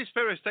Holy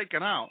Spirit is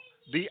taken out,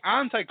 the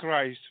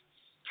Antichrist,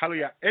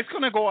 hallelujah, it's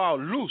going to go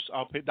out loose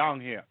up down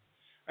here.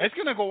 It's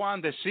going to go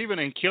on deceiving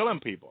and killing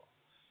people.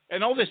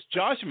 And all this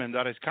judgment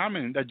that is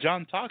coming that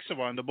John talks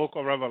about in the book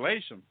of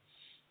Revelation.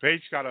 Praise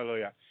God,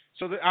 hallelujah.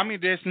 So,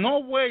 there's no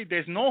way,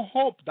 there's no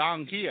hope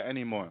down here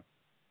anymore.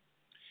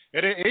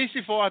 It is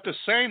easy for us to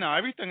say now,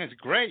 everything is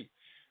great.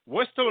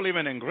 We're still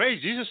living in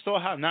grace. Jesus still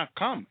has not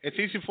come. It's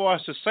easy for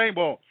us to say,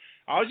 well,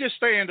 I'll just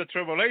stay in the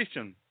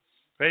tribulation.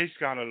 Praise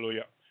God,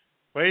 hallelujah.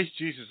 Praise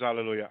Jesus,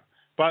 hallelujah.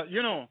 But,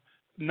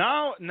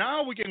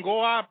 now we can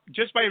go up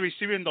just by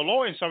receiving the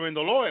Lord and serving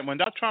the Lord. And when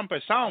that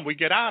trumpet sounds, we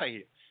get out of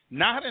here.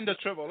 Not in the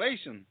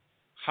tribulation.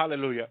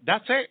 Hallelujah.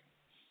 That's it.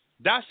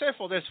 That's it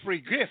for this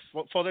free gift,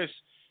 for this,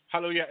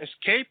 hallelujah,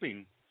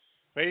 escaping.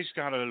 Praise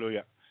God,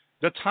 hallelujah.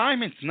 The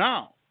time is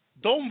now.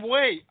 Don't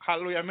wait,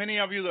 hallelujah. Many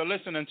of you that are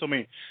listening to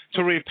me,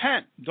 to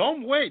repent.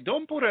 Don't wait.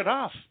 Don't put it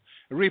off.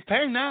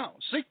 Repent now.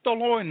 Seek the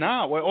Lord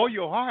now with all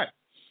your heart.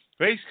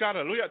 Praise God,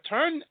 hallelujah.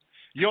 Turn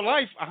your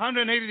life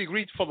 180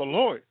 degrees for the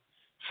Lord.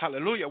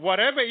 Hallelujah.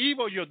 Whatever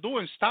evil you're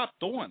doing, stop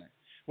doing it.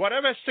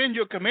 Whatever sin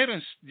you're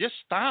committing, just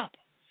stop.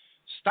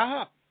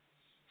 Stop.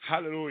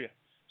 Hallelujah.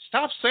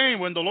 Stop saying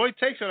when the Lord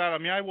takes it out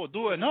of me, I will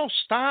do it. No,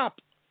 stop.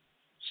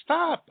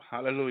 Stop.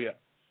 Hallelujah.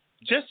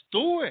 Just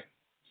do it.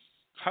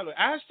 Hallelujah.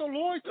 Ask the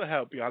Lord to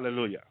help you.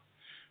 Hallelujah.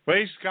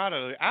 Praise God.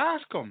 Hallelujah.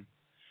 Ask Him.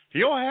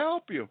 He'll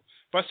help you.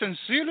 But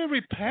sincerely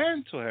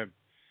repent to Him.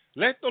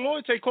 Let the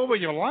Lord take over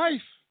your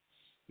life.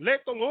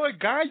 Let the Lord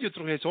guide you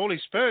through His Holy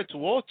Spirit to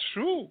all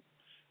truth.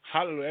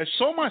 Hallelujah. There's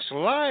so much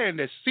lie and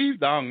deceit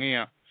down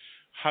here.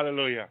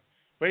 Hallelujah.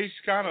 Praise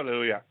God.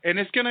 Hallelujah. And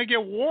it's going to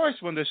get worse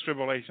when this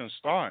tribulation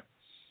starts.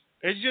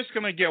 It's just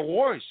going to get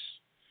worse.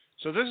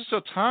 So this is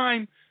a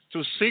time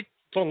to seek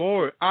the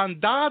Lord. On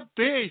that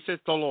day, says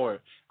the Lord,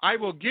 I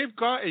will give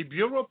God a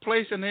beautiful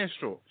place in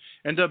Israel,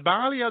 in the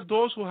valley of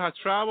those who have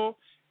traveled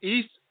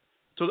east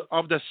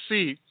of the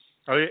sea.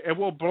 It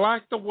will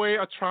block the way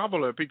of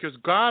traveler, because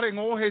God and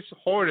all His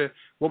hordes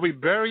will be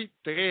buried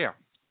there.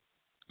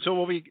 So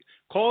will be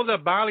called the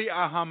valley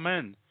of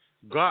Haman.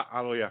 God,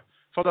 hallelujah.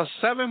 For the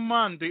 7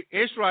 months, the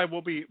Israel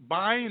will be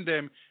buying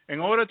them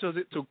in order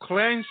to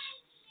cleanse,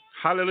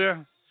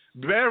 hallelujah,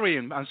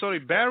 burying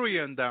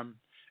them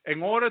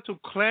in order to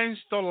cleanse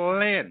the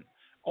land.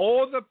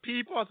 All the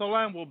people of the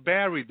land will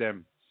bury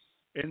them.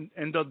 In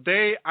the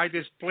day I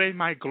display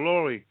my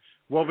glory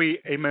will be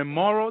a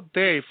memorial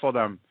day for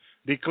them,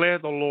 declare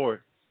the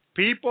Lord.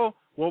 People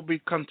will be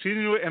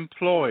continually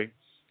employed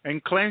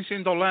in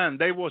cleansing the land.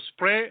 They will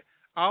spread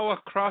out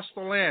across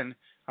the land,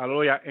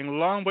 hallelujah, and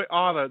along with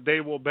others,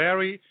 they will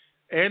bury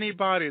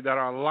anybody that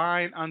are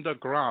lying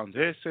underground.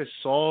 This is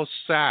so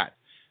sad.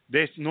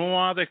 There's no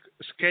other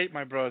escape,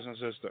 my brothers and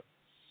sisters.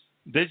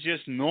 There's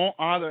just no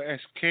other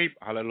escape,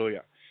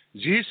 hallelujah.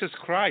 Jesus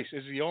Christ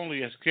is the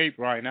only escape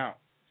right now.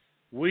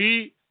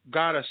 We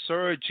got to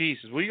serve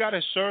Jesus. We got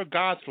to serve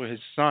God through His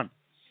Son.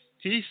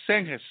 He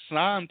sent His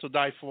Son to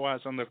die for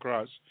us on the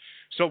cross.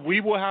 So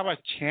we will have a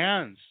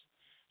chance.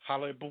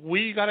 Hallelujah. But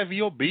we got to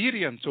be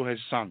obedient to His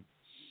Son.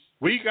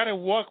 We got to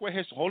walk with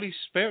His Holy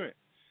Spirit.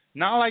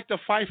 Not like the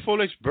 5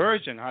 foolish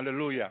virgins,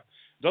 hallelujah.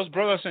 Those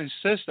brothers and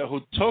sisters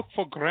who took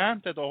for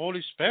granted the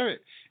Holy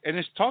Spirit. And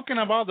it's talking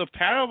about the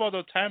parable of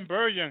the 10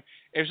 virgins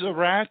is the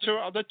rapture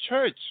of the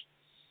church.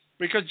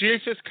 Because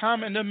Jesus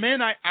come in the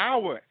midnight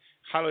hour,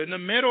 hallelujah, in the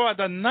middle of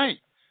the night,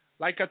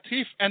 like a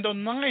thief in the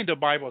night, the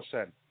Bible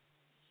said.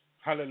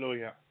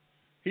 Hallelujah.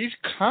 He's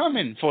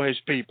coming for His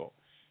people.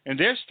 And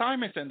this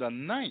time is in the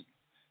night.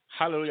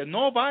 Hallelujah.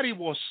 Nobody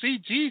will see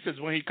Jesus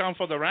when He comes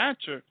for the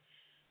rapture.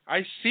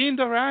 I seen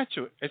the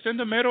rapture. It's in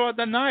the middle of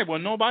the night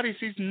when nobody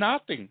sees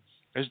nothing.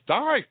 It's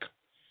dark.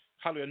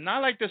 Hallelujah.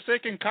 Not like the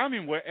second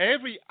coming where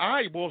every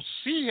eye will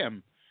see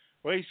Him.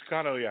 Praise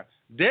God. Hallelujah.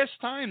 This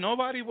time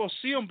nobody will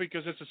see Him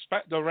because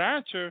the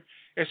rapture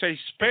is a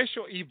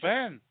special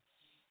event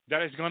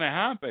that is going to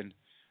happen.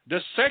 The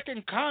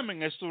second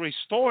coming is to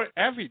restore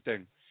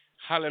everything.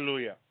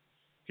 Hallelujah.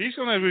 He's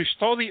going to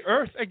restore the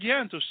earth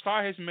again to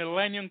start His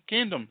millennium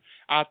kingdom.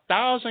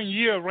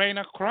 1,000-year reign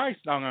of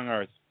Christ down on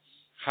earth.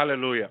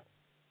 Hallelujah.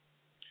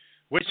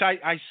 Which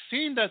I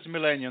seen this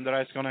millennium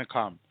that is going to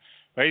come.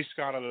 Praise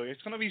God, hallelujah.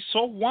 It's going to be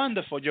so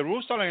wonderful.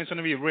 Jerusalem is going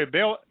to be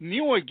rebuilt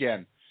new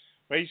again.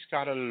 Praise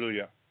God,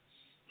 hallelujah.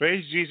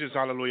 Praise Jesus,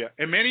 hallelujah.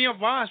 And many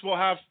of us will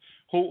have,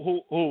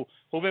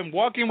 who've been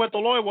walking with the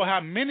Lord, will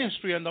have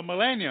ministry in the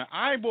millennium.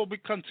 I will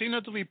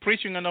continue to be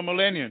preaching in the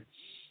millennium.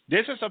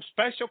 This is a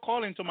special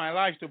calling to my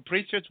life to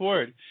preach His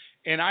word.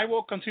 And I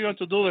will continue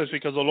to do this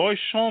because the Lord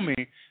showed me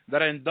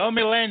that in the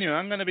millennium,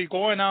 I'm going to be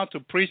going out to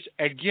preach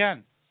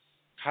again.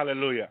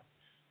 Hallelujah.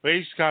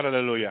 Praise God,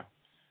 hallelujah.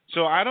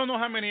 So I don't know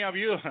how many of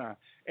you,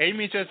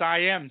 Amy says I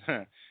am.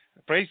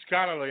 Praise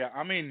God, hallelujah.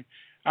 I mean,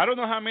 I don't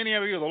know how many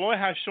of you, the Lord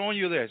has shown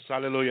you this,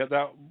 hallelujah,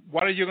 that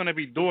what are you going to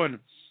be doing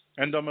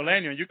in the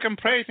millennium? You can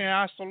pray and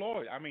ask the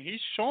Lord. I mean, He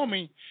showed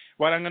me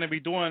what I'm going to be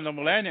doing in the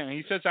millennium.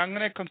 He says I'm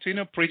going to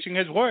continue preaching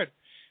His word.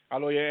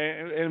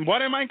 Hallelujah. And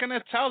what am I going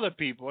to tell the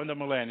people in the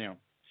millennium?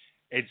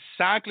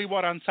 Exactly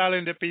what I'm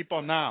telling the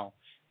people now.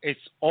 It's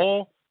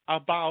all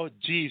about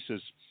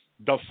Jesus.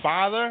 The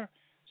Father,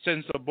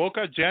 since the book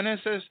of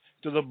Genesis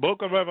to the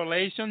book of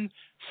Revelation,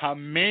 have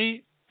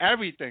made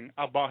everything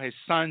about His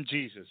Son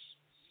Jesus.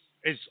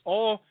 It's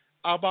all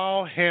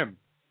about Him.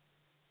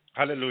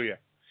 Hallelujah.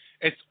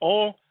 It's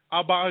all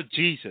about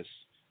Jesus.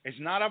 It's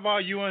not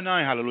about you and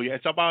I, hallelujah.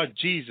 It's about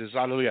Jesus,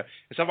 hallelujah.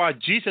 It's about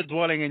Jesus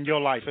dwelling in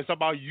your life. It's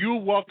about you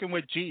walking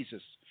with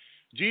Jesus.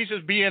 Jesus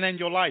being in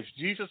your life.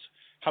 Jesus,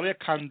 hallelujah,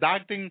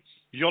 conducting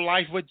your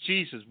life with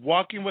Jesus,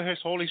 walking with his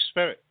Holy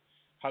Spirit.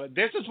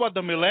 This is what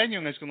the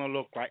millennium is going to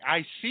look like.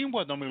 I seen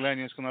what the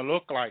millennium is going to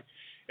look like.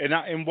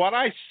 And what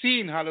I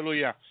seen,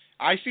 hallelujah,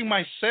 I see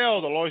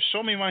myself, the Lord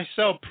showed me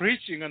myself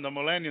preaching in the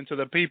millennium to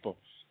the people.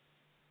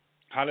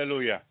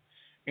 Hallelujah.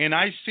 And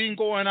I seen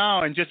going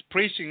out and just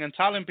preaching and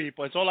telling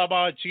people it's all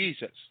about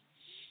Jesus.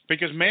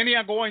 Because many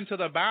are going to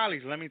the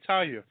valleys, let me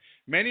tell you.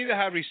 Many that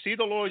have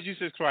received the Lord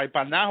Jesus Christ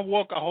but now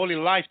walk a holy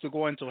life to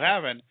go into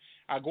heaven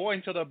are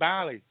going to the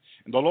valley.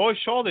 And the Lord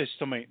showed this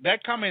to me. They're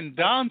coming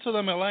down to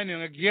the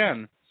millennium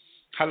again.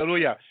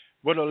 Hallelujah.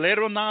 With a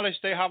little knowledge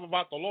they have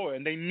about the Lord.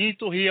 And they need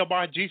to hear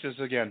about Jesus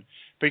again.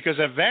 Because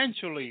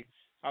eventually,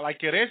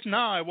 like it is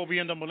now, it will be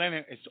in the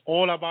millennium. It's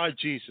all about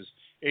Jesus.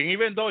 And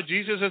even though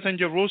Jesus is in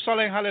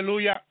Jerusalem,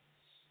 hallelujah,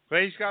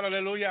 praise God,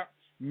 hallelujah,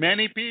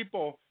 many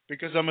people,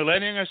 because the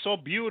millennium is so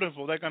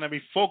beautiful, they're going to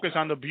be focused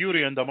on the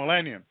beauty in the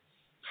millennium.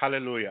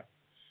 Hallelujah.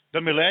 The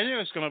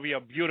millennium is going to be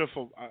a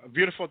beautiful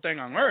thing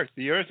on earth.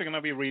 The earth is going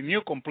to be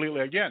renewed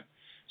completely again.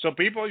 So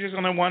people are just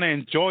going to want to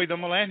enjoy the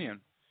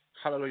millennium.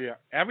 Hallelujah.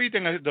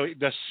 Everything,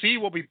 the sea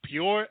will be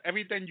pure.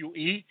 Everything you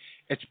eat,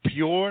 it's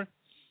pure.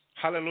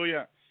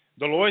 Hallelujah.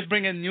 The Lord is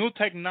bringing new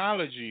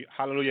technology,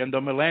 hallelujah, in the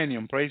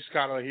millennium. Praise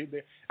God.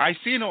 I've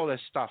seen all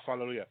this stuff,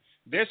 hallelujah.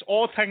 This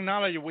old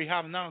technology we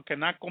have now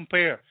cannot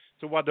compare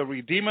to what the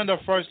Redeemer, the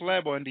first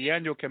level, and the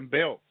angel can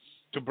build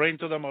to bring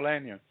to the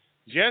millennium.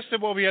 Yes, there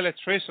will be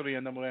electricity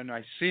in the millennium.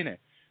 I've seen it.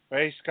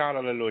 Praise God,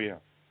 hallelujah.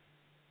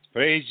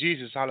 Praise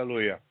Jesus,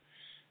 hallelujah.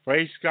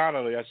 Praise God,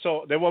 hallelujah.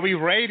 So there will be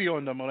radio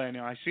in the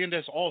millennium. I've seen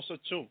this also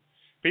too.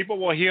 People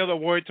will hear the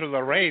word through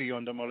the radio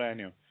in the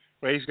millennium.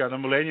 Praise God. The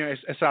millennium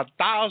is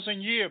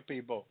 1,000 years,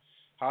 people.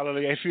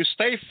 Hallelujah. If you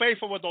stay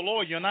faithful with the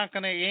Lord, you're not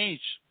going to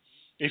age.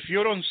 If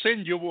you don't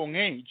sin, you won't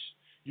age.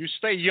 You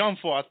stay young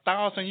for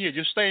 1,000 years.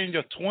 You stay in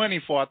your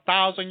 20s for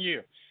 1,000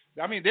 years.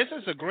 I mean, this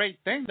is a great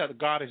thing that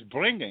God is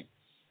bringing.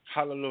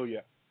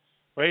 Hallelujah.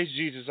 Praise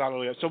Jesus.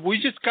 Hallelujah. So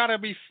we got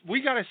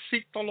to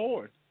seek the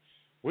Lord.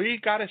 We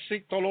got to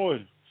seek the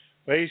Lord.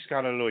 Praise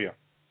God. Hallelujah.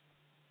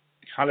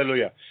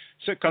 Hallelujah.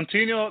 So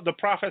continue the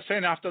prophet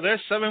saying, after this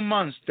 7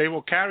 months, they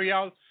will carry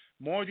out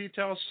more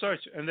detailed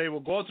search, and they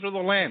will go through the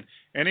land.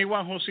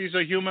 Anyone who sees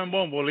a human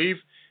bone will leave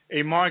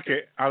a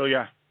market,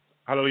 hallelujah,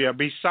 hallelujah,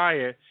 beside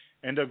it,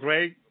 and the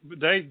great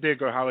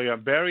digger, hallelujah,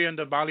 bury in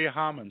the valley of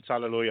Hammon,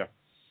 hallelujah.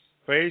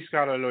 Praise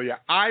God,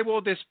 hallelujah. I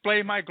will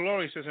display my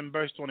glory, says in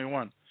verse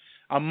 21,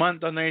 among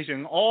the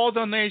nation. All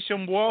the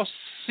nation will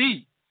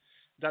see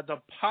that the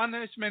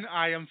punishment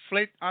I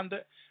inflict on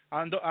the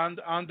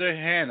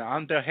hand,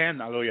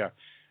 hallelujah,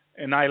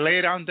 and I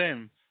laid on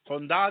them.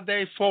 From that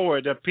day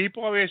forward, the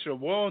people of Israel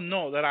will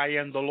know that I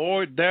am the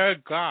Lord their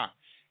God,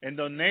 and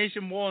the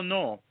nation will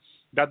know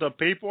that the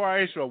people of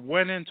Israel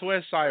went into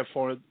exile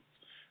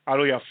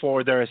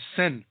for their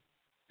sin.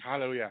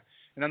 Hallelujah.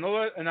 In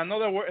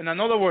another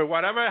word,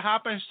 whatever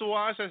happens to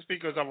us is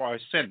because of our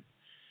sin.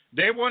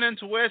 They went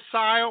into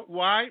exile.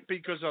 Why?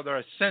 Because of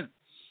their sin.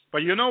 But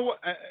you know what?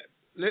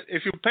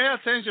 If you pay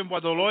attention to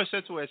what the Lord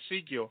said to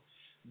Ezekiel,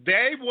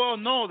 they will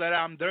know that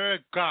I'm their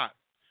God.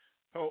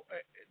 So,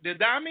 did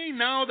that mean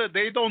now that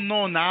they don't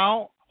know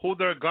now who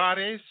their God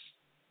is?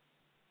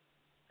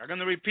 I'm going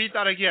to repeat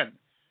that again.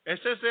 It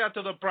says there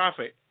to the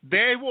prophet,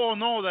 they will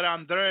know that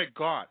I'm their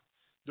God.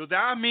 Does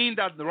that mean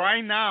that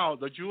right now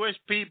the Jewish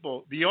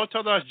people, the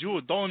Orthodox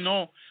Jews, don't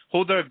know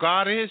who their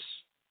God is?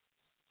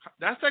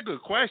 That's a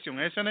good question,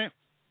 isn't it?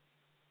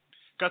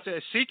 Because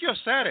Ezekiel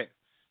said it.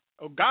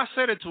 God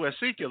said it to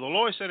Ezekiel. The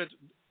Lord said it.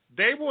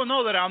 They will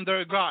know that I'm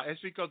their God.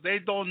 It's because they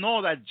don't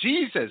know that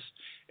Jesus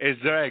is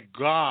their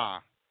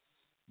God.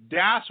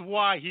 That's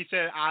why he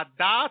said at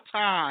that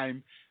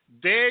time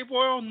they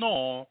will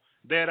know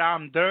that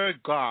I'm their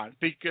God,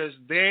 because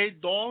they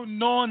don't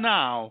know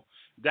now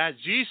that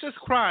Jesus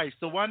Christ,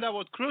 the one that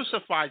was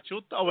crucified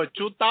over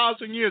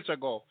 2,000 years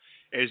ago,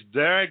 is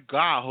their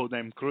God who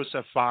them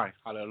crucified.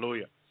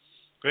 Hallelujah.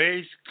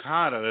 Praise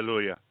God.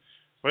 Hallelujah.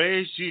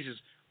 Praise Jesus.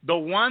 The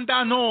one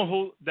that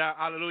know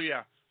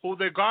hallelujah, who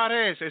the God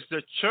is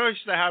the church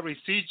that have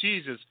received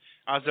Jesus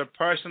as their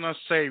personal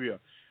Savior.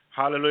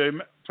 Hallelujah.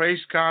 Praise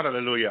God.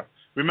 Hallelujah.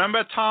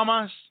 Remember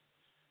Thomas?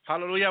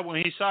 Hallelujah.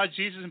 When he saw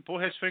Jesus and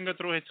put his finger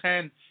through his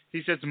hand,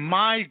 he says,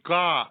 my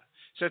God.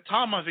 He said,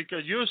 Thomas,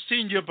 because you've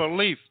seen your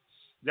belief.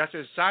 That's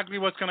exactly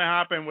what's going to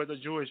happen with the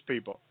Jewish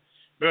people.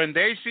 But when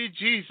they see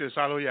Jesus,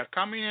 hallelujah,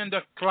 coming in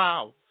the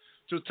cloud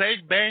to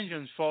take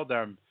vengeance for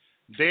them,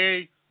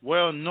 they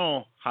will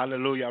know.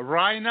 Hallelujah.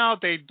 Right now,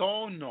 they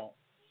don't know.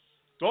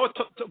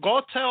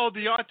 Go tell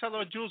the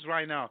Orthodox Jews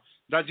right now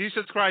that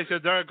Jesus Christ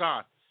is their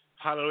God.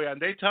 Hallelujah.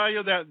 And they tell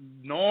you that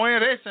no,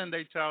 it isn't,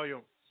 they tell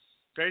you.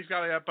 Praise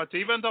God. But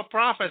even the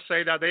prophets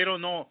say that they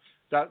don't know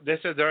that this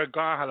is their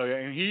God.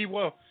 Hallelujah. And he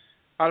will,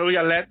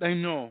 hallelujah, let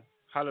them know,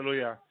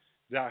 hallelujah,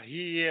 that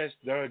he is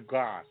their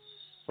God.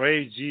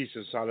 Praise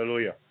Jesus.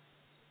 Hallelujah.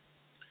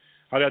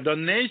 Hallelujah. The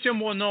nation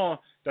will know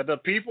that the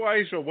people of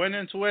Israel went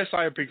into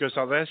exile because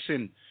of their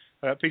sin,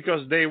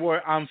 because they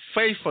were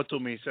unfaithful to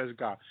me, says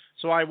God.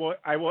 So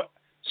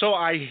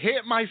I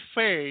hid my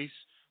face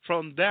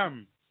from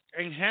them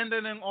and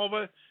handed them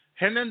over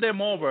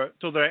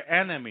to their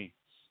enemy,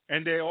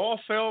 and they all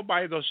fell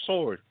by the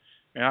sword.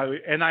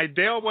 And I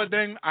dealt with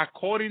them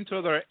according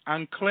to their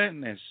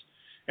uncleanness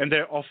and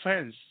their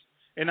offense,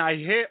 and I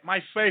hid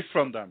my face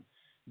from them.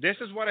 This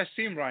is what I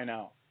see right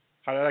now.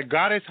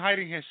 God is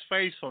hiding his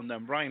face from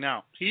them right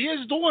now. He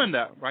is doing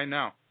that right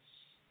now.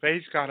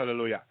 Praise God,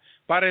 hallelujah.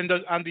 But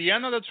at the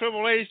end of the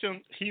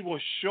tribulation, he will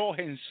show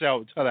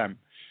himself to them.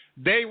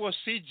 They will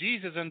see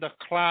Jesus in the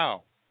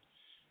cloud,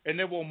 and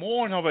they will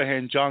mourn over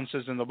him, John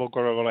says in the book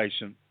of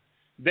Revelation.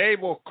 They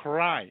will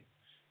cry,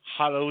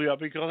 hallelujah,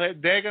 because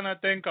they're going to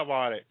think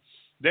about it.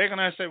 They're going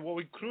to say, well,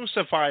 we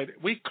crucified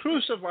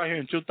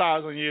him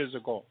 2,000 years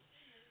ago.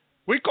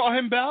 We call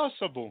him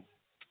Beelzebub.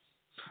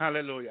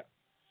 Hallelujah.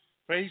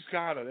 Praise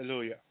God,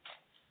 hallelujah.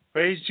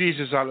 Praise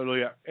Jesus,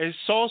 hallelujah. It's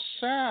so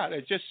sad.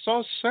 It's just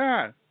so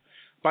sad.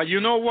 But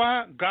you know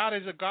what? God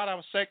is a God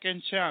of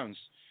second chance.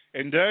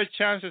 And their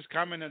chance is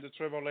coming in the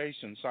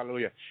tribulations,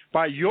 hallelujah.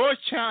 But your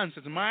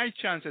chances, my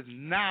chances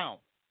now.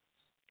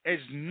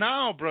 It's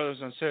now, brothers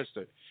and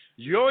sisters.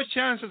 Your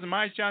chances,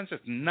 my chances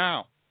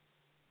now.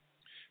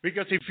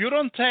 Because if you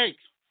don't take,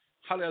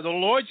 hallelujah, the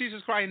Lord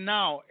Jesus Christ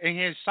now and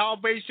his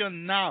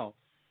salvation now,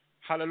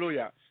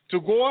 hallelujah,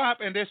 to go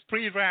up in this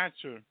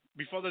pre-rapture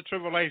before the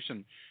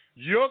tribulation,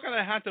 you're going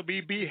to have to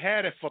be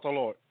beheaded for the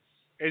Lord.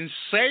 And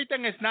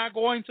Satan is not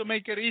going to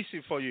make it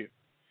easy for you.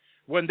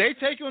 When they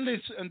take you in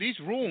this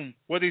room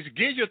where this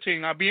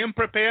guillotine are being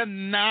prepared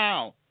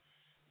now,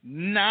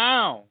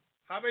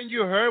 haven't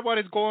you heard what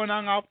is going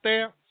on out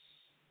there?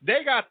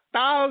 They got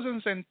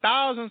thousands and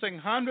thousands and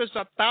hundreds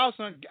of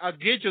thousands of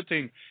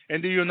guillotines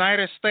in the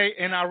United States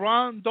and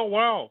around the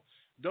world.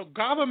 The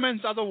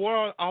governments of the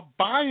world are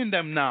buying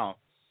them now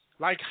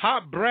like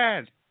hot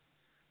bread.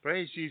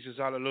 Praise Jesus,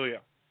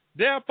 hallelujah.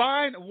 They are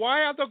buying.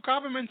 Why are the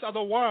governments of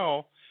the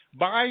world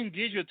buying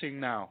guillotine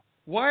now?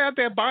 Why are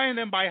they buying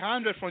them by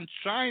hundreds from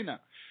China?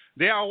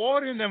 They are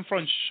ordering them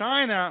from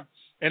China,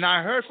 and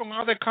I heard from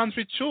other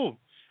countries too.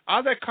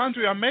 Other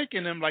countries are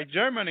making them, like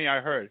Germany, I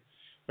heard.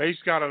 Praise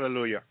God,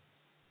 hallelujah.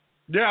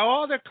 There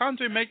are other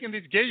countries making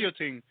this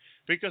guillotine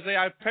because they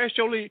are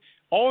specially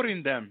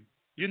ordering them.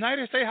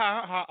 United States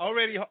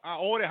already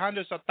ordered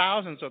hundreds of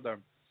thousands of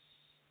them.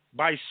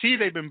 By sea,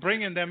 they've been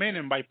bringing them in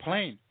and by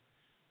plane.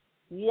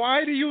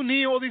 Why do you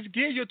need all these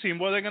guillotine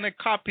where they're going to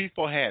cut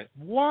people's head?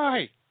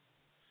 Why?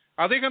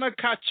 Are they going to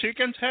cut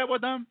chicken's head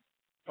with them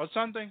or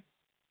something?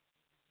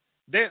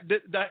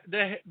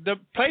 The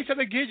place of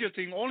the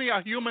guillotine, only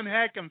a human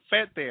head can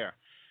fit there.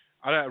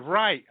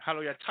 Right,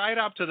 hallelujah, tied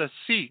up to the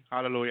sea,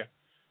 hallelujah.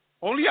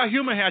 Only a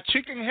human head,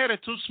 chicken head is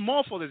too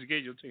small for this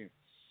guillotine.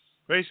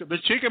 The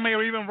chicken may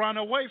even run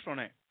away from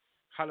it,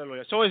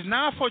 hallelujah. So it's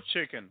not for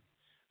chicken.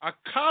 A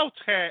cow's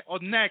head or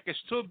neck is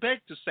too big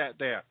to sit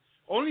there.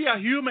 Only a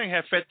human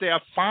head fit there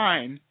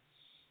fine,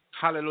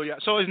 hallelujah.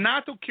 So it's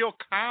not to kill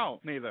cow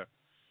neither.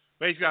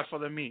 Praise God for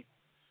the meat.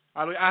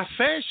 A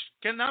fish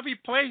cannot be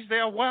placed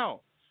there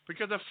well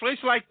because the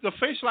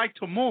fish like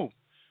to move.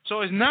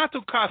 So it's not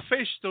to cut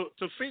fish to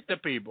feed the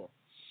people.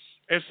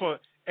 It's for,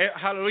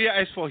 hallelujah,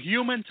 it's for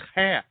human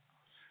hair.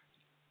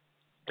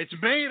 It's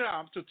made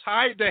up to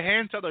tie the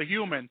hands of the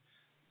human,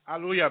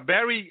 hallelujah,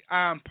 very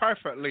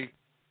perfectly,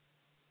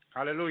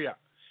 hallelujah,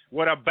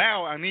 with a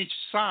belt on each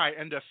side.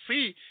 And the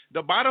feet,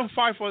 the bottom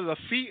part for the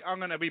feet are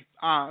going to be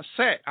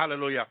set,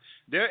 hallelujah.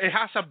 It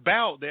has a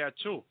belt there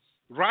too,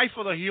 right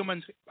for the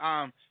human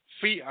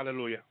feet,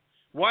 hallelujah.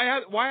 Why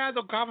are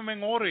the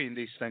government ordering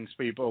these things,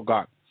 people of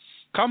God?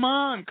 Come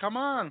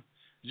on.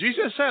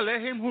 Jesus said,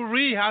 let him who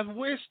read have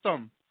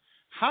wisdom.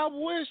 Have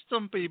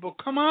wisdom, people.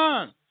 Come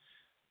on.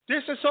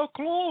 This is so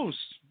close.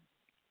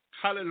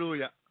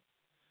 Hallelujah.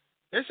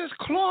 This is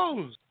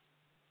close.